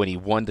WrestleMania when he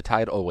won the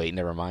title. Oh, wait,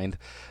 never mind.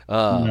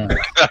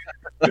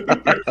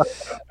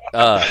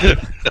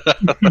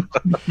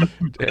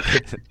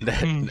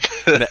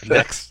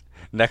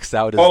 Next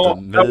out is The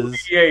Miz.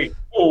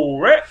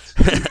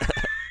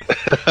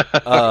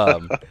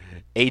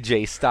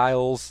 AJ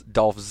Styles,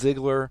 Dolph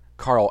Ziggler,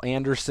 Carl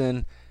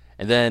Anderson,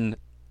 and then...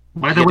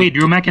 By the way,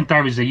 Drew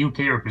McIntyre is a UK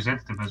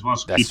representative as well.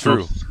 So that's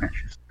true.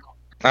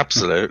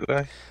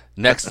 Absolutely.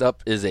 Next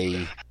up is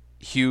a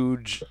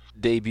huge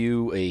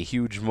debut, a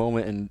huge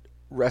moment in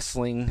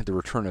wrestling, the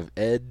return of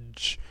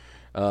Edge.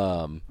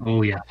 Don't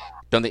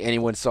think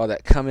anyone saw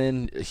that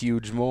coming. A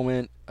huge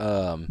moment.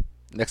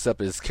 Next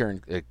up is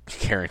King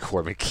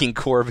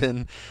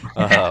Corbin,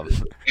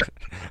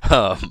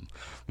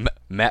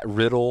 Matt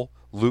Riddle,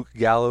 Luke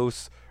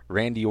Gallows,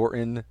 Randy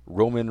Orton,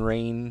 Roman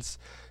Reigns,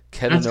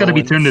 Kevin That's got to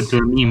be turned Owens,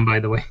 into a meme, by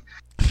the way.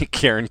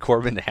 Karen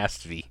Corbin. It has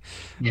to be.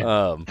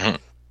 Yeah.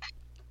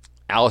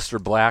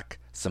 Aleister Black,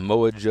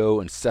 Samoa Joe,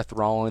 and Seth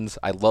Rollins.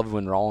 I loved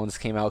when Rollins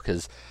came out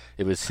because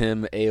it was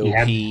him,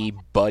 AOP,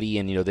 Buddy,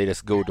 and they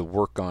just go to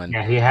work on.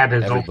 Yeah, he had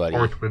his everybody.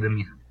 whole fort with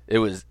him. It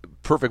was a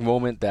perfect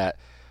moment that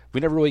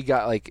we never really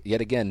got. We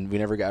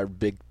never got a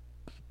big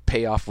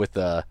payoff with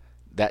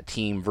that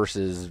team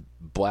versus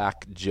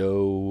Black,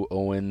 Joe,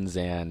 Owens,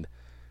 and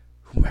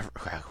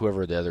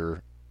whoever the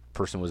other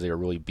person was they were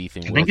really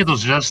beefing with. I think it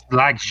was just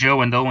Black,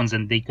 Joe, and Owens,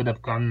 and they could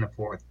have gotten the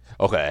fourth.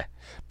 Okay.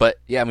 But,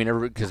 yeah,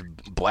 because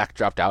Black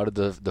dropped out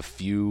of the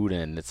feud,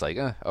 and it's like,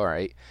 all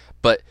right.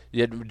 But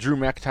Drew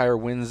McIntyre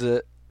wins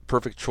it.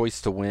 Perfect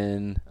choice to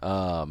win.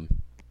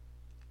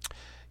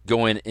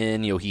 Going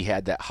in, he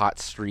had that hot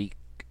streak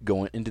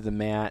going into the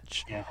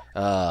match. Yeah.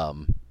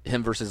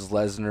 Him versus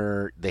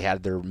Lesnar, they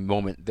had their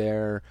moment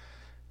there.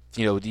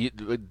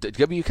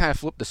 W kind of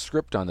flipped the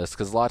script on this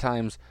because a lot of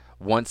times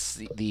once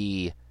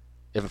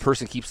if a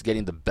person keeps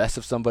getting the best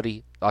of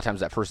somebody, a lot of times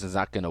that person's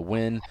not going to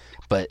win.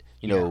 But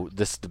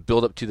the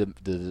build up to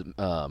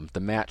the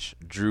match,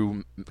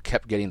 Drew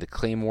kept getting the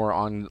Claymore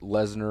on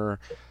Lesnar,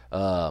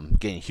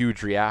 getting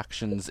huge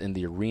reactions in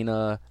the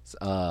arena.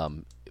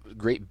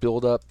 Great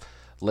build up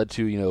led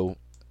to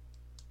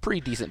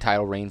pretty decent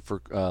title reign for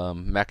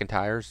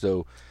McIntyre.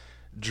 So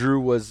Drew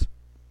was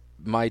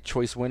my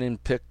choice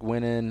pick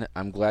winning.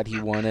 I'm glad he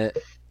won it.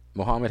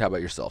 Mohammed, how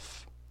about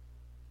yourself?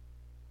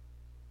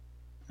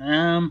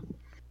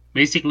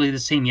 Basically the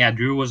same. Yeah,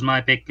 Drew was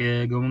my pick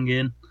going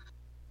in.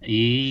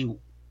 He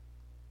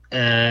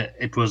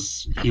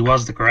was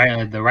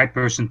the right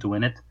person to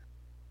win it.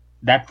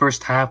 That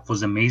first half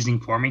was amazing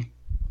for me.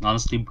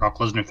 Honestly, Brock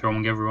Lesnar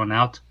throwing everyone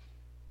out.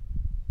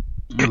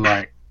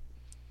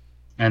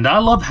 And I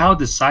love how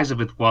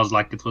decisive it was.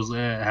 It was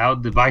how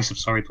divisive.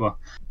 Sorry, it was.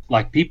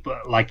 People,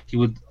 you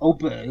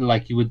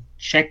would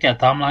check a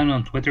timeline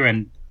on Twitter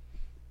and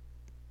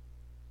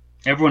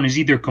everyone is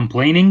either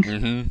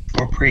complaining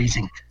or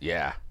praising.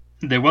 Yeah.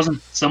 There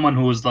wasn't someone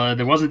who was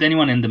there wasn't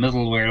anyone in the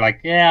middle where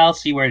yeah, I'll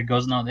see where it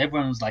goes now.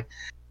 Everyone was like,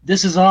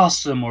 this is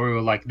awesome,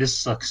 or this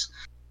sucks.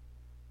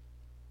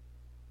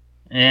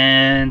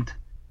 And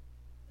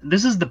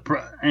this is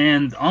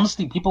and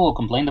honestly, people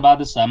complained about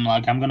this. I'm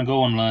gonna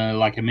go on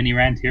a mini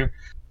rant here.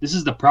 This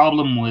is the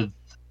problem with.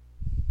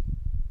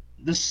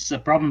 This is a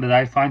problem that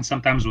I find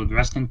sometimes with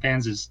wrestling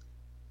fans is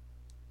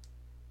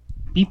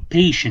be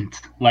patient.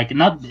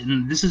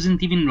 This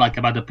isn't even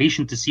about the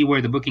patient to see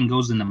where the booking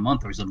goes in a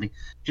month or something.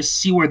 Just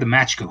see where the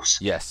match goes.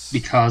 Yes.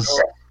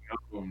 Because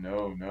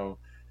no.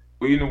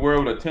 We in the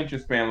world attention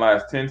span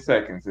lasts 10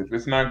 seconds. If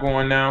it's not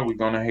going now, we're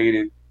gonna hate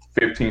it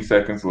 15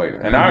 seconds later.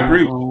 And I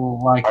agree.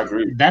 I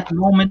agree. That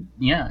moment,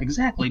 yeah,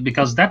 exactly.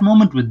 Because that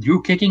moment with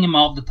Drew kicking him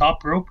off the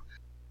top rope,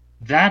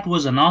 that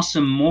was an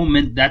awesome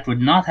moment that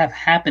would not have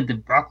happened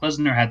if Brock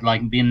Lesnar had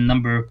been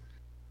number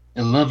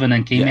 11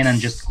 and came in and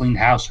just cleaned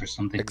house or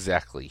something.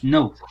 Exactly.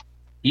 No.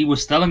 He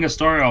was telling a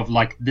story of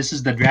this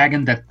is the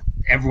dragon that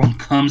everyone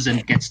comes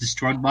and gets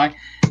destroyed by,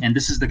 and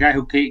this is the guy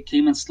who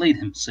came and slayed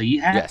him. So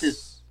you had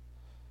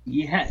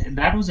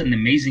that was an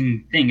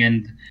amazing thing,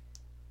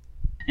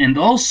 and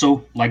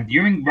also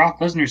during Brock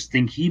Lesnar's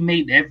thing,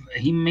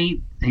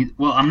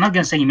 well, I'm not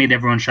gonna say he made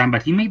everyone shine,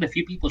 but he made a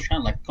few people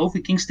shine, like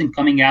Kofi Kingston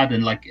coming out,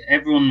 and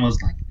everyone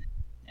was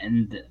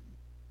and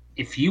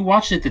if you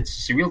watch it,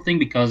 it's a real thing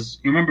because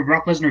you remember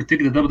Brock Lesnar took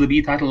the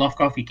WWE title off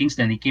Kofi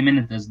Kingston. He came in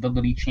as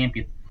WWE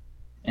champion,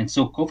 and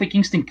so Kofi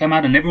Kingston came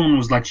out, and everyone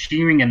was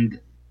cheering, and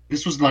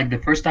this was the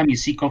first time you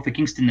see Kofi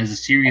Kingston as a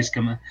serious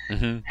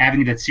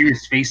having that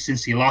serious face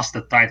since he lost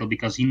the title,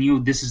 because he knew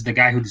this is the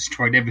guy who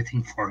destroyed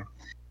everything for him.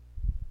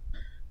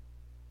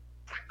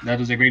 That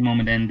was a great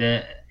moment, and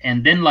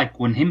then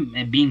when him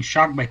being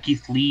shocked by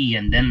Keith Lee,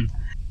 and then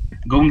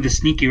going the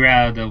sneaky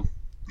route of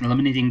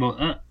eliminating both.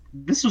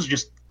 This was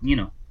just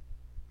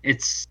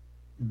it's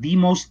the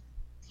most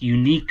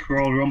unique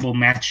Royal Rumble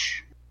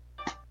match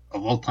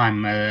of all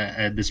time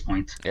at this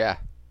point. Yeah,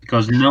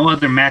 because no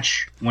other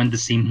match went the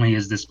same way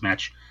as this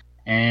match,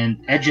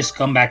 and Edge's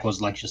comeback was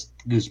just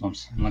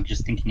goosebumps. I'm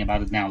just thinking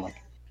about it now.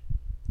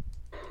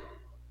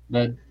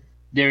 But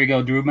there you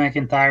go. Drew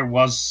McIntyre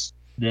was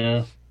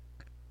the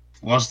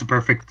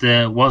perfect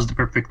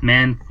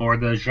man for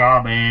the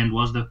job, and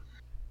was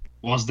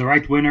the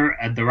right winner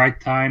at the right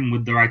time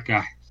with the right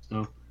guy.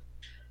 So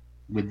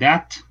with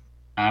that,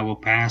 I will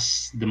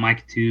pass the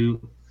mic to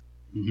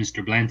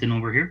Mr. Blanton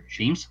over here.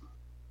 James.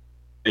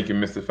 Thank you,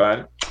 Mr.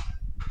 Fadden,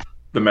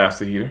 the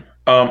Master Heater.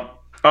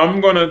 I'm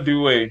gonna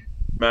do a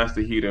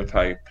Master Heater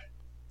type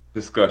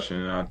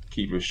discussion, and I'll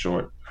keep it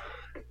short.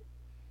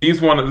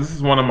 This is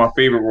one of my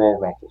favorite Royal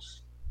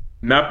Rumbles.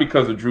 Not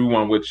because of Drew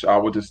won, which I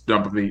would just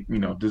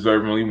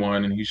deservedly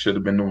won, and he should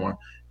have been the one.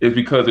 It's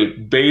because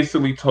it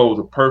basically told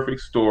the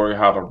perfect story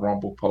how the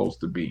Rumble supposed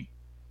to be.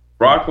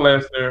 Brock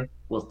Lesnar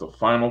was the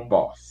final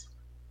boss.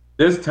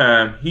 This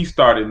time, he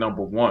started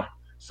number one.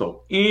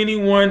 So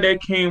anyone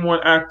that came on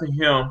after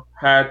him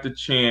had the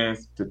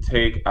chance to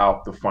take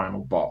out the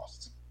final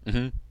boss.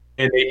 Mm-hmm.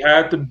 and they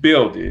had to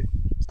build it.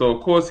 So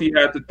of course he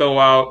had to throw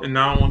out, and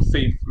I don't want to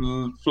say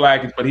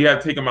flag it, but he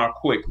had to take him out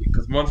quickly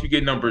because once you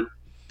get number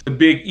the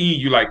Big E,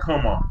 you're like,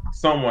 come on,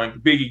 someone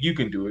Big E, you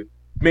can do it.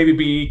 Maybe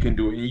Big E can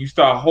do it, and you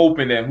start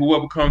hoping that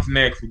whoever comes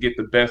next will get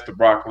the best of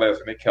Brock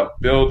Lesnar. They kept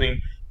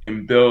building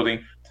and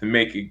building to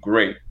make it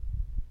great.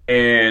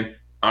 And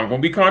I'm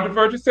gonna be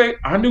controversial. Say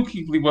I knew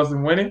Keith Lee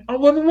wasn't winning. I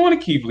wasn't wanting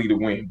Keith Lee to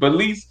win, but at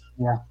least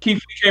Yeah. Keith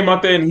Lee came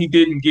out there and he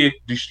didn't get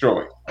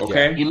destroyed.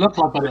 Okay. He looked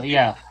like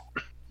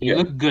he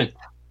looked good.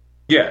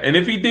 Yeah, and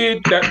if he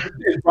did,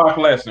 it's Brock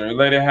Lesnar. And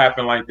let it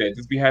happen like that.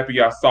 Just be happy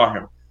y'all saw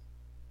him.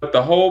 But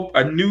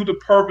I knew the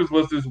purpose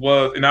was,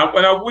 and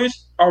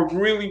I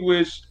really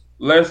wish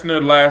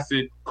Lesnar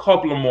lasted a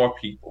couple of more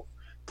people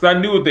because I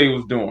knew what they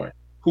was doing.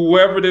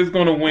 Whoever is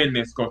going to win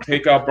this is going to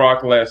take out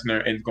Brock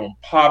Lesnar and is going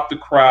to pop the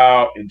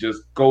crowd and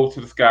just go to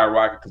the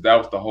skyrocket because that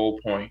was the whole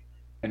point,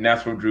 and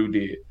that's what Drew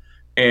did.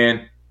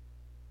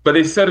 But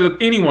they set it up.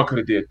 Anyone could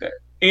have did that.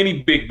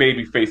 Any big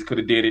baby face could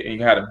have did it, and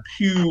you had a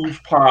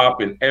huge pop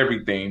and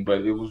everything.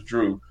 But it was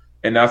Drew,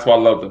 and that's what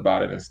I loved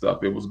about it and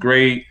stuff. It was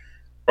great.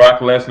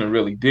 Brock Lesnar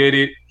really did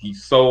it. He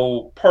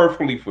sold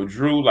perfectly for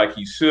Drew like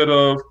he should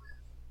have,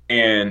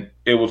 and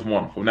it was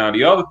wonderful. Now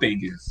the other thing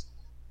is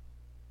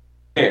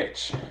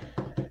Edge.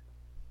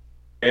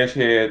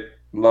 Edgehead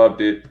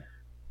loved it.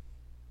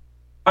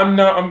 I'm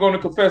going to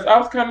confess. I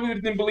was kind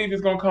of didn't believe he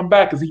was going to come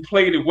back because he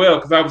played it well.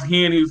 Because I was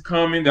hearing he was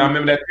coming. I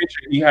remember that picture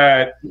he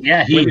had.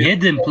 Yeah, he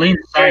hid in plain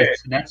sight.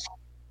 That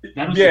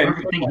was Yeah. the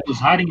perfect thing. He was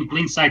hiding in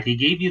plain sight. He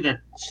gave you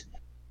that.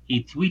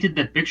 He tweeted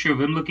that picture of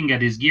him looking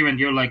at his gear, and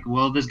you're like,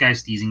 "Well, this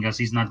guy's teasing us.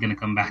 He's not going to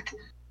come back."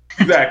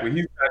 Exactly.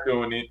 He's not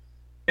doing it.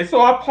 And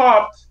so I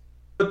popped.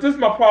 But this is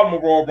my problem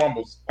with Royal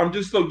Rumbles. I'm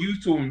just so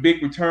used to when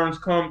big returns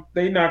come,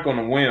 they're not going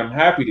to win. I'm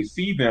happy to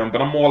see them, but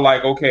I'm more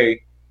like,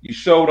 okay, you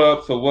showed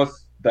up, so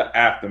what's the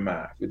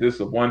aftermath? Is this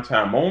a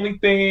one-time only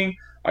thing?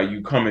 Are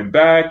you coming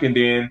back? And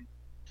then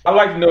I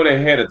like to know that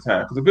ahead of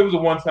time because if it was a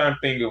one-time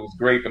thing, it was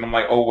great. But I'm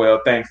like, oh well,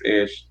 thanks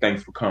Edge,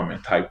 thanks for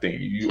coming, type thing.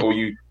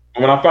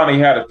 When I finally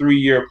had a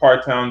 3-year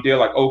part-time deal,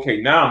 like,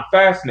 okay, now I'm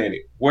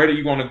fascinated. Where are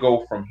you going to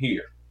go from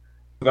here?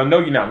 Because I know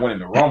you're not winning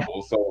the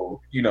Rumble, so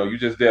you're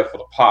just there for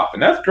the pop,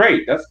 and that's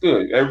great. That's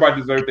good.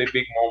 Everybody deserves their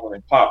big moment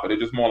and pop, but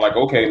it's just more like,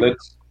 okay,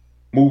 let's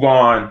move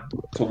on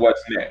to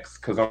what's next.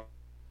 Because I'm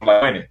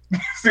like winning.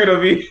 See what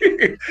I mean?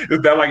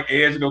 Is that like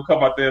Edge gonna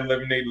come out there and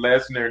eliminate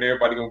Lesnar, and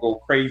everybody gonna go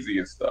crazy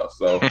and stuff?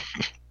 So,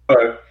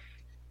 but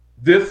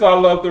this I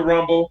love the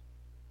Rumble.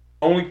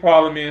 Only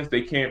problem is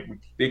they can't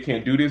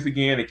do this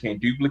again. They can't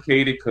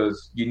duplicate it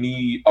because you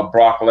need a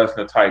Brock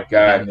Lesnar type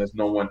guy, and there's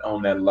no one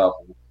on that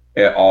level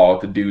at all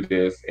to do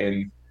this.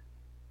 And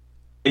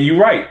you're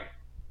right.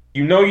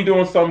 You're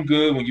doing something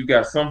good when you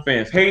got some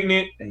fans hating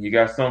it and you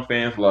got some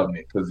fans loving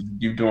it because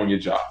you're doing your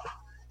job.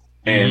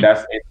 And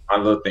that's my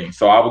little thing.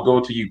 So I would go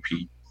to you,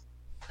 Pete.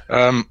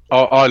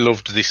 I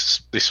loved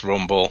this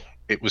Rumble.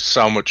 It was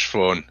so much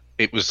fun.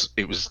 It was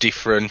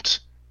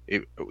different.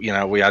 We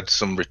had we had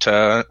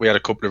a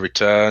couple of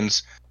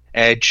returns.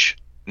 Edge,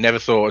 never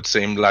thought I'd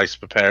see him lace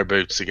a pair of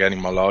boots again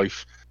in my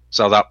life.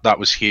 So that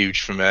was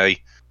huge for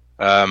me.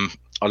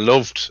 I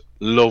loved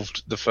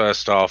the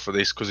first half of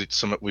this because it's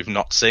something we've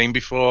not seen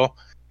before.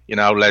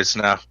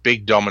 Lesnar,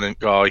 big dominant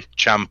guy,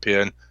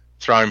 champion,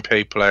 throwing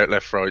people out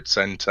left, right,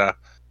 centre.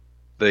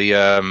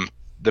 The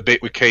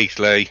bit with Keith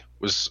Lee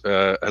was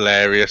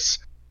hilarious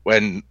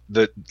when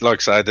the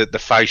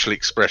facial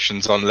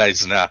expressions on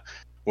Lesnar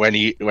when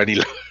he when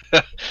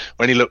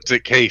he looked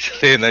at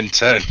Keith Lee and then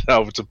turned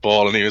over to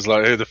Paul and he was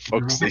like, "Who the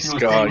fuck's this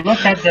guy?"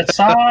 Look at the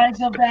size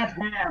of that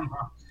ham.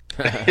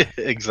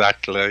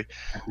 Exactly.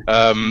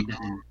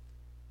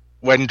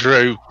 When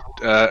Drew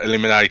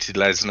eliminated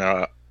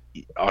Lesnar,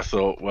 I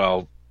thought,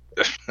 well,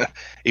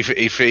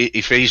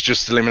 if he's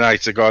just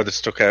eliminated a guy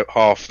that's took out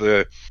half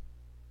the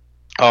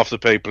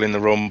people in the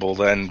Rumble,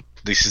 then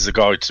this is a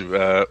guy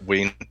to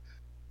win.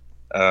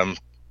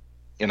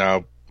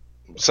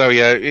 So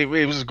yeah,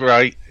 it was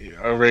great.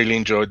 I really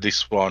enjoyed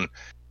this one.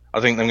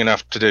 I think I'm going to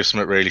have to do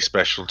something really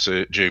special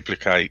to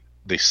duplicate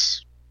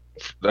this.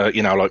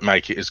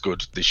 Make it as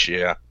good this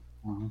year.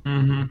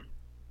 Mm-hmm.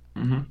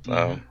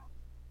 Mm-hmm.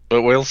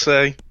 But we'll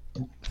see.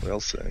 We'll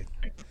see.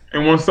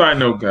 And one side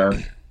note,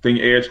 guys, think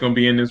Edge gonna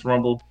be in this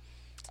Rumble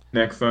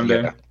next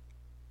Sunday?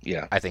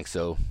 Yeah. I think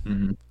so.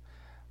 Mm-hmm.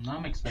 No,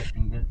 I'm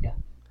expecting that. Yeah.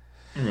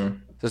 Mm-hmm.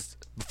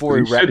 Just before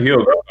we should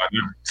heal up by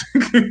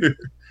now.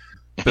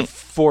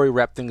 Before we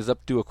wrap things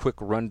up, do a quick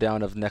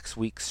rundown of next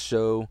week's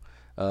show.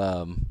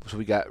 So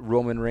we got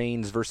Roman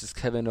Reigns versus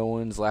Kevin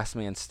Owens, Last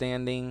Man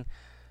Standing.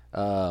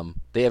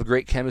 They have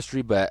great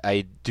chemistry, but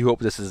I do hope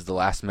this is the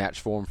last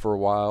match for them for a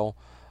while.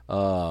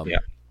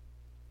 It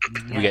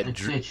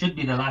should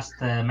be the last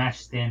match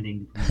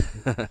standing.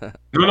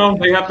 No,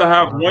 they have to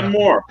have one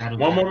more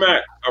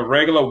match, a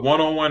regular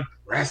one-on-one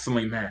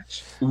wrestling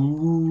match.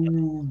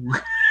 Ooh.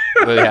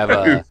 They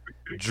have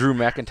Drew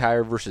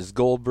McIntyre versus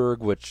Goldberg,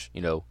 which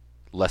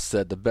less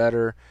said the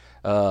better.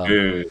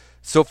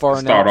 So far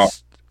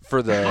announced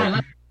for the.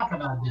 Let's talk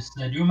about this.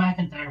 Drew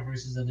McIntyre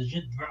versus a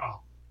legit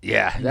draw.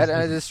 Yeah, that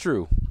is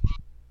true.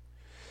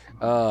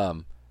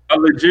 Um, A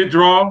legit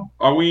draw?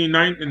 Are we in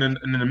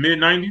the mid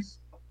 90s?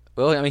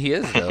 well, I mean, he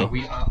is Are though.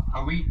 we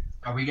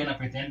gonna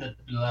pretend that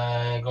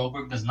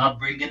Goldberg does not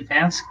bring in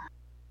fans?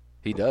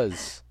 He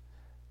does.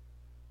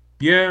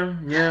 Yeah.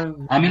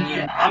 I mean,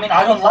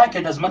 I don't like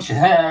it as much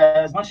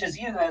as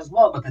you as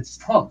well, but it's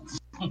still.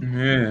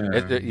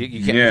 Yeah.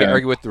 You can't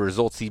argue with the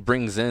results. He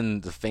brings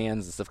in the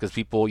fans and stuff because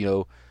people,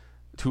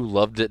 who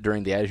loved it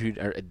during the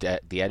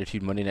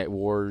Attitude Monday Night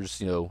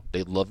Wars,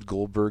 they loved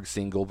Goldberg.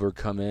 Seeing Goldberg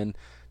come in,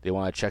 they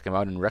want to check him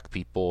out and wreck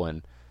people,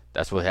 and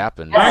that's what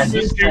happens.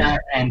 Yeah,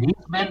 and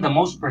he's been the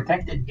most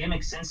protected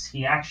gimmick since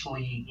he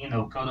actually,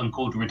 quote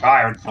unquote,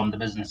 retired from the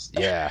business.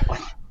 Yeah.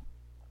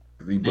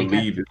 He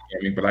believed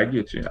it, but I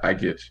get you. But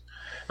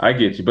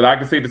I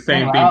can say the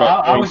same thing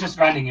about. I was just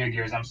grinding your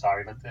gears. I'm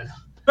sorry, but.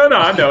 No,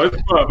 I know it's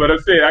fun, but I'm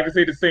saying I can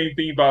say the same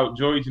thing about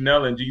Joey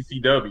Janela and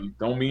GCW.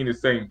 Don't mean the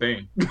same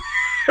thing.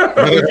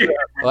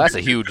 Well, that's a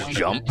huge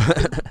jump.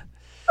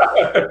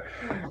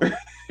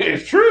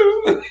 It's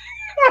true.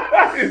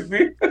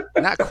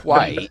 Not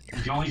quite.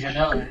 Joey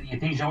Janela, you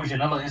think Joey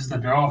Janela is the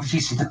draw of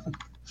GCW?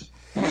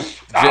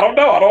 I don't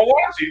know. I don't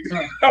watch it.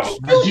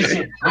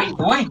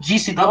 Wait,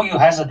 GCW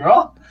has a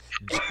draw?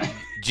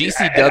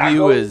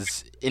 GCW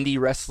is indie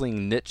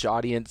wrestling niche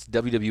audience.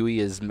 WWE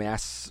is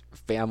mass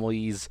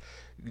families.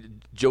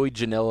 Joey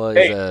Janela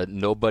is a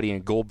nobody,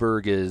 and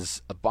Goldberg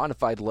is a bona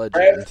fide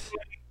legend.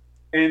 Wrestling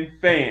and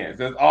fans.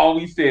 That's all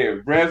we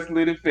said.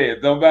 Wrestling and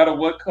fans. No matter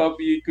what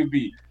company it could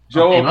be.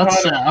 Joe at a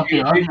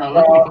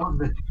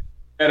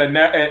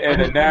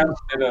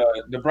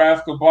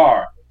Nebraska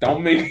bar.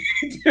 Don't make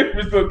any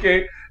difference,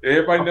 okay?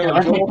 Everybody knows.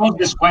 Let me pose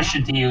this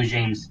question to you,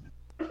 James.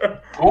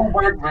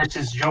 Goldberg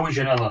versus Joey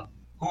Janela.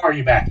 Who are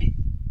you backing?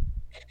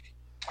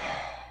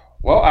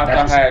 Well,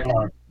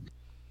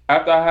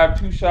 after I have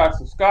 2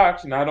 shots of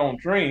scotch and I don't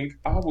drink,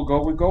 I will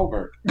go with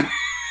Goldberg.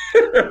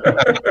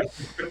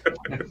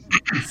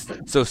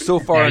 So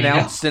far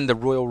announced in the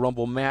Royal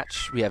Rumble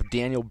match, we have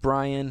Daniel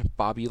Bryan,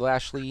 Bobby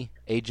Lashley,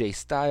 AJ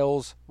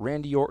Styles,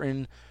 Randy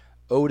Orton,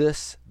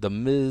 Otis, The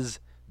Miz,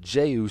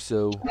 Jey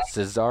Uso,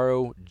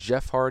 Cesaro,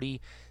 Jeff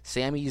Hardy,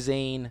 Sami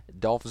Zayn,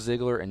 Dolph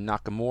Ziggler, and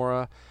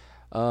Nakamura.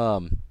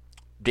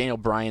 Daniel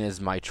Bryan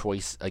is my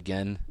choice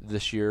again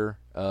this year.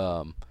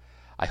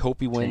 I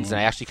hope he wins, and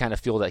I actually kind of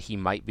feel that he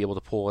might be able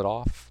to pull it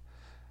off.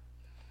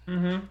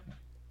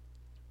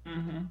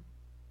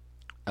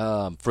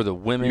 For the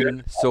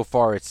women, so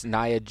far it's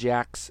Nia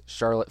Jax,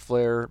 Charlotte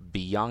Flair,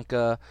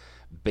 Bianca,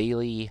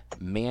 Bayley,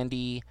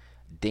 Mandy,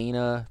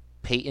 Dana,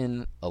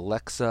 Peyton,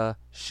 Alexa,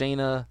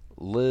 Shayna,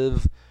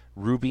 Liv,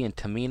 Ruby, and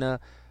Tamina.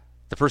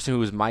 The person who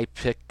was my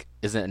pick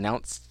isn't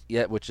announced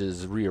yet, which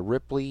is Rhea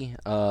Ripley.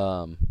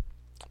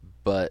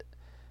 But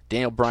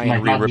Daniel Bryan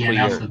and Rhea Ripley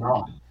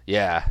are...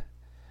 Yeah.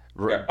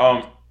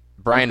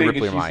 Bryan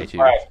Ripley are my two.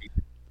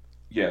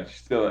 Yeah,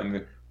 she's still in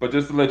the... But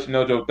just to let you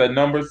know, Joe, that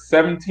number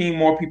 17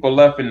 more people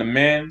left in the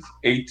men's,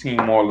 18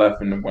 more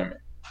left in the women.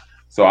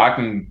 So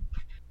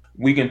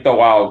we can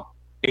throw out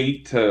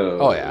 8 to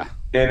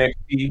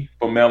NXT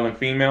for male and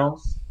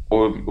females,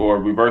 or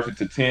reverse it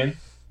to 10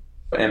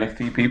 for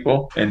NXT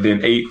people, and then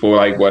 8 for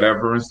like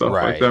whatever and stuff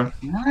like that.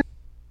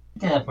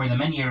 Yeah, for the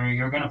men,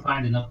 you're gonna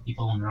find enough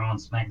people on Raw and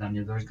SmackDown.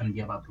 There's gonna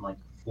be about like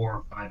 4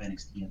 or 5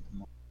 NXT at the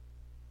moment.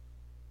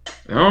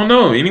 I don't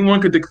know.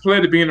 Anyone could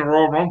declare to be in the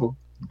Royal Rumble.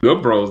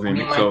 Good bros in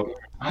it. So.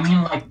 I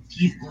mean, like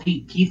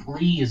Keith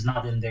Lee is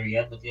not in there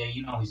yet, but yeah,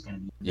 he's gonna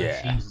be.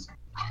 Yeah.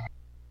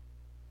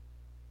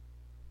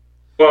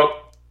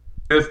 Well,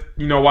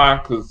 you know why?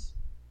 Because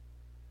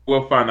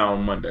we'll find out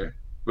on Monday.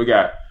 We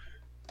got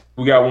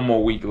 1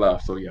 more week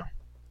left, so yeah,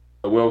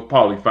 we'll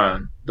probably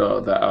find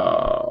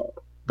the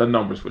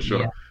numbers for sure.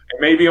 Yeah. And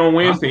maybe on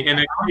Wednesday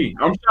NXT.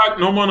 I'm shocked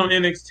no one on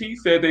NXT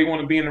said they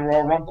want to be in the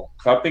Royal Rumble.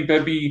 So I think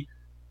that'd be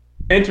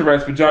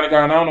interesting for Johnny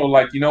Gargano.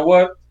 Like, you know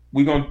what?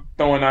 We're going to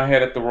throw in our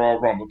head at the Royal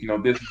Rumble.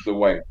 This is the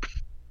way.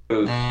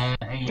 You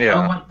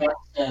know what?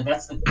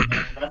 That's the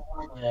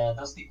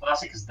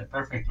classic is the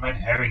perfect red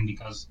herring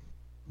because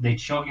they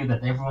show you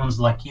that everyone's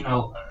like,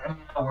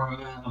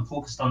 I'm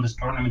focused on this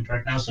tournament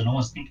right now, so no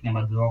one's thinking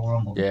about the Royal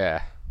Rumble.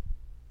 Yeah.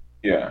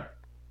 Yeah.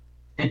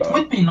 It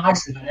would be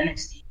nice if an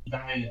NXT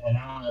guy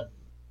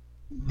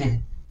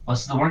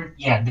what's the word?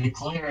 Yeah,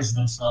 declares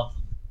themselves.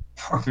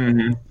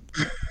 Mm-hmm.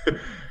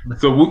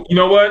 So, you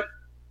know what?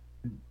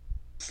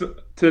 So,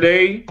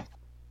 today,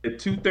 at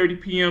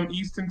 2:30 p.m.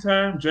 Eastern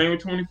Time, January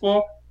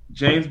 24th,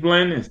 James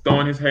Bland is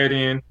throwing his head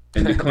in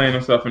and declaring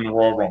himself in the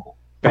Royal Rumble.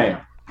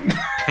 Bam.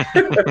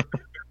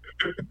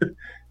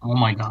 Oh,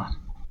 my God.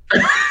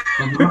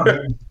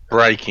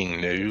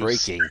 Breaking news.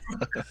 Breaking.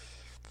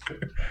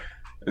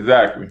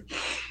 Exactly.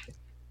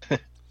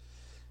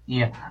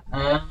 Yeah.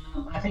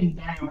 I think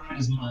Daniel Bryan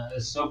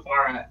is so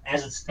far,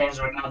 as it stands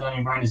right now,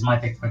 Daniel Bryan is my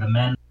pick for the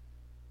men.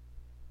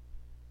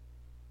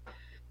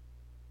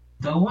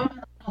 The women,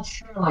 I'm not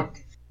sure,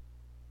 like,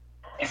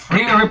 if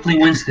Rhea Ripley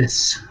wins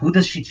this, who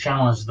does she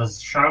challenge?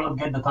 Does Charlotte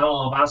get the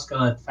title of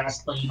Asuka at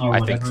Fastlane or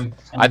whatever?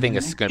 I think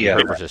it's going to be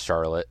her versus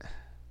Charlotte.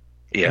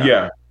 Yeah.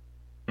 Yeah.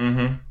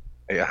 Mm-hmm.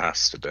 It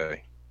has to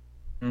be.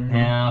 Mhm.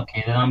 Yeah,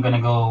 okay, then I'm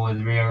gonna go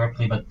with Rhea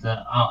Ripley, but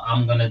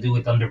I'm gonna do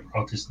it under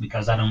protest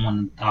because I don't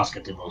want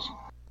Asuka to lose.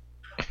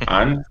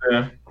 I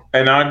understand.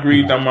 And I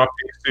agreed on my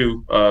picks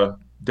too.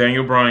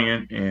 Daniel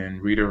Bryan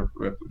and Rita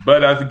Ripley.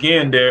 But as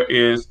again, there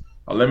is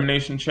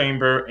Elimination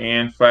Chamber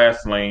and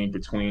Fastlane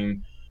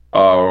between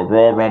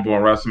Royal Rumble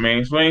and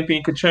WrestleMania. So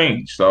anything could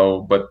change.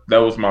 So, but that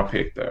was my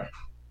pick there.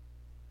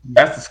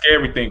 That's the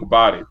scary thing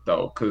about it,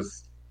 though,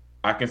 because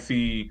I can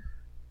see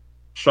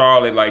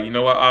Charlotte like, you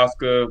know what,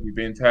 Oscar, we've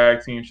been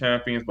tag team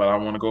champions, but I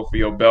want to go for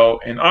your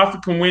belt. And Oscar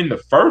can win the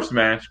first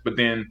match, but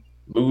then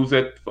lose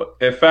at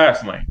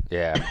Fastlane.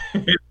 Yeah.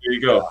 There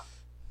you go.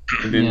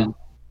 And then,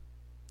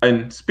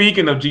 and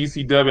speaking of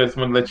GCW, I just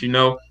want to let you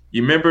know.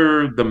 You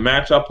remember the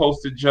match I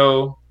posted,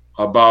 Joe,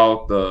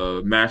 about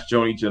the match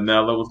Joey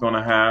Janela was going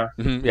to have?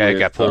 Yeah, it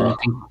got pulled.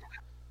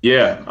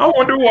 Yeah, I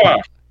wonder why.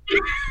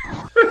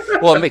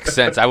 Well, it makes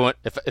sense. I want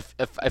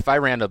if I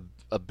ran a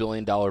 $1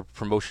 billion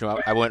promotion,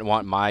 I wouldn't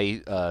want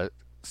my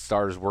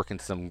stars working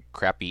some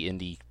crappy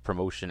indie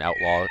promotion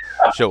outlaw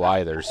show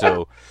either.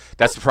 So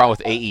that's the problem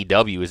with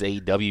AEW is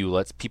AEW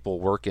lets people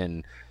work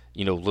in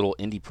little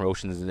indie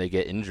promotions and they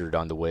get injured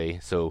on the way.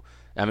 So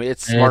I mean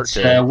it's smart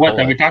to what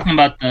are we talking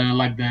about?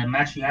 Like the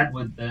match you had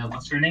with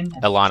what's her name?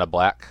 Alana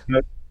Black.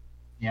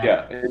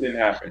 Yeah, it didn't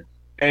happen.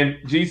 And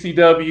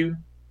GCW,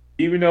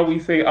 even though we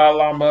say a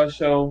la mud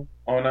show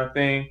on our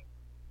thing,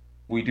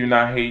 we do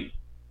not hate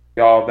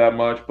y'all that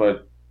much,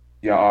 but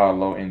y'all are a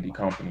low indie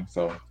company,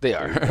 so They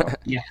are.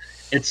 Yeah,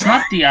 it's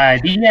not the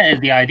idea.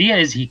 The idea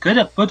is he could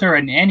have put her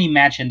in any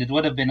match and it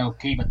would have been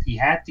okay, but he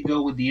had to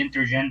go with the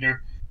intergender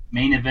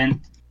main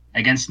event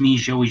against me,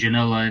 Joey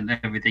Janela, and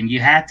everything. You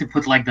had to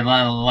put like the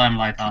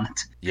limelight on it.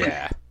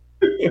 Yeah.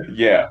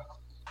 yeah.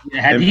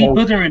 Had he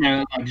put her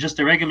in just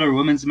a regular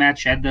women's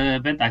match at the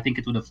event, I think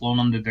it would have flown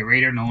under the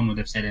radar. No one would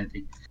have said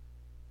anything.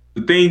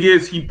 The thing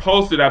is, he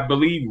posted, I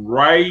believe,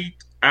 right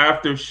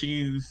after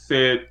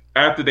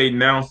after they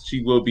announced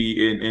she will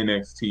be in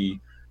NXT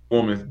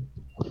Women's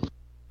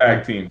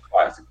Tag Team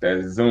Classic. That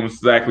is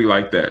exactly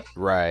like that.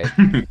 Right.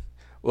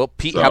 Well,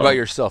 Pete, how about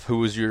yourself? Who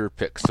was your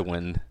picks to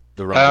win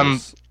the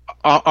Rumbles?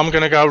 I'm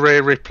going to go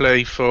Rhea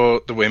Ripley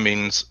for the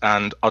women's,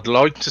 and I'd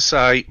like to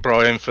say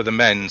Bryan for the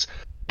men's,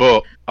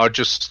 but I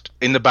just,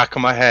 in the back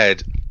of my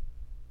head,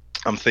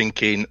 I'm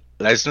thinking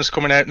Lesnar's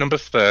coming out number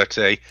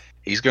 30.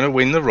 He's going to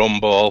win the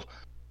Rumble.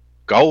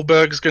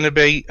 Goldberg's going to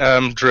beat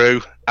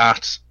Drew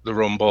at the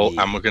Rumble,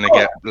 and we're going to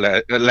get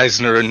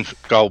Lesnar and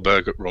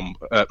Goldberg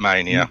at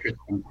Mania.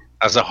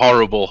 As a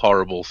horrible,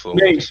 horrible thought.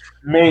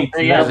 Mate,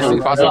 Yeah,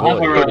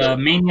 the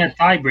Mania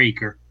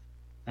tiebreaker.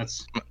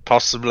 That's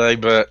possibly,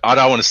 but I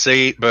don't want to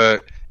see it.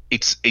 But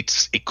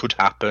it could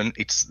happen.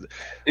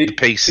 The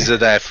pieces are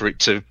there for it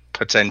to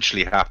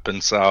potentially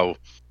happen. So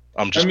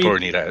I'm just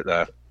throwing it out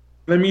there.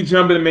 Let me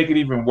jump in and make it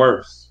even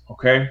worse.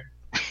 Okay.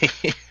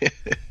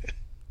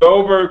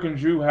 Goldberg and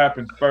Drew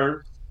happens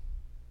first.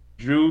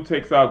 Drew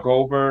takes out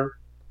Goldberg.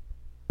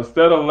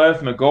 Instead of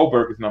Lesnar,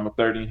 Goldberg is number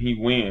 30, and he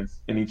wins,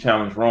 and he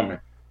challenged Roman.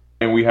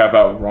 And we have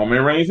a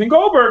Roman Reigns and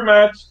Goldberg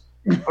match.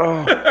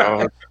 Oh,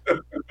 God.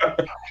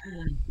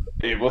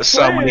 It was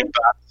so many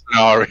bad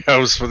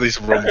scenarios for this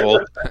Rumble.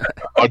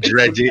 I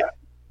dread it.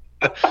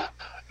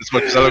 As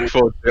much as I look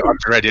forward to it, I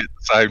dread it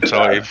at the same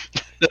time.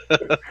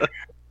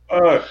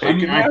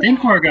 I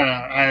think we're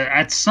gonna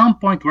at some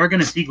point we're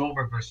gonna see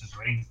Goldberg versus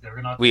Reigns.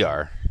 We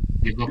are.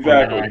 Exactly.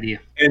 That idea.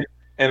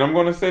 And I'm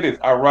gonna say this: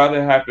 I'd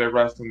rather have that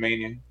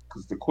WrestleMania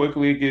because the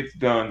quicker it gets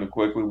done, the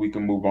quicker we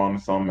can move on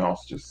to something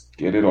else. Just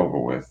get it over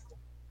with.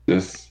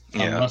 Unless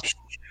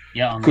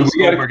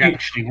Goldberg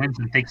actually wins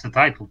and takes the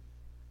title.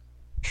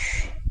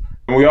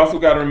 And we also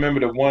got to remember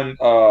the one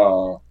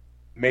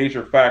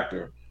major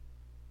factor: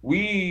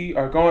 we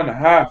are going to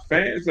have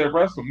fans at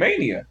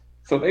WrestleMania.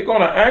 So they're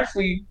going to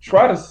actually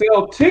try to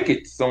sell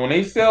tickets. So when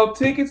they sell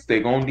tickets,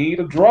 they're going to need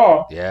a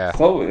draw. Yeah.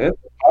 So that's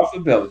a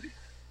possibility.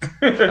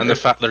 And the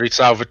fact that it's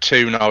over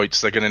 2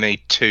 nights, they're going to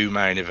need 2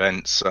 main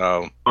events.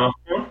 So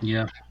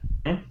yeah.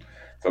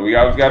 So we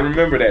always got to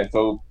remember that.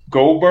 So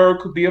Goldberg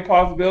could be a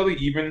possibility.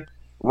 Even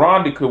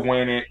Ronda could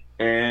win it.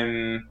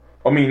 And,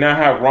 not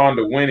have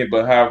Ronda win it,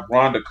 but have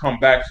Ronda come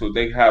back so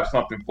they have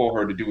something for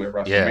her to do at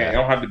WrestleMania. Yeah. It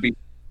don't have to be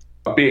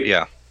a big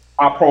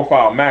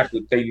high-profile match,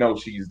 but they know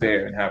she's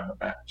there and having a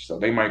match. So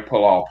they might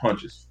pull all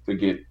punches to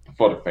get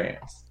for the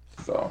fans.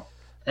 So,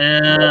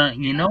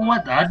 you know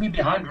what? I'd be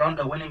behind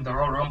Ronda winning the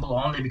Royal Rumble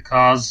only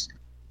because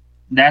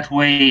that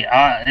way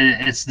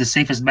it's the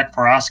safest bet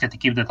for Asuka to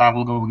keep the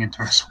title going into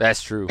WrestleMania.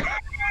 That's true.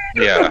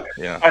 Yeah.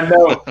 I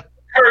know.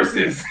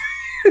 Curses.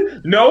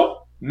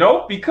 No,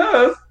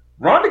 because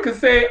Ronda could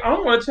say, I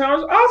want to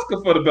challenge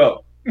Asuka for the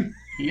belt.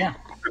 Yeah.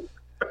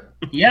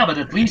 Yeah, but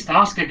at least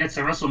Asuka gets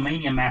a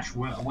WrestleMania match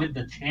with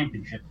the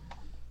championship.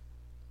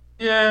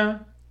 Yeah.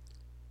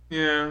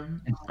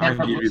 Instead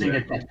of losing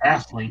it at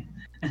Fastlane.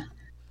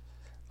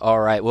 All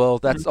right, well,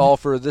 that's all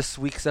for this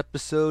week's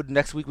episode.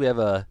 Next week we have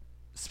a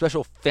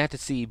special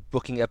fantasy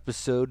booking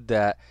episode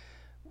that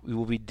we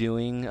will be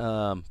doing.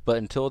 But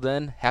until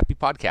then, happy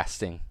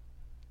podcasting.